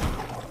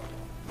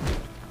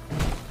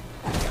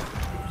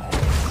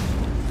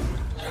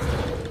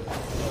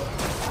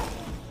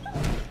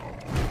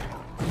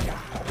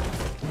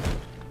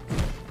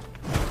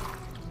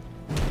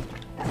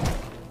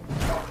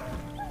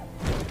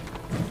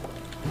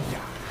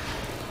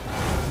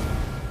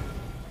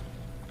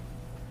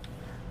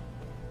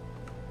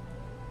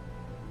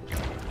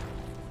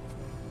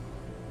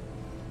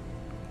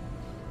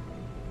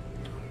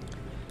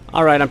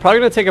 Alright, I'm probably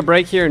going to take a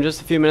break here in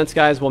just a few minutes,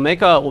 guys. We'll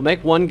make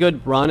one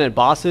good run at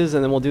bosses,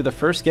 and then we'll do the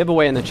first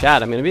giveaway in the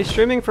chat. I'm going to be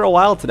streaming for a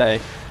while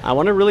today. I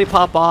want to really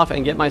pop off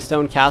and get my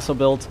stone castle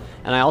built,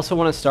 and I also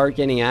want to start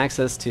gaining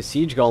access to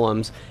siege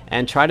golems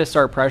and try to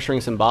start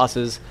pressuring some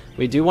bosses.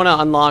 We do want to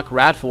unlock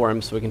rat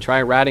forms, so we can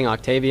try ratting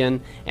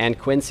Octavian and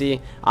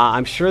Quincy.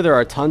 I'm sure there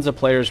are tons of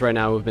players right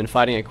now who have been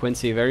fighting at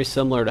Quincy, very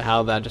similar to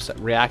how that just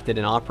reacted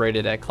and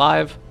operated at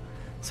Clive.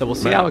 So we'll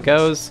see how it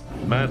goes.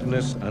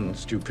 Madness and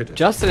stupidity.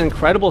 Just an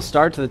incredible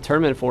start to the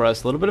tournament for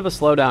us. A little bit of a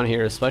slowdown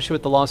here, especially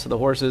with the loss of the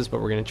horses, but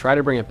we're going to try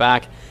to bring it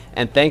back.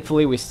 And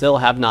thankfully, we still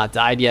have not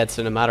died yet,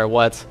 so no matter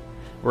what,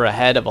 we're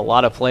ahead of a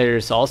lot of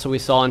players. Also, we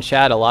saw in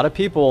chat, a lot of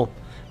people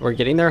were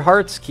getting their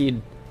hearts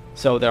keyed.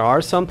 So there are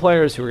some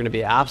players who are going to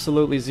be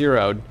absolutely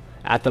zeroed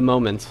at the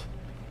moment.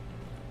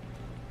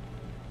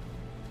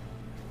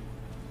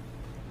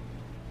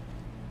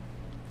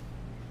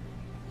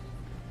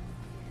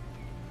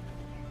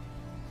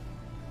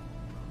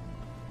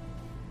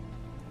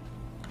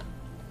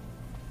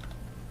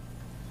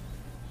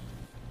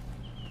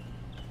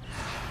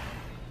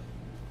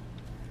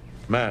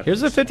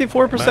 Here's a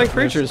 54%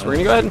 creatures. We're going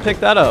to go ahead and pick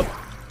that up.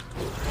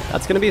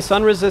 That's going to be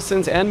sun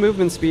resistance and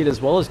movement speed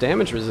as well as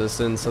damage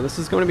resistance. So this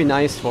is going to be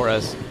nice for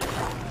us.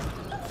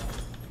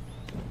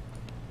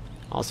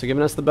 Also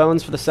giving us the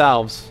bones for the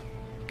salves.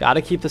 Got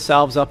to keep the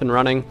salves up and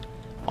running.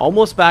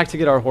 Almost back to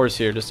get our horse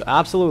here. Just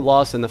absolute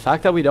loss. And the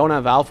fact that we don't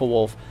have Alpha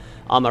Wolf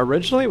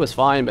originally was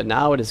fine, but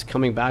now it is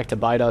coming back to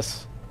bite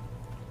us.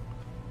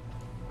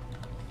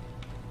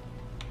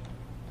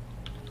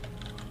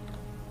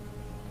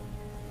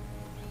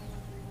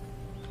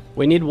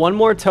 We need one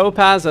more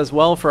topaz as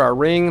well for our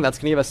ring. That's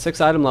going to give us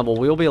 6 item level.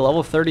 We will be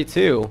level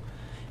 32.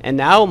 And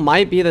now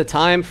might be the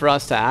time for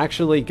us to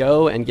actually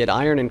go and get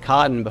iron and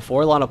cotton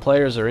before a lot of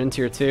players are in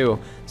tier 2.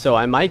 So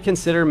I might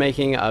consider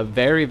making a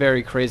very,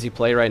 very crazy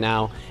play right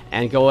now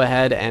and go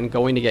ahead and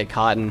going to get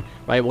cotton,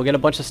 right? We'll get a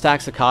bunch of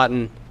stacks of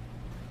cotton.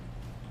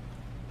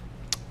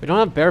 We don't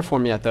have bear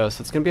form yet though,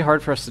 so it's going to be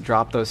hard for us to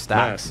drop those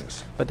stacks.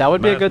 Madness. But that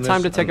would be a good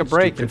time to Madness take a and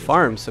break and stupidity.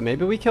 farm. So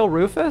maybe we kill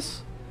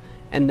Rufus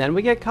and then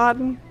we get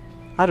cotton?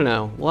 I don't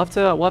know. We'll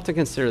have to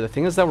consider. The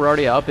thing is that we're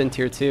already up in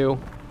tier 2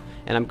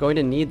 and I'm going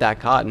to need that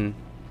cotton.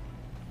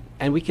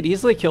 And we could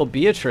easily kill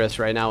Beatrice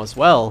right now as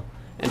well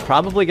and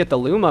probably get the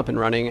loom up and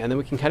running, and then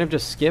we can kind of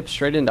just skip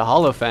straight into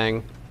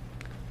Hollowfang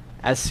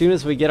as soon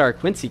as we get our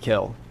Quincy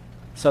kill.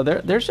 So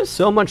there's just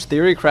so much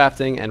theory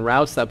crafting and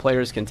routes that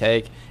players can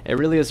take. It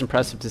really is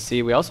impressive to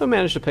see. We also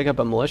managed to pick up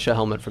a militia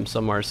helmet from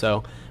somewhere,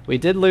 so we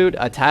did loot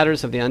a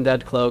Tatters of the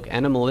Undead Cloak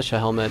and a militia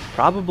helmet,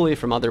 probably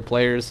from other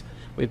players.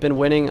 We've been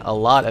winning a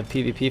lot of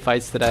PvP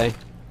fights today.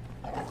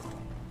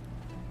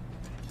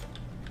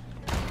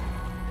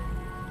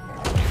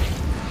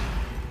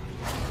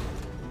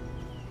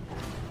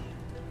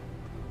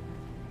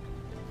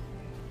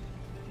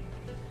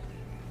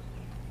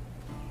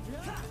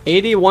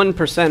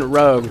 %,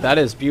 rogue. That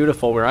is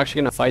beautiful. We're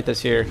actually going to fight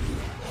this here.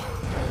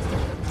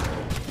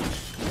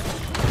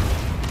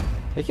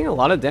 Taking a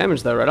lot of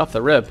damage though right off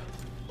the rip.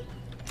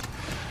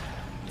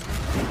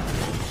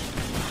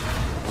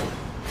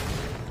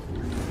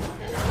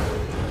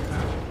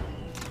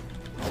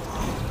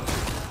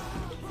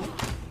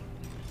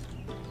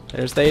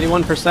 There's the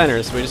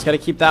 81%er, so we just got to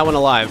keep that one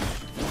alive.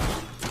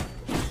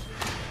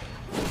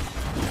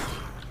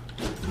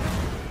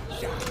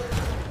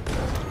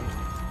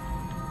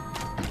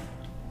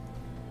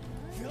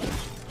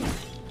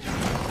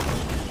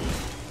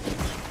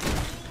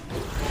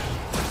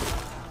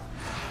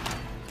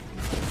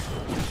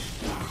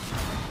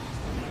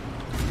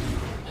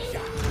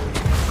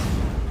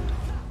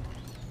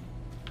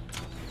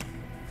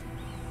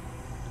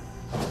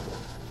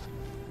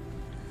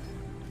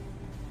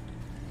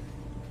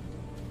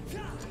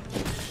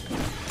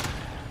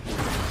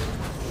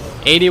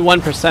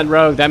 %,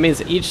 rogue. That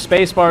means each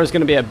spacebar is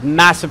going to be a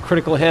massive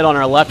critical hit on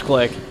our left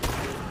click.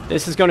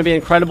 This is going to be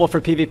incredible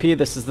for PvP.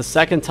 This is the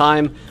second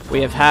time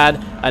we have had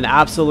an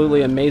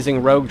absolutely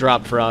amazing rogue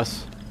drop for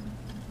us.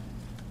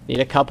 Need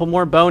a couple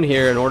more bone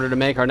here in order to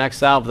make our next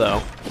salve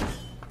though.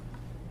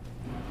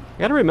 You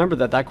gotta remember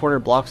that that corner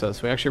blocks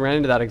us. We actually ran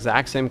into that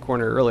exact same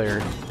corner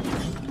earlier.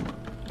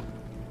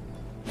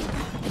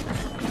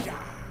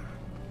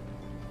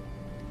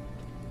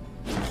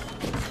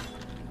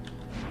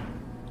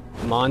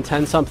 Come on,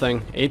 10 something.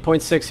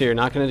 8.6 here,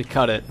 not going to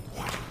cut it.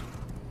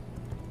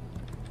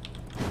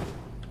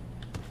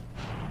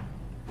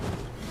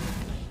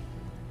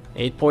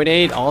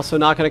 .8, also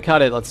not going to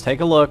cut it. Let's take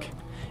a look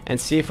and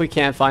see if we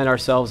can't find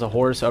ourselves a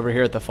horse over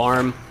here at the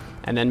farm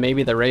and then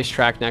maybe the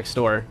racetrack next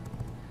door.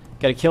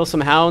 Got to kill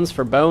some hounds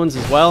for bones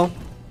as well.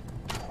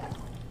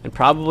 And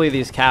probably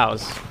these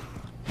cows.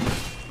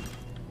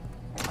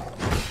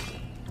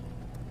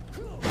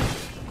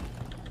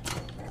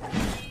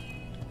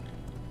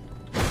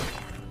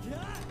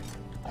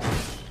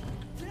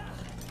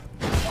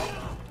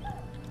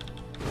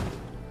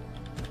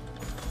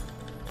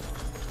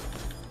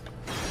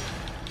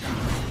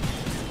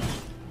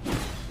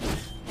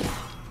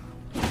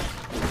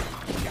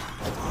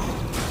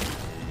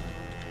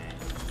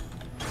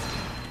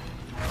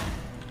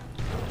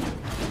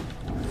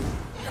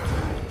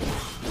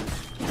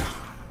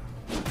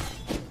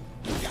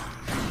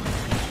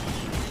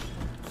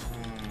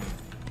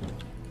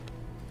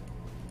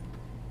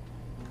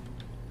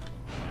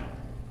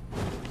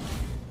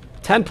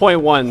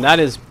 .1, that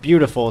is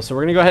beautiful. So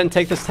we're gonna go ahead and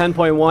take this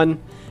 10.1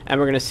 and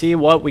we're gonna see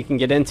what we can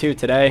get into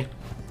today.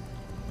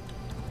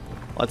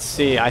 Let's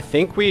see, I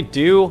think we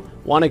do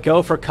want to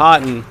go for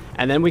cotton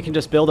and then we can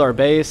just build our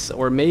base,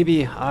 or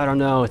maybe, I don't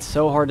know, it's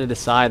so hard to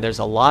decide. There's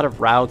a lot of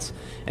routes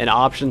and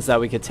options that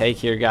we could take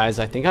here, guys.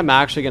 I think I'm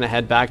actually gonna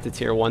head back to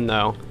tier 1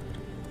 though.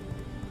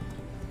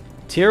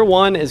 Tier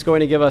 1 is going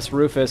to give us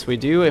Rufus. We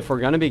do, if we're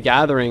gonna be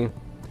gathering,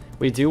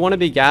 we do want to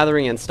be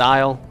gathering in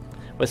style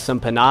with some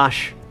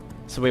panache.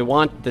 So we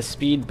want the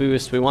speed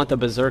boost, we want the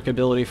berserk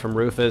ability from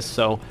Rufus.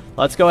 So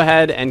let's go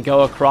ahead and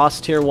go across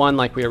tier 1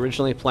 like we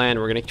originally planned.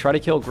 We're going to try to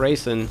kill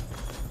Grayson,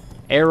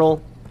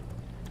 Errol,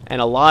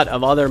 and a lot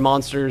of other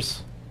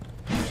monsters.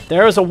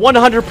 There is a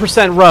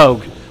 100%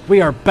 rogue. We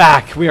are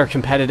back. We are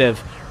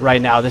competitive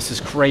right now. This is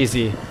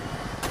crazy.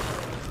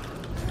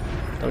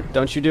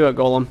 Don't you do it,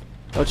 Golem.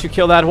 Don't you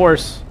kill that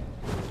horse.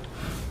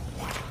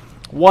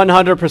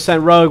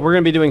 100% rogue. We're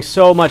going to be doing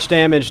so much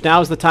damage.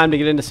 Now's the time to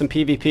get into some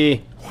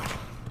PvP.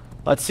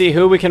 Let's see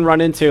who we can run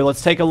into.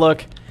 Let's take a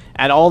look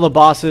at all the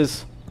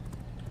bosses.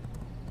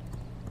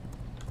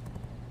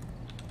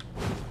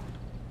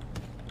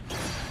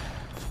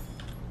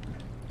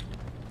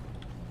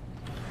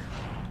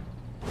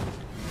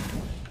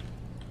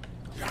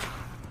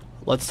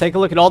 Let's take a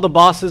look at all the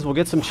bosses. We'll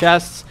get some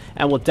chests,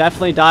 and we'll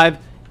definitely dive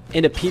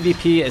into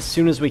PvP as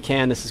soon as we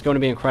can. This is going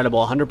to be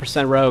incredible.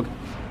 100% rogue.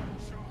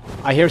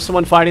 I hear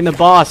someone fighting the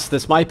boss.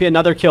 This might be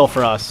another kill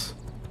for us.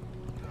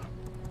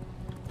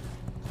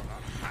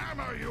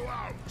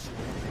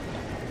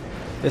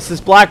 This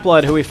is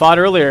Blackblood, who we fought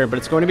earlier, but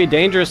it's going to be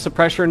dangerous to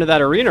pressure into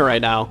that arena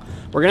right now.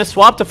 We're going to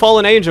swap to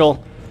Fallen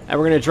Angel, and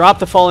we're going to drop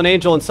the Fallen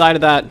Angel inside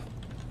of that.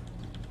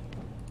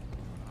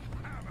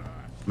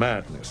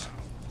 Madness.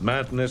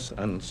 Madness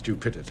and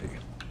stupidity.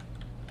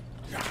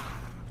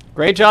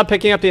 Great job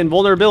picking up the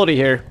invulnerability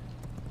here.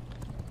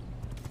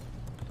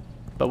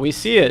 But we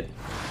see it.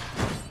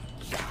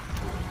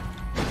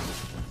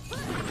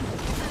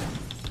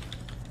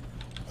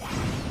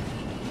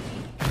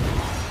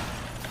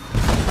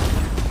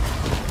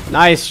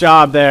 Nice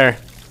job there.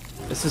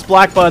 This is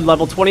Blackblood,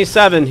 level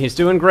 27. He's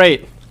doing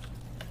great.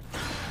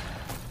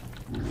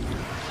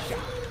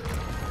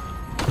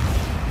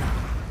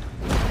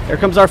 Here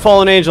comes our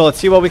Fallen Angel. Let's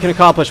see what we can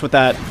accomplish with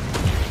that.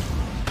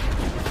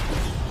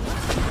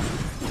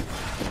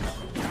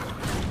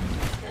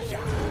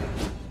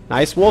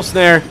 Nice wolf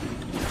snare.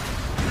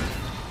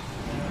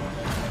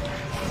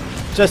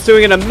 Just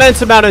doing an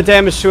immense amount of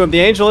damage to him.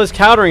 The Angel is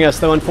countering us,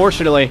 though,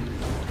 unfortunately.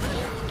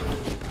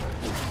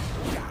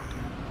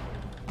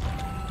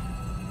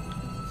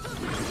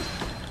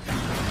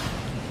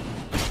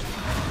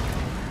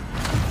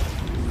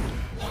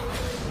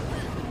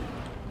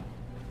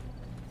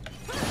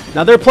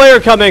 Another player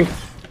coming.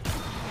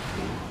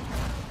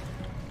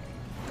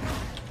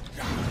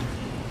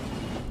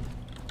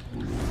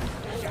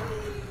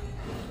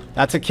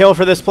 That's a kill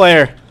for this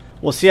player.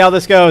 We'll see how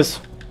this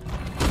goes.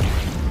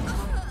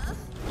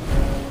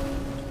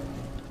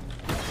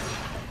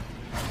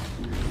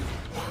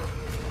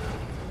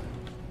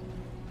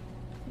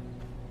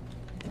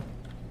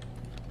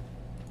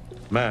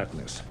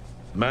 Madness.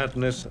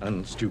 Madness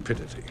and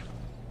stupidity.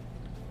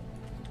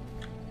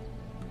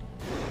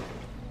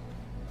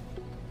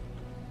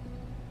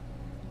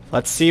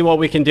 Let's see what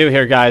we can do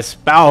here, guys.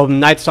 Oh,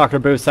 Night Stalker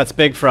boost. That's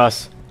big for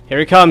us. Here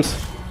he comes.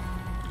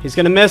 He's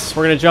going to miss.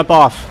 We're going to jump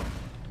off.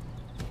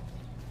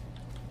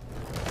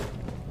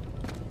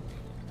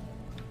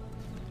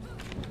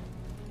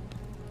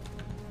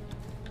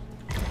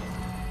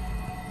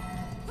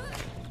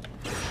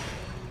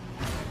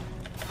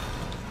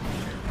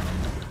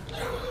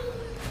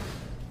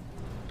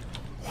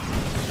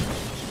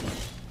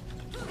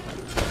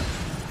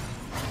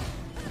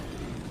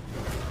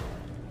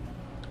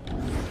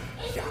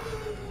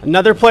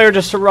 Another player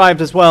just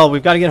arrived as well.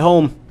 We've got to get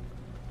home.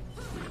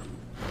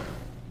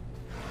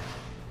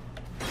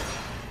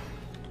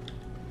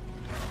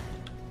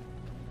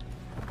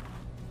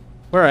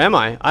 Where am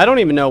I? I don't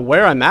even know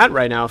where I'm at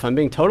right now, if I'm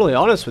being totally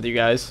honest with you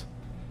guys.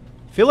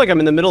 I feel like I'm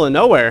in the middle of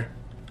nowhere.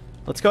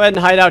 Let's go ahead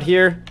and hide out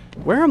here.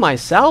 Where are my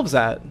salves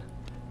at?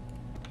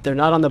 They're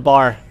not on the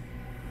bar.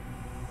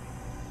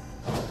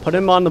 Put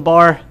him on the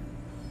bar.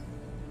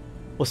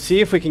 We'll see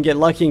if we can get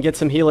lucky and get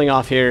some healing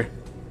off here.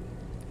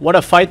 What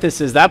a fight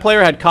this is. That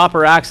player had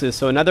copper axes,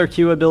 so another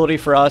Q ability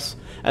for us,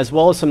 as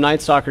well as some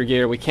Night Stalker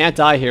gear. We can't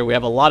die here. We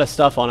have a lot of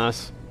stuff on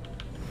us.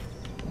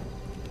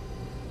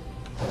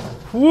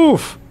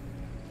 Woof!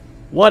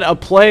 What a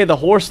play. The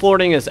horse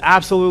lording is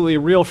absolutely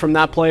real from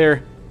that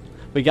player.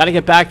 We got to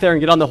get back there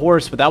and get on the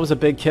horse, but that was a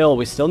big kill.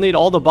 We still need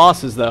all the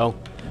bosses, though.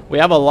 We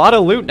have a lot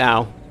of loot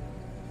now.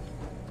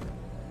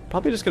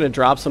 Probably just going to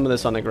drop some of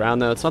this on the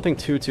ground, though. It's nothing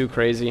too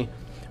crazy.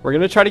 We're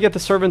going to try to get the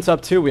servants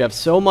up too. We have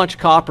so much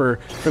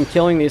copper from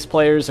killing these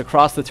players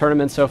across the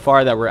tournament so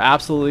far that we're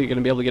absolutely going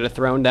to be able to get a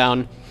throne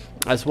down,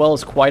 as well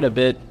as quite a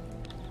bit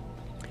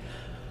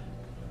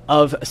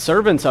of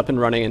servants up and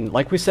running. And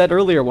like we said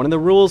earlier, one of the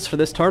rules for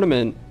this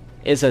tournament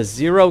is a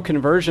 0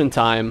 conversion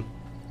time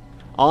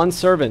on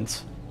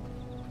servants.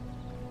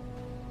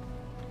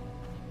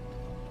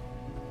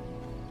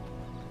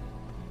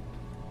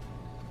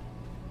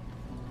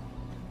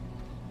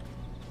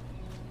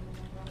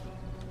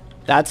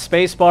 That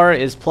spacebar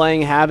is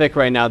playing havoc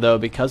right now, though.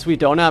 Because we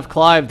don't have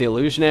Clive, the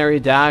illusionary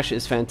dash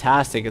is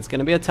fantastic. It's going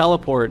to be a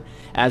teleport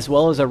as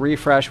well as a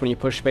refresh when you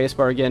push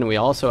spacebar again. We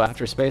also,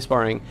 after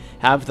spacebarring,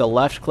 have the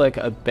left click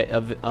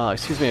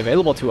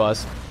available to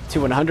us to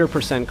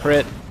 100%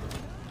 crit.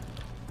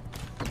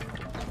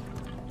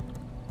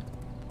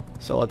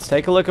 So let's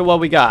take a look at what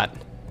we got.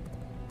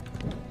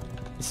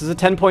 This is a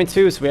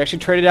 10.2, so we actually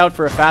traded out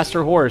for a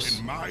faster horse.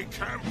 In my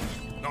camp,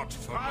 not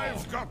for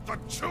I've got the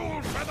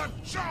tool for the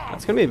job.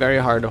 It's going to be very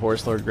hard to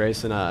horse Lord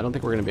Grayson. I don't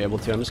think we're going to be able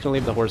to. I'm just going to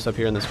leave the horse up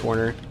here in this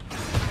corner.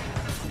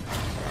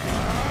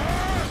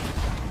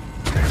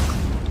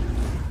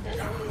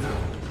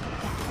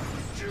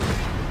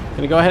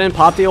 Going to go ahead and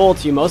pop the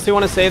ult. You mostly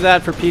want to save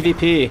that for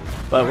PvP,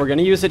 but we're going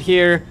to use it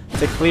here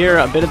to clear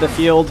a bit of the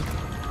field.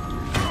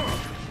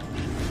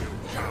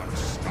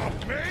 Stop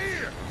me!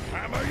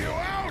 Hammer you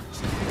out!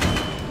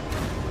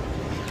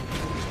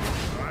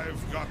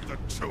 I've got the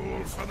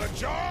tool for the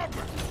job.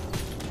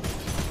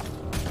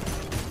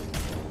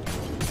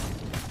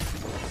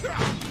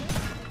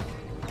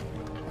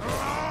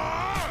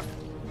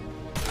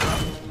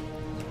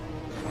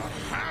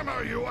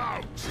 Hammer you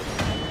out!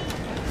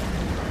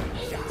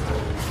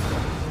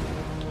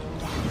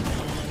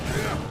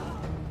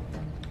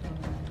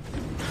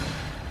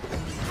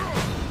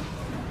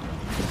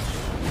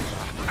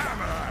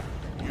 Hammer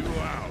you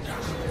out!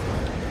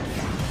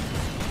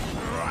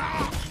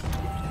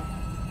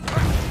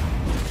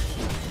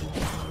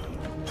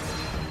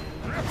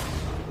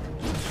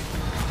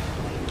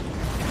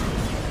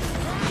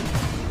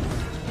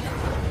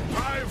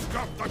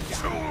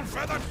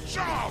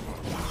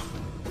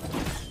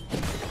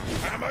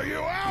 Are you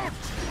out?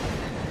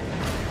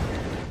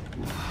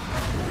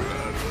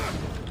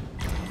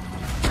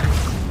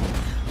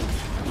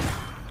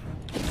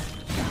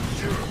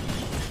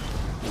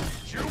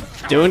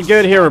 Doing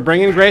good here. We're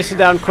bringing Grayson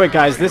down quick,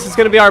 guys. This is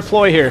going to be our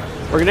ploy here.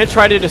 We're going to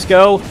try to just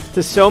go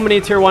to so many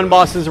tier 1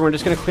 bosses, and we're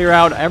just going to clear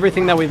out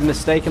everything that we've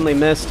mistakenly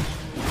missed.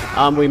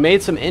 We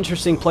made some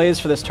interesting plays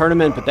for this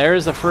tournament, but there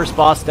is the first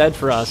boss dead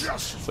for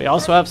us. We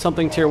also have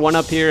something tier 1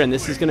 up here, and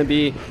this is going to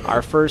be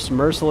our first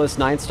Merciless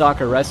Night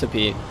Stalker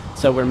recipe.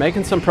 So we're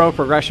making some pro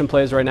progression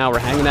plays right now. We're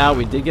hanging out.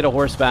 We did get a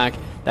horseback.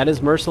 That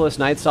is Merciless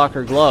Night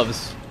Stalker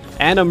gloves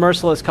and a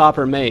Merciless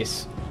Copper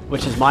Mace,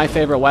 which is my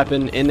favorite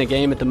weapon in the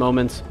game at the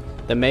moment.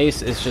 The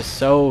mace is just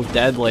so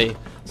deadly.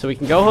 So we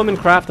can go home and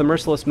craft the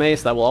Merciless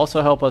Mace. That will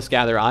also help us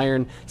gather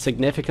iron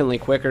significantly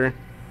quicker.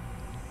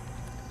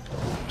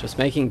 Just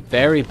making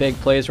very big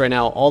plays right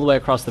now all the way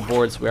across the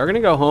board. So we are going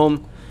to go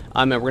home,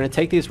 and we're going to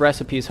take these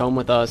recipes home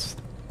with us.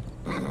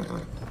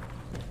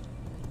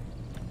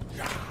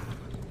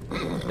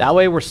 That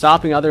way we're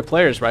stopping other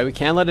players, right? We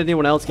can't let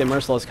anyone else get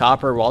Merciless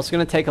Copper. We're also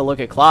going to take a look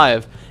at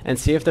Clive and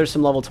see if there's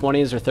some level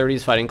 20s or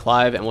 30s fighting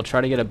Clive, and we'll try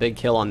to get a big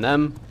kill on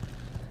them.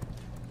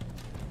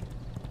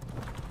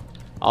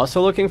 Also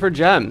looking for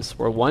gems.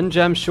 We're 1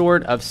 gem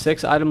short of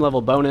 6 item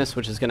level bonus,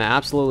 which is going to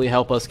absolutely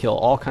help us kill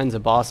all kinds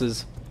of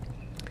bosses.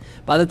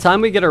 By the time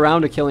we get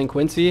around to killing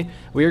Quincy,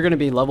 we are going to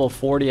be level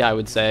 40, I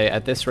would say,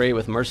 at this rate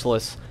with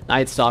Merciless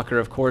Night Stalker.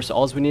 Of course,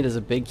 all we need is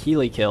a big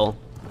Keeley kill.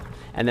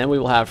 And then we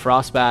will have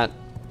Frostbat.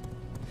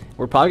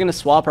 We're probably going to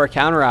swap our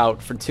counter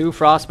out for 2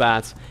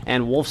 Frostbats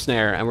and Wolf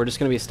Snare, and we're just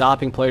going to be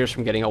stopping players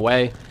from getting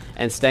away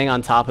and staying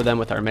on top of them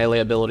with our melee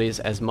abilities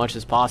as much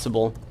as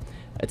possible.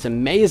 It's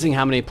amazing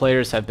how many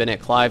players have been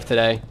at Clive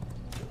today.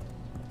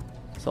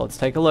 So let's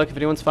take a look if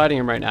anyone's fighting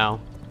him right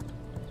now.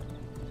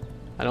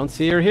 I don't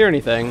see or hear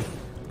anything,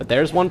 but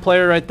there's one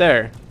player right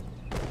there.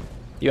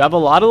 You have a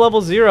lot of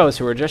level 0s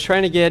who are just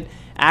trying to get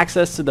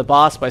access to the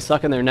boss by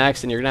sucking their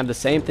necks, and you're going to have the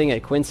same thing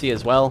at Quincy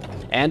as well,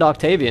 and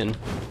Octavian.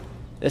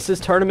 This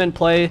is tournament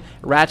play,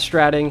 rat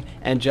stratting,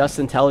 and just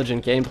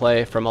intelligent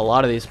gameplay from a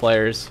lot of these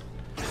players.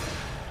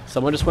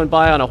 Someone just went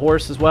by on a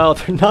horse as well.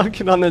 They're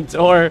knocking on the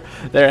door.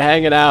 They're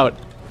hanging out.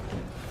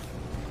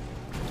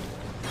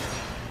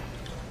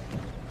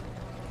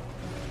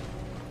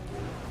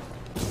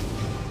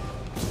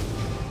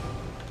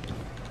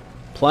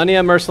 Plenty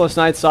of Merciless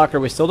Night Stalker.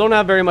 We still don't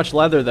have very much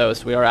leather though,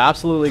 so we are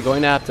absolutely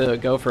going to have to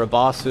go for a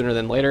boss sooner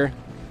than later.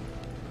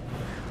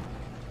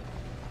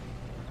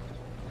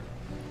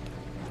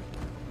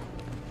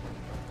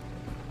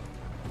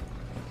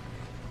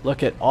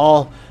 Look at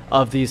all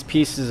of these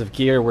pieces of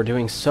gear. We're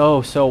doing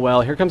so well.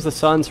 Here comes the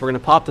sun, so we're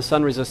going to pop the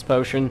sun resist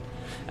potion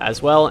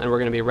as well, and we're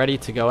going to be ready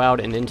to go out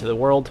and into the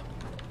world.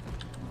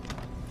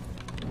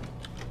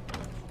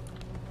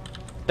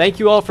 Thank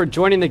you all for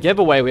joining the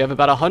giveaway. We have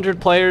about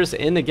 100 players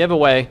in the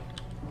giveaway.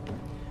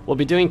 We'll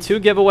be doing 2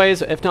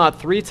 giveaways, if not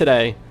 3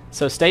 today,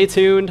 so stay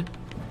tuned,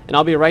 and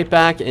I'll be right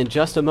back in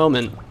just a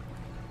moment.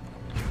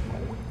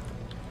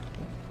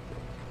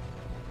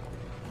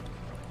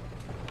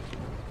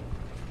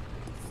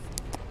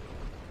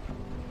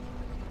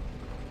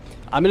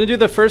 I'm going to do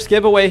the first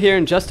giveaway here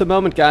in just a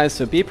moment, guys,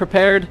 so be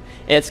prepared.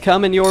 It's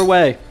coming your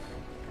way.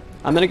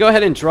 I'm going to go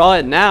ahead and draw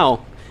it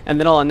now, and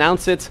then I'll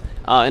announce it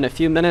in a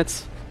few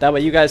minutes. That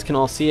way you guys can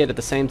all see it at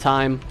the same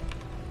time.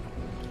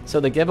 So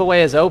the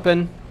giveaway is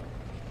open,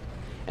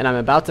 and I'm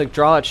about to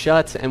draw it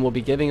shut, and we'll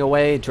be giving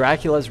away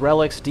Dracula's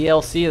Relics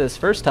DLC this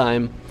first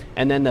time,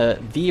 and then the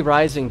V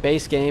Rising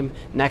base game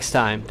next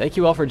time. Thank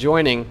you all for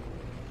joining.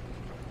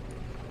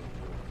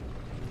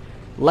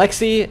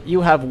 Lexi,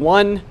 you have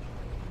won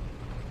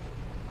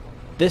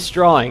this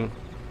drawing.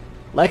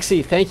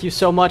 Lexi, thank you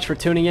so much for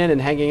tuning in and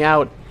hanging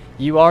out.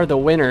 You are the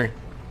winner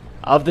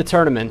of the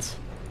tournament.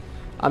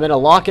 I'm going to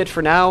lock it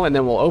for now, and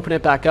then we'll open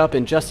it back up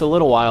in just a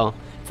little while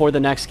for the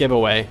next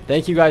giveaway.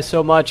 Thank you guys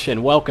so much,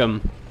 and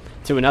welcome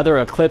to another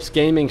Eclipse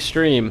Gaming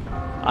stream.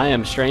 I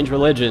am Strange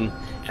Religion,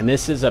 and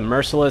this is a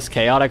Merciless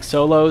Chaotic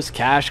Solos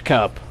Cash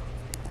Cup.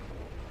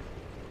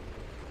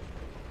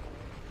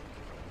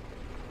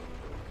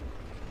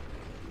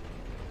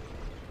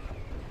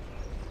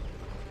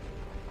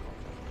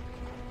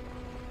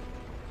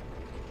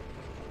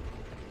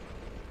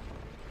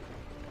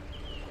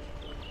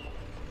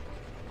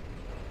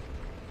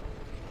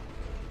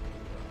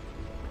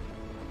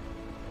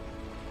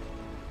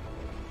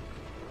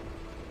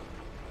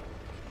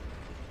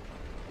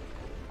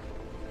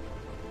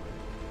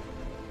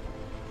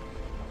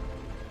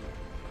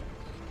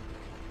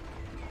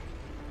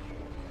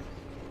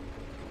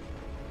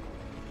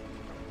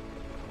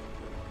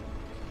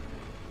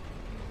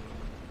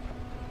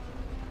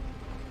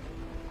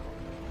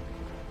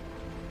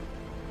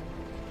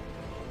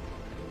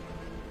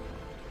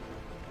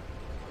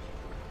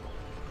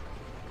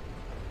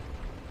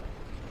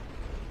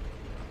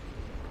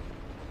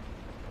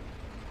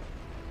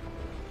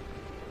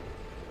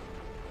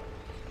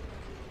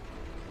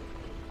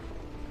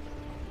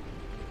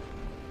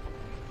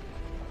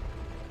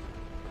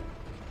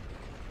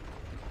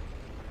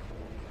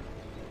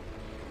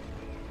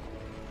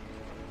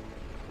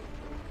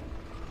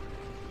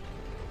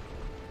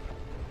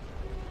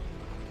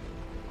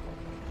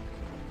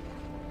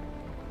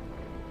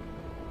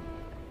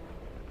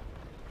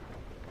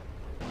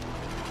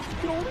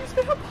 these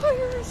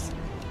vampires?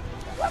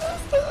 What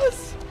is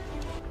this?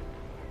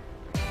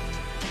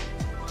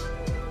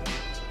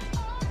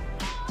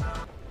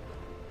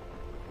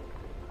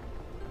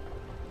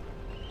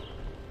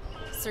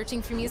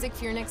 Searching for music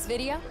for your next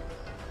video?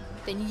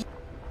 Then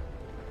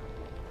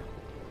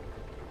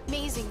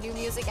amazing new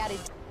music added.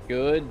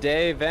 Good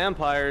day,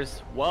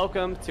 vampires.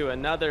 Welcome to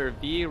another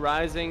V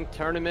Rising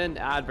tournament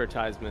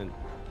advertisement.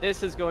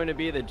 This is going to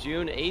be the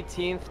June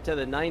 18th to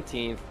the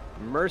 19th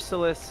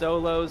Merciless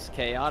Solos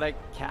Chaotic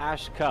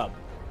Cash Cup.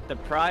 The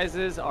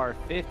prizes are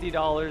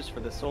 $50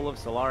 for the Soul of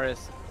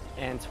Solaris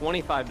and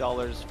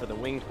 $25 for the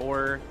Winged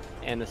Horror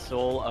and the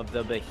Soul of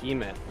the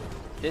Behemoth.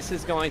 This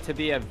is going to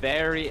be a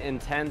very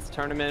intense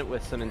tournament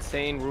with some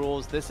insane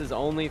rules. This is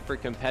only for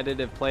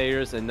competitive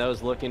players and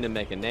those looking to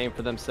make a name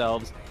for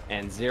themselves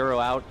and zero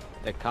out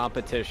the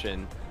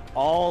competition.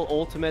 All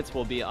ultimates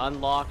will be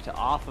unlocked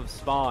off of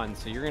spawn,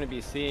 so you're going to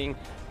be seeing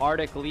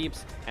Arctic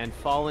Leaps and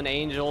Fallen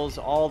Angels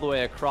all the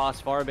way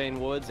across Varbane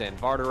Woods and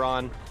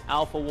Varderon.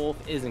 Alpha Wolf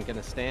isn't going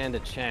to stand a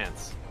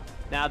chance.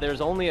 Now,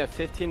 there's only a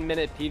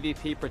 15-minute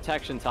PvP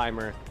protection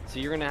timer, so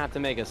you're going to have to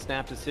make a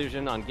snap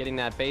decision on getting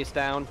that base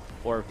down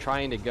or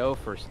trying to go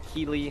for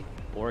Keely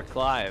or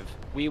Clive.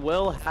 We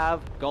will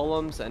have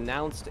golems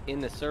announced in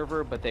the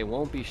server, but they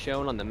won't be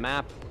shown on the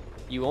map.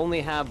 You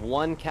only have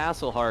one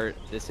castle heart.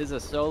 This is a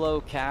solo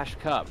cash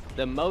cup.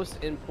 The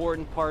most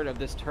important part of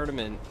this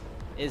tournament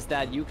is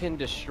that you can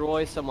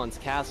destroy someone's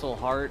castle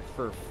heart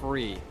for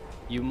free.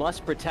 You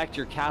must protect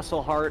your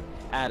castle heart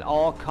at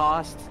all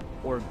costs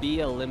or be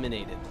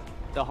eliminated.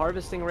 The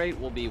harvesting rate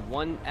will be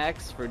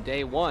 1x for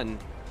day 1,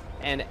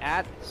 and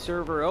at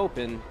server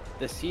open,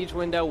 the siege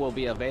window will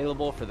be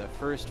available for the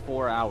first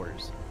 4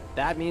 hours.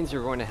 That means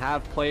you're going to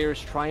have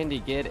players trying to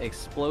get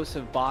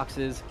explosive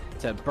boxes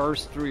to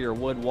burst through your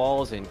wood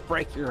walls and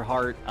break your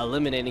heart,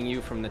 eliminating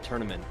you from the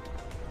tournament.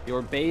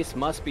 Your base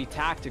must be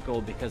tactical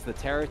because the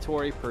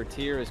territory per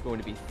tier is going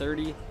to be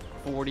 30,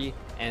 40,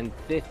 and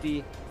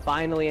 50,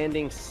 finally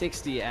ending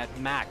 60 at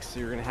max. So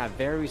you're going to have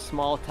very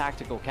small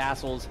tactical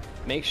castles.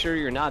 Make sure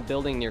you're not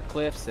building near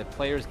cliffs. If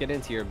players get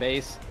into your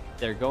base,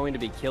 they're going to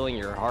be killing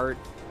your heart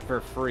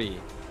for free.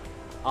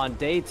 On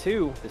day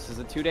 2, this is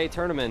a 2-day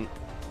tournament,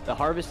 the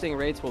harvesting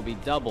rates will be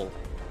double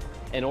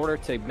in order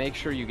to make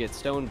sure you get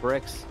stone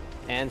bricks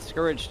and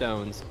scourge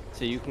stones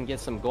so you can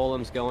get some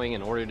golems going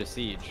in order to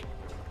siege.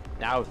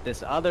 Now,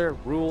 this other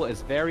rule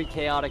is very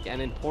chaotic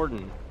and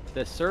important.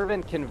 The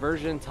servant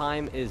conversion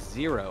time is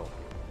 0.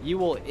 You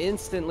will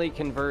instantly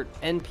convert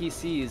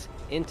NPCs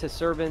into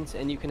servants,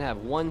 and you can have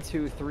 1,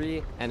 2,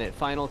 3, and at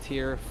final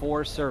tier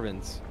 4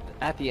 servants.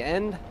 At the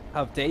end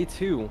of day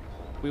 2,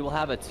 we will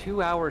have a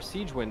 2-hour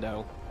siege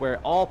window where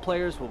all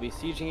players will be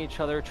sieging each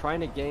other,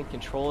 trying to gain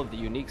control of the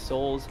unique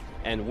souls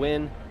and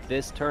win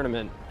this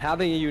tournament.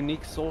 Having a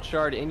unique soul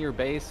shard in your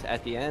base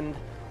at the end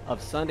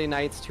of Sunday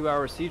night's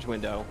 2-hour siege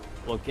window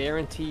will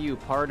guarantee you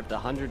part of the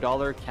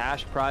 $100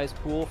 cash prize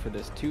pool for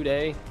this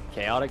 2-day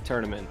chaotic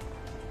tournament.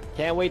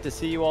 Can't wait to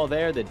see you all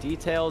there. The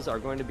details are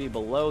going to be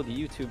below the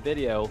YouTube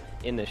video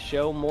in the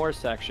show more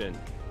section.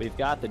 We've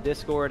got the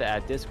Discord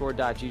at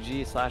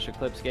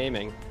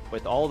discord.gg/eclipsegaming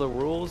with all the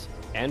rules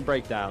and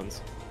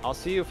breakdowns. I'll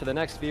see you for the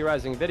next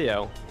V-Rising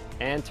video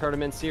and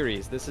tournament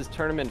series. This is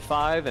Tournament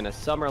 5 in a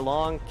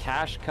Summerlong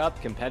Cash Cup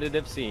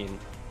competitive scene.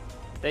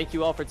 Thank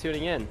you all for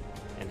tuning in,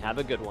 and have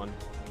a good one.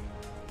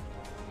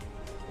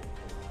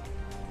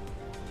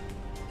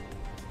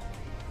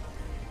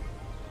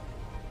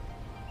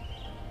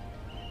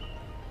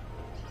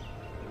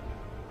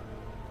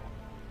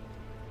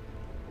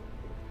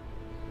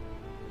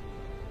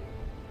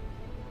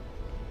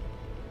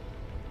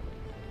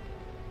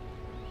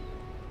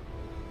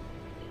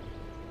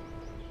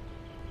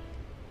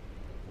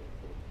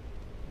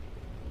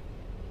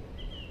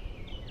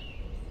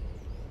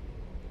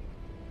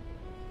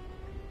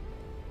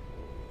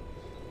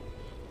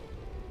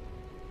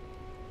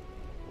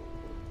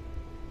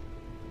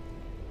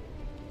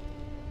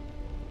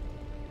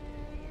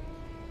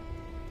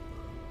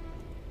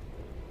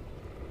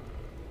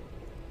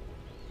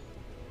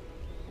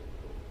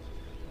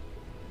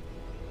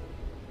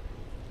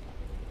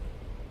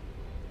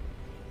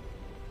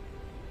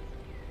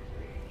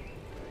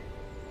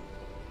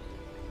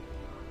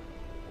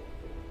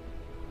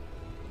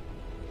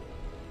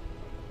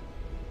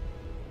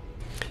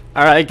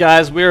 Alright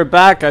guys, we are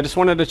back. I just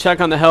wanted to check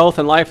on the health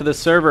and life of the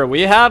server.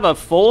 We have a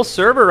full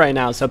server right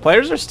now, so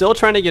players are still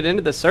trying to get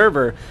into the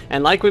server.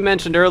 And like we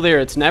mentioned earlier,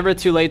 it's never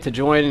too late to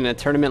join in a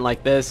tournament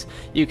like this.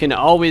 You can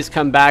always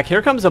come back.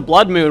 Here comes a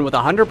Blood Moon with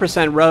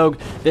 100% rogue.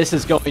 This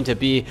is going to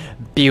be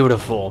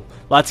beautiful.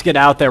 Let's get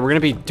out there. We're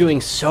going to be doing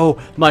so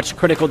much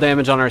critical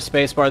damage on our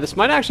spacebar. This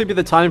might actually be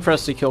the time for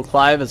us to kill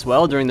Clive as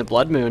well during the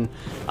Blood Moon.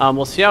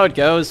 We'll see how it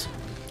goes.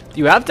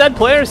 You have dead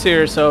players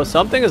here, so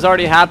something has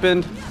already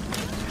happened.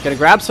 Gonna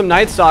grab some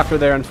Night Stalker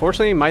there.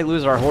 Unfortunately, we might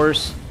lose our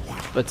horse,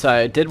 but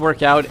it did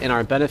work out in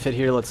our benefit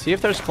here. Let's see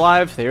if there's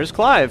Clive. There's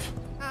Clive.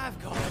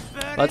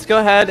 Let's go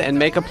ahead and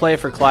make a play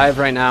for Clive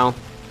right now.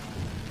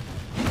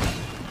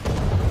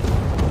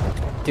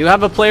 Do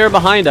have a player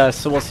behind us,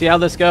 so we'll see how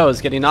this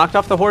goes. Getting knocked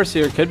off the horse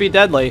here could be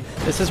deadly.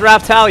 This is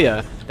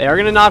Raptalia. They are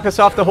going to knock us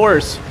off the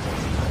horse.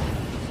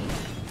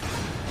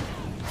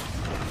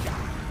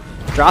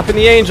 Dropping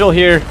the angel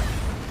here.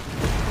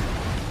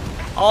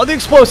 Oh, the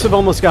explosive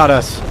almost got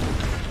us.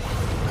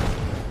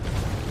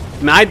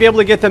 Might be able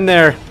to get them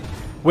there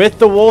with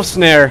the wolf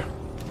snare.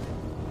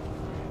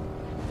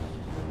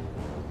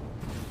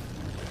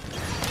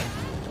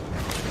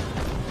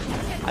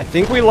 I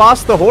think we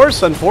lost the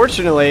horse,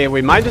 unfortunately.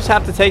 We might just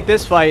have to take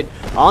this fight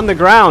on the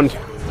ground.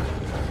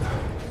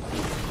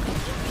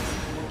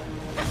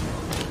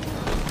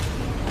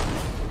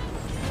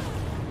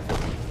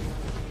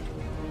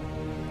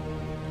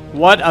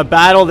 What a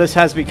battle this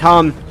has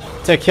become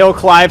to kill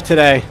Clive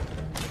today.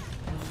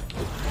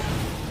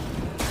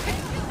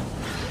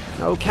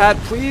 No, cat,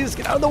 please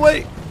get out of the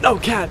way. No,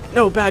 cat.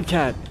 No, bad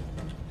cat.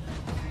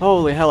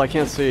 Holy hell, I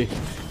can't see.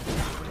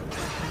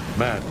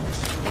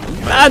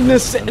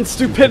 Madness and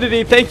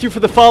stupidity. Thank you for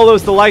the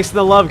follows, the likes, and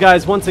the love,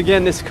 guys. Once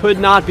again, this could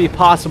not be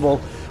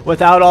possible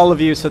without all of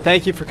you. So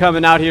thank you for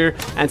coming out here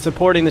and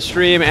supporting the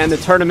stream and the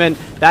tournament.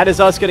 That is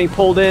us getting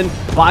pulled in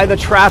by the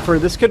Trapper.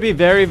 This could be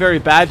very, very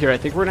bad here. I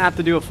think we're going to have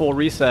to do a full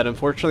reset.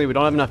 Unfortunately, we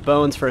don't have enough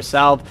bones for a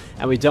salve,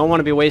 and we don't want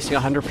to be wasting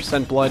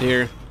 100% blood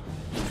here.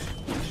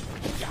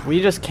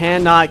 We just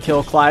cannot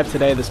kill Clive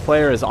today. This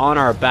player is on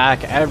our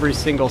back every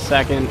single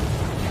second.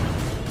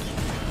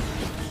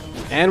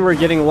 And we're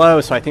getting low,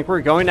 so I think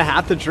we're going to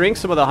have to drink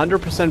some of the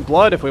 100%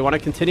 blood if we want to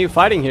continue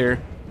fighting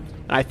here.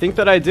 And I think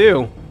that I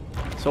do.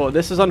 So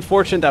this is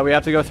unfortunate that we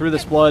have to go through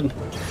this blood.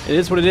 It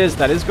is what it is.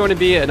 That is going to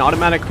be an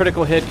automatic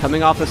critical hit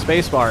coming off the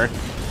spacebar.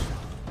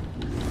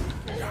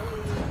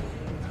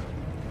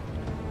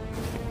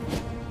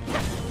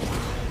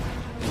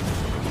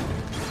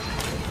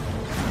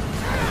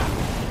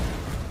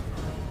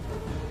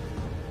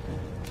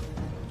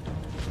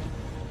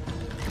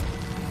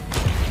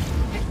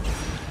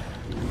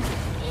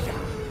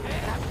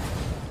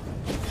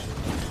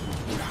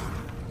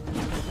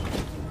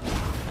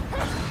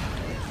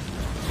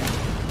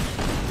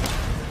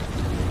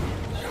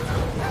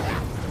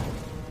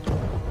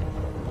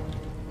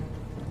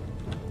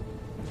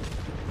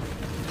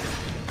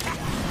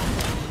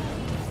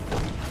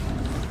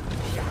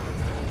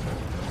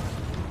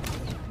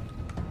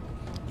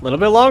 A little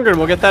bit longer and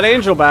we'll get that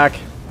angel back.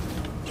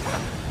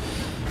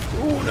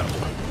 Ooh, no.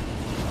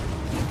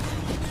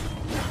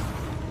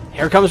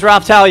 Here comes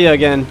Raptalia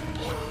again.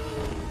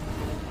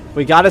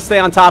 We got to stay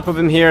on top of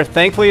him here.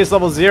 Thankfully, he's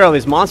level 0.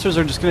 These monsters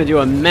are just going to do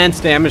immense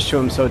damage to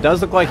him, so it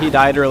does look like he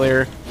died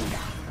earlier.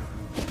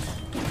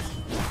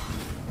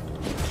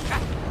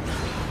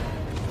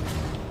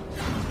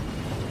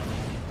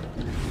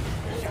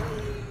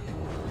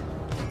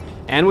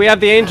 And we have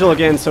the angel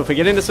again, so if we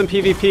get into some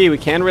PvP, we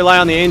can rely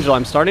on the angel.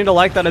 I'm starting to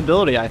like that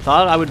ability. I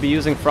thought I would be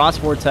using Frost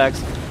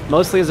Vortex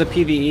mostly as a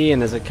PvE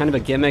and as a kind of a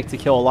gimmick to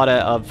kill a lot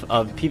of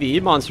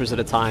PvE monsters at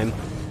a time.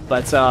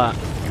 But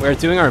we're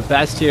doing our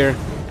best here,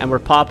 and we're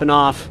popping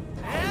off.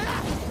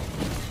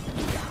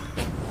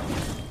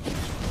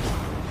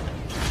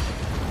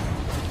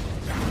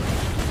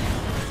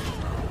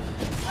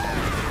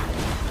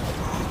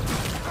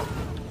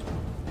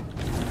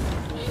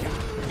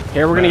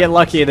 Here we're going to get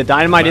lucky. The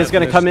dynamite is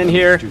going to come in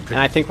here, and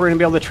I think we're going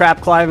to be able to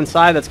trap Clive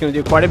inside. That's going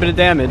to do quite a bit of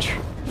damage.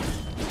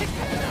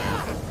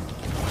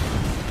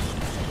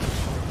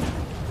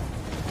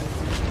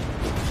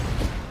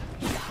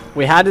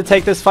 We had to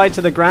take this fight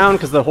to the ground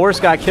because the horse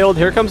got killed.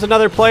 Here comes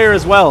another player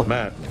as well.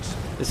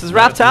 This is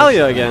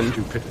Raptalia again.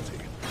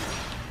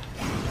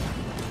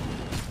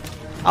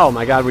 Oh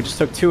my god, we just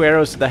took 2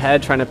 arrows to the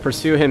head trying to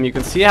pursue him. You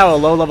can see how a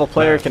low-level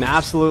player can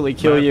absolutely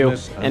kill you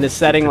in a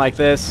setting like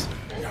this.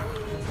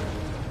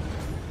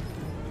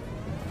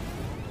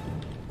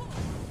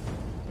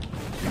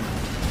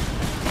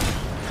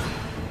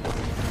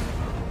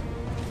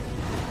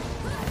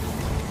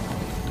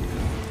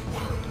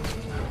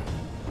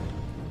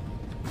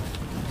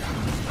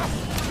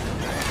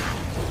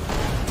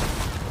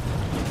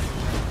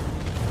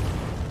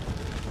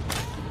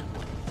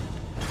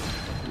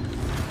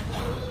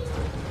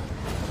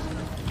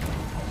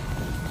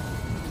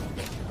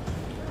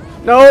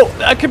 No,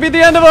 that could be the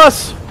end of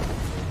us.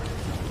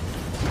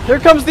 Here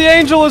comes the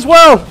angel as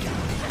well.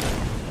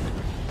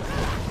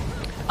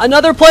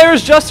 Another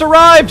player's just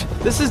arrived.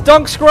 This is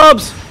Dunk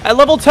Scrubs at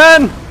level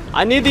 10.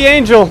 I need the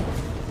angel.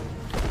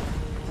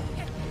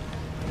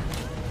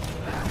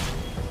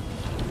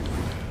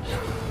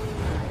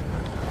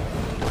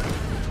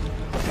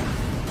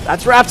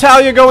 That's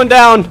Raptalia going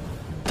down.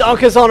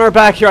 Dunk is on our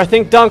back here. I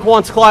think Dunk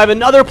wants Clive.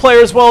 Another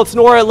player as well. It's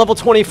Nora at level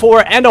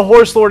 24, and a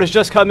Horse Lord has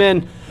just come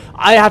in.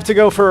 I have to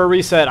go for a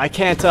reset. I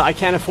can't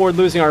afford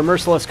losing our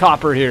Merciless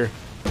Copper here.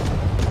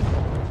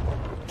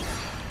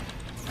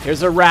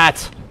 Here's a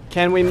rat.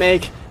 Can we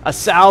make a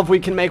salve?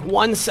 We can make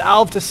 1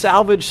 salve to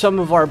salvage some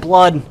of our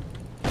blood.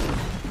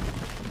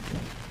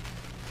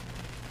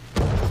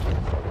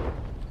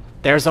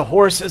 There's a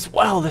horse as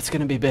well. That's going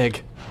to be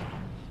big.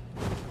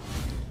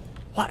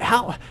 What?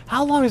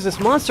 How long is this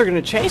monster going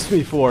to chase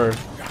me for?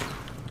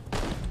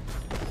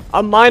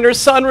 A minor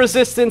sun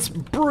resistance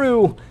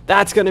brew.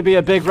 That's going to be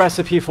a big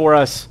recipe for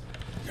us.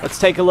 Let's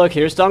take a look.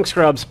 Here's Dunk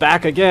Scrubs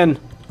back again.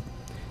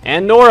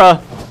 And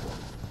Nora.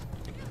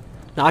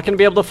 Not going to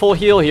be able to full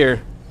heal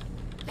here.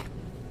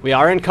 We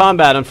are in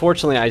combat,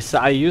 unfortunately.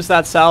 I used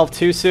that salve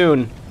too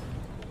soon.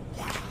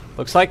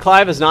 Looks like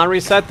Clive is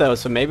non-reset though,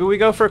 so maybe we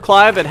go for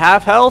Clive at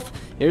half health.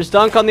 Here's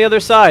Dunk on the other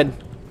side.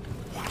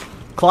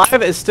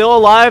 Clive is still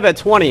alive at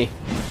 20.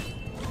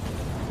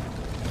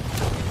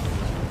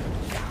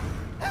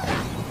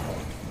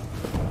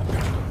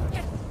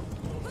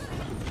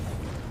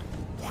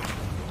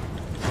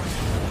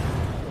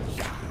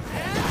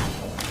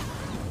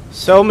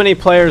 So many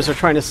players are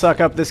trying to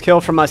suck up this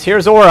kill from us.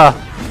 Here's Aura.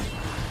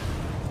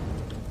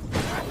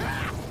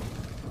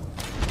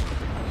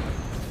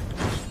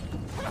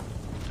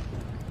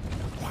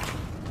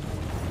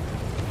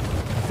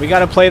 We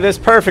gotta play this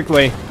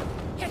perfectly.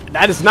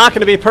 That is not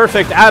gonna be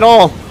perfect at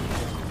all.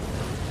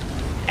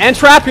 And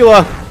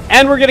Trapula.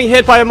 And we're getting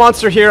hit by a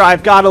monster here.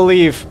 I've gotta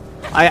leave.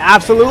 I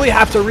absolutely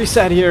have to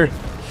reset here,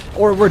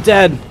 or we're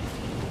dead.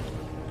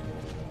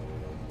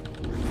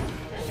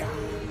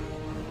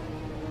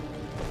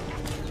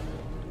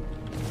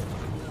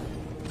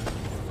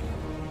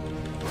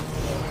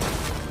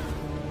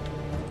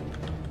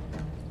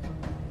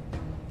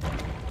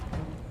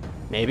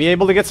 Maybe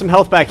able to get some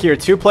health back here.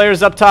 2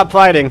 players up top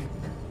fighting.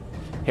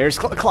 Here's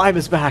Clive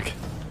is back.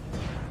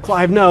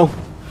 Clive, no.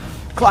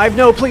 Clive,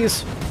 no,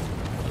 please.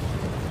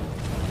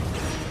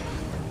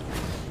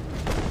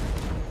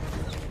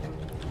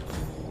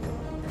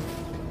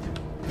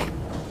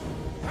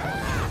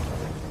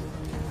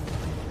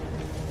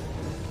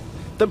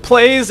 The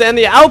plays and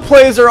the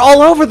outplays are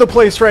all over the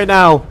place right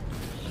now.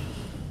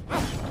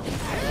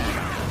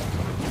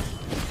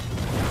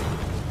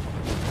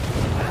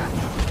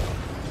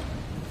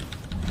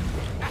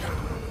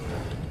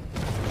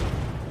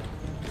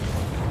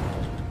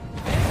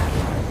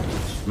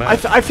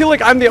 I feel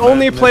like I'm the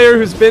only player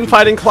who's been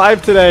fighting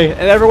Clive today,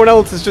 and everyone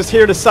else is just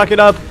here to suck it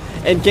up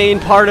and gain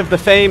part of the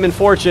fame and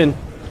fortune.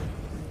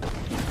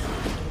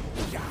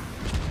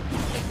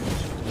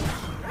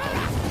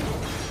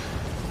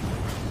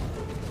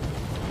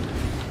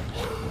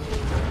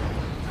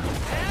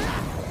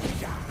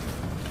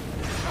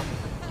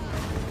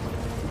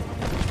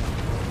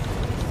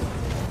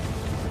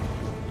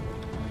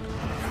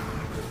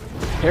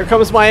 Here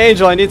comes my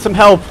angel. I need some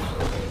help.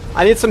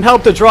 I need some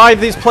help to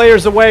drive these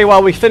players away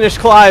while we finish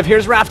Clive.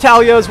 Here's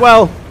Raftalia as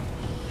well.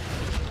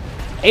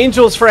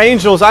 Angels for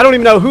angels. I don't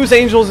even know whose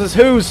angels is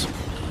whose.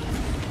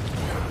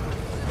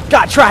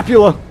 Got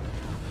Trapula.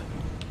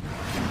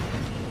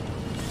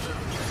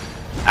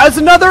 As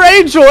another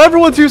angel.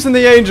 Everyone's using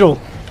the angel.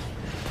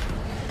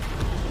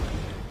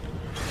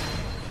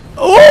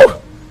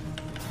 Oh!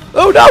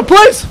 Oh no,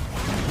 please!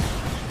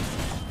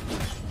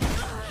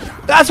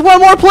 That's one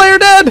more player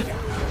dead!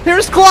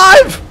 Here's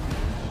Clive!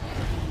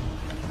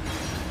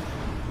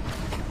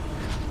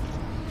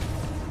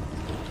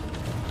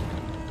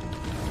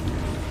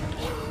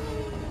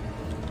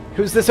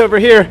 Who's this over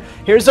here?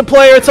 Here's a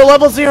player. It's a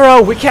level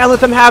 0. We can't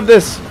let them have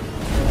this.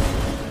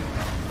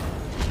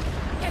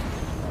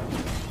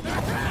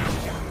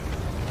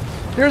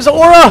 Here's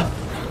Aura.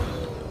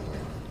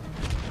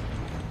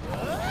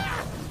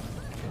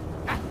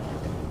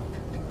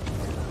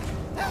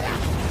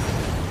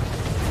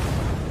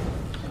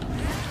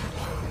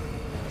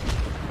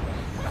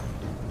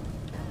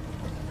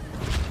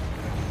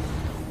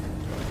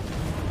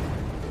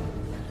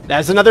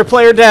 That's another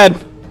player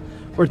dead.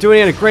 We're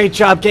doing a great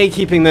job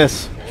gatekeeping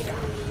this.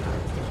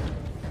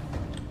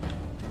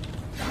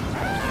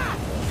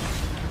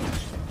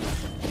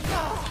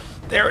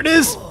 There it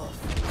is.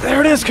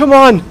 There it is. Come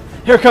on.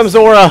 Here comes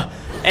Aura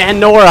and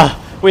Nora.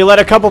 We let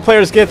a couple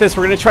players get this.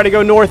 We're going to try to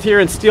go north here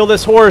and steal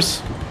this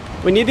horse.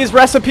 We need these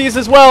recipes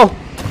as well.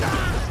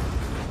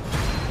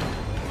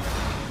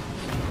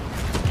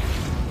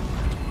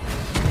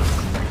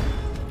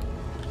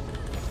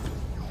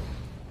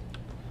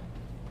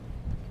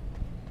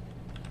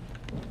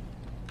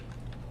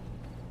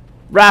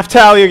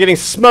 Raftalia getting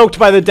smoked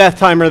by the death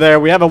timer there.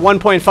 We have a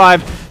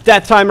 1.5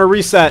 death timer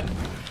reset.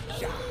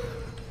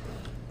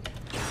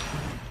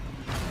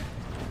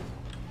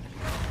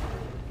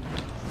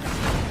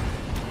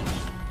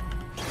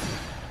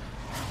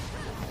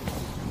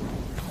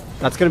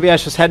 That's going to be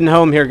us just heading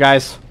home here,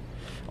 guys.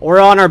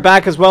 We're on our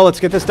back as well. Let's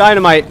get this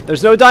dynamite.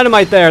 There's no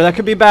dynamite there. That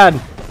could be bad.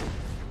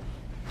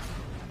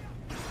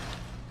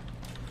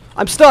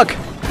 I'm stuck.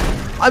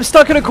 I'm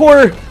stuck in a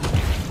corner.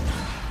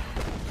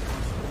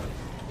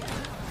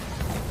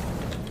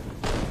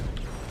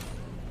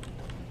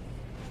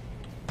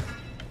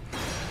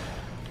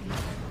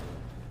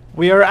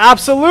 We are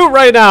absolute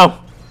right now.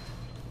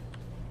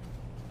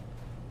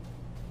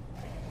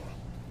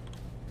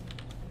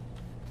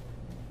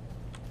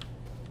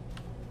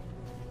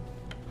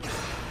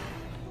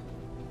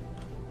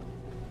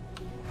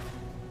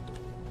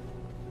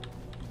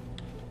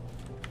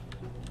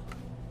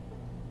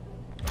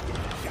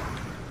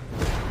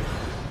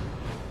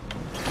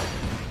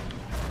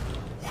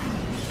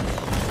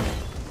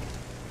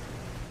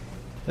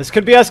 This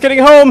could be us getting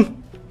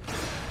home.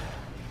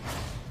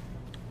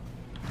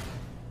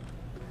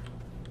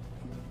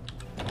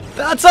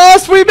 That's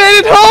us. We made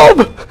it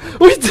home.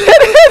 We did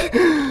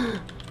it.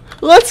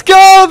 Let's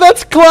go.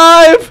 That's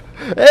Clive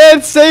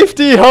and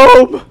safety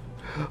home.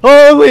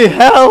 Holy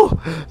hell.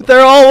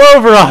 They're all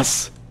over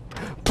us.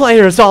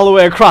 Players all the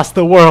way across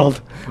the world.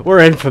 We're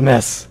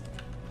infamous.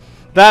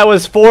 That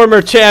was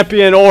former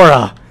champion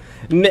Aura.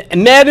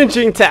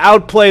 Managing to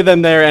outplay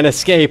them there and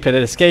escape. And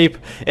an escape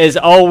is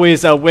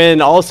always a win.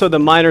 Also, the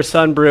minor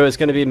sun brew is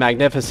going to be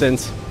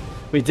magnificent.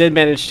 We did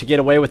manage to get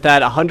away with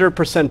that.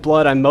 100%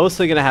 blood I'm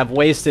mostly going to have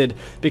wasted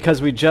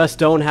because we just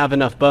don't have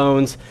enough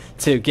bones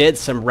to get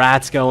some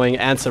rats going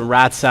and some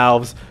rat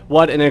salves.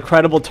 What an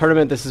incredible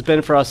tournament this has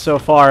been for us so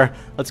far.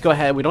 Let's go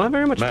ahead. We don't have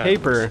very much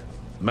paper.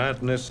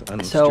 Madness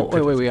and So,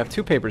 stupidity. wait, we have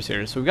 2 papers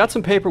here. So we've got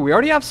some paper. We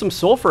already have some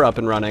sulfur up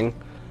and running.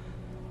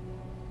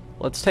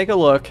 Let's take a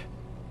look.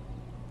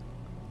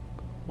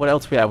 What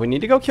else we have? We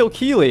need to go kill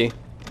Keely,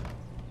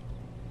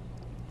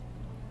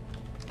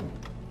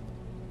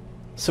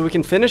 so we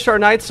can finish our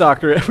Night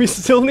Stalker. We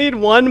still need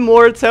one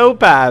more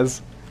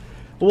topaz.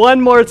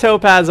 One more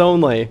topaz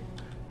only.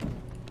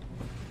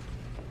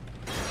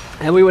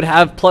 And we would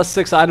have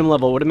 +6 item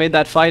level. Would have made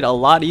that fight a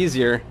lot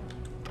easier.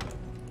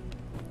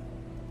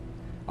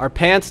 Our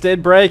pants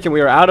did break and we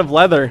were out of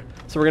leather.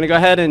 So we're going to go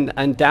ahead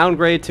and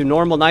downgrade to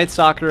normal Night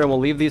Stalker, and we'll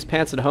leave these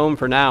pants at home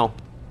for now.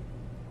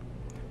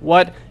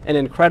 What an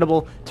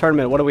incredible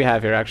tournament. What do we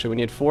have here? Actually, we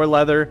need 4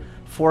 leather,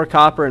 4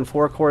 copper, and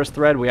 4 coarse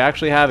thread. We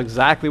actually have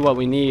exactly what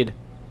we need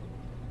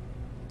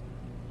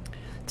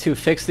to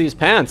fix these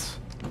pants.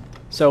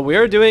 So we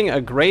are doing a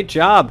great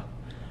job.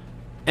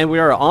 And we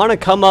are on a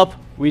come up.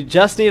 We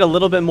just need a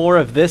little bit more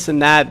of this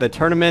and that. The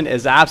tournament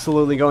is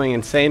absolutely going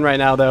insane right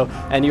now, though.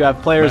 And you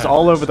have players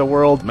all over the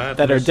world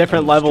that are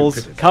different levels.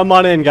 Stupidity. Come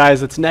on in,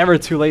 guys. It's never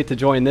too late to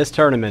join this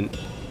tournament.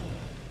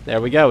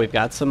 There we go. We've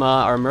got some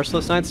our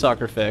Merciless Night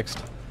Stalker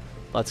fixed.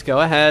 Let's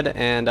go ahead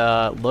and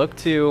look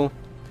to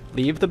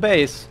leave the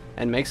base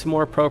and make some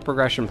more pro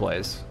progression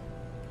plays.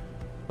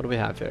 What do we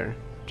have here?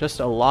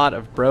 Just a lot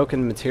of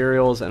broken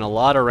materials and a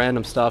lot of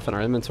random stuff in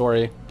our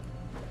inventory.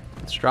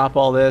 Let's drop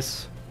all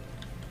this.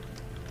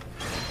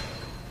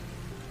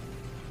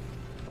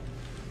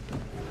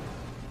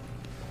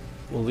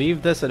 We'll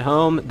leave this at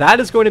home. That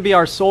is going to be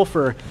our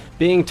sulfur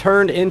being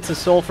turned into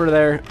sulfur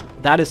there.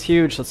 That is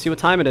huge. Let's see what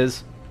time it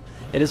is.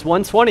 It is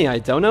 1:20. I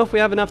don't know if we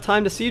have enough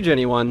time to siege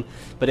anyone,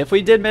 but if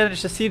we did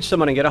manage to siege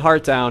someone and get a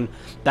heart down,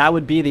 that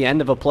would be the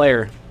end of a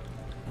player.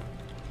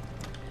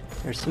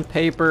 There's some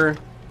paper.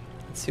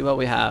 Let's see what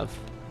we have.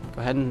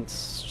 Go ahead and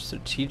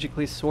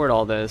strategically sort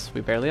all this.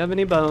 We barely have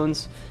any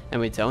bones,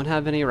 and we don't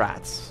have any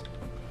rats.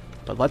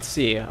 But let's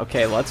see.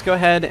 Okay, let's go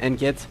ahead and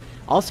get...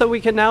 Also, we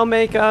can now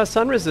make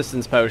sun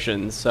resistance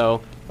potions.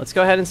 So let's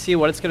go ahead and see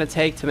what it's going to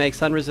take to make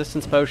sun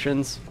resistance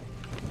potions.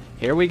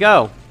 Here we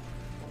go.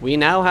 We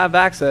now have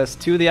access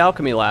to the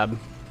alchemy lab.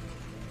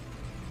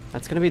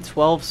 That's going to be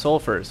 12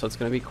 sulfur, so it's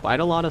going to be quite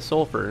a lot of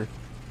sulfur.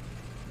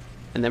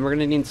 And then we're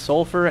going to need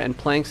sulfur and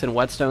planks and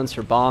whetstones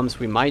for bombs.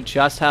 We might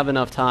just have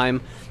enough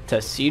time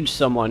to siege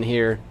someone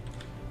here.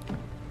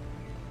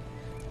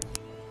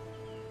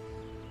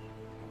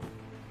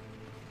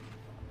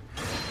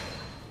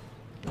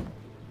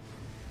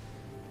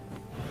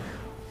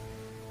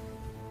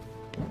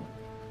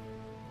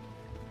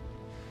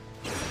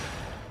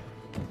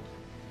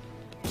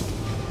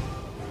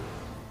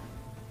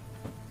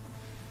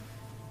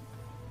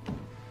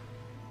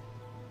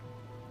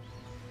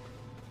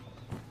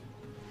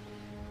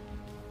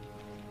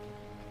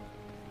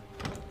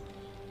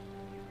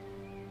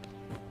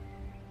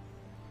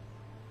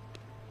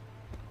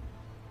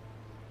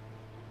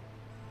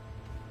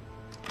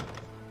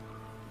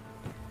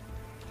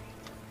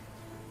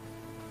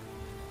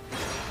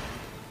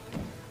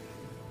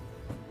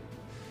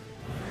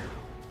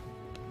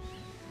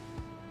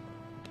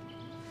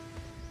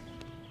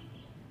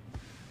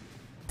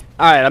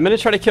 Alright, I'm going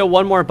to try to kill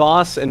one more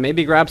boss and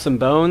maybe grab some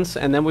bones,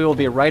 and then we will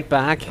be right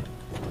back.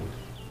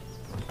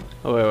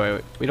 Oh,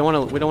 wait. We don't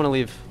want to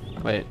leave.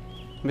 Wait.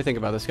 Let me think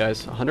about this,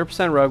 guys.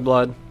 100% rogue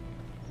blood.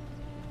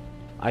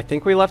 I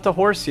think we left a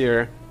horse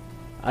here.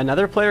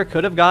 Another player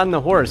could have gotten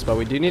the horse, but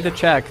we do need to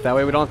check. That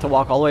way we don't have to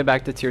walk all the way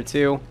back to tier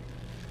 2.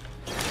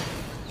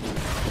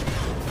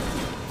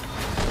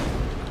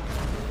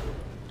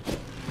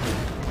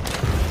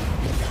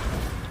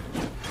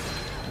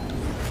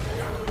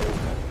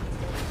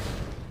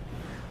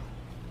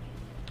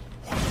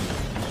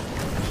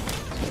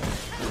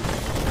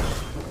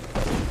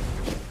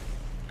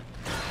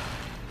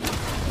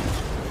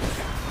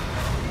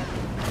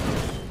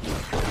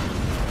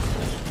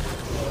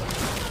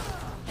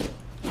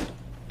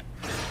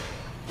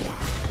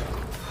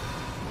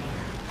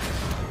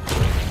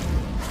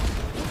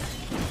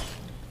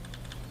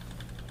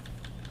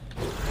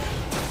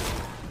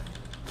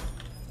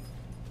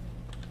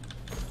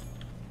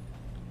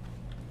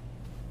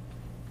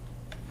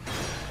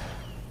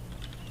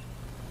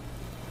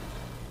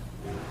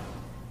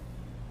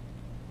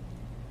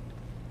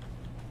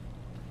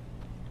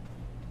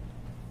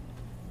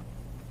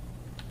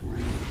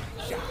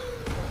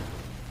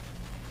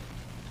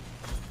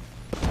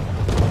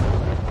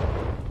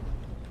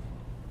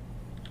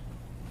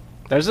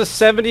 There's a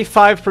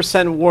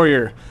 75%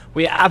 warrior.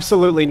 We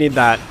absolutely need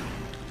that.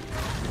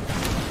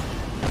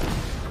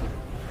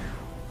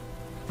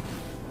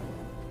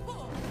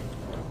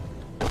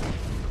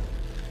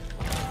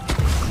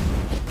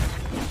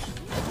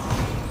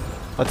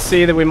 Let's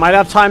see that we might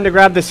have time to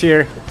grab this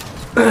here.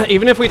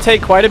 Even if we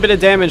take quite a bit of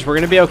damage, we're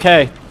going to be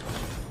okay.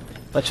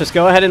 Let's just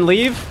go ahead and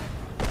leave.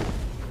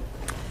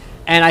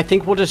 And I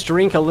think we'll just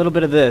drink a little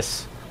bit of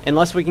this.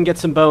 Unless we can get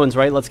some bones,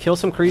 right? Let's kill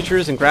some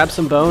creatures and grab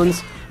some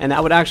bones. And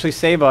that would actually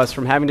save us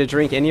from having to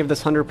drink any of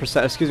this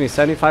 100%, excuse me,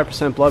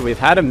 75% blood. We've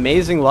had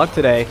amazing luck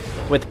today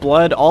with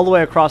blood all the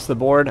way across the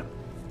board.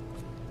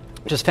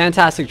 Just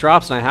fantastic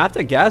drops. And I have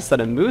to guess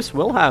that a moose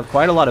will have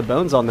quite a lot of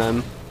bones on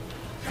them.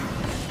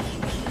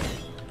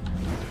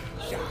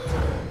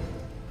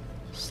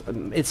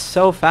 It's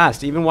so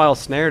fast. Even while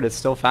snared, it's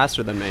still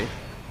faster than me.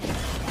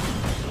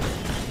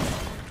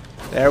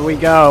 There we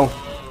go.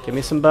 Give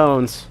me some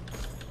bones.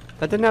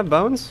 That didn't have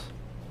bones?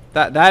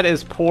 That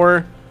is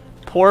poor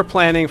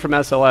planning from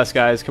SLS,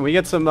 guys. Can we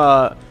get some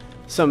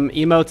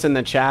emotes in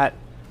the chat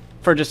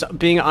for just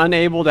being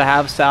unable to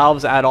have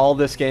salves at all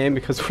this game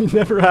because we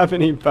never have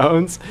any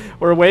bones?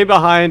 We're way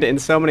behind in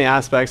so many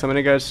aspects. I'm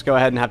gonna just go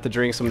ahead and have to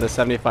drink some of the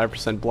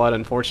 75% blood,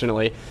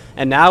 unfortunately.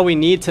 And now we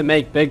need to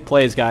make big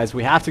plays, guys.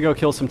 We have to go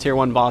kill some tier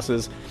 1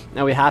 bosses,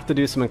 and we have to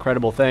do some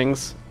incredible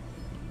things.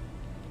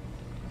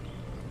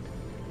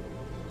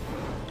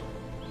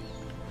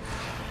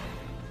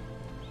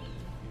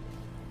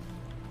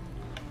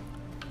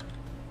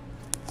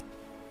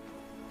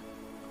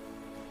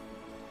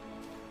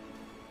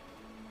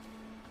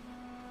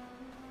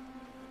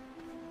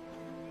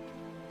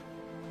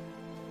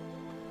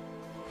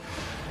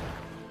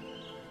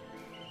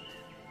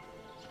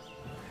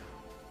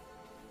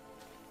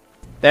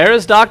 There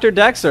is Dr.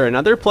 Dexter,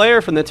 another player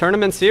from the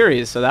tournament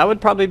series, so that would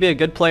probably be a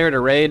good player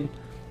to raid.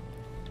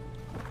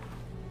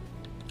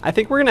 I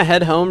think we're gonna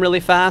head home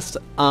really fast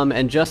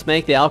and just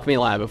make the alchemy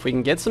lab. If we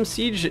can get some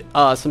siege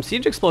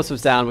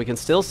explosives down, we can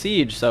still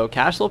siege. So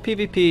Cashflow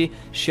PvP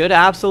should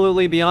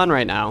absolutely be on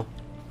right now.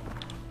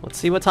 Let's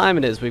see what time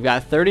it is. We've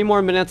got 30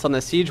 more minutes on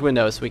the siege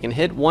window, so we can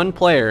hit one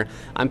player.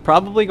 I'm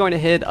probably going to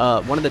hit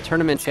one of the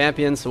tournament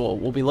champions, so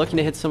we'll be looking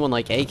to hit someone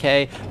like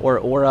AK or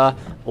Aura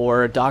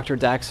or Dr.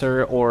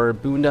 Dexter or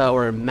Bunda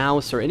or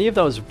Mouse or any of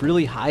those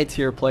really high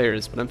tier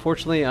players. But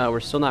unfortunately, we're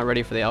still not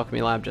ready for the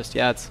alchemy lab just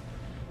yet.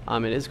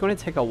 It is going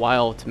to take a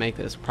while to make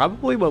this.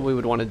 Probably what we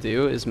would want to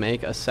do is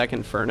make a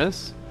second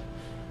furnace,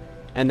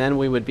 and then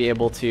we would be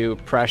able to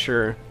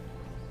pressure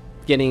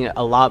getting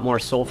a lot more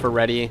sulfur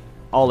ready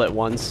all at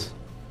once.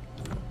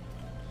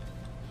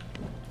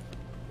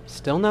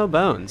 Still no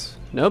bones.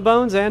 No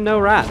bones and no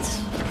rats.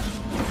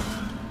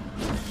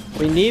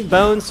 We need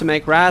bones to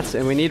make rats,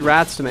 and we need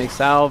rats to make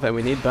salve, and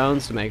we need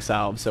bones to make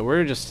salve. So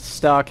we're just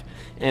stuck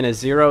in a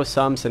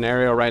zero-sum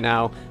scenario right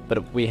now,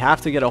 but we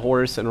have to get a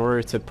horse in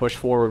order to push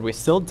forward. We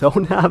still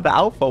don't have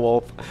Alpha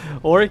Wolf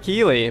or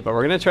Keely, but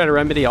we're going to try to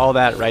remedy all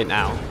that right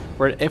now.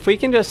 If we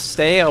can just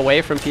stay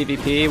away from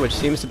PvP, which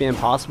seems to be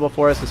impossible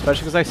for us,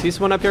 especially because I see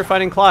someone up here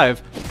fighting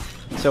Clive.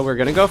 So we're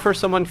going to go for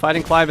someone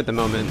fighting Clive at the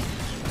moment.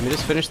 Let me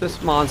just finish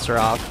this monster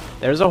off.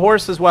 There's a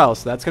horse as well,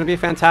 so that's going to be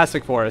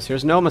fantastic for us.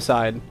 Here's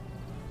Nomicide.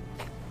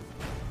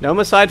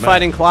 Nomicide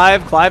fighting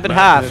Clive. Clive at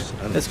half.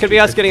 This could be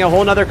us getting a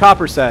whole nother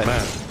copper set.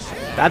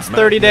 That's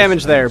 30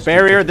 damage there.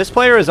 Barrier. This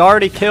player has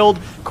already killed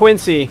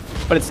Quincy,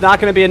 but it's not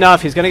going to be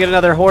enough. He's going to get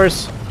another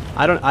horse.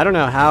 I don't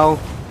know how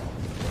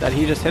that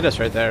he just hit us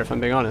right there, if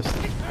I'm being honest.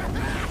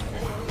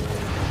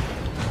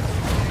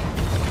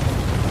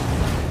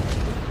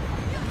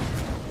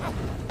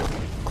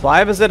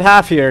 Clive is at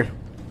half here.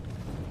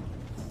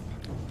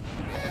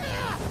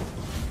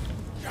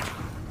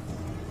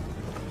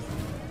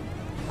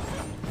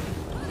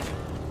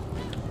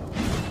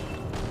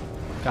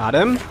 Got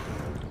him.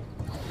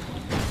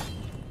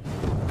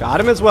 Got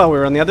him as well. We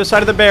were on the other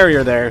side of the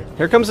barrier there.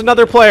 Here comes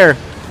another player.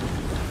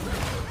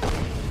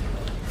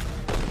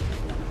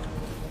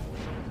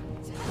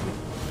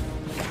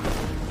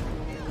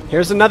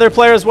 Here's another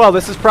player as well.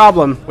 This is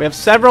problem. We have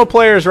several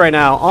players right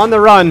now on the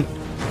run.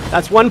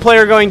 That's one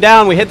player going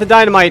down. We hit the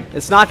dynamite.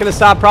 It's not going to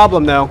stop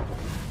problem though.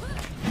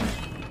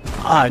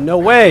 Ah, no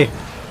way.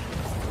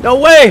 No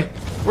way.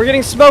 We're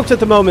getting smoked at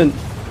the moment.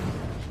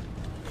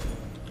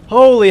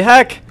 Holy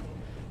heck.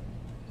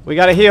 We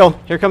gotta heal.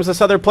 Here comes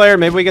this other player.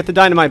 Maybe we get the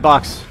dynamite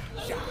box.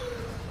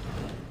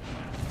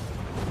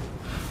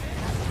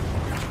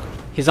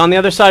 He's on the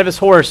other side of his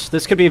horse.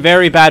 This could be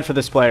very bad for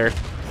this player.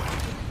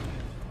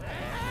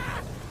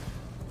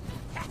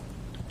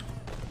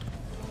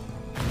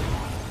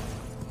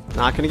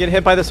 Not gonna get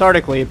hit by this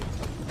Arctic Leap.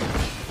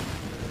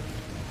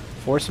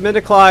 Force him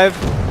into Clive.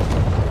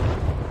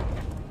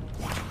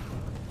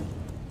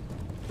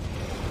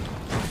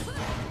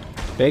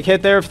 Big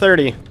hit there of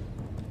 30.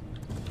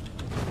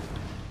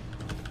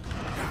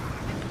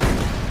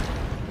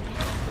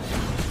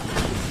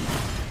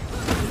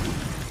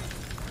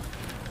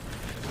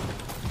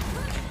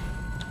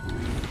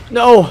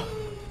 No!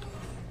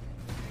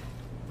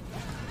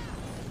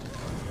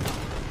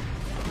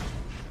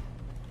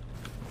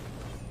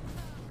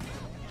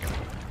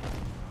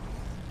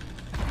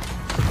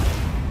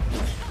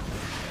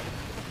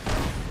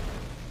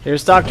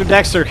 Here's Dr.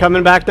 Dexter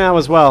coming back now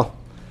as well.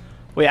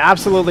 We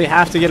absolutely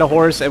have to get a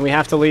horse and we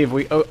have to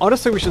leave.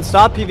 Honestly, we should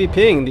stop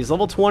PvPing. These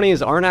level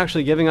 20s aren't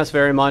actually giving us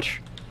very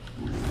much.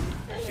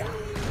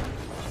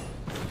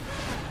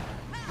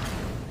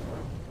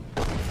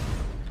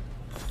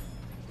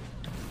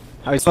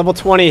 Oh, he's level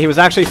 20. He was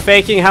actually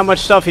faking how much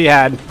stuff he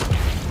had.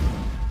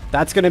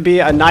 That's going to be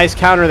a nice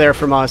counter there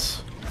from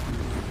us.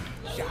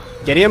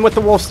 Get him with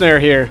the wolf snare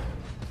here.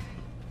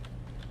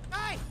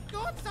 Hey,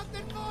 got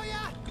something for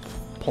ya.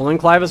 Pulling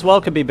Clive as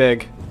well could be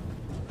big.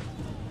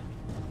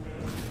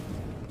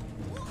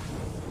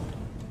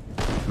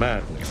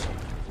 Madness.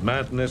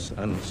 Madness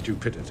and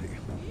stupidity.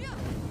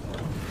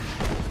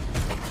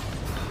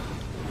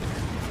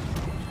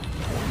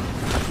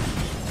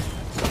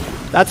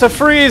 That's a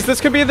freeze. This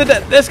could be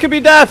this could be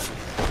death.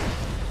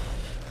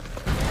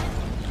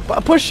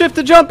 Push shift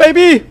to jump,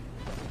 baby.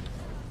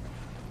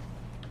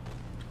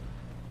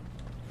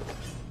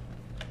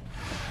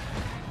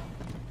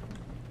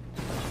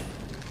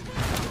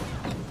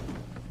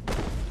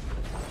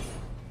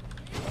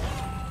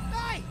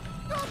 Hey,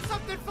 got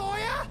something for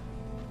ya.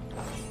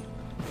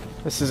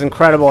 This is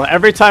incredible.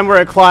 Every time we're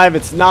at Clive,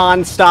 it's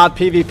non-stop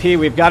PvP.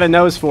 We've got a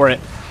nose for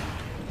it.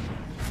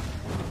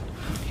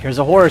 Here's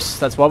a horse.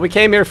 That's what we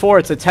came here for.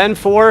 It's a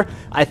 10-4.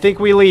 I think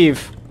we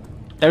leave.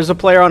 There's a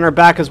player on our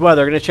back as well.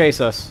 They're going to chase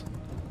us.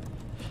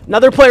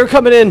 Another player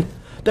coming in.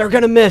 They're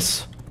going to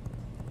miss.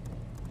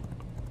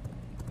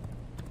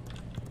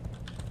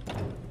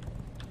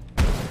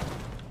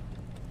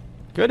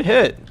 Good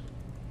hit.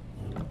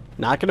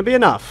 Not going to be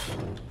enough.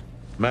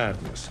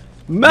 Madness.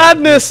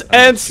 Madness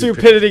and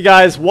stupidity,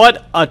 guys.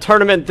 What a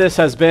tournament this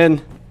has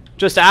been.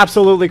 Just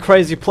absolutely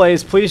crazy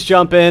plays. Please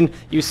jump in.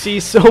 You see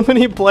so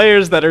many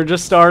players that are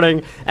just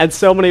starting and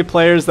so many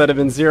players that have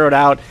been zeroed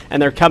out,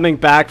 and they're coming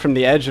back from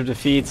the edge of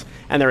defeat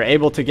and they're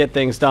able to get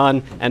things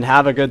done and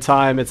have a good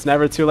time. It's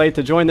never too late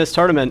to join this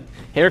tournament.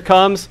 Here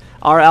comes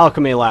our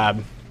alchemy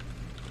lab.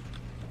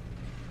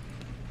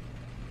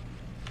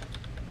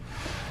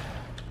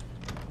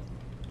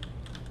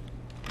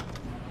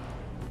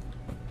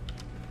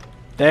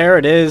 There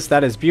it is.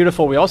 That is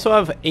beautiful. We also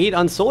have 8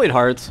 unsullied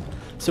hearts.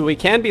 So we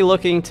can be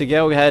looking to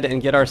go ahead and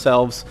get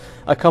ourselves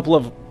a couple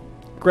of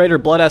greater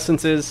blood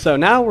essences. So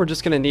now we're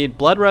just going to need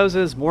blood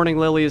roses, morning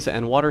lilies,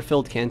 and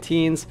water-filled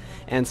canteens,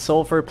 and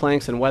sulfur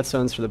planks and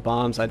whetstones for the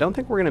bombs. I don't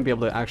think we're going to be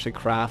able to actually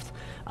craft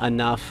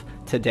enough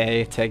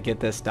today to get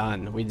this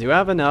done. We do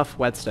have enough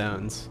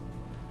whetstones.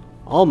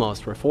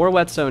 Almost. We're 4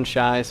 whetstones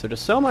shy, so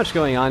just so much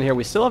going on here.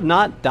 We still have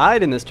not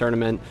died in this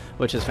tournament,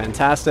 which is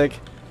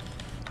fantastic.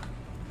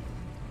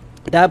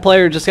 That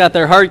player just got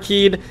their heart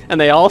keyed,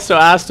 and they also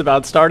asked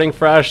about starting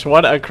fresh.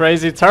 What a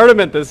crazy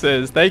tournament this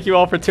is. Thank you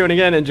all for tuning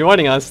in and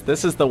joining us.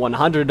 This is the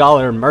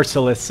 $100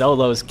 Merciless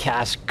Solos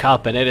Cash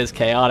Cup, and it is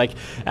chaotic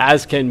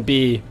as can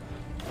be.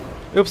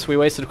 Oops, we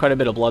wasted quite a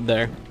bit of blood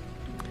there.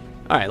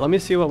 Alright, let me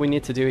see what we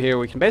need to do here.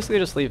 We can basically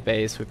just leave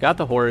base. We've got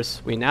the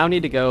horse. We now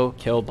need to go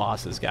kill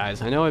bosses,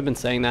 guys. I know I've been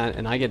saying that,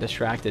 and I get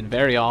distracted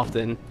very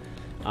often,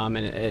 and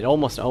it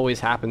almost always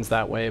happens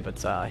that way,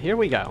 but here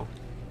we go.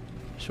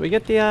 Should we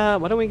get the,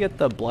 why don't we get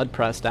the blood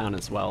press down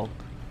as well?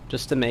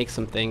 Just to make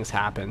some things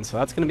happen. So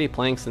that's going to be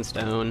planks and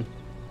stone.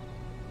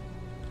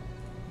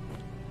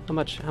 How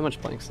much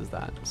planks is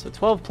that? So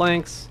 12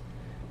 planks.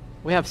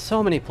 We have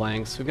so many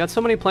planks. We've got so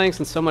many planks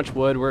and so much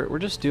wood. We're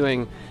just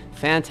doing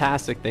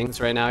fantastic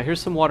things right now. Here's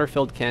some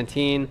water-filled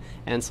canteen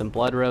and some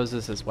blood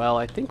roses as well.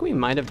 I think we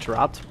might have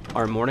dropped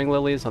our morning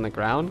lilies on the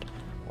ground.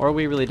 Or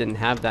we really didn't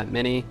have that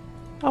many.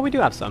 Oh, we do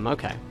have some.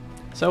 Okay.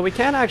 So we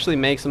can actually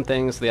make some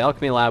things. The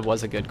alchemy lab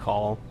was a good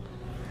call.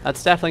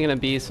 That's definitely going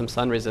to be some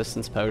sun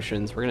resistance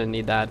potions. We're going to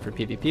need that for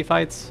PvP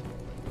fights.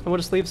 And we'll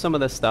just leave some of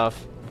this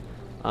stuff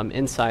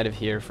inside of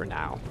here for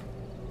now.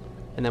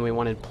 And then we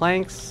wanted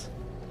planks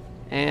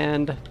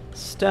and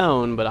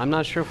stone, but I'm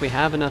not sure if we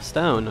have enough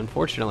stone,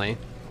 unfortunately.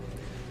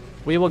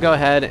 We will go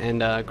ahead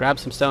and grab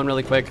some stone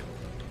really quick.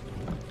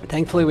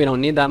 Thankfully, we don't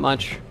need that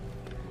much.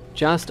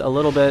 Just a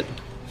little bit.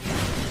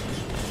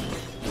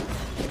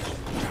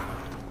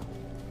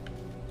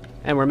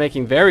 And we're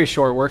making very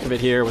short work of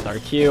it here with our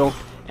Q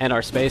and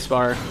our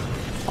spacebar.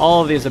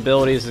 All of these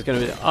abilities is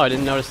going to be... Oh, I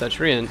didn't notice that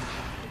tree.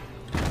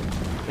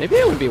 Maybe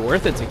it would be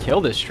worth it to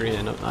kill this tree.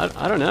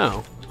 I don't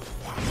know.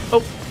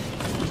 Oh.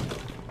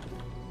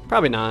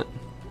 Probably not.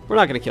 We're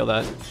not going to kill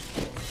that.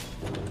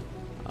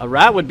 A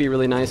rat would be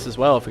really nice as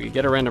well if we could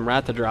get a random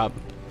rat to drop.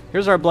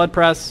 Here's our blood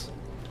press.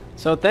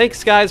 So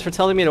thanks, guys, for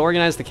telling me to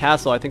organize the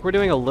castle. I think we're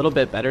doing a little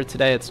bit better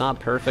today. It's not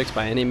perfect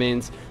by any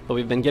means, but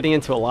we've been getting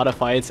into a lot of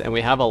fights, and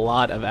we have a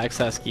lot of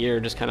excess gear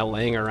just kind of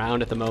laying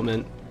around at the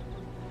moment.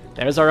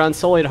 There's our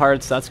unsullied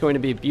hearts. That's going to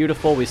be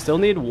beautiful. We still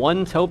need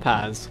 1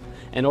 topaz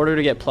in order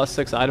to get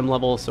 +6 item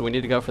level, so we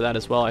need to go for that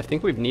as well. I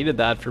think we've needed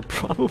that for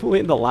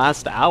probably the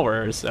last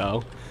hour or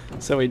so,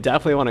 so we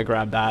definitely want to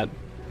grab that.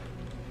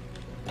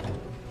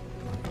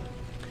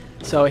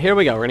 So here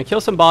we go. We're going to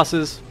kill some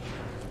bosses.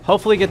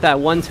 Hopefully get that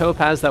 1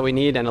 topaz that we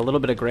need and a little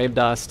bit of grave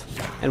dust,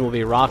 and we'll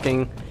be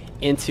rocking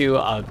into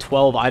a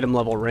 12 item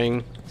level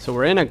ring. So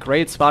we're in a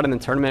great spot in the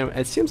tournament.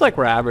 It seems like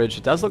we're average.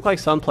 It does look like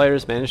some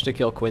players managed to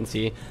kill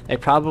Quincy. They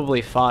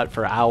probably fought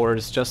for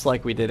hours just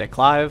like we did at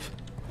Clive.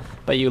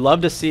 But you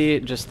love to see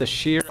just the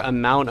sheer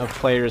amount of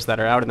players that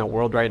are out in the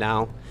world right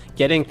now,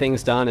 getting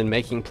things done and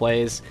making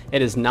plays.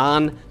 It is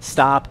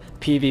non-stop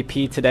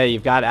PvP today.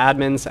 You've got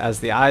admins as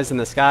the eyes in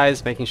the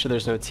skies, making sure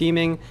there's no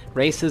teaming,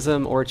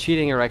 racism, or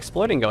cheating or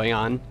exploiting going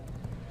on.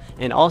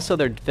 And also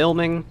they're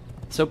filming.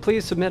 So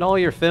please submit all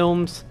your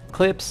films,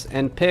 clips,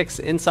 and pics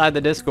inside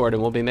the Discord,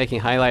 and we'll be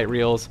making highlight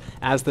reels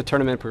as the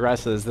tournament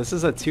progresses. This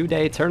is a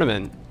 2-day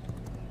tournament.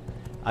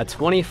 A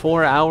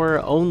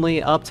 24-hour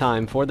only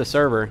uptime for the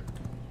server.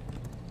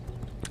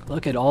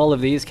 Look at all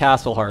of these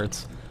castle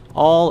hearts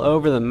all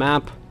over the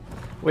map.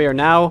 We are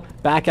now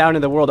back out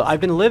in the world.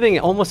 I've been living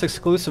almost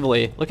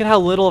exclusively. Look at how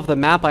little of the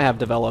map I have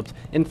developed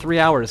in 3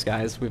 hours,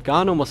 guys. We've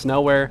gone almost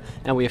nowhere,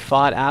 and we've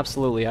fought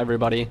absolutely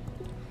everybody.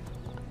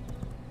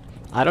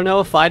 I don't know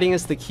if fighting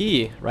is the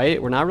key,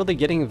 right? We're not really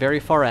getting very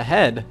far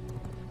ahead,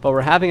 but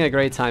we're having a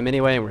great time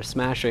anyway, and we're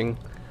smashing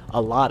a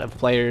lot of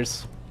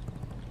players.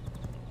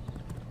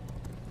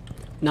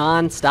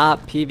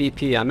 Non-stop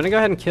PvP. I'm going to go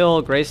ahead and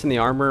kill Grayson the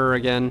Armorer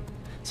again,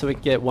 so we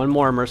can get one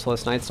more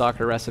Merciless Night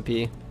Stalker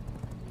recipe.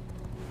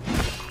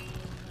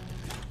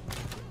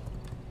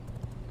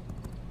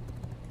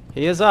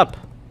 He is up.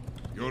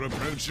 You're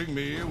approaching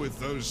me with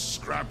those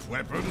scrap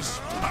weapons?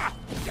 Ha!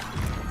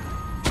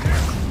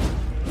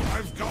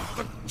 I've got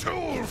the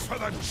tool for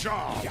the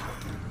job!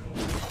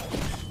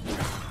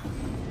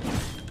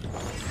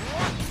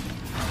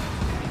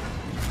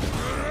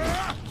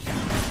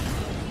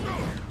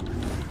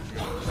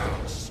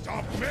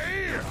 Stop me!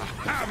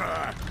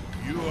 Hammer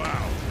you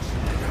out!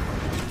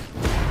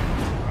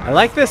 I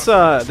like this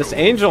this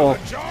angel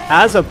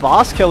as a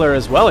boss killer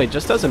as well. He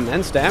just does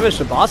immense damage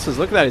to bosses.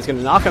 Look at that, he's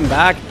gonna knock him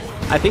back.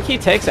 I think he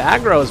takes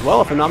aggro as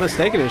well, if I'm not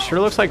mistaken. It sure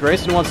looks like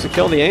Grayson wants to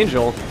kill the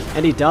angel,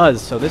 and he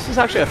does. So this is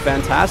actually a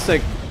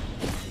fantastic,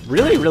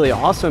 really, really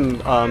awesome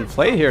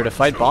play here to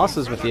fight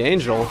bosses with the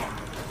angel.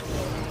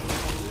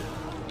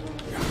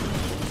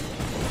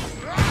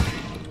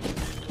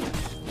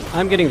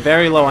 I'm getting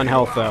very low on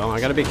health though.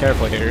 I gotta be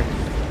careful here.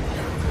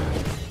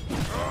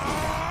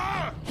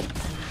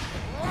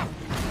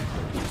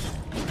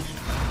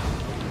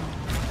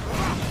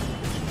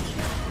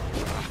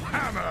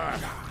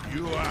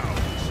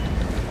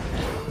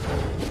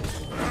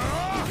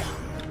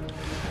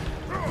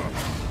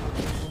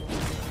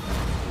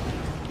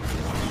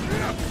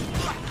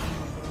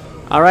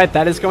 Alright,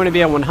 that is going to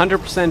be a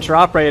 100%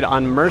 drop rate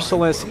on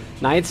Merciless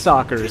Night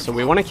Stalkers. So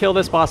we want to kill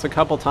this boss a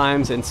couple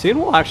times, and soon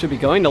we'll actually be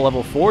going to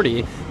level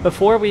 40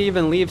 before we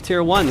even leave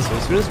tier 1. So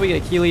as soon as we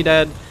get Keely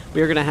dead,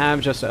 we are going to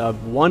have just a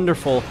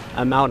wonderful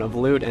amount of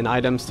loot and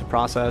items to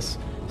process.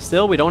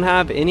 Still, we don't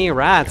have any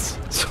rats,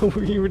 so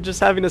we were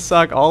just having to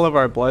suck all of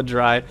our blood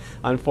dry,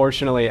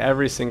 unfortunately,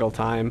 every single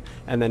time,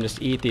 and then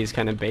just eat these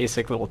kind of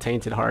basic little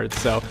tainted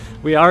hearts. So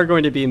we are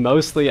going to be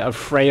mostly a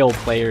frail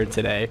player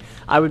today.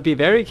 I would be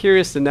very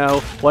curious to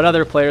know what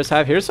other players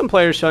have. Here's some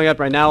players showing up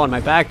right now on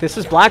my back. This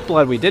is Black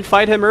Blood. We did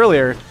fight him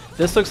earlier.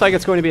 This looks like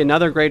it's going to be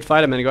another great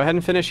fight. I'm going to go ahead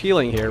and finish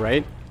healing here,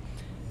 right?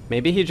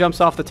 Maybe he jumps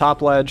off the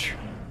top ledge.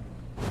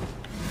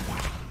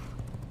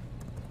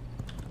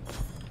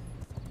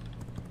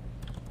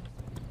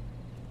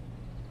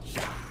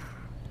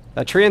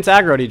 That Treant's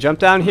aggroed. He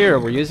jumped down here.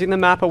 We're using the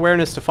map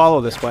awareness to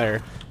follow this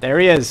player. There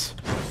he is.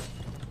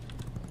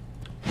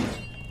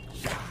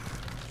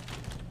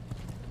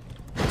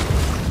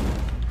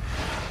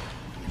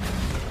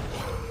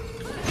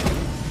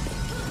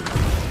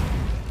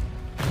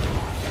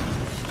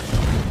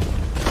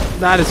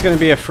 That is going to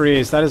be a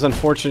freeze. That is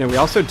unfortunate. We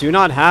also do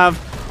not have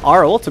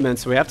our ultimate,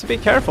 so we have to be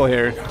careful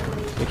here.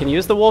 We can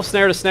use the wolf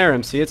snare to snare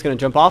him. See, it's going to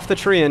jump off the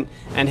Treant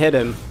and hit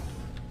him.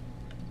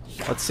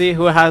 Let's see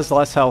who has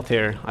less health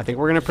here. I think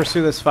we're going to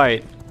pursue this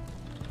fight.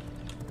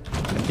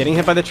 Getting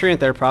hit by the Treant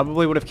there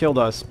probably would have killed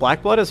us.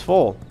 Black Blood is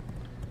full.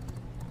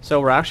 So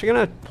we're actually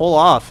going to pull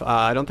off.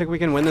 I don't think we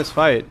can win this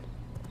fight.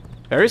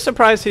 Very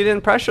surprised he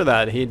didn't pressure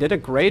that. He did a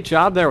great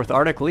job there with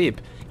Arctic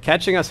Leap,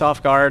 catching us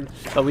off guard.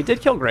 But we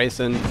did kill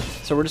Grayson.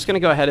 So we're just going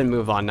to go ahead and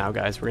move on now,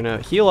 guys. We're going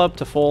to heal up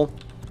to full.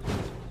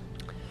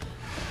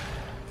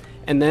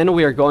 And then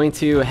we are going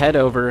to head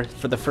over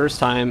for the first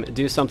time,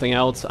 do something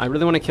else. I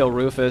really want to kill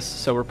Rufus,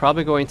 so we're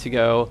probably going to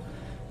go...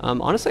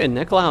 honestly, a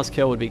Nikolaus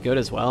kill would be good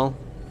as well.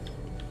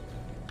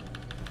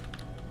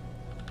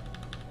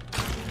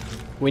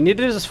 We need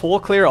to just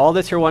full clear all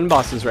the tier 1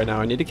 bosses right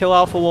now. I need to kill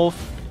Alpha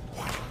Wolf.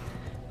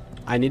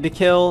 I need to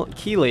kill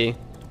Keely.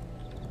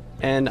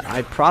 And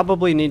I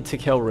probably need to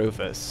kill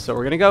Rufus. So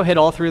we're going to go hit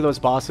all 3 of those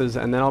bosses,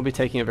 and then I'll be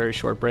taking a very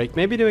short break.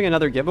 Maybe doing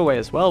another giveaway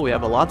as well. We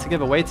have a lot to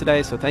give away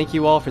today, so thank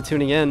you all for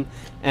tuning in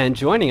and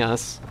joining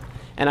us.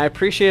 And I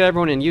appreciate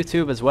everyone in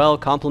YouTube as well,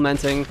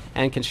 complimenting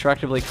and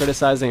constructively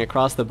criticizing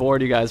across the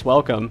board. You guys,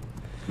 welcome.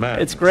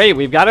 It's great.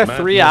 We've got a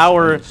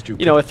 3-hour,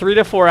 you know, a 3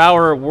 to 4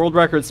 hour world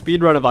record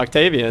speedrun of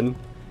Octavian.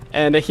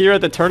 And here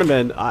at the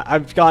tournament,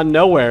 I've gone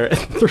nowhere in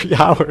 3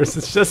 hours.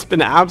 It's just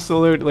been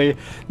absolutely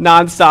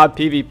non-stop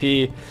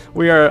PvP.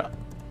 We are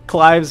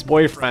Clive's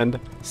boyfriend,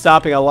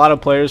 stopping a lot of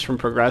players from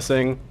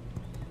progressing.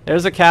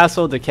 There's a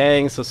castle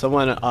decaying, so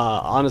someone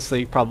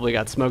honestly probably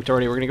got smoked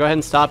already. We're going to go ahead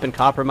and stop in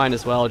copper mine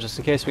as well, just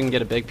in case we can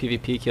get a big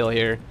PvP kill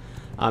here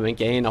and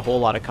gain a whole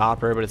lot of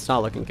copper, but it's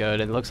not looking good.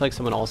 And it looks like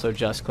someone also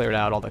just cleared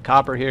out all the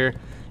copper here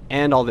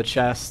and all the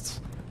chests.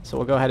 So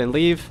we'll go ahead and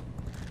leave.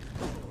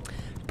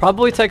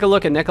 Probably take a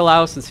look at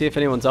Nikolaus and see if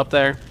anyone's up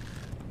there.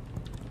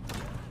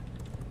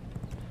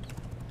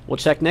 We'll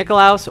check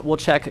Nikolaus, we'll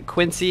check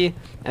Quincy,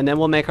 and then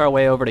we'll make our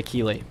way over to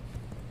Keeley.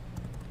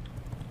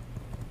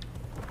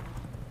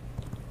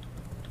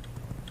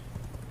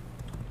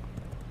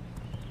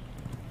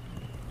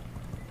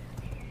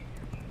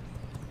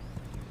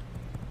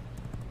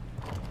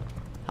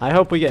 I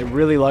hope we get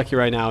really lucky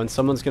right now and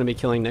someone's going to be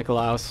killing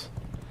Nikolaus.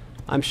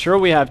 I'm sure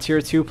we have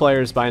tier 2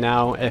 players by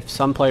now, if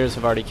some players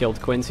have already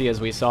killed Quincy,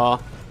 as we saw.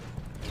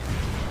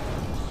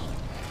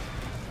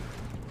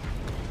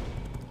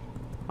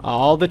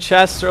 All the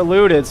chests are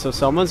looted, so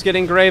someone's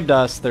getting grave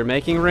dust. They're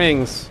making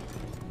rings.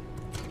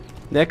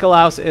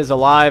 Nikolaus is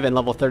alive and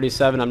level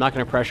 37. I'm not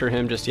going to pressure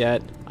him just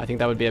yet. I think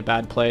that would be a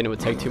bad play and it would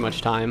take too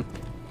much time.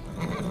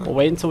 We'll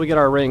wait until we get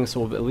our rings, so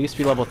we'll at least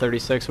be level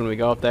 36 when we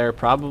go up there.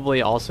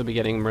 Probably also be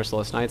getting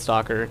Merciless Night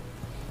Stalker.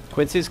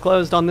 Quincy's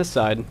closed on this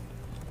side.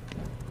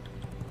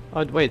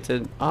 Oh, wait,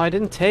 I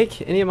didn't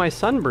take any of my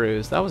sun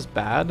brews. That was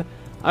bad.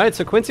 Alright,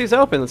 so Quincy's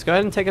open. Let's go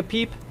ahead and take a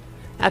peep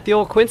at the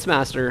old Quince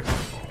Master.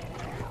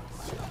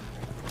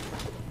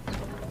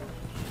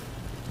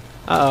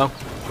 Uh-oh.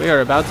 We are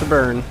about to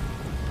burn.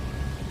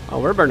 Oh,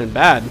 we're burning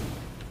bad.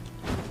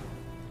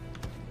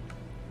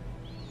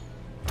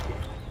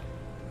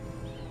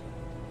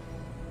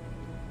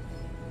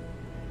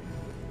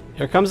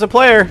 Here comes a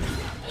player.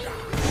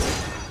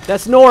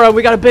 That's Nora.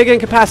 We got a big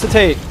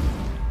incapacitate.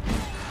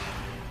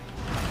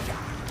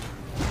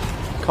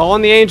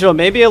 Calling the angel.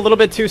 Maybe a little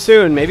bit too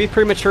soon. Maybe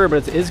premature,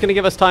 but it is going to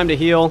give us time to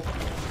heal.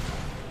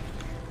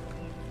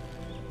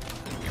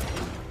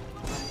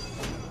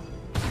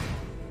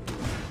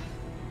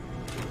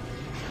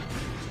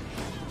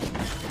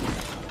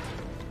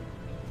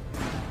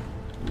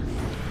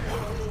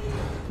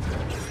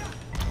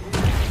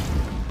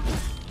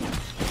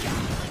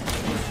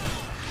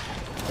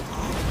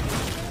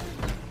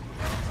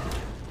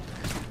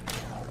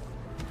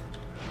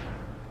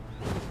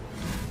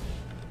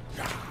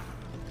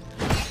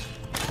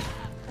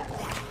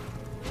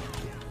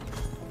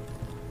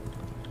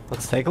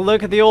 Let's take a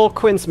look at the old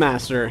Quince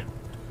Master.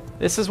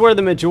 This is where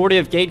the majority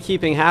of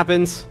gatekeeping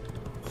happens.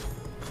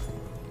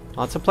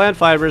 Lots of plant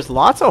fibers,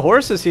 lots of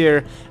horses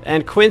here,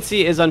 and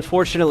Quincy is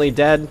unfortunately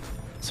dead.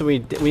 So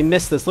we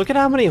missed this. Look at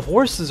how many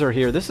horses are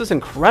here. This is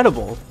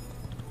incredible.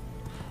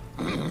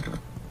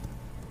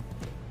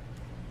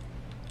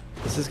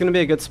 This is going to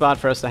be a good spot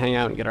for us to hang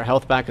out and get our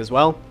health back as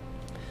well.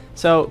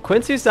 So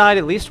Quincy's died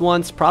at least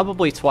once,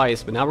 probably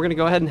twice, but now we're going to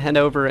go ahead and head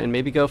over and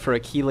maybe go for a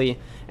Keeley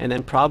and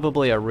then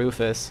probably a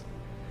Rufus.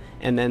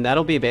 And then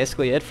that'll be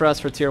basically it for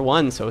us for tier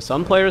 1. So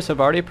some players have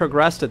already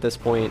progressed at this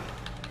point.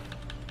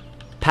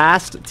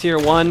 Past tier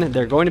 1,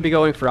 they're going to be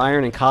going for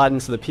iron and cotton,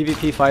 so the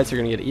PvP fights are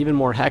going to get even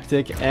more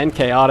hectic and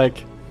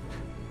chaotic.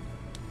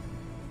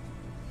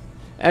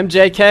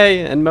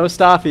 MJK and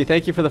Mostafi,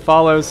 thank you for the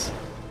follows.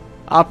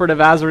 Operative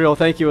Azrael,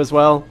 thank you as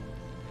well.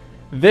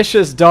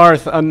 Vicious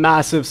Darth, a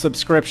massive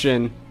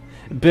subscription.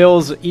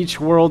 Bills Each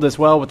World as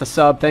well with a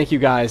sub. Thank you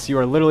guys. You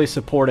are literally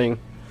supporting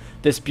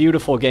this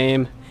beautiful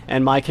game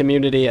and my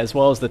community as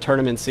well as the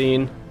tournament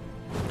scene.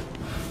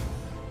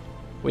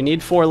 We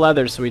need 4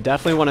 leathers, so we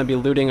definitely want to be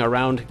looting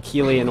around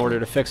Keeley in order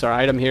to fix our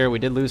item here. We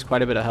did lose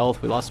quite a bit of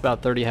health. We lost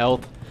about 30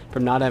 health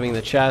from not having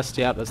the chest.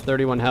 Yep, that's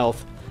 31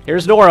 health.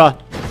 Here's Nora.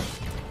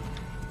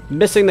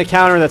 Missing the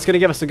counter. That's going to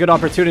give us a good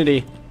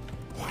opportunity.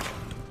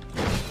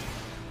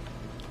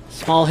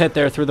 Small hit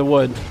there through the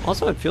wood.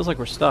 Also, it feels like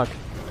we're stuck.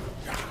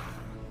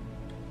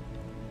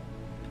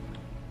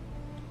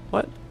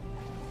 What?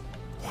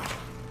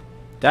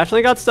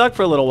 Definitely got stuck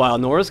for a little while.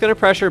 Nora's going to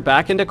pressure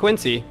back into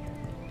Quincy.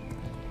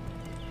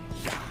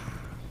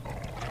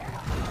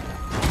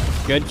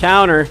 Good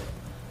counter,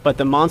 but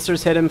the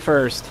monsters hit him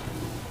first.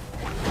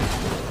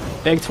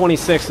 Big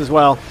 26 as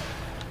well.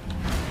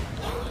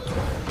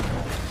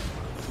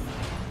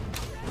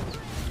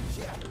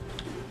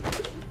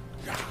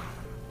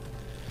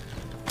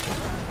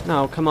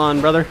 No, come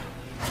on, brother.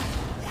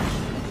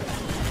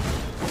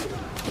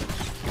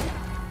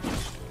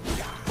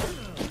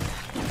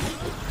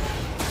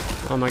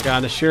 Oh my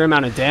god, the sheer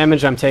amount of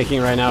damage I'm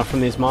taking right now from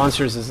these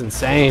monsters is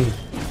insane.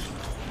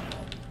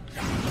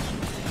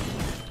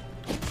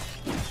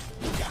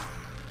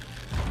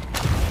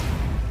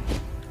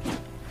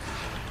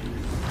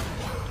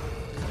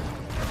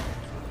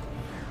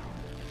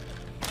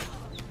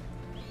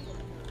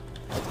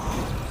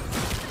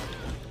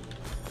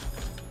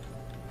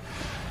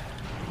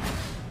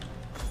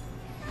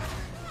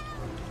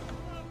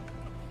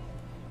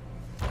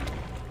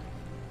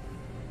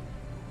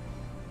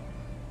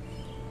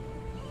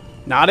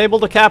 Not able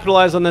to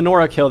capitalize on the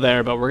Nora kill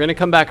there, but we're going to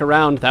come back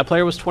around. That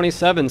player was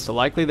 27, so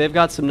likely they've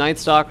got some Night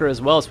Stalker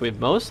as well, so we've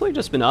mostly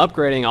just been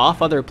upgrading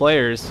off other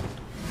players.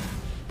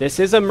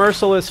 This is a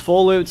Merciless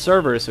full loot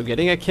server, so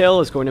getting a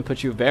kill is going to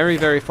put you very,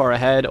 very far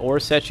ahead or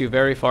set you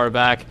very far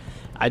back.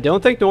 I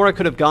don't think Nora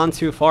could have gone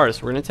too far,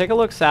 so we're going to take a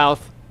look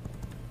south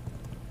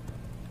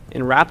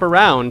and wrap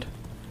around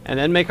and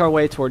then make our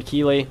way toward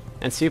Keeley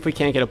and see if we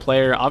can't get a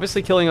player.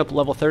 Obviously killing up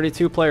level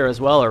 32 player as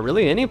well, or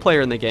really any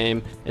player in the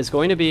game, is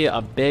going to be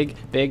a big,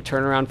 big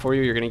turnaround for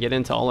you. You're going to get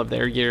into all of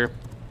their gear.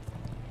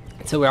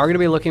 So we are going to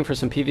be looking for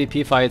some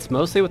PvP fights,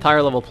 mostly with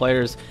higher level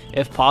players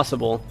if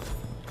possible.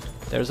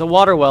 There's a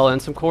water well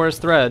and some chorus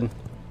thread.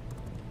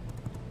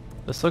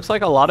 This looks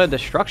like a lot of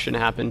destruction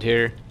happened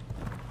here.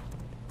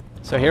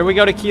 So here we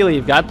go to Keeley.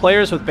 You've got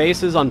players with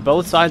bases on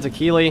both sides of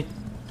Keeley.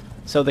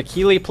 So the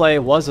Keeley play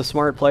was a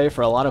smart play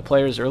for a lot of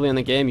players early in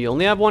the game. You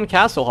only have one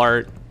Castle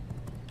Heart.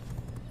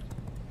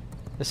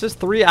 This is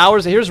 3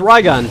 hours. Here's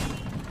Rygun.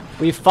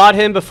 We've fought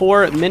him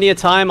before many a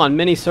time on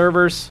many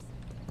servers.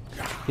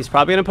 He's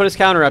probably going to put his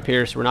counter up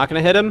here, so we're not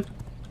going to hit him.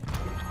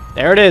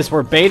 There it is.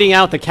 We're baiting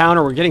out the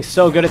counter. We're getting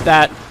so good at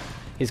that.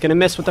 He's going to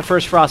miss with the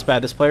first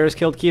Frostbat. This player has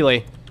killed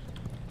Keeley.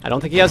 I don't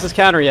think he has his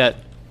counter yet.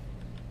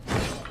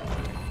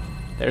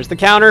 There's the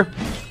counter.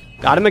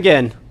 Got him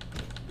again.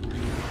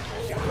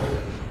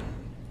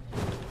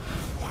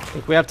 I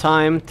think we have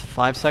time.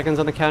 5 seconds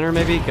on the counter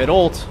maybe. Good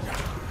ult.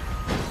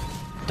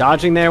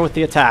 Dodging there with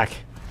the attack.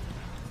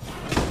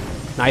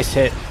 Nice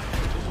hit.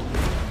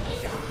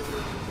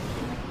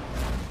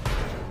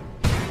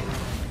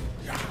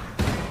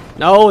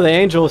 No, the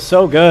Angel is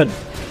so good.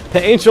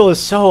 The Angel is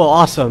so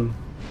awesome.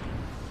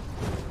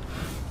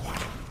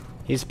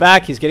 He's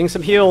back. He's getting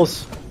some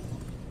heals.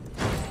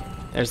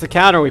 There's the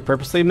counter. We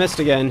purposely missed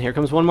again. Here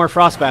comes one more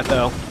Frostbat,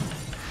 though.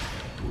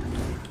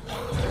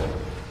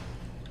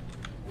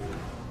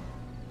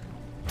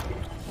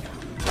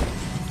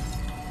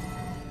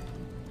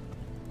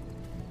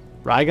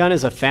 Rygun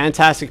is a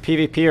fantastic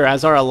PvPer,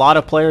 as are a lot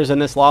of players in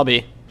this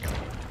lobby.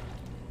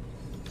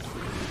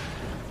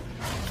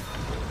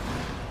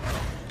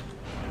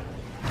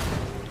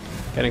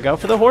 Gonna go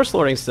for the horse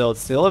lording still.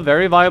 It's still a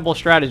very viable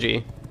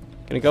strategy.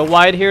 Gonna go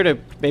wide here to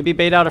maybe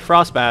bait out a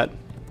Frostbat.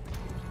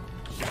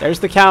 There's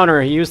the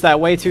counter. He used that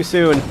way too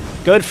soon.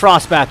 Good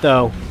Frostbat,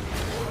 though.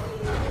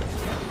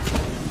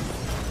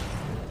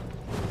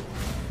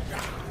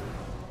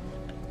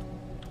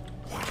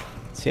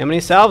 Let's see how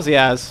many salves he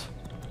has.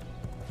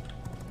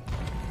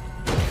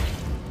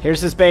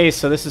 Here's his base,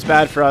 so this is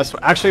bad for us.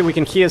 Actually, we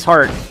can key his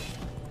heart.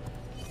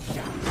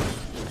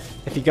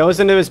 If he goes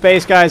into his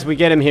base, guys, we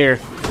get him here.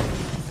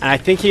 And I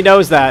think he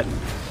knows that.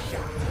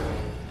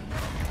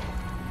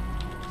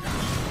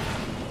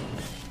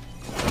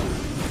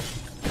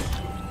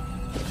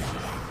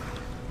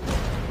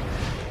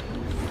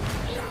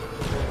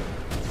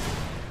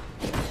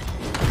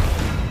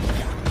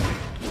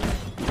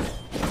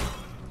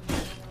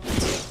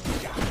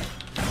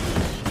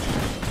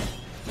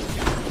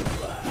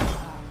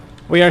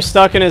 We are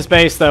stuck in his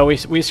base, though.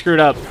 We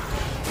screwed up.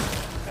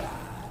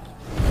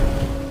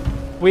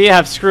 We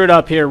have screwed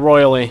up here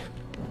royally.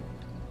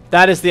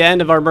 That is the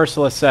end of our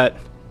Merciless set.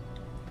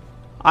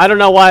 I don't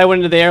know why I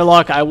went into the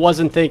airlock. I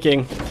wasn't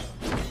thinking.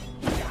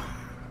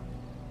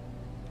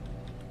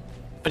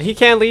 But he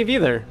can't leave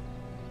either.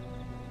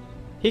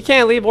 He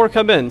can't leave or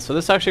come in, so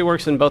this actually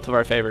works in both of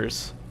our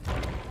favors.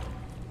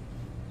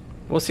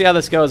 We'll see how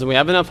this goes, and we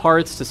have enough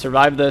hearts to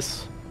survive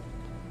this.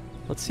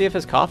 Let's see if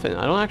his coffin...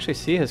 I don't actually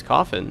see his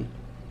coffin.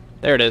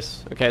 There it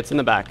is. Okay, it's in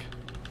the back.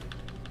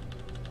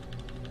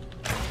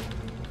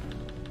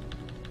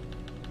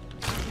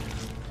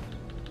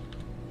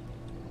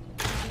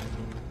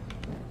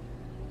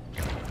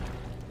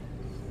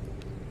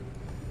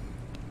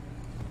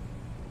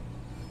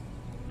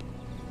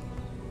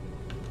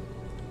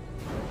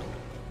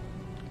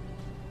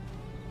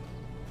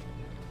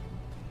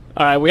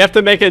 Alright, we have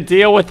to make a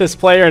deal with this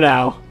player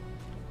now.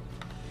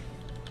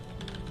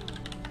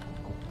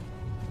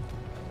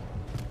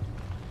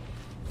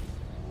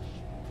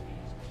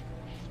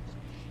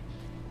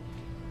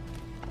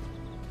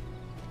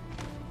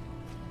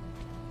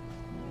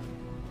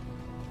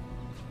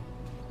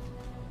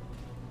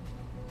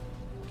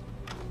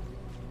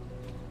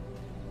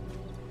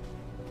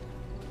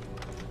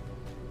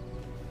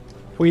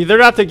 We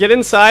either have to get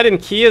inside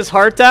and key his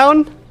heart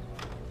down.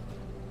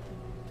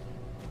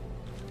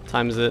 What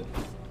time is it?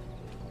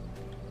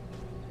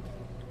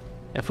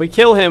 If we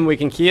kill him, we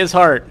can key his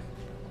heart.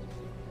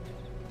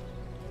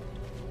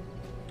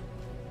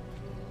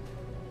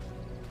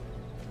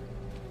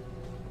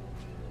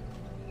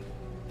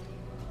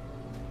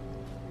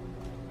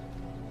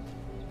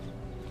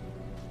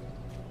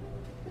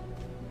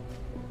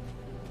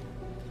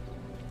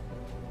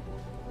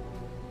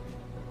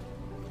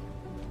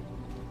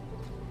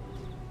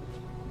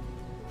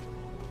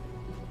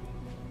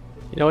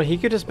 You know what, he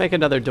could just make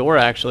another door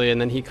actually, and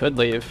then he could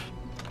leave.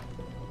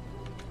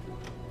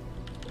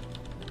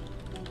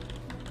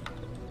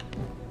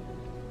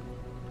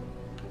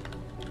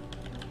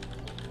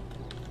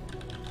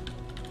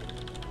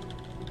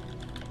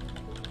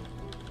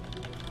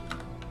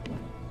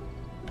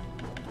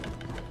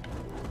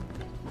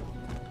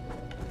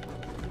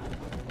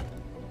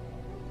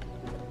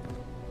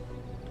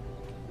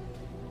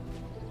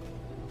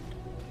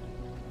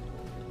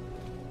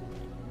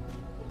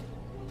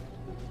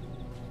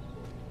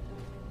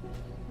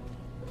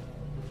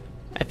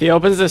 If he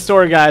opens this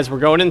door, guys, we're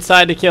going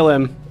inside to kill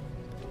him.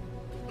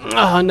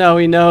 Oh, no,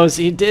 he knows.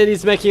 He did.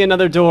 He's making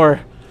another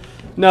door.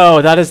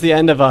 No, that is the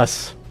end of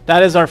us.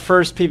 That is our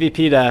first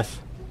PvP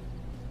death.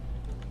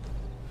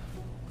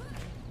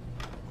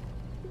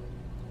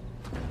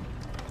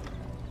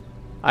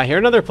 I hear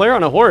another player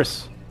on a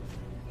horse.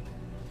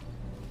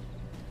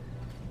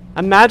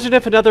 Imagine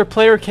if another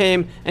player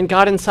came and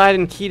got inside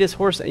and keyed his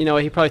horse. You know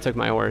what? He probably took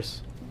my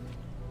horse.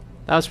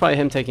 That was probably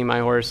him taking my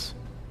horse.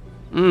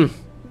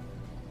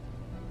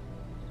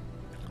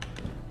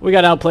 We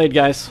got outplayed,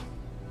 guys.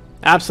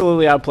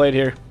 Absolutely outplayed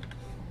here.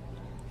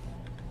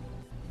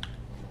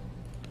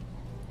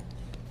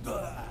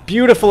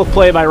 Beautiful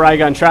play by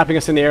Rygun, trapping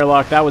us in the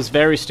airlock. That was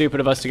very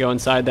stupid of us to go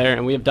inside there,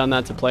 and we have done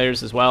that to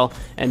players as well,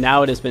 and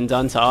now it has been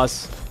done to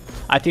us.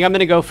 I think I'm going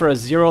to go for a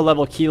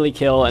 0-level Keeley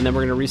kill, and then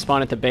we're going to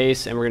respawn at the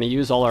base, and we're going to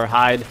use all our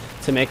hide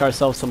to make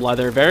ourselves some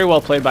leather. Very well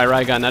played by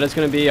Rygun. That is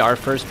going to be our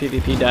first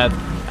PvP death.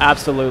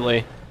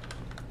 Absolutely.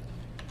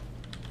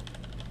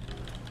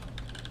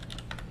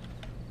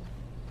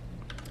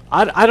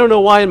 I don't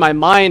know why in my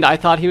mind I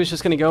thought he was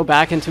just going to go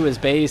back into his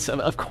base.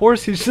 Of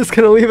course he's just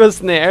going to leave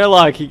us in the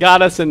airlock. He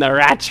got us in the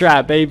rat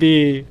trap,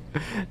 baby.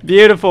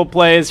 Beautiful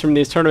plays from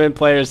these tournament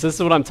players. This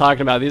is what I'm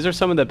talking about. These are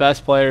some of the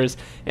best players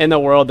in the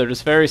world. They're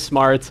just very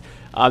smart.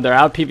 They're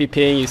out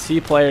PvPing. You see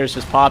players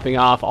just popping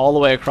off all the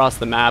way across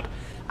the map.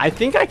 I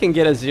think I can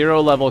get a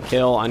 0-level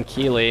kill on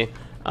Keeley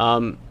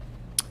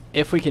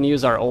if we can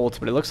use our ult,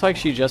 but it looks like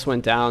she just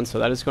went down, so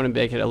that is going to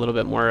make it a little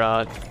bit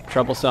more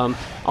troublesome.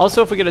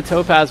 Also, if we get a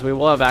topaz, we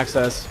will have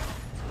access.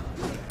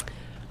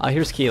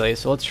 Here's Keeley,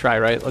 so let's try,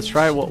 right? Let's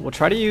try. We'll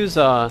try to use.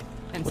 We'll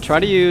try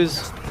to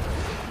use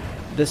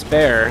this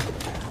bear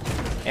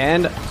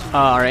and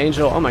our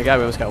angel. Oh my god,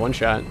 we almost got one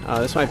shot.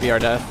 This might be our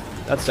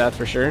death. That's death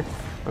for sure.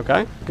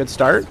 Okay, good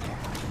start.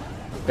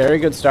 Very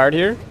good start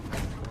here.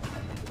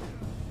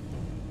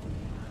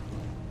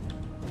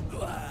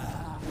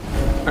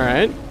 All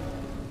right.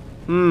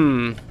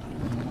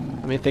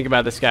 Let me think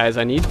about this, guys.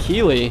 I need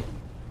Keeley.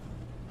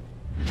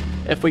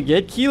 If we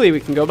get Keeley,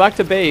 we can go back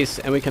to base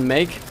and we can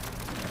make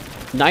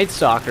Night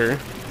Stalker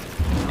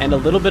and a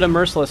little bit of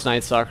Merciless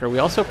Night Stalker. We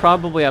also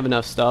probably have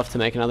enough stuff to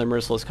make another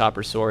Merciless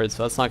Copper Sword,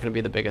 so that's not going to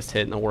be the biggest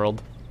hit in the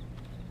world.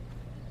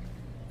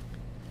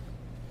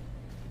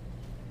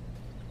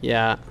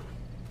 Yeah.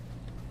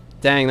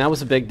 Dang, that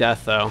was a big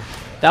death, though.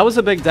 That was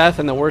a big death,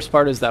 and the worst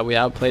part is that we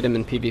outplayed him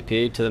in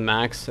PvP to the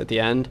max at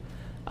the end.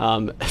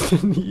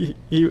 We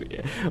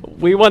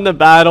won the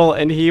battle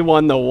and he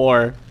won the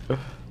war.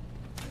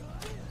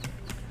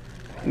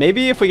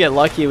 Maybe if we get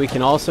lucky we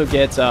can also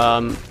get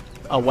a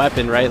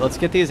weapon, right? Let's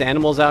get these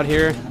animals out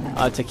here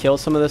to kill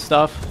some of this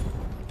stuff.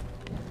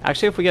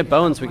 Actually, if we get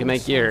bones we can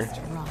make gear.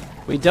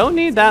 We don't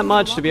need that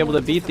much to be able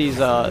to beat these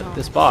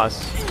this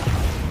boss.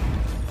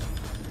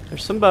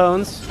 There's some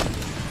bones.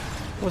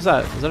 What was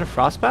that? Was that a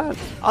frostbat?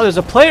 Oh, there's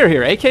a player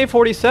here.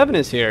 AK-47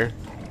 is here.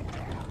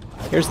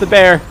 Here's the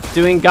bear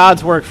doing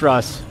God's work for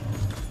us.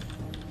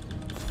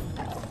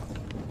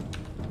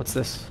 What's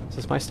this? Is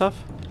this my stuff?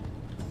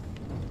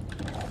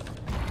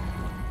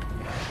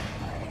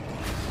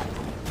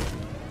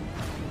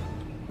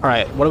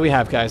 Alright, what do we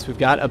have, guys? We've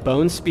got a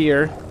bone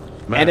spear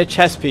and a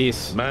chest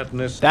piece.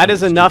 Madness. That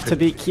is enough to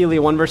beat Keeley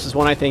 1 versus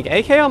 1, I think.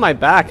 AK on my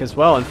back as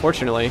well,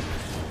 unfortunately.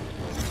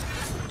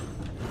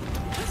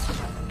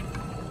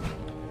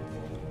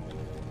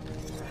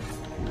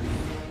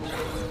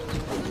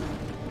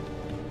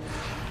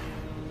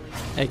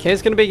 AK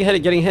is going to be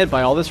getting hit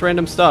by all this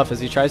random stuff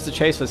as he tries to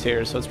chase us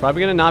here, so it's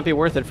probably going to not be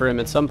worth it for him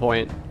at some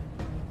point.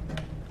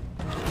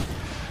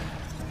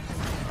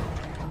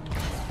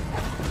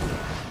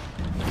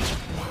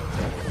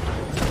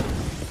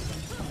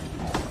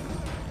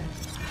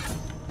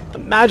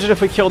 Imagine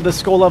if we killed this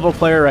skull level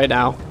player right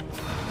now.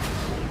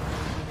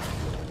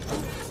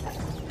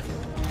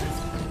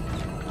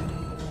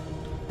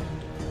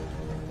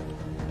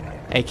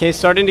 AK's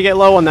starting to get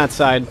low on that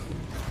side.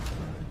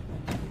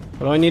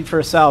 What do I need for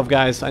a salve,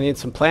 guys? I need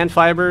some plant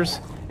fibers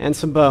and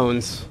some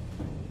bones.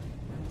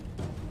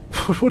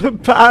 What a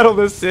battle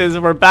this is.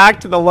 We're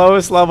back to the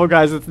lowest level,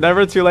 guys. It's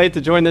never too late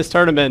to join this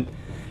tournament.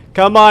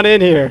 Come on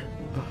in here.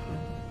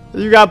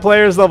 You got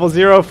players level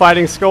 0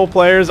 fighting skull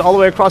players all the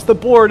way across the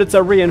board. It's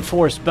a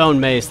reinforced bone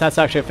mace. That's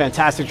actually a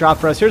fantastic drop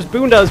for us. Here's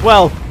Boonda as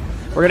well.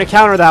 We're going to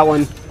counter that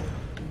one.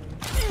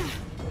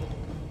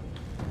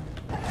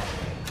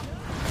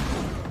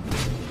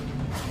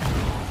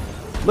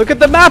 Look at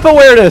the map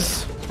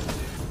awareness.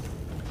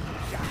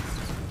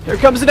 Here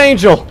comes an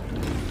angel.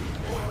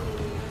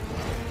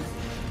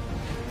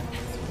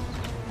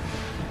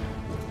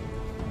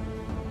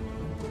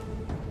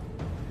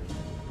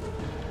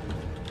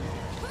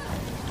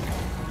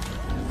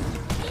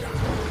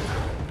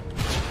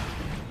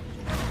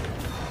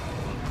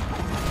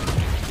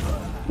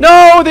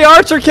 No, the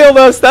archer killed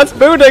us. That's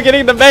Buddha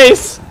getting the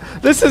mace.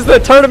 This is the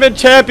tournament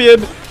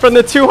champion from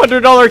the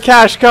 $200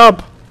 cash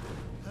cup.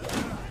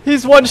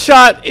 He's one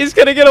shot. He's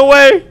gonna get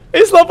away.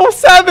 He's level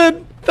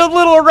 7. The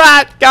little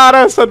rat got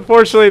us.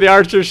 Unfortunately, the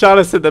archer shot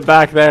us in the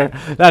back there.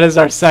 That is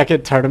our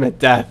second tournament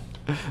death.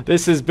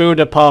 This is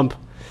Boonda Pump,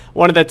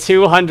 one of the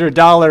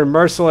 $200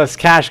 Merciless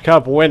Cash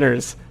Cup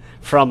winners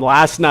from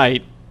last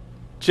night.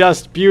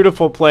 Just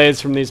beautiful plays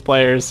from these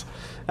players.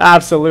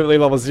 Absolutely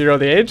level 0.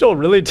 The Angel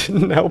really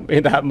didn't help me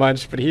that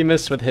much, but he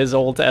missed with his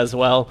ult as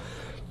well.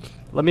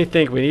 Let me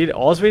think. All we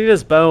need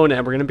is Bone,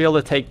 and we're going to be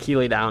able to take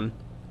Keely down.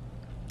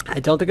 I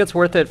don't think it's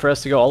worth it for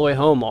us to go all the way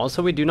home.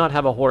 Also, we do not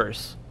have a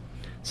horse.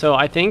 So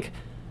I think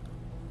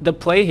the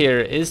play here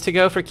is to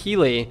go for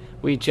Keely.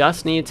 We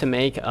just need to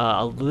make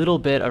a little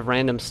bit of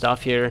random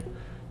stuff here,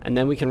 and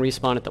then we can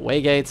respawn at the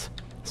waygates.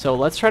 So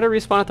let's try to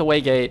respawn at the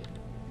waygate,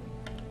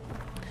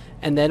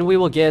 and then we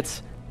will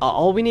get...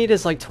 all we need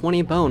is like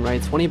 20 bone,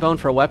 right? 20 bone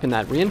for a weapon.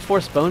 That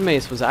reinforced bone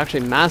mace was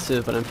actually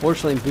massive, but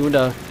unfortunately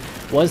Boonda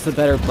was the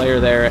better player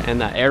there, and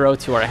that arrow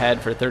to our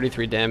head for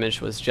 33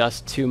 damage was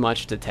just too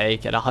much to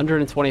take. At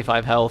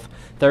 125 health,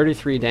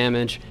 33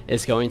 damage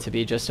is going to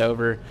be just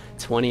over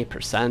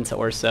 20%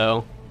 or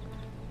so.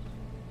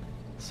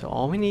 So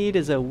all we need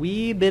is a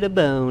wee bit of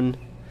bone,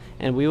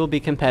 and we will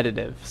be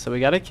competitive. So we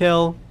gotta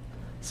kill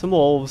some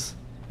wolves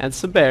and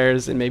some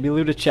bears and maybe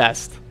loot a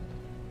chest.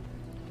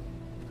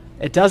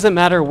 It doesn't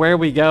matter where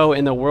we go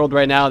in the world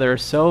right now. There are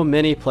so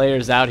many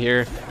players out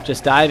here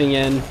just diving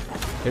in.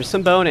 There's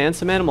some bone and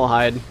some animal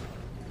hide.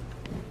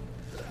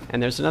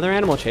 And there's another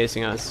animal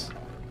chasing us.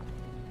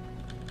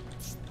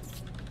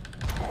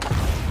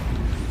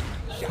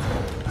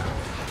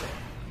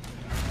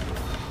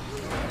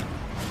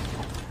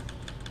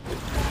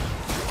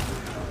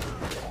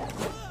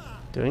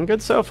 Doing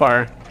good so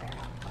far.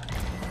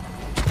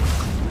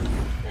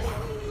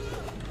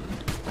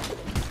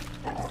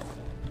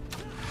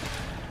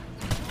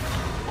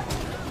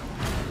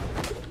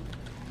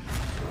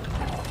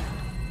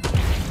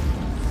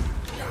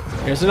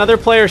 Here's another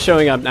player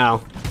showing up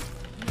now.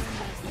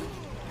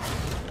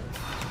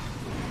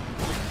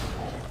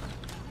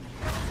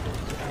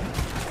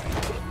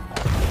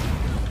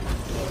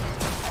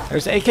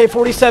 There's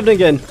AK-47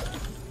 again.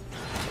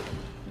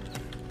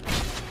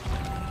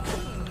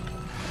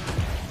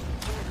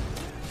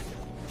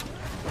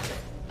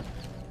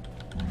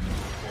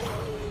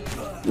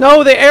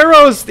 No, the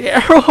arrows! The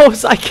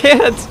arrows! I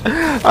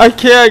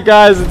can't,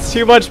 guys. It's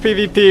too much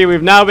PvP.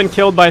 We've now been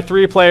killed by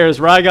 3 players.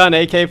 Rygon,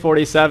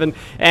 AK-47,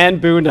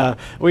 and Boonda.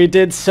 We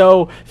did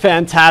so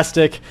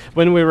fantastic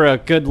when we were a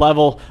good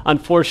level.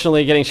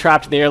 Unfortunately, getting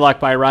trapped in the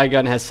airlock by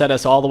Rygon has set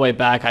us all the way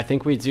back. I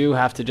think we do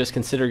have to just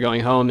consider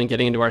going home and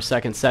getting into our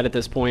second set at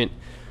this point.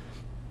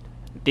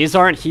 These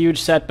aren't huge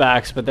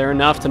setbacks, but they're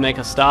enough to make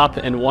us stop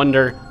and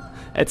wonder.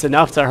 It's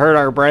enough to hurt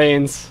our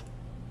brains.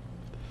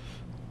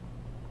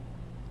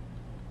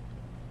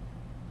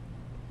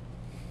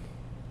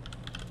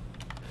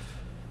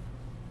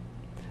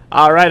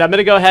 All right, I'm going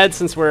to go ahead,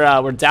 since we're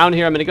down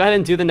here, I'm going to go ahead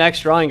and do the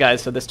next drawing,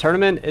 guys. So this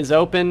tournament is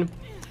open.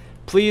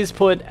 Please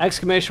put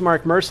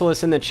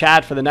 !Merciless in the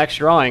chat for the next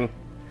drawing.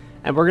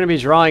 And we're going to be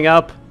drawing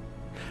up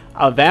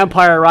a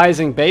Vampire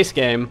Rising base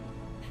game.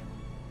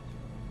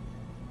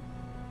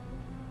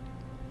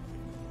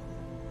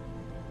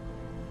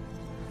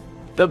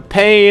 The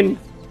pain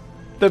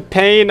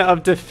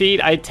of defeat,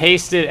 I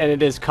taste it, and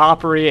it is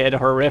coppery and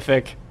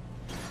horrific.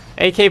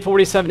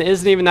 AK-47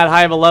 isn't even that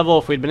high of a level.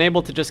 If we'd been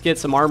able to just get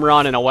some armor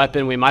on and a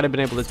weapon, we might have been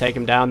able to take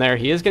him down there.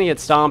 He is going to get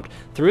stomped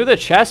through the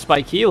chest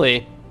by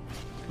Keely.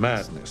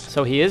 Madness.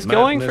 So he is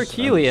going for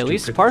Keely, at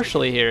least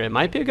partially here. It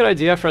might be a good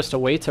idea for us to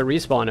wait to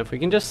respawn. If we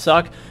can just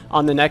suck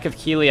on the neck of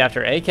Keely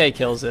after AK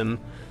kills him,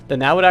 then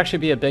that would actually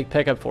be a big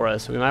pickup for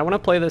us. We might want to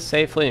play this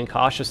safely and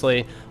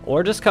cautiously,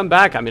 or just come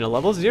back. I mean, a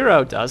level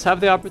 0 does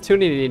have the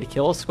opportunity to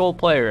kill a skull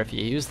player if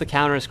you use the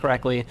counters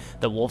correctly,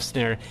 the wolf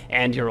snare,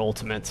 and your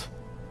ultimate.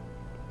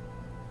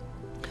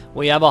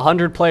 We have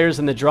 100 players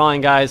in the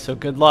drawing, guys, so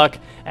good luck,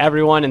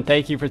 everyone, and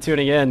thank you for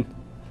tuning in.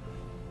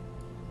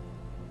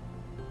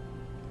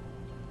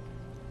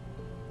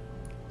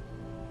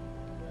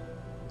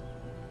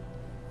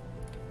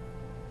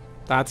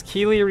 That's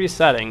Keely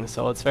resetting,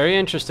 so it's very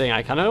interesting.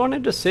 I kind of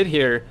wanted to sit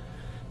here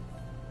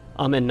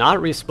and not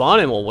respawn,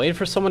 and we'll wait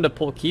for someone to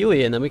pull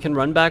Keely, and then we can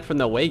run back from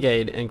the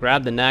waygate and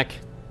grab the neck.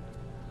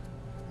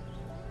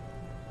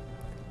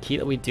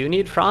 We do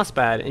need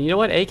Frostbat, and you know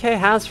what? AK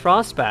has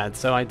Frostbat,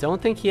 so I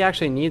don't think he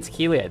actually needs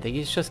Keely. I think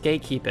he's just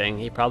gatekeeping.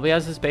 He probably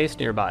has his base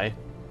nearby.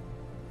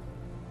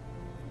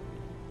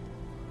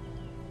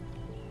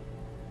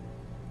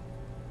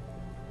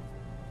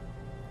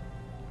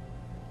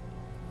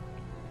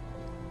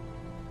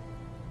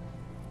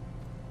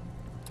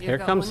 Here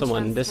comes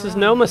someone. This is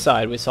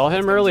Nomicide. We saw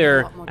him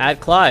earlier at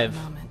Clive.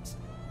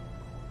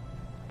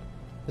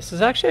 This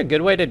is actually a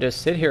good way to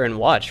just sit here and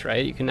watch,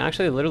 right? You can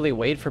actually literally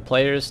wait for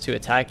players to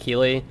attack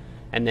Keely,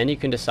 and then you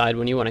can decide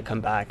when you want to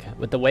come back.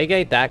 With the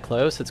waygate that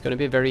close, it's going to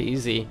be very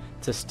easy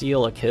to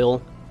steal a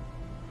kill.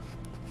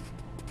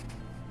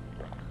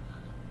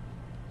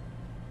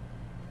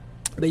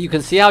 But you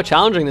can see how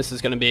challenging this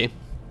is going to be.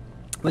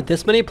 With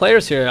this many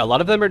players here, a lot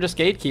of them are just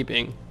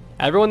gatekeeping.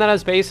 Everyone that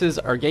has bases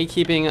are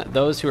gatekeeping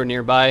those who are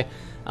nearby.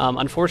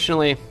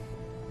 Unfortunately,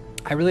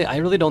 I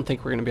really don't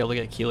think we're going to be able to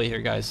get Keely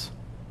here, guys.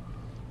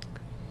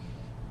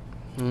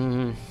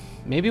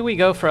 Maybe we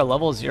go for a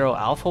level 0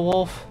 Alpha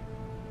Wolf?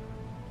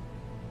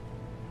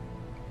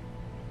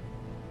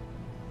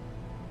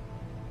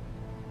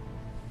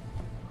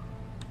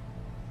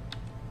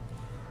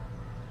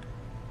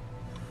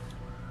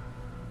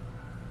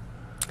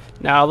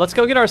 Now, let's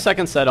go get our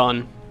second set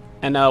on,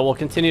 and we'll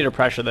continue to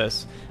pressure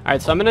this.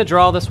 Alright, so I'm going to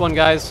draw this one,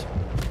 guys.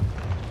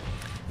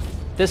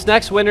 This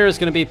next winner is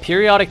going to be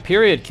Periodic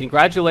Period.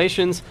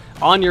 Congratulations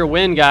on your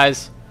win,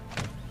 guys.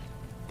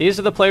 These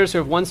are the players who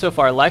have won so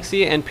far.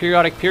 Lexi and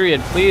Periodic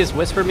Period, please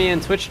whisper me in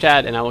Twitch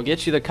chat, and I will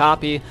get you the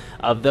copy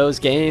of those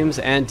games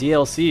and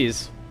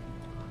DLCs.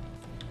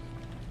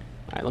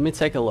 Alright, let me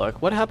take a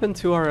look. What happened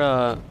to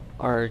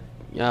our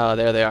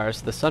there they are.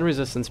 So the Sun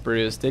Resistance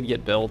Brews did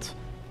get built.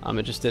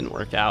 It just didn't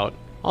work out.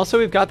 Also,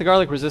 we've got the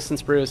Garlic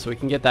Resistance Brew, so we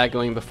can get that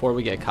going before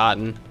we get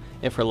Cotton,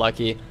 if we're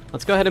lucky.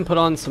 Let's go ahead and put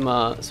on some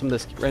of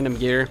this random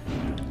gear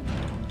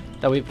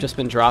that we've just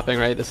been dropping,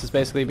 right? This has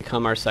basically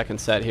become our second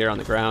set here on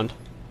the ground.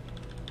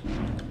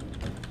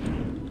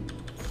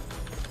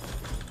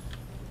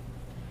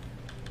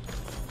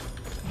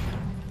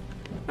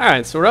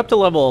 Alright, so we're up to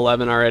level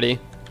 11 already.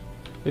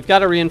 We've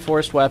got a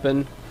reinforced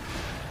weapon.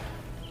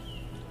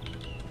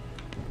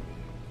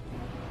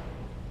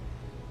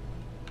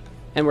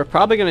 And we're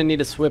probably going to need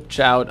to switch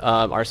out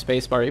our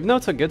spacebar. Even though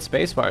it's a good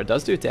spacebar, it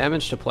does do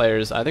damage to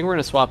players. I think we're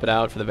going to swap it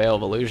out for the Veil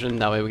of Illusion.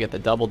 That way we get the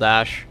double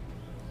dash.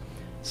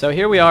 So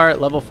here we are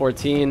at level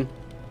 14.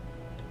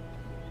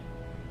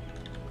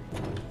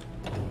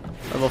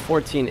 Level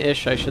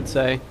 14-ish, I should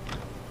say.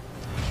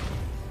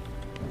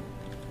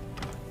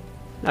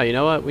 No, you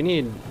know what? We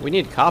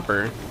need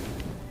copper.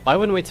 Why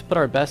wouldn't we put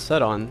our best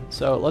set on?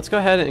 So let's go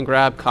ahead and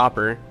grab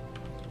copper.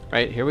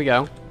 Right, here we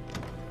go.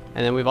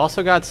 And then we've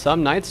also got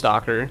some Night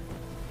Stalker.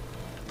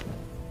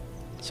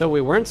 So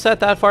we weren't set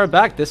that far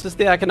back. This is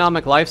the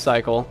economic life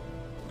cycle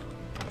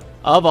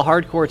of a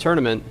hardcore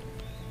tournament.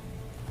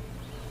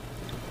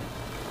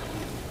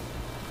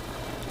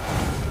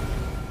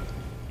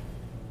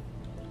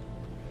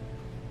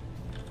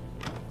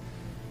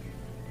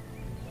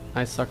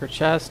 Night Stalker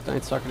chest,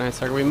 Night Stalker, Night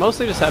Stalker. We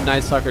mostly just have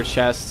Night Stalker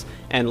chests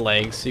and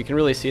legs, so you can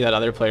really see that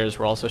other players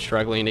were also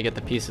struggling to get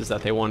the pieces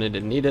that they wanted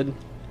and needed.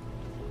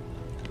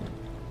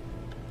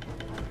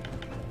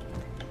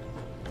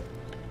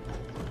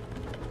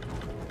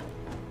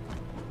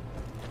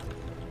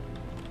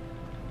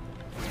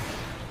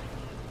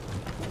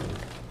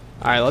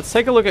 Alright, let's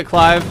take a look at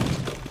Clive,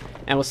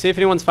 and we'll see if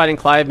anyone's fighting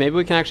Clive. Maybe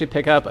we can actually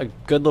pick up a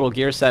good little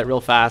gear set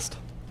real fast.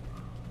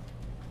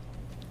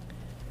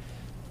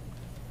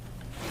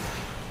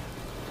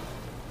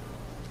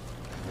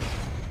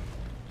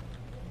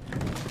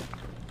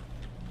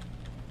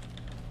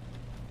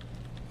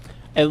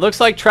 It looks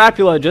like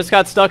Trapula just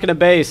got stuck in a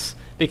base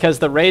because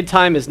the raid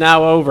time is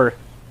now over.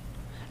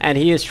 And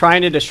he is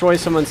trying to destroy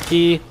someone's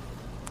key.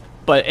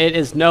 But it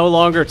is no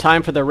longer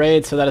time for the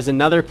raid, so that is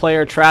another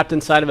player trapped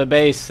inside of a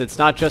base. It's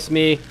not just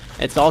me,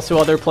 it's also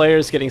other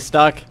players getting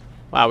stuck.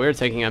 Wow, we were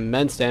taking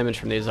immense damage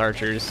from these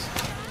archers.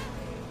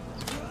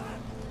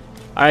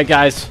 Alright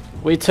guys,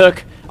 we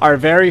took our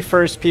very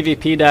first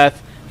PvP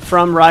death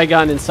from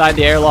Rygun inside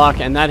the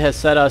airlock, and that has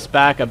set us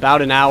back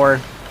about an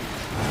hour.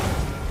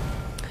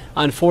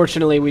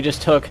 Unfortunately, we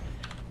just took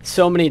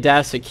so many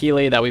deaths at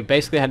Keeley that we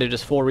basically had to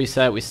just full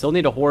reset. We still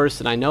need a horse,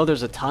 and I know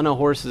there's a ton of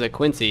horses at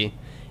Quincy.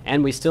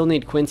 And we still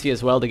need Quincy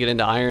as well to get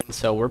into Iron,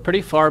 so we're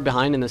pretty far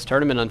behind in this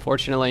tournament,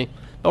 unfortunately.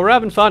 But we're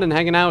having fun and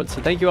hanging out,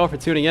 so thank you all for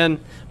tuning in.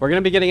 We're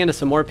going to be getting into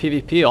some more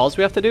PvP. All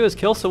we have to do is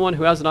kill someone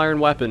who has an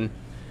iron weapon.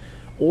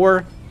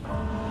 Or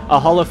a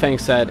Holofang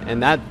set,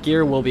 and that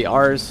gear will be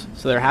ours.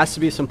 So there has to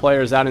be some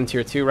players out in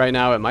Tier 2 right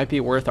now. It might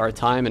be worth our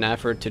time and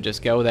effort to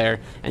just go there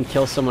and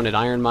kill someone at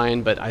Iron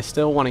Mine, but I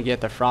still want to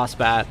get the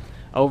Frostbat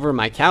over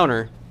my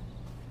counter.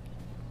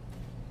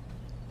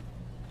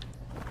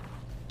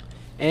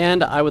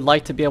 And I would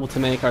like to be able to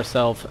make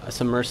ourselves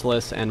some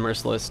Merciless and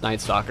Merciless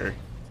Night Stalker.